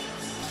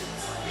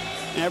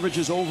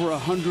 Averages over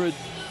 100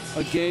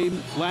 a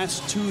game.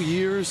 Last 2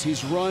 years,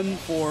 he's run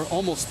for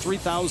almost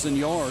 3,000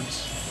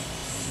 yards.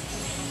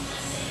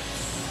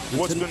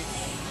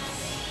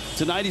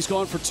 Tonight, he's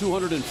gone for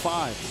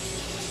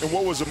 205. And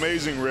what was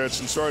amazing, Rich,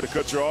 and sorry to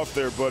cut you off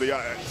there, buddy,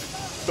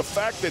 the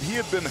fact that he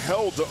had been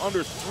held to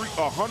under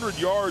 100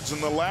 yards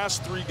in the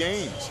last 3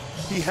 games.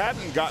 He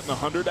hadn't gotten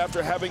 100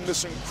 after having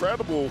this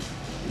incredible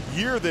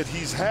year that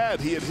he's had.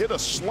 He had hit a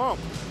slump.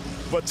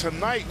 But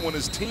tonight, when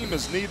his team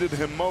has needed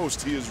him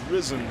most, he has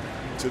risen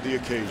to the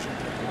occasion.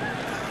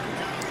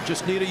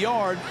 Just need a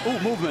yard. Ooh,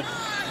 movement.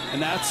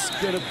 And that's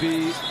going to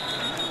be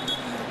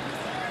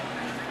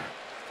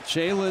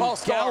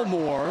Jalen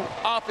Galmore.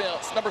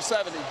 Offense, number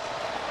 70.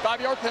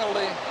 5-yard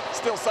penalty,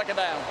 still 2nd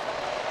down.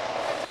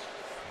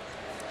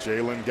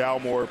 Jalen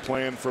Galmore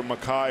playing for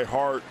Mekhi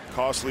Hart.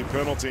 Costly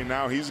penalty.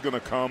 Now he's going to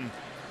come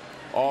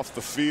off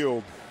the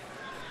field.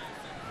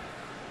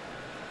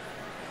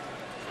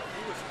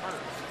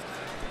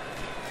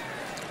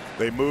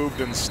 They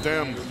moved and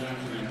stemmed.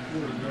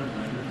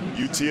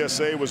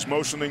 UTSA was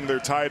motioning their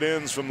tight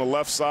ends from the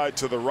left side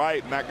to the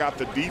right, and that got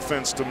the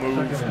defense to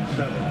move.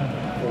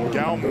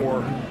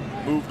 Galmore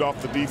moved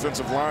off the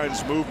defensive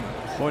line's movement.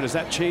 Boy, does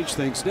that change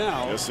things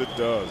now. Yes, it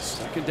does.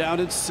 2nd down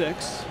and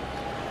 6.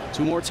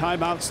 2 more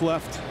timeouts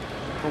left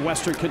for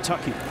Western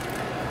Kentucky.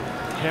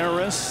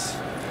 Harris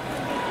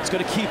is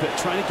going to keep it,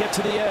 trying to get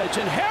to the edge,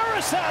 and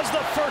Harris has the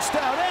 1st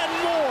down and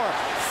more.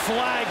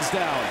 Flags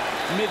down,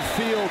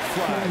 midfield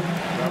flag.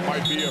 That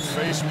might be a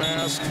face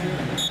mask.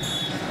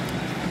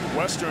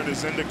 Western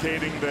is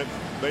indicating that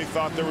they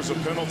thought there was a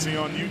penalty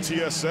on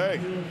UTSA.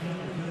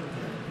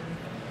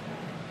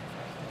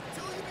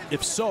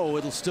 If so,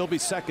 it'll still be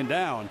 2nd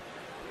down,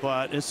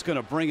 but it's going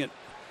to bring it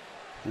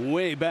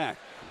way back.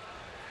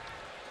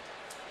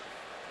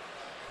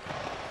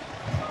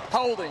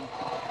 Holding.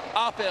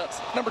 Offense,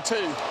 number 2.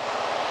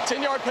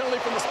 10-yard penalty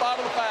from the spot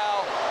of the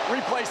foul.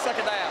 Replay,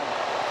 2nd down.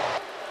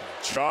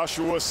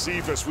 Joshua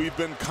Cephas, we've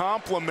been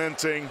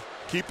complimenting.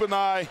 Keep an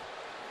eye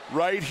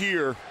right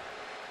here.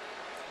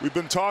 We've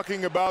been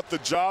talking about the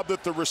job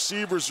that the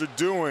receivers are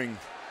doing.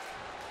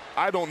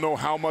 I don't know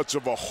how much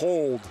of a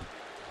hold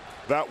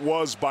that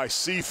was by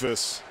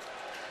Cephas.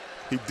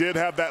 He did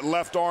have that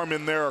left arm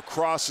in there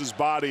across his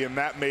body, and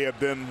that may have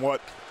been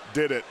what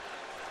did it.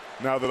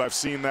 now that I've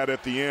seen that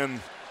at the end.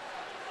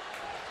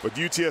 But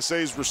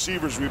UTSA's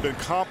receivers, we've been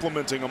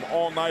complimenting them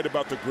all night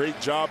about the great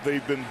job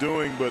they've been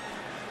doing, but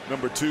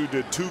number 2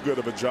 did too good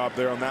of a job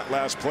there on that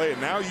last play. And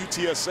now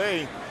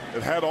UTSA,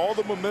 that had all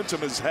the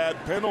momentum, has had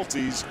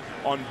penalties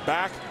on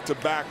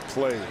back-to-back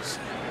plays.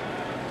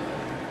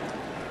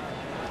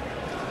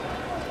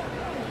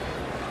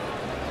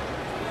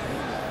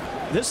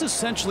 This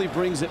essentially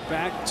brings it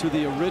back to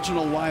the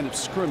original line of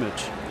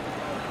scrimmage,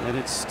 and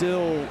it's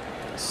still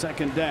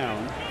second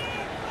down.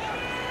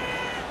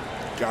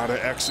 Got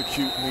to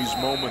execute in these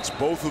moments.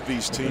 Both of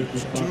these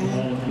teams, do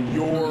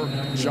your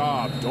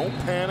job. Don't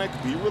panic.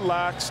 Be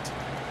relaxed.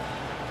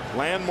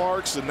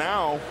 Landmarks, and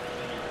now.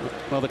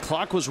 Well, the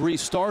clock was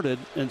restarted,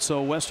 and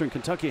so Western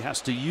Kentucky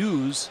has to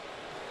use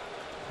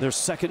their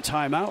second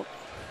timeout.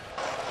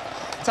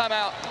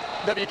 Timeout,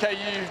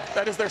 WKU.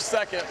 That is their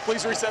second.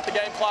 Please reset the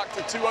game clock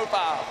to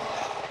 2:05.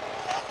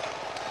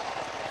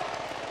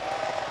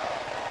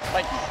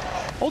 Thank you.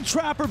 Old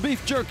Trapper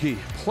Beef Jerky,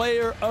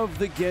 player of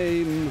the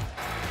game.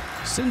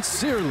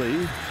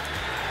 Sincerely,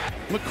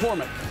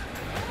 McCormick.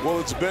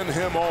 Well, it's been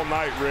him all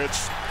night, Rich.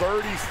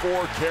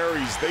 34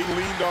 carries. They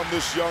leaned on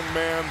this young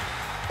man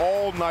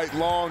all night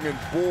long, and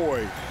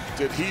boy,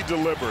 did he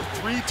deliver.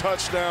 3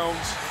 touchdowns,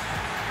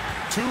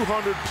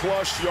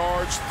 200-plus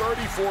yards,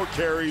 34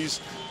 carries,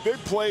 big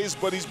plays,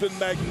 but he's been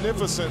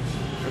magnificent,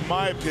 in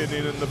my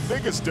opinion, and the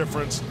biggest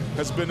difference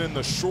has been in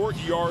the short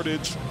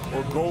yardage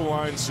or goal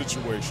line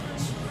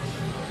situations.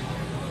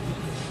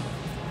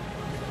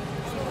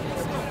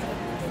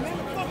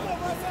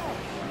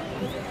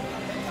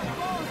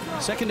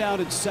 Second down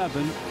and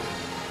 7.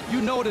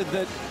 You noted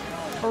that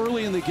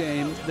early in the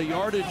game, the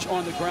yardage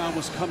on the ground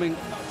was coming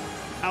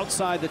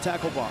outside the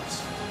tackle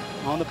box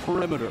on the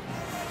perimeter.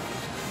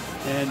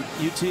 And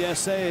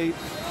UTSA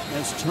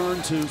has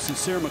turned to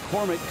Sincere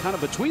McCormick kind of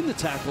between the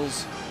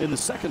tackles in the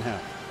second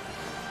half.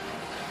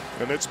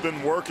 And it's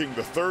been working.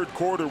 The third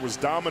quarter was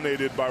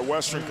dominated by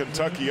Western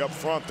Kentucky up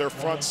front. Their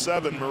front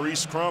 7,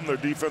 Maurice Crum, their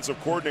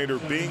defensive coordinator,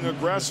 being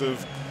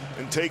aggressive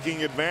and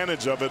taking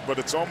advantage of it. But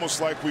it's almost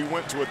like we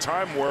went to a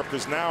time warp,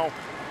 because now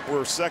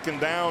we're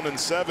second down and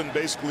 7,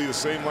 basically the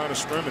same line of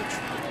scrimmage.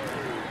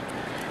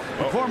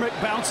 McCormick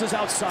bounces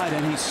outside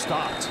and he's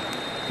stopped.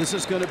 This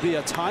is going to be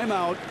a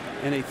timeout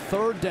and a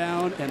third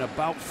down and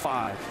about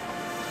 5.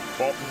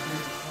 Well,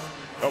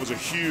 that was a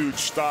huge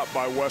stop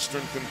by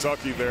Western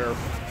Kentucky there.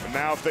 And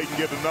now if they can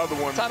get another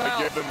one,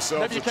 they give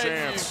themselves a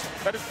chance.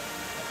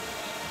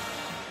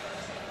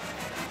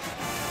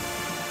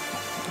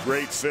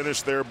 Great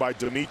finish there by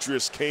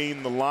Demetrius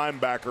Kane, the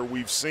linebacker.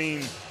 We've seen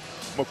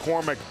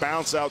McCormick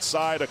bounce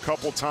outside a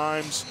couple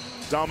times.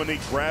 Dominique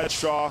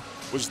Bradshaw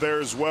was there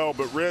as well.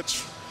 But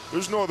Rich,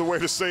 there's no other way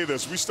to say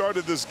this. We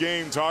started this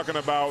game talking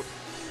about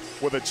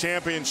with a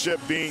championship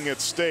being at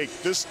stake.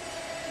 This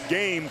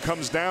game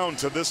comes down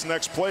to this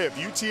next play. If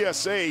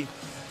UTSA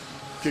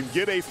can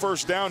get a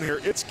first down here,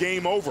 it's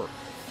game over.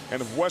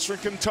 And if Western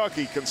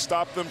Kentucky can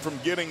stop them from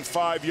getting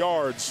 5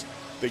 yards,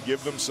 they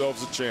give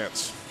themselves a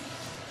chance.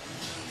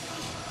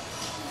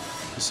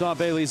 You saw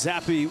Bailey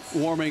Zappi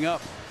warming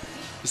up.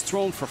 He's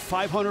thrown for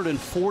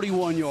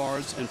 541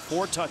 yards and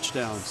 4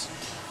 touchdowns.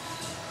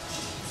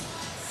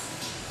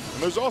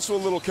 And there's also a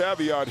little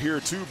caveat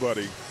here too,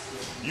 buddy.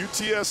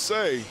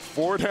 UTSA,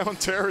 4-down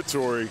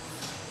territory.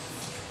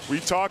 We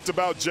talked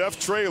about Jeff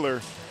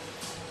Traylor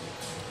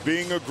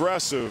being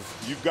aggressive.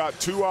 You've got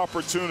 2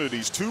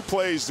 opportunities, 2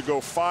 plays to go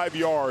 5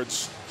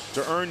 yards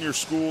to earn your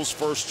school's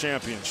first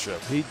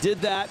championship. He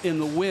did that in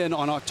the win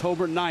on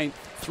October 9th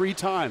 3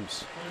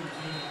 times.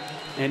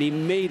 And he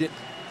made it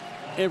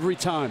every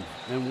time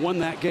and won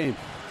that game.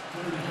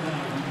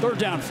 Third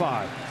down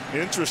 5.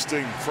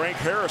 Interesting. Frank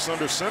Harris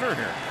under center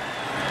here.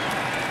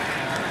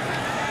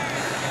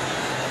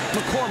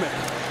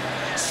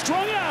 McCormick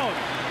strung out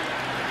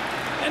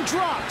and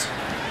dropped.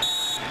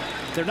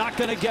 They're not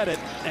going to get it,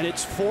 and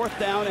it's 4th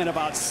down and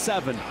about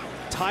 7.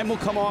 Time will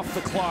come off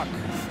the clock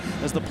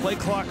as the play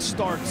clock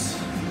starts.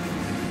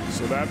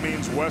 So that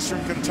means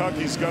Western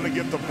Kentucky's going to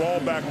get the ball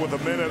back with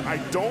a minute. I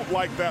don't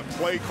like that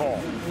play call.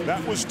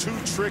 That was too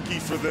tricky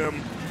for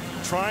them,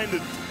 trying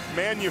to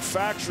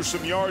manufacture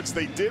some yards.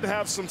 They did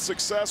have some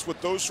success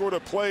with those sort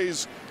of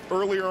plays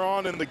earlier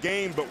on in the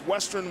game, but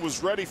Western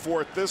was ready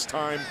for it this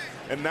time.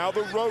 And now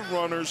the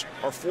Roadrunners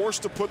are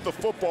forced to put the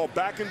football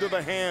back into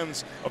the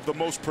hands of the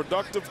most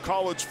productive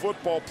college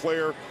football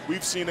player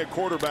we've seen at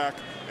quarterback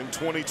in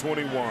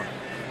 2021.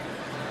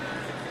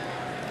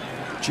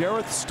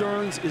 Jareth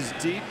Stearns is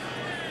deep.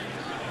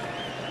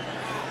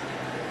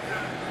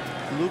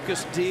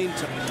 Lucas Dean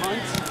to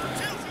punt.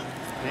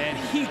 And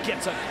he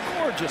gets a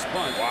gorgeous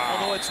punt. Wow.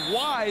 Although it's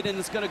wide and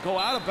it's going to go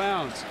out of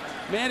bounds.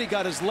 Man, he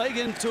got his leg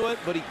into it,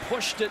 but he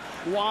pushed it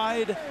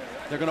wide.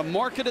 They're going to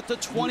mark it at the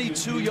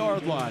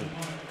 22-yard line.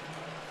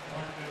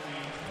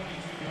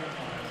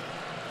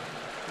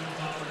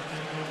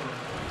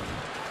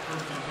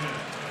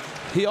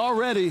 He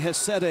already has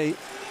set a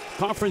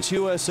Conference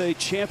USA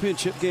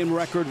championship game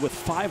record with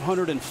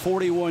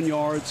 541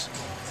 yards.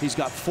 He's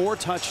got 4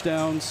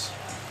 touchdowns.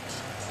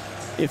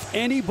 If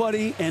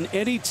anybody and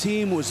any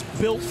team was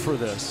built for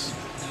this,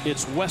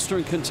 it's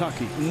Western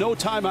Kentucky. No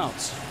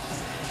timeouts.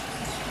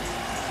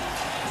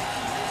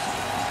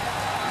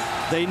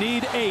 They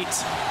need 8.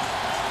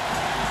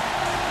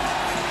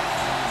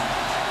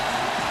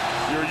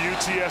 You're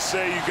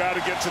UTSA, you got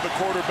to get to the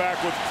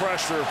quarterback with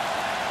pressure.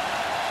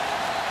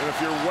 And if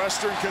you're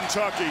Western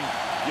Kentucky,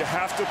 you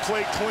have to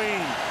play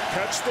clean.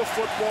 Catch the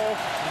football,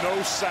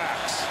 no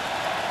sacks.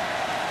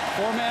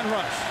 4-man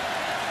rush.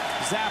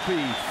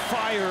 Zappi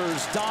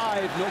fires,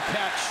 dive, no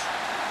catch.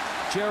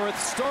 Jareth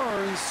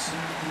Stearns,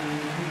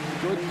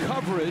 good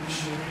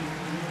coverage.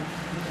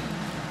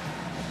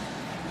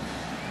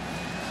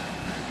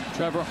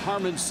 Trevor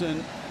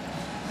Harmonson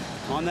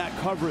on that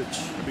coverage.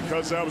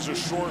 Because that was a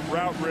short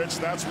route, Rich,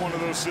 that's one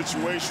of those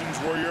situations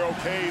where you're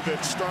okay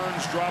that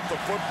Stearns dropped the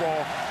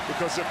football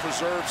because it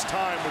preserves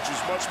time, which is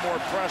much more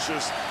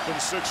precious than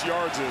 6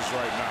 yards is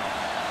right now.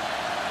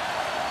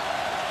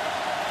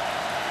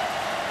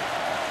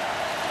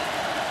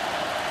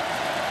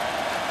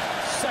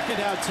 Second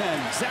down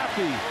 10.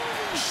 Zappi,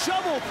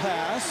 shovel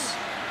pass.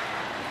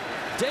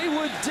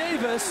 Dawood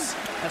Davis.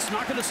 That's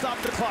not going to stop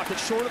the clock.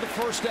 It's short of the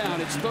first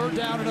down. It's 3rd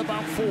down and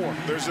about 4.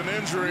 There's an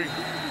injury.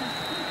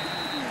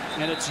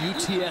 And it's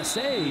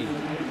UTSA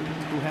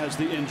who has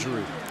the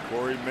injury.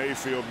 Corey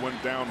Mayfield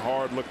went down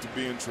hard, looked to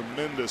be in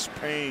tremendous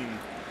pain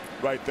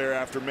right there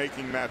after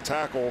making that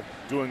tackle,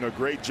 doing a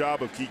great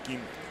job of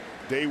keeping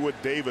Dawood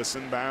Davis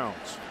in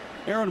bounds.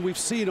 Aaron, we've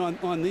seen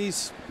on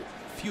these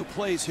few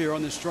plays here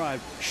on this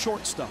drive,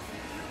 short stuff.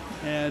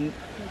 And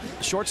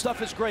short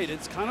stuff is great.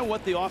 It's kind of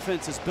what the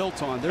offense is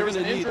built on. There was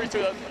an injury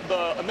to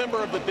a member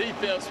of the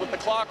defense with the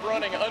clock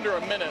running under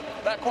a minute.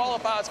 That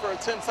qualifies for a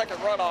 10-second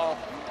runoff.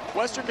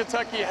 Western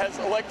Kentucky has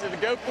elected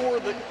to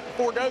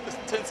forego the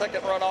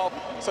 10-second runoff,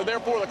 so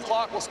therefore the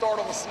clock will start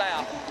on the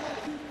snap.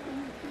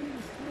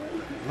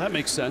 That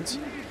makes sense.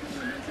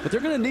 But they're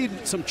going to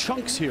need some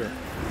chunks here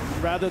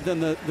rather than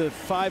the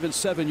 5 and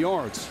 7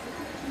 yards.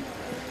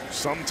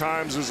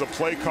 Sometimes as a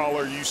play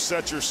caller, you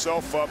set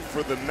yourself up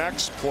for the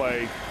next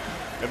play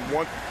and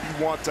what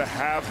you want to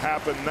have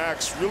happen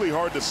next. Really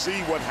hard to see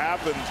what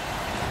happened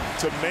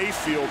to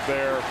Mayfield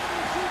there.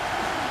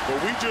 But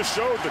we just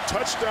showed the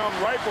touchdown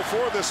right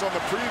before this on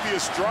the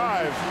previous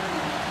drive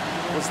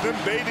was them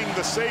baiting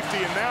the safety,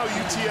 and now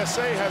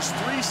UTSA has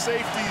 3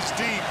 safeties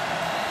deep.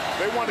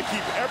 They want to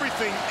keep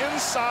everything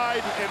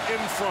inside and in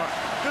front.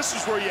 This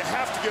is where you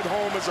have to get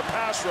home as a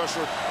pass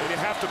rusher, and you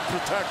have to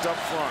protect up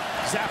front.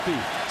 Zappi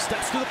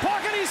steps through the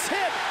pocket. He's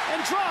hit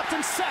and dropped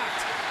and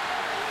sacked.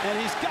 And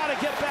he's got to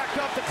get back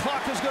up. The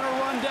clock is going to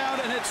run down,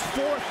 and it's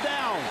 4th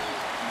down.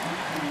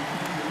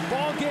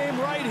 Ball game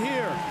right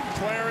here.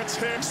 Clarence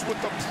Hicks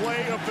with the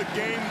play of the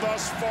game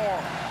thus far.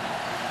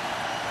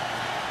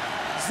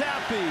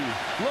 Zappi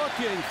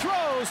looking,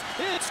 throws,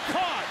 it's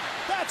caught.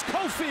 That's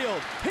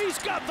Cofield. He's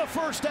got the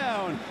first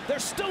down. They're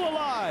still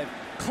alive.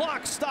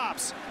 Clock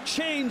stops.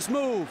 Chains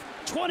move.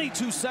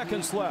 22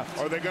 seconds left.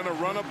 Are they going to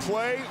run a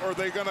play or are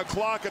they going to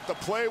clock it? The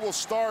play will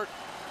start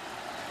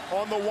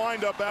on the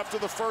windup after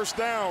the first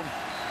down.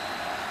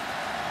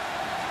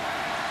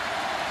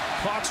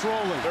 Clock's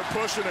rolling. They're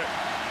pushing it.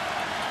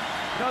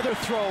 Another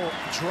throw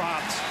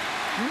dropped.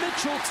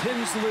 Mitchell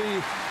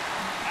Tinsley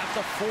at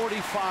the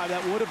 45.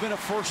 That would have been a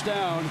first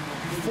down.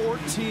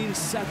 14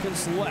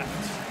 seconds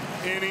left.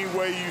 Any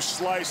way you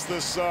slice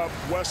this up,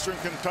 Western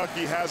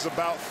Kentucky has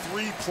about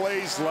 3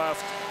 plays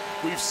left.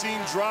 We've seen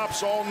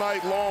drops all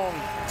night long.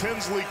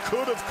 Tinsley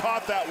could have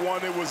caught that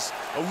one. It was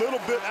a little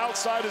bit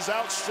outside his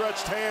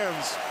outstretched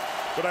hands.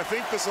 But I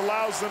think this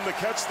allows them to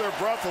catch their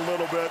breath a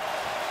little bit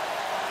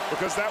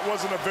because that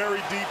wasn't a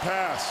very deep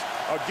pass.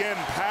 Again,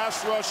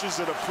 pass rush is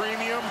at a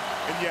premium,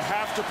 and you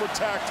have to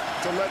protect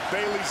to let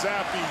Bailey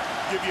Zappi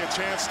give you a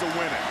chance to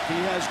win it. He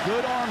has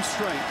good arm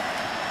strength.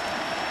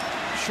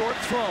 Short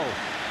throw.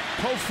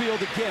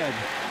 Cofield again.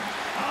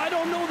 I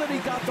don't know that he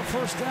got the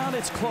first down.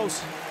 It's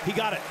close. He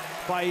got it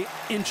by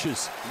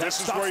inches. This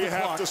is where you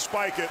have to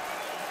spike it.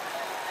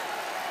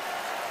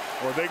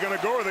 Or are they going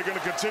to go, or are they going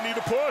to continue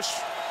to push?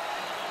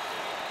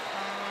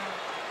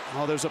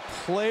 Oh, there's a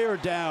player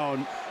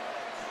down.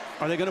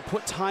 Are they going to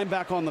put time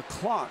back on the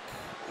clock?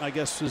 I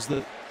guess is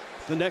the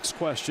next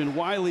question.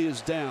 Wiley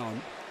is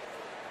down.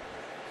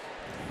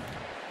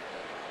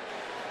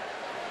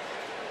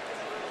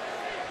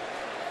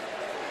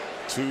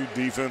 Two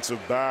defensive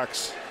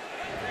backs.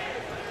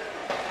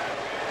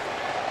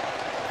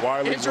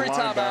 Wiley's a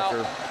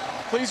linebacker.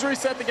 Please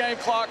reset the game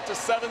clock to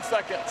 7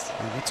 seconds.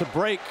 It's a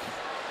break.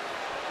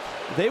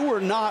 They were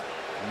not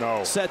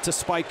set to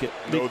spike it.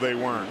 No, they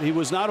weren't. He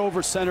was not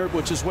over-centered,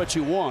 which is what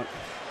you want.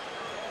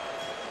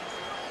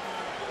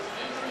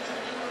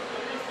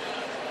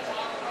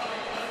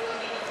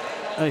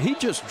 He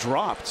just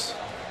dropped.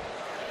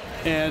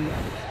 And,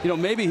 you know,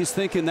 maybe he's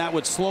thinking that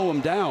would slow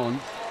him down.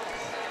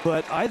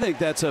 But I think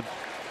that's a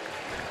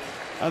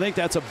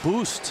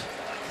boost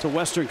to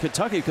Western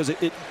Kentucky because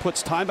it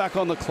puts time back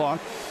on the clock,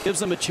 gives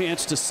them a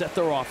chance to set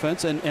their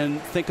offense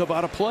and think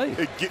about a play.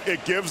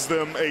 It gives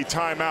them a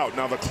timeout.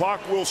 Now, the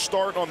clock will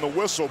start on the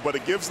whistle, but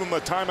it gives them a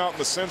timeout in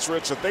the sense,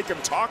 Rich, that they can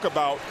talk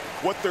about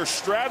what their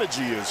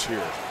strategy is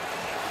here.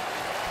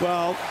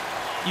 Well,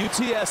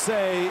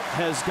 UTSA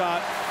has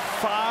got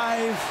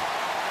 5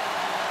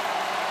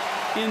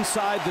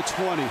 inside the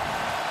 20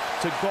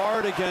 to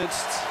guard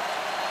against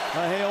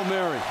a Hail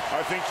Mary.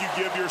 I think you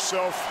give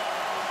yourself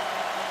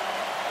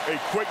a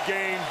quick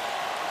game.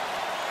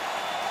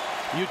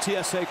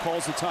 UTSA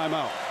calls the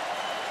timeout.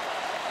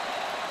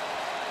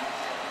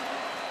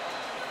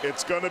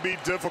 It's going to be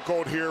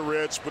difficult here,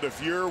 Rich, but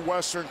if you're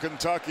Western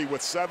Kentucky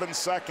with 7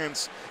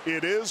 seconds,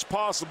 it is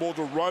possible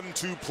to run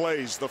 2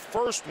 plays. The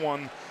first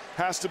one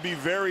has to be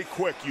very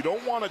quick. You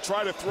don't want to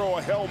try to throw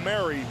a Hail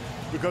Mary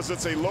because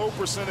it's a low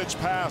percentage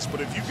pass,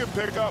 but if you can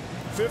pick up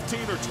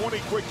 15 or 20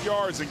 quick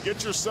yards and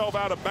get yourself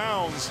out of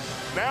bounds,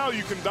 now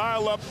you can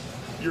dial up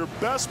your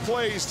best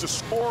plays to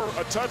score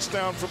a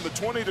touchdown from the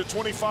 20 to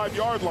 25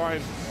 yard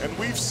line, and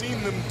we've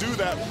seen them do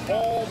that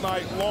all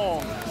night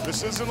long.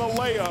 This isn't a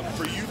layup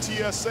for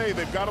UTSA.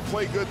 They've got to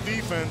play good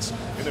defense,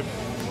 and if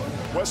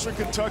Western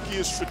Kentucky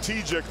is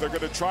strategic, they're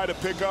going to try to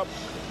pick up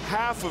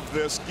half of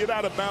this, get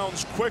out of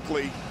bounds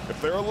quickly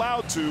if they're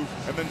allowed to,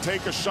 and then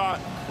take a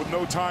shot with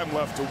no time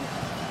left to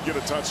get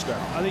a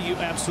touchdown. I think you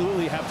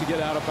absolutely have to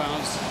get out of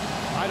bounds.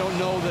 I don't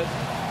know that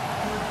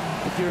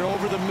if you're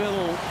over the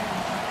middle,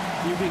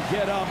 you can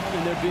get up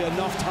and there'd be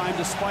enough time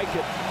to spike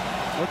it.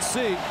 Let's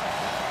see.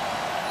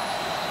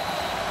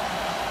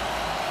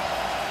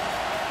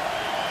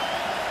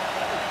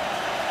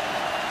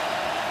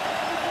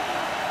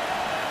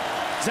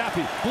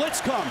 Zappe,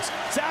 blitz comes.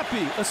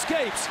 Zappe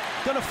escapes.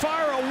 Gonna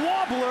fire a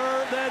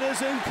wobbler that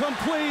is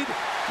incomplete.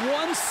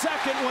 1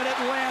 second when it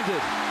landed.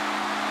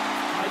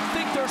 I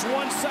think there's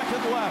 1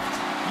 second left.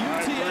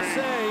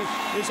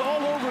 UTSA is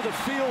all over the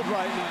field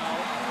right now,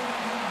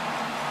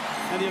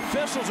 and the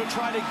officials are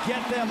trying to get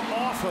them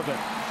off of it.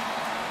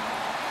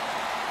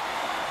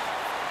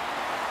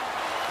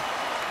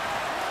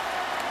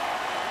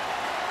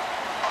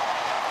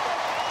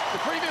 The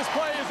previous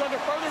play is under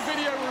further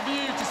video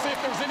review to see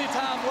if there's any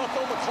time left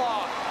on the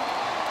clock.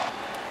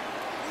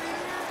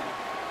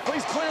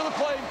 Please clear the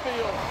playing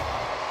field.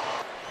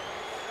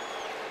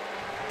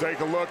 Take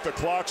a look. The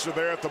clocks are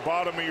there at the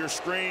bottom of your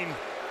screen.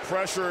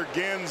 Pressure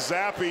again.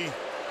 Zappe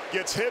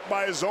gets hit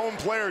by his own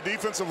player.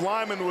 Defensive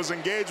lineman was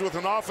engaged with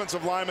an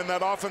offensive lineman.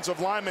 That offensive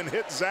lineman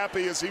hit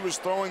Zappe as he was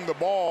throwing the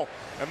ball,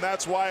 and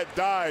that's why it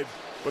died.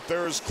 But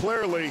there is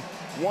clearly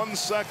 1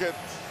 second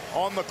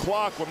on the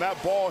clock when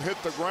that ball hit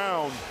the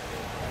ground.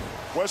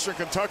 Western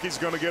Kentucky's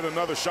going to get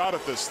another shot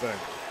at this thing.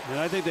 And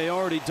I think they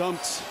already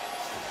dumped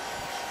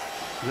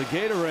the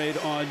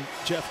Gatorade on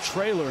Jeff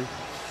Traylor,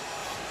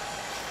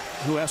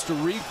 who has to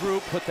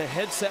regroup, put the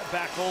headset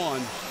back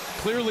on.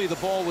 Clearly the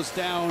ball was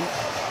down.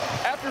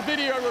 After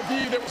video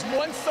review, there was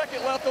 1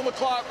 second left on the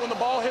clock when the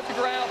ball hit the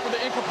ground for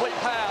the incomplete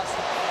pass.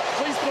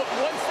 Please put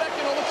 1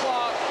 second on the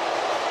clock,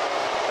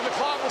 and the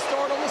clock will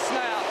start on the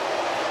snap.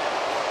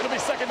 It'll be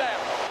second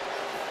down.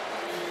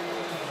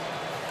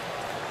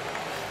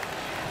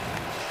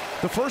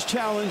 The first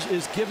challenge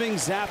is giving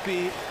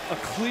Zappe a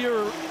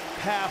clear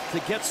path to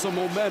get some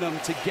momentum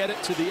to get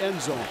it to the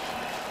end zone.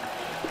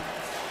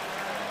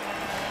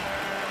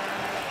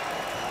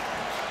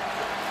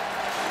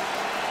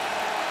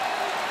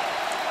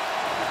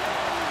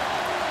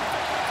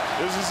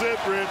 This is it,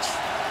 Rich.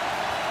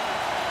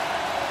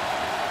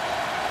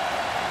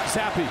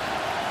 Zappe,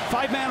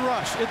 5-man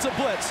rush. It's a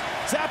blitz.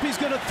 Zappe's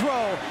going to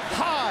throw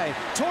high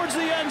towards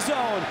the end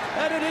zone,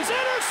 and it is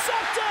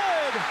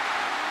intercepted.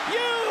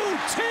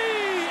 UTSA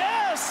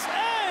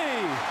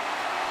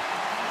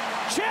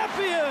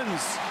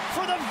champions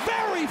for the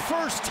very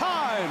first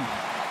time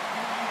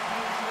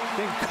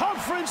in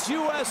Conference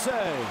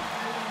USA.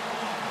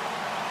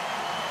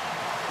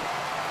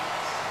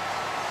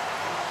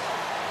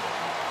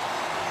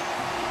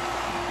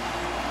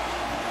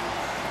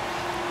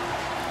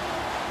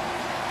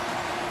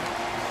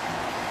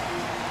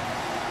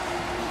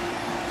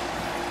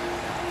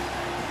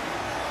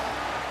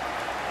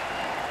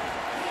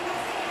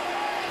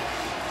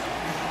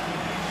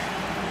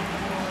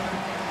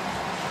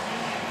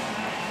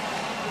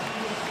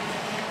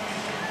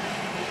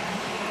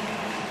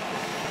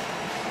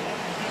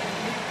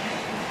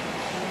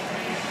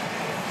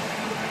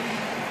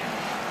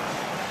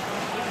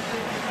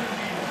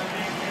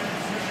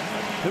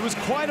 It was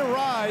quite a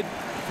ride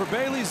for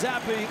Bailey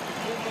Zappe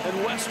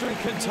and Western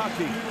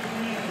Kentucky.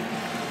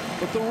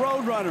 But the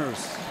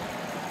Roadrunners,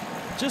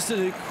 just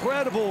an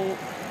incredible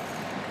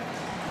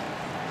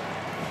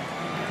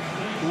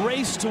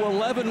race to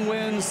 11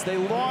 wins. They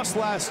lost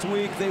last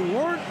week. They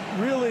weren't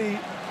really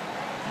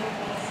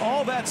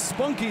all that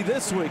spunky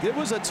this week. It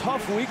was a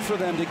tough week for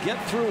them to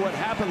get through what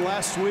happened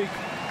last week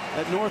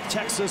at North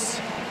Texas.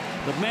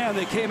 But man,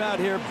 they came out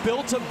here,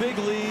 built a big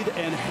lead,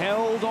 and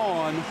held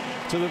on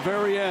to the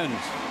very end.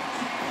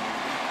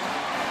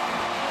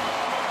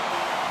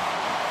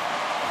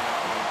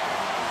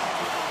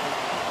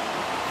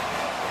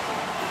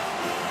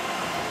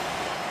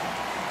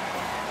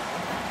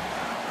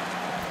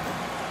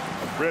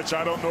 Rich,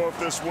 I don't know if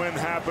this win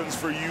happens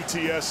for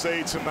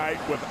UTSA tonight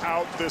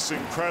without this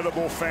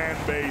incredible fan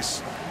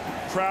base.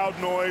 Crowd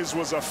noise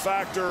was a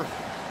factor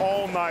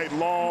all night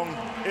long.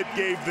 It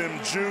gave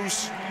them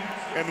juice.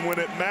 And when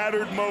it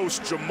mattered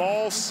most,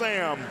 Jamal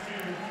Sam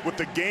with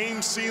the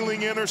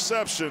game-sealing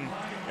interception,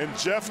 and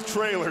Jeff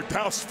Traylor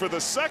doused for the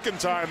second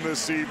time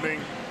this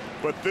evening,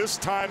 but this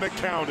time it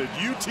counted.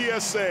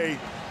 UTSA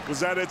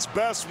was at its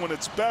best when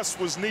its best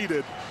was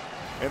needed,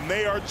 and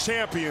they are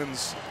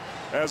champions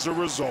as a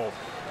result.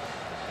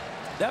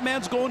 That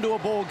man's going to a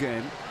bowl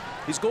game.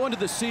 He's going to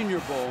the Senior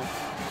Bowl,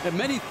 and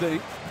many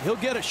think he'll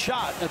get a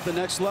shot at the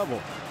next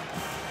level.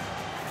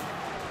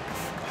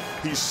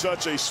 He's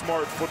such a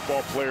smart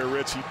football player,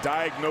 Rich. He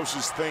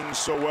diagnoses things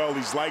so well.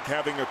 He's like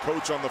having a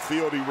coach on the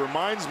field. He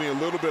reminds me a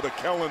little bit of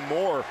Kellen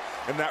Moore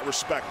in that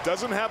respect.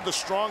 Doesn't have the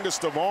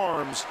strongest of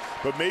arms,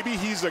 but maybe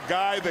he's a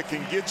guy that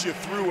can get you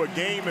through a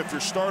game if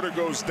your starter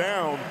goes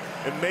down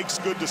and makes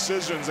good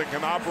decisions and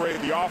can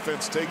operate the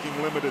offense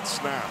taking limited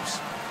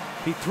snaps.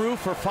 He threw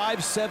for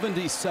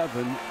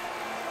 577,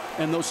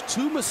 and those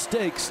two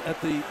mistakes at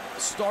the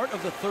start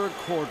of the third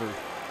quarter,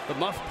 the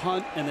muff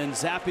punt and then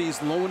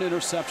Zappi's lone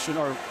interception,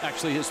 or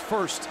actually his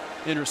first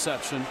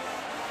interception.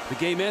 The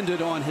game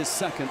ended on his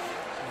second.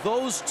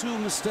 Those two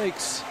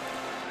mistakes,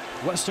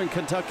 Western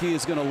Kentucky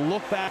is going to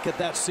look back at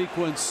that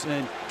sequence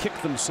and kick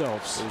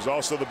themselves. There was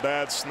also the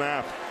bad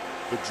snap,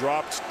 the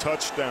dropped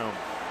touchdown.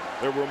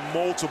 There were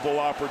multiple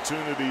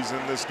opportunities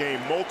in this game,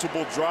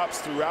 multiple drops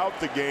throughout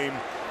the game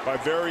by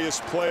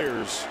various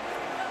players.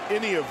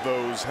 Any of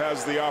those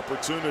has the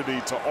opportunity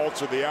to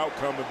alter the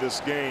outcome of this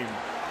game.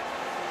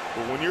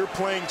 But when you're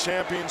playing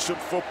championship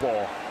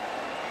football,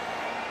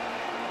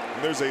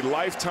 and there's a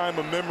lifetime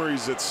of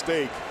memories at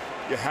stake,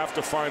 you have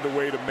to find a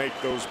way to make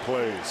those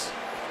plays.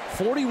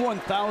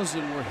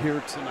 41,000 were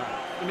here tonight.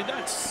 I mean,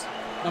 that's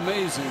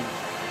amazing.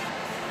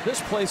 This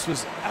place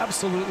was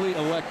absolutely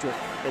electric.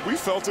 And we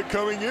felt it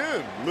coming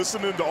in,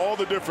 listening to all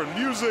the different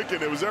music,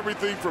 and it was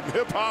everything from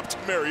hip-hop to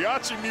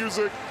mariachi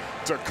music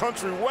to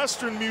country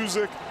western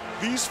music.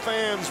 These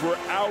fans were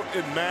out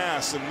en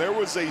masse, and there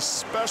was a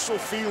special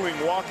feeling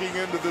walking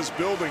into this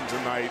building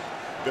tonight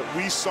that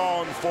we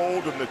saw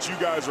unfold and that you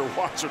guys are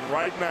watching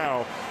right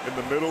now in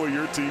the middle of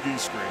your TV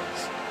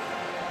screens.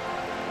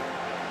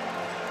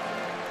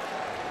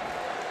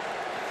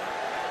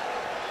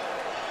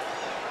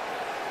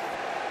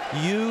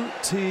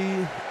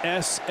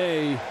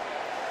 UTSA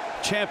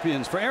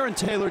champions. For Aaron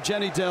Taylor,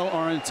 Jenny Dell,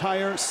 our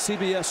entire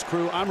CBS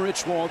crew, I'm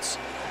Rich Waltz.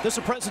 This is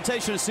a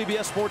presentation of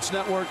CBS Sports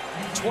Network,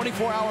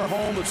 24-hour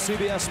home of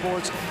CBS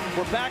Sports.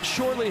 We're back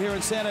shortly here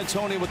in San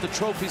Antonio with the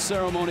trophy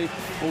ceremony.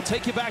 We'll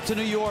take you back to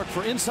New York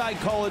for Inside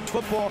College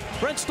Football.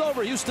 Brent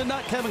Stover, Houston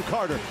Nutt, Kevin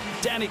Carter,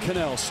 Danny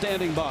Cannell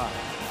standing by.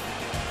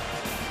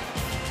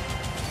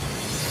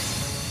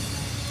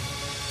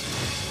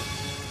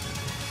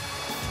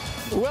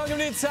 Welcome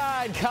to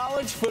Inside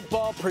College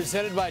Football,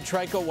 presented by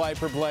Trico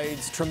Wiper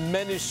Blades.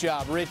 Tremendous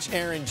job, Rich,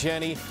 Aaron,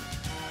 Jenny.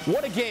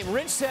 What a game.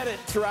 Rich said it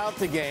throughout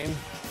the game.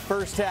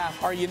 First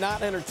half, are you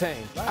not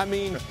entertained? I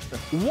mean,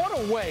 what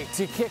a way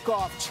to kick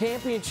off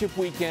championship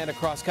weekend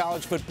across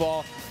college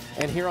football.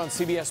 And here on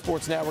CBS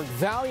Sports Network,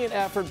 valiant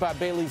effort by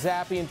Bailey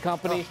Zappi and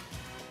company.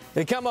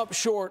 They come up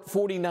short,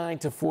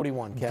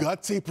 49-41. Kevin.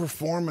 Gutsy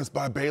performance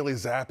by Bailey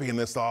Zappi in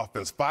this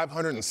offense.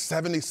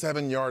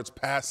 577 yards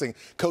passing.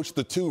 Coached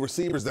the two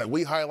receivers that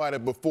we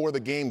highlighted before the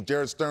game,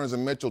 Jared Stearns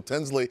and Mitchell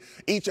Tinsley.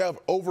 Each have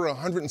over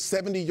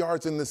 170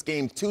 yards in this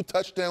game, 2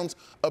 touchdowns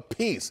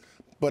apiece.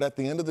 But at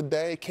the end of the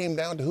day, it came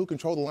down to who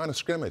controlled the line of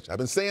scrimmage. I've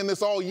been saying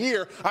this all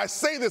year. I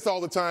say this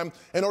all the time.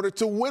 In order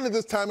to win at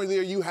this time of the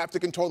year, you have to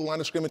control the line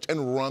of scrimmage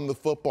and run the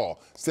football.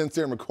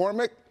 Sincere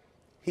McCormick,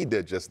 he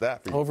did just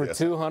that for you. Over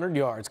 200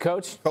 yards.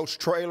 Coach? Coach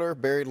Traylor,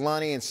 Barry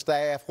Lunny, and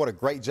staff, what a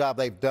great job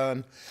they've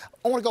done.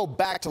 I want to go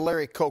back to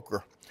Larry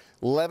Coker.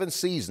 11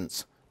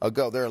 seasons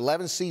ago. They're an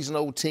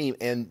 11-season-old team,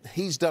 and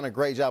he's done a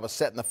great job of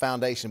setting the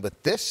foundation.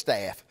 But this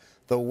staff,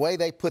 the way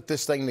they put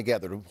this thing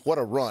together, what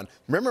a run.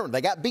 Remember, they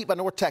got beat by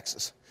North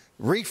Texas.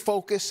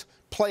 Refocus,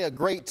 play a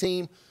great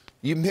team.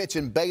 You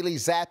mentioned Bailey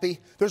Zappi.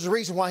 There's a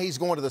reason why he's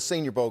going to the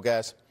Senior Bowl,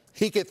 guys.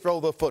 He could throw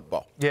the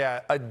football. Yeah,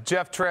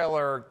 Jeff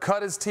Traylor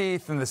cut his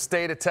teeth in the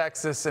state of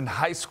Texas, and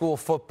high school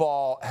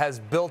football has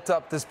built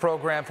up this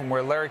program from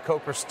where Larry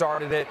Coker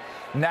started it.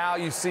 Now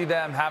you see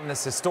them having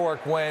this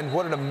historic win.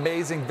 What an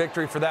amazing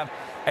victory for them.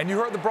 And you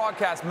heard the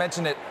broadcast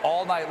mention it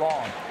all night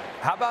long.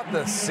 How about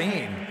the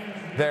scene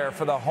there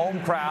for the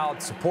home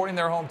crowd supporting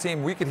their home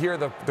team? We could hear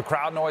the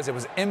crowd noise. It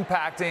was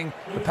impacting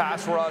the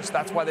pass rush.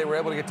 That's why they were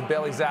able to get to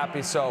Bailey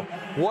Zappi. So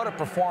what a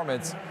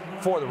performance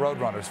for the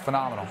Roadrunners.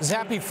 Phenomenal.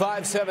 Zappi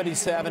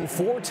 577,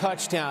 4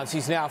 touchdowns.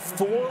 He's now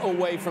 4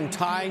 away from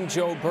tying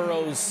Joe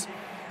Burrow's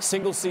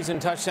single-season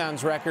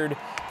touchdowns record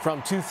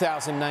from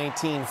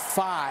 2019.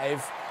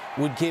 5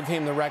 would give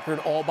him the record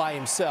all by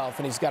himself,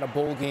 and he's got a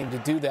bowl game to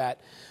do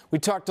that. We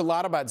talked a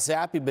lot about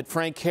Zappi, but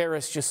Frank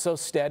Harris just so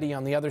steady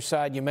on the other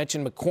side. You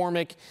mentioned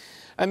McCormick.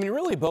 I mean,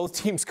 really both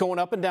teams going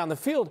up and down the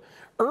field.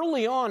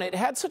 Early on, it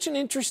had such an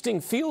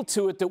interesting feel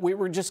to it that we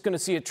were just going to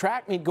see a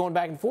track meet going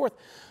back and forth.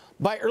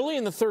 By early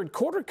in the third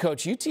quarter,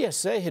 Coach,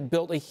 UTSA had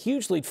built a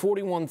huge lead,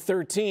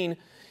 41-13.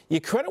 You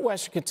credit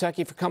Western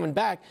Kentucky for coming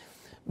back,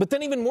 but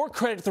then even more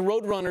credit to the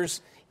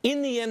Roadrunners.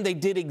 In the end, they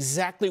did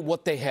exactly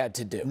what they had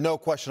to do. No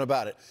question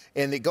about it.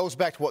 And it goes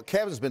back to what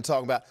Kevin's been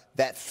talking about,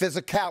 that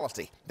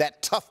physicality,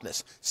 that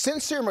toughness.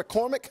 Sincere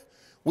McCormick,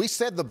 we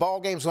said the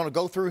ball game's going to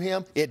go through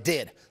him. It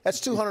did.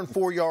 That's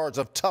 204 yards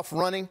of tough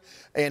running,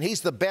 and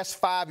he's the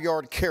best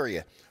 5-yard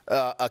carrier.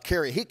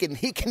 He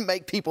can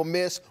make people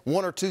miss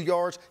 1 or 2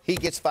 yards. He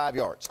gets 5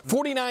 yards.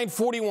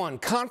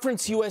 49-41,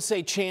 Conference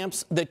USA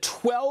champs, the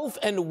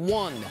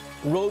 12-1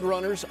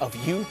 Roadrunners of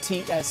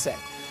UTSA.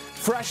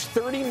 Fresh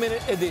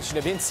 30-minute edition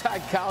of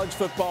Inside College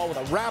Football with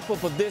a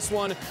wrap-up of this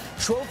one,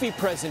 trophy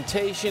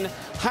presentation,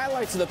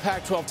 highlights of the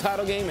Pac-12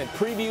 title game, and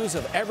previews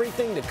of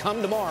everything to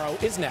come tomorrow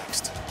is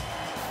next.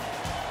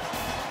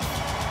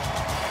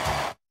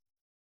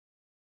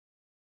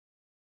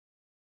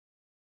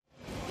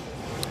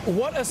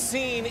 What a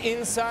scene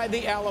inside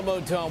the Alamo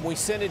Dome. We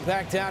send it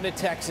back down to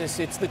Texas.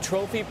 It's the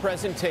trophy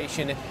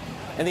presentation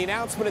and the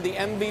announcement of the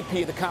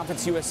MVP of the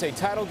Conference USA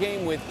title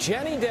game with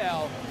Jenny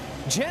Dell.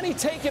 Jenny,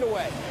 take it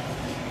away.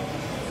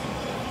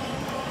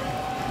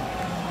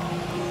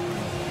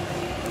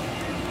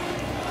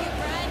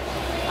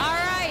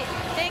 All right.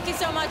 Thank you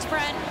so much,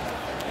 Brent.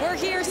 We're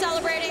here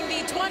celebrating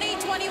the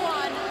 2021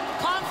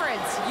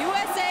 Conference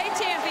USA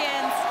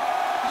champions,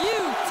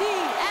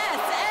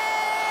 UTSA.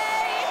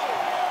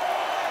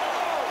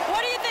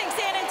 What do you think,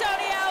 San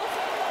Antonio?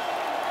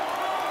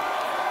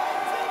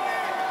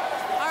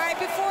 All right,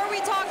 before we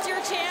talk to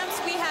your champs,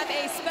 we have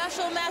a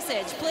special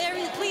message.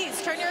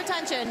 Please turn your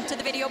attention to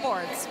the video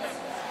boards.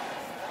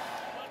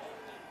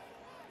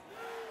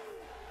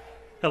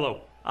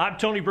 Hello, I'm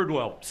Tony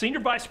Bridwell,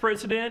 Senior Vice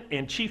President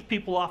and Chief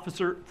People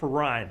Officer for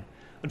Ryan.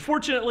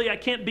 Unfortunately, I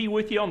can't be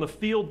with you on the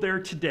field there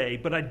today,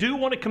 but I do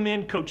want to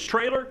commend Coach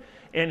Traylor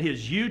and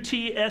his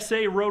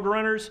UTSA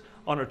Roadrunners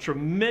on a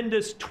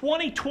tremendous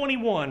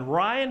 2021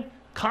 Ryan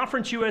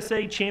Conference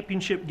USA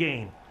Championship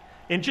game.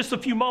 In just a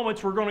few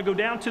moments, we're going to go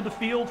down to the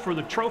field for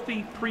the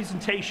trophy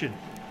presentation.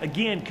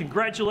 Again,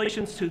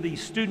 congratulations to the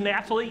student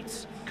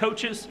athletes,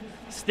 coaches,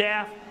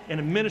 staff, and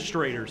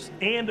administrators,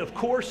 and of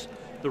course,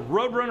 the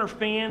Roadrunner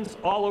fans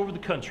all over the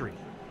country.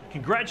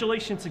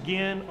 Congratulations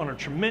again on a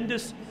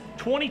tremendous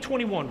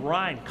 2021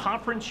 Ryan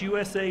Conference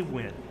USA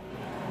win.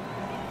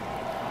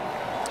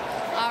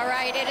 All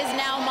right, it is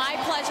now my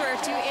pleasure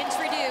to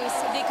introduce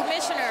the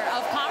Commissioner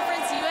of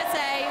Conference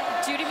USA,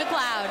 Judy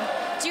McLeod.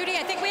 Judy,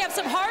 I think we have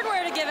some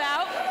hardware to give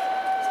out.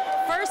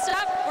 First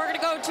up, we're going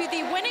to go to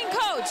the winning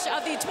coach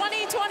of the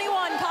 2021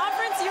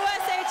 Conference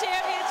USA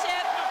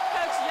Championship,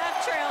 Coach Jeff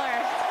Traylor.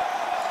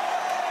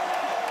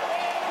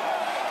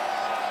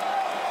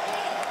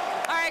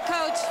 All right,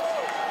 Coach,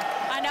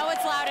 I know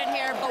it's loud in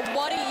here, but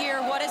what a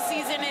year, what a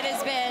season it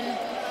has been.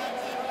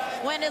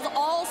 When it's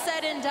all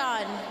said and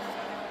done,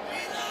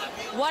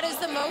 what is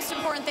the most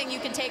important thing you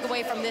can take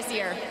away from this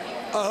year?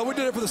 We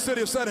did it for the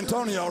city of San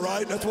Antonio,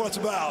 right? That's what it's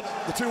about.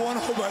 The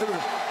 2-1-0, baby.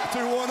 The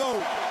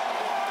 2-1-0.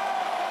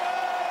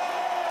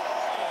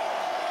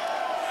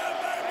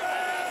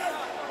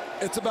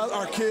 It's about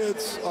our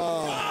kids.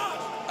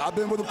 I've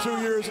been with them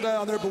 2 years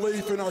now, and their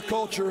belief in our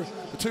culture,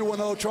 the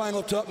 2-1-0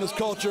 triangle toughness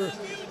culture.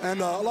 And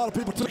a lot of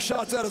people took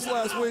shots at us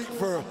last week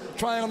for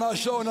triangle not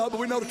showing up, but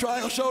we know the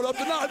triangle showed up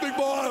tonight, big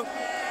boy.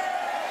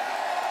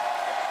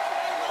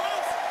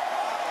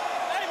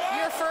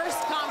 Your first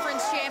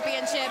conference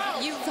championship,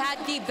 you've had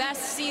the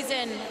best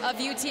season of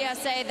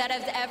UTSA that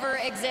has ever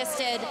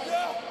existed.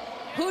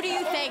 Who do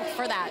you thank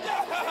for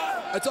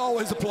that? It's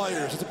always the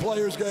players. It's a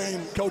players'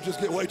 game. Coaches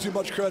get way too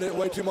much credit,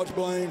 way too much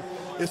blame.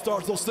 It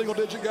starts those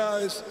single-digit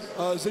guys,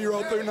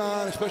 0 through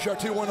 9, especially our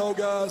 2-1-0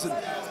 guys. And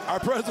our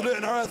president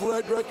and our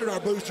athletic director and our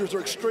boosters are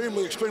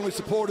extremely, extremely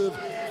supportive,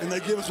 and they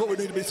give us what we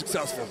need to be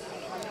successful.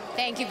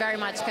 Thank you very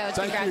much, Coach.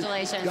 Thank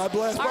Congratulations. You. God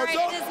bless. All right,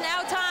 it is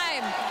now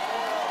time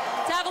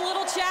to have a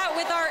little chat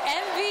with our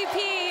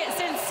MVP,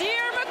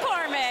 Sincere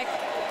McCormick.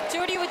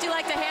 Judy, would you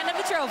like to hand him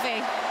the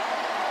trophy?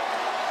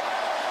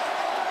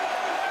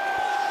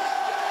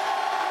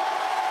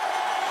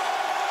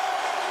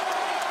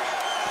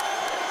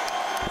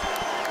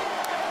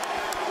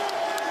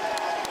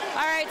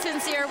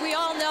 Sincere, we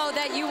all know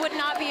that you would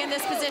not be in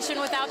this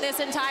position without this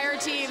entire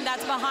team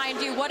that's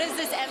behind you. What does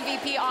this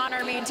MVP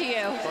honor mean to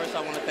you? First,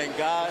 I want to thank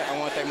God. I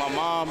want to thank my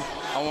mom.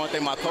 I want to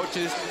thank my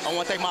coaches. I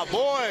want to thank my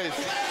boys.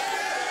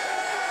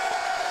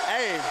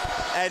 Hey,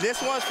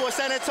 this one's for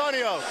San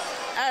Antonio.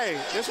 Hey,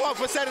 this one's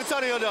for San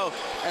Antonio, though.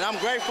 And I'm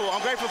grateful.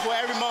 I'm grateful for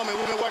every moment.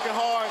 We've been working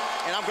hard,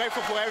 and I'm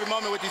grateful for every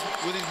moment with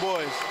these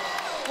boys.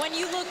 When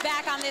you look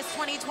back on this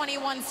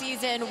 2021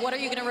 season, what are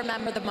you going to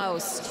remember the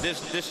most?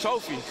 This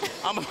trophy.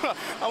 I'm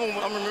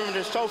remembering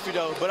this trophy,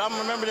 though. But I'm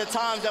remembering the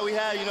times that we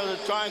had, you know,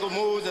 the triangle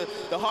moves,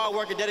 the hard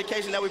work and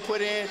dedication that we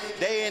put in,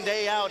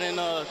 day out. And,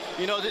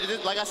 you know,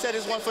 like I said,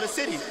 this one for the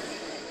city.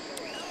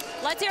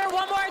 Let's hear it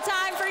one more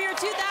time for your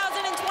 2021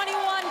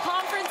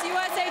 Conference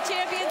USA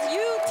champions,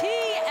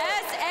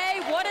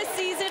 UTSA. What a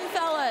season,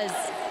 fellas.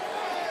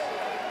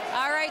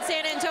 All right,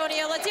 San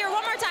Antonio, let's hear it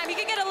one more time. You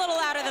can get a little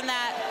louder than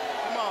that.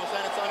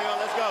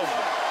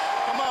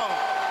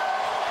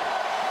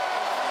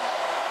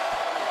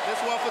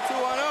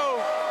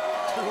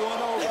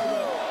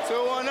 2-1-0.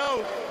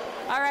 2-1-0.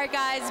 All right,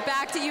 guys,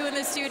 back to you in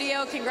the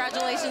studio.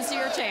 Congratulations to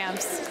your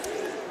champs.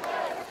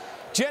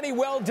 Jenny,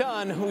 well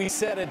done. We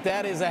said it.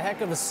 That is a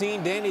heck of a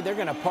scene. Danny, they're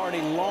going to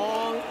party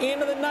long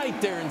into the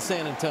night there in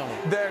San Antonio.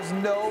 There's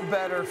no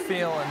better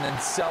feeling than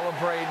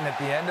celebrating at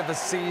the end of a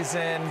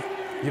season.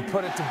 You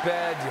put it to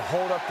bed, you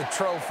hold up the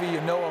trophy,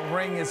 you know a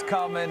ring is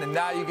coming, and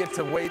now you get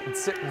to wait and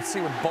sit and see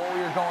what bowl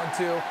you're going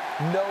to.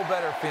 No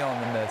better feeling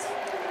than this.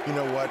 You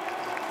know what?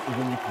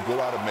 When you can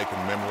go out and make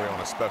a memory on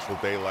a special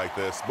day like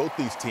this, both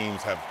these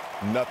teams have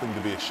nothing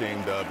to be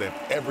ashamed of. They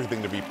have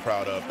everything to be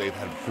proud of. They've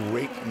had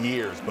great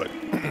years, but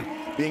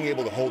being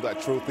able to hold that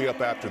trophy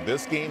up after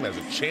this game as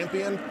a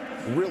champion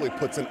really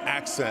puts an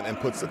accent and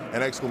puts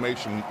an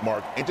exclamation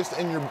mark and just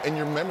in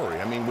your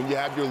memory. I mean, when you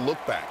have your look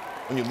back,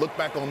 when you look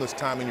back on this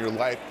time in your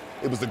life,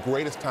 it was the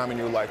greatest time in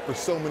your life for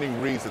so many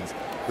reasons.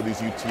 For these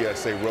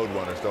UTSA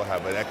Roadrunners, they'll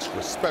have an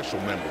extra special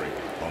memory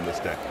on this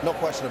day. No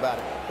question about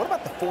it. What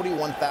about the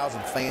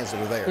 41,000 fans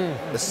that are there?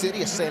 The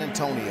city of San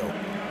Antonio,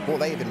 boy,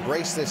 they have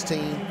embraced this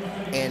team,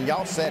 and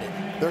y'all said it.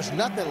 There's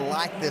nothing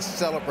like this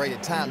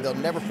celebrated time. They'll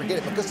never forget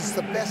it because it's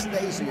the best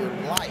days of your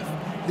life.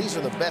 These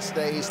are the best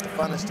days, the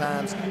funnest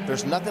times.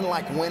 There's nothing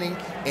like winning.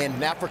 And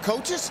now for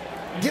coaches,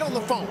 get on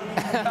the phone.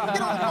 Get on the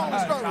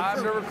phone and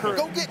start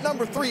recruiting. Go get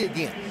number 3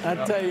 again. I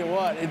tell you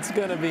what, it's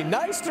going to be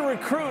nice to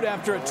recruit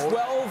after a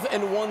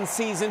 12-1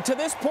 season. To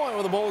this point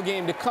with a bowl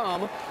game to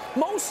come,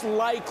 most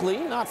likely,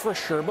 not for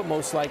sure, but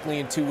most likely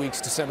in 2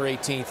 weeks, December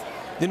 18th,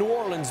 the New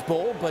Orleans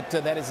Bowl, but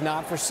that is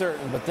not for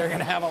certain. But they're going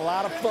to have a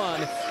lot of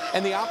fun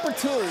and the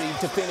opportunity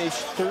to finish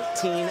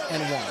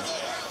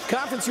 13-1.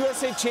 Conference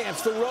USA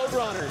champs, the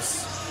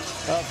Roadrunners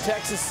of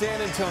Texas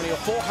San Antonio.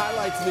 Full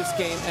highlights of this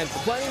game and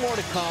plenty more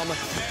to come.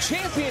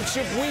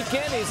 Championship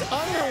weekend is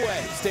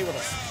underway. Stay with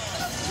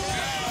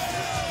us.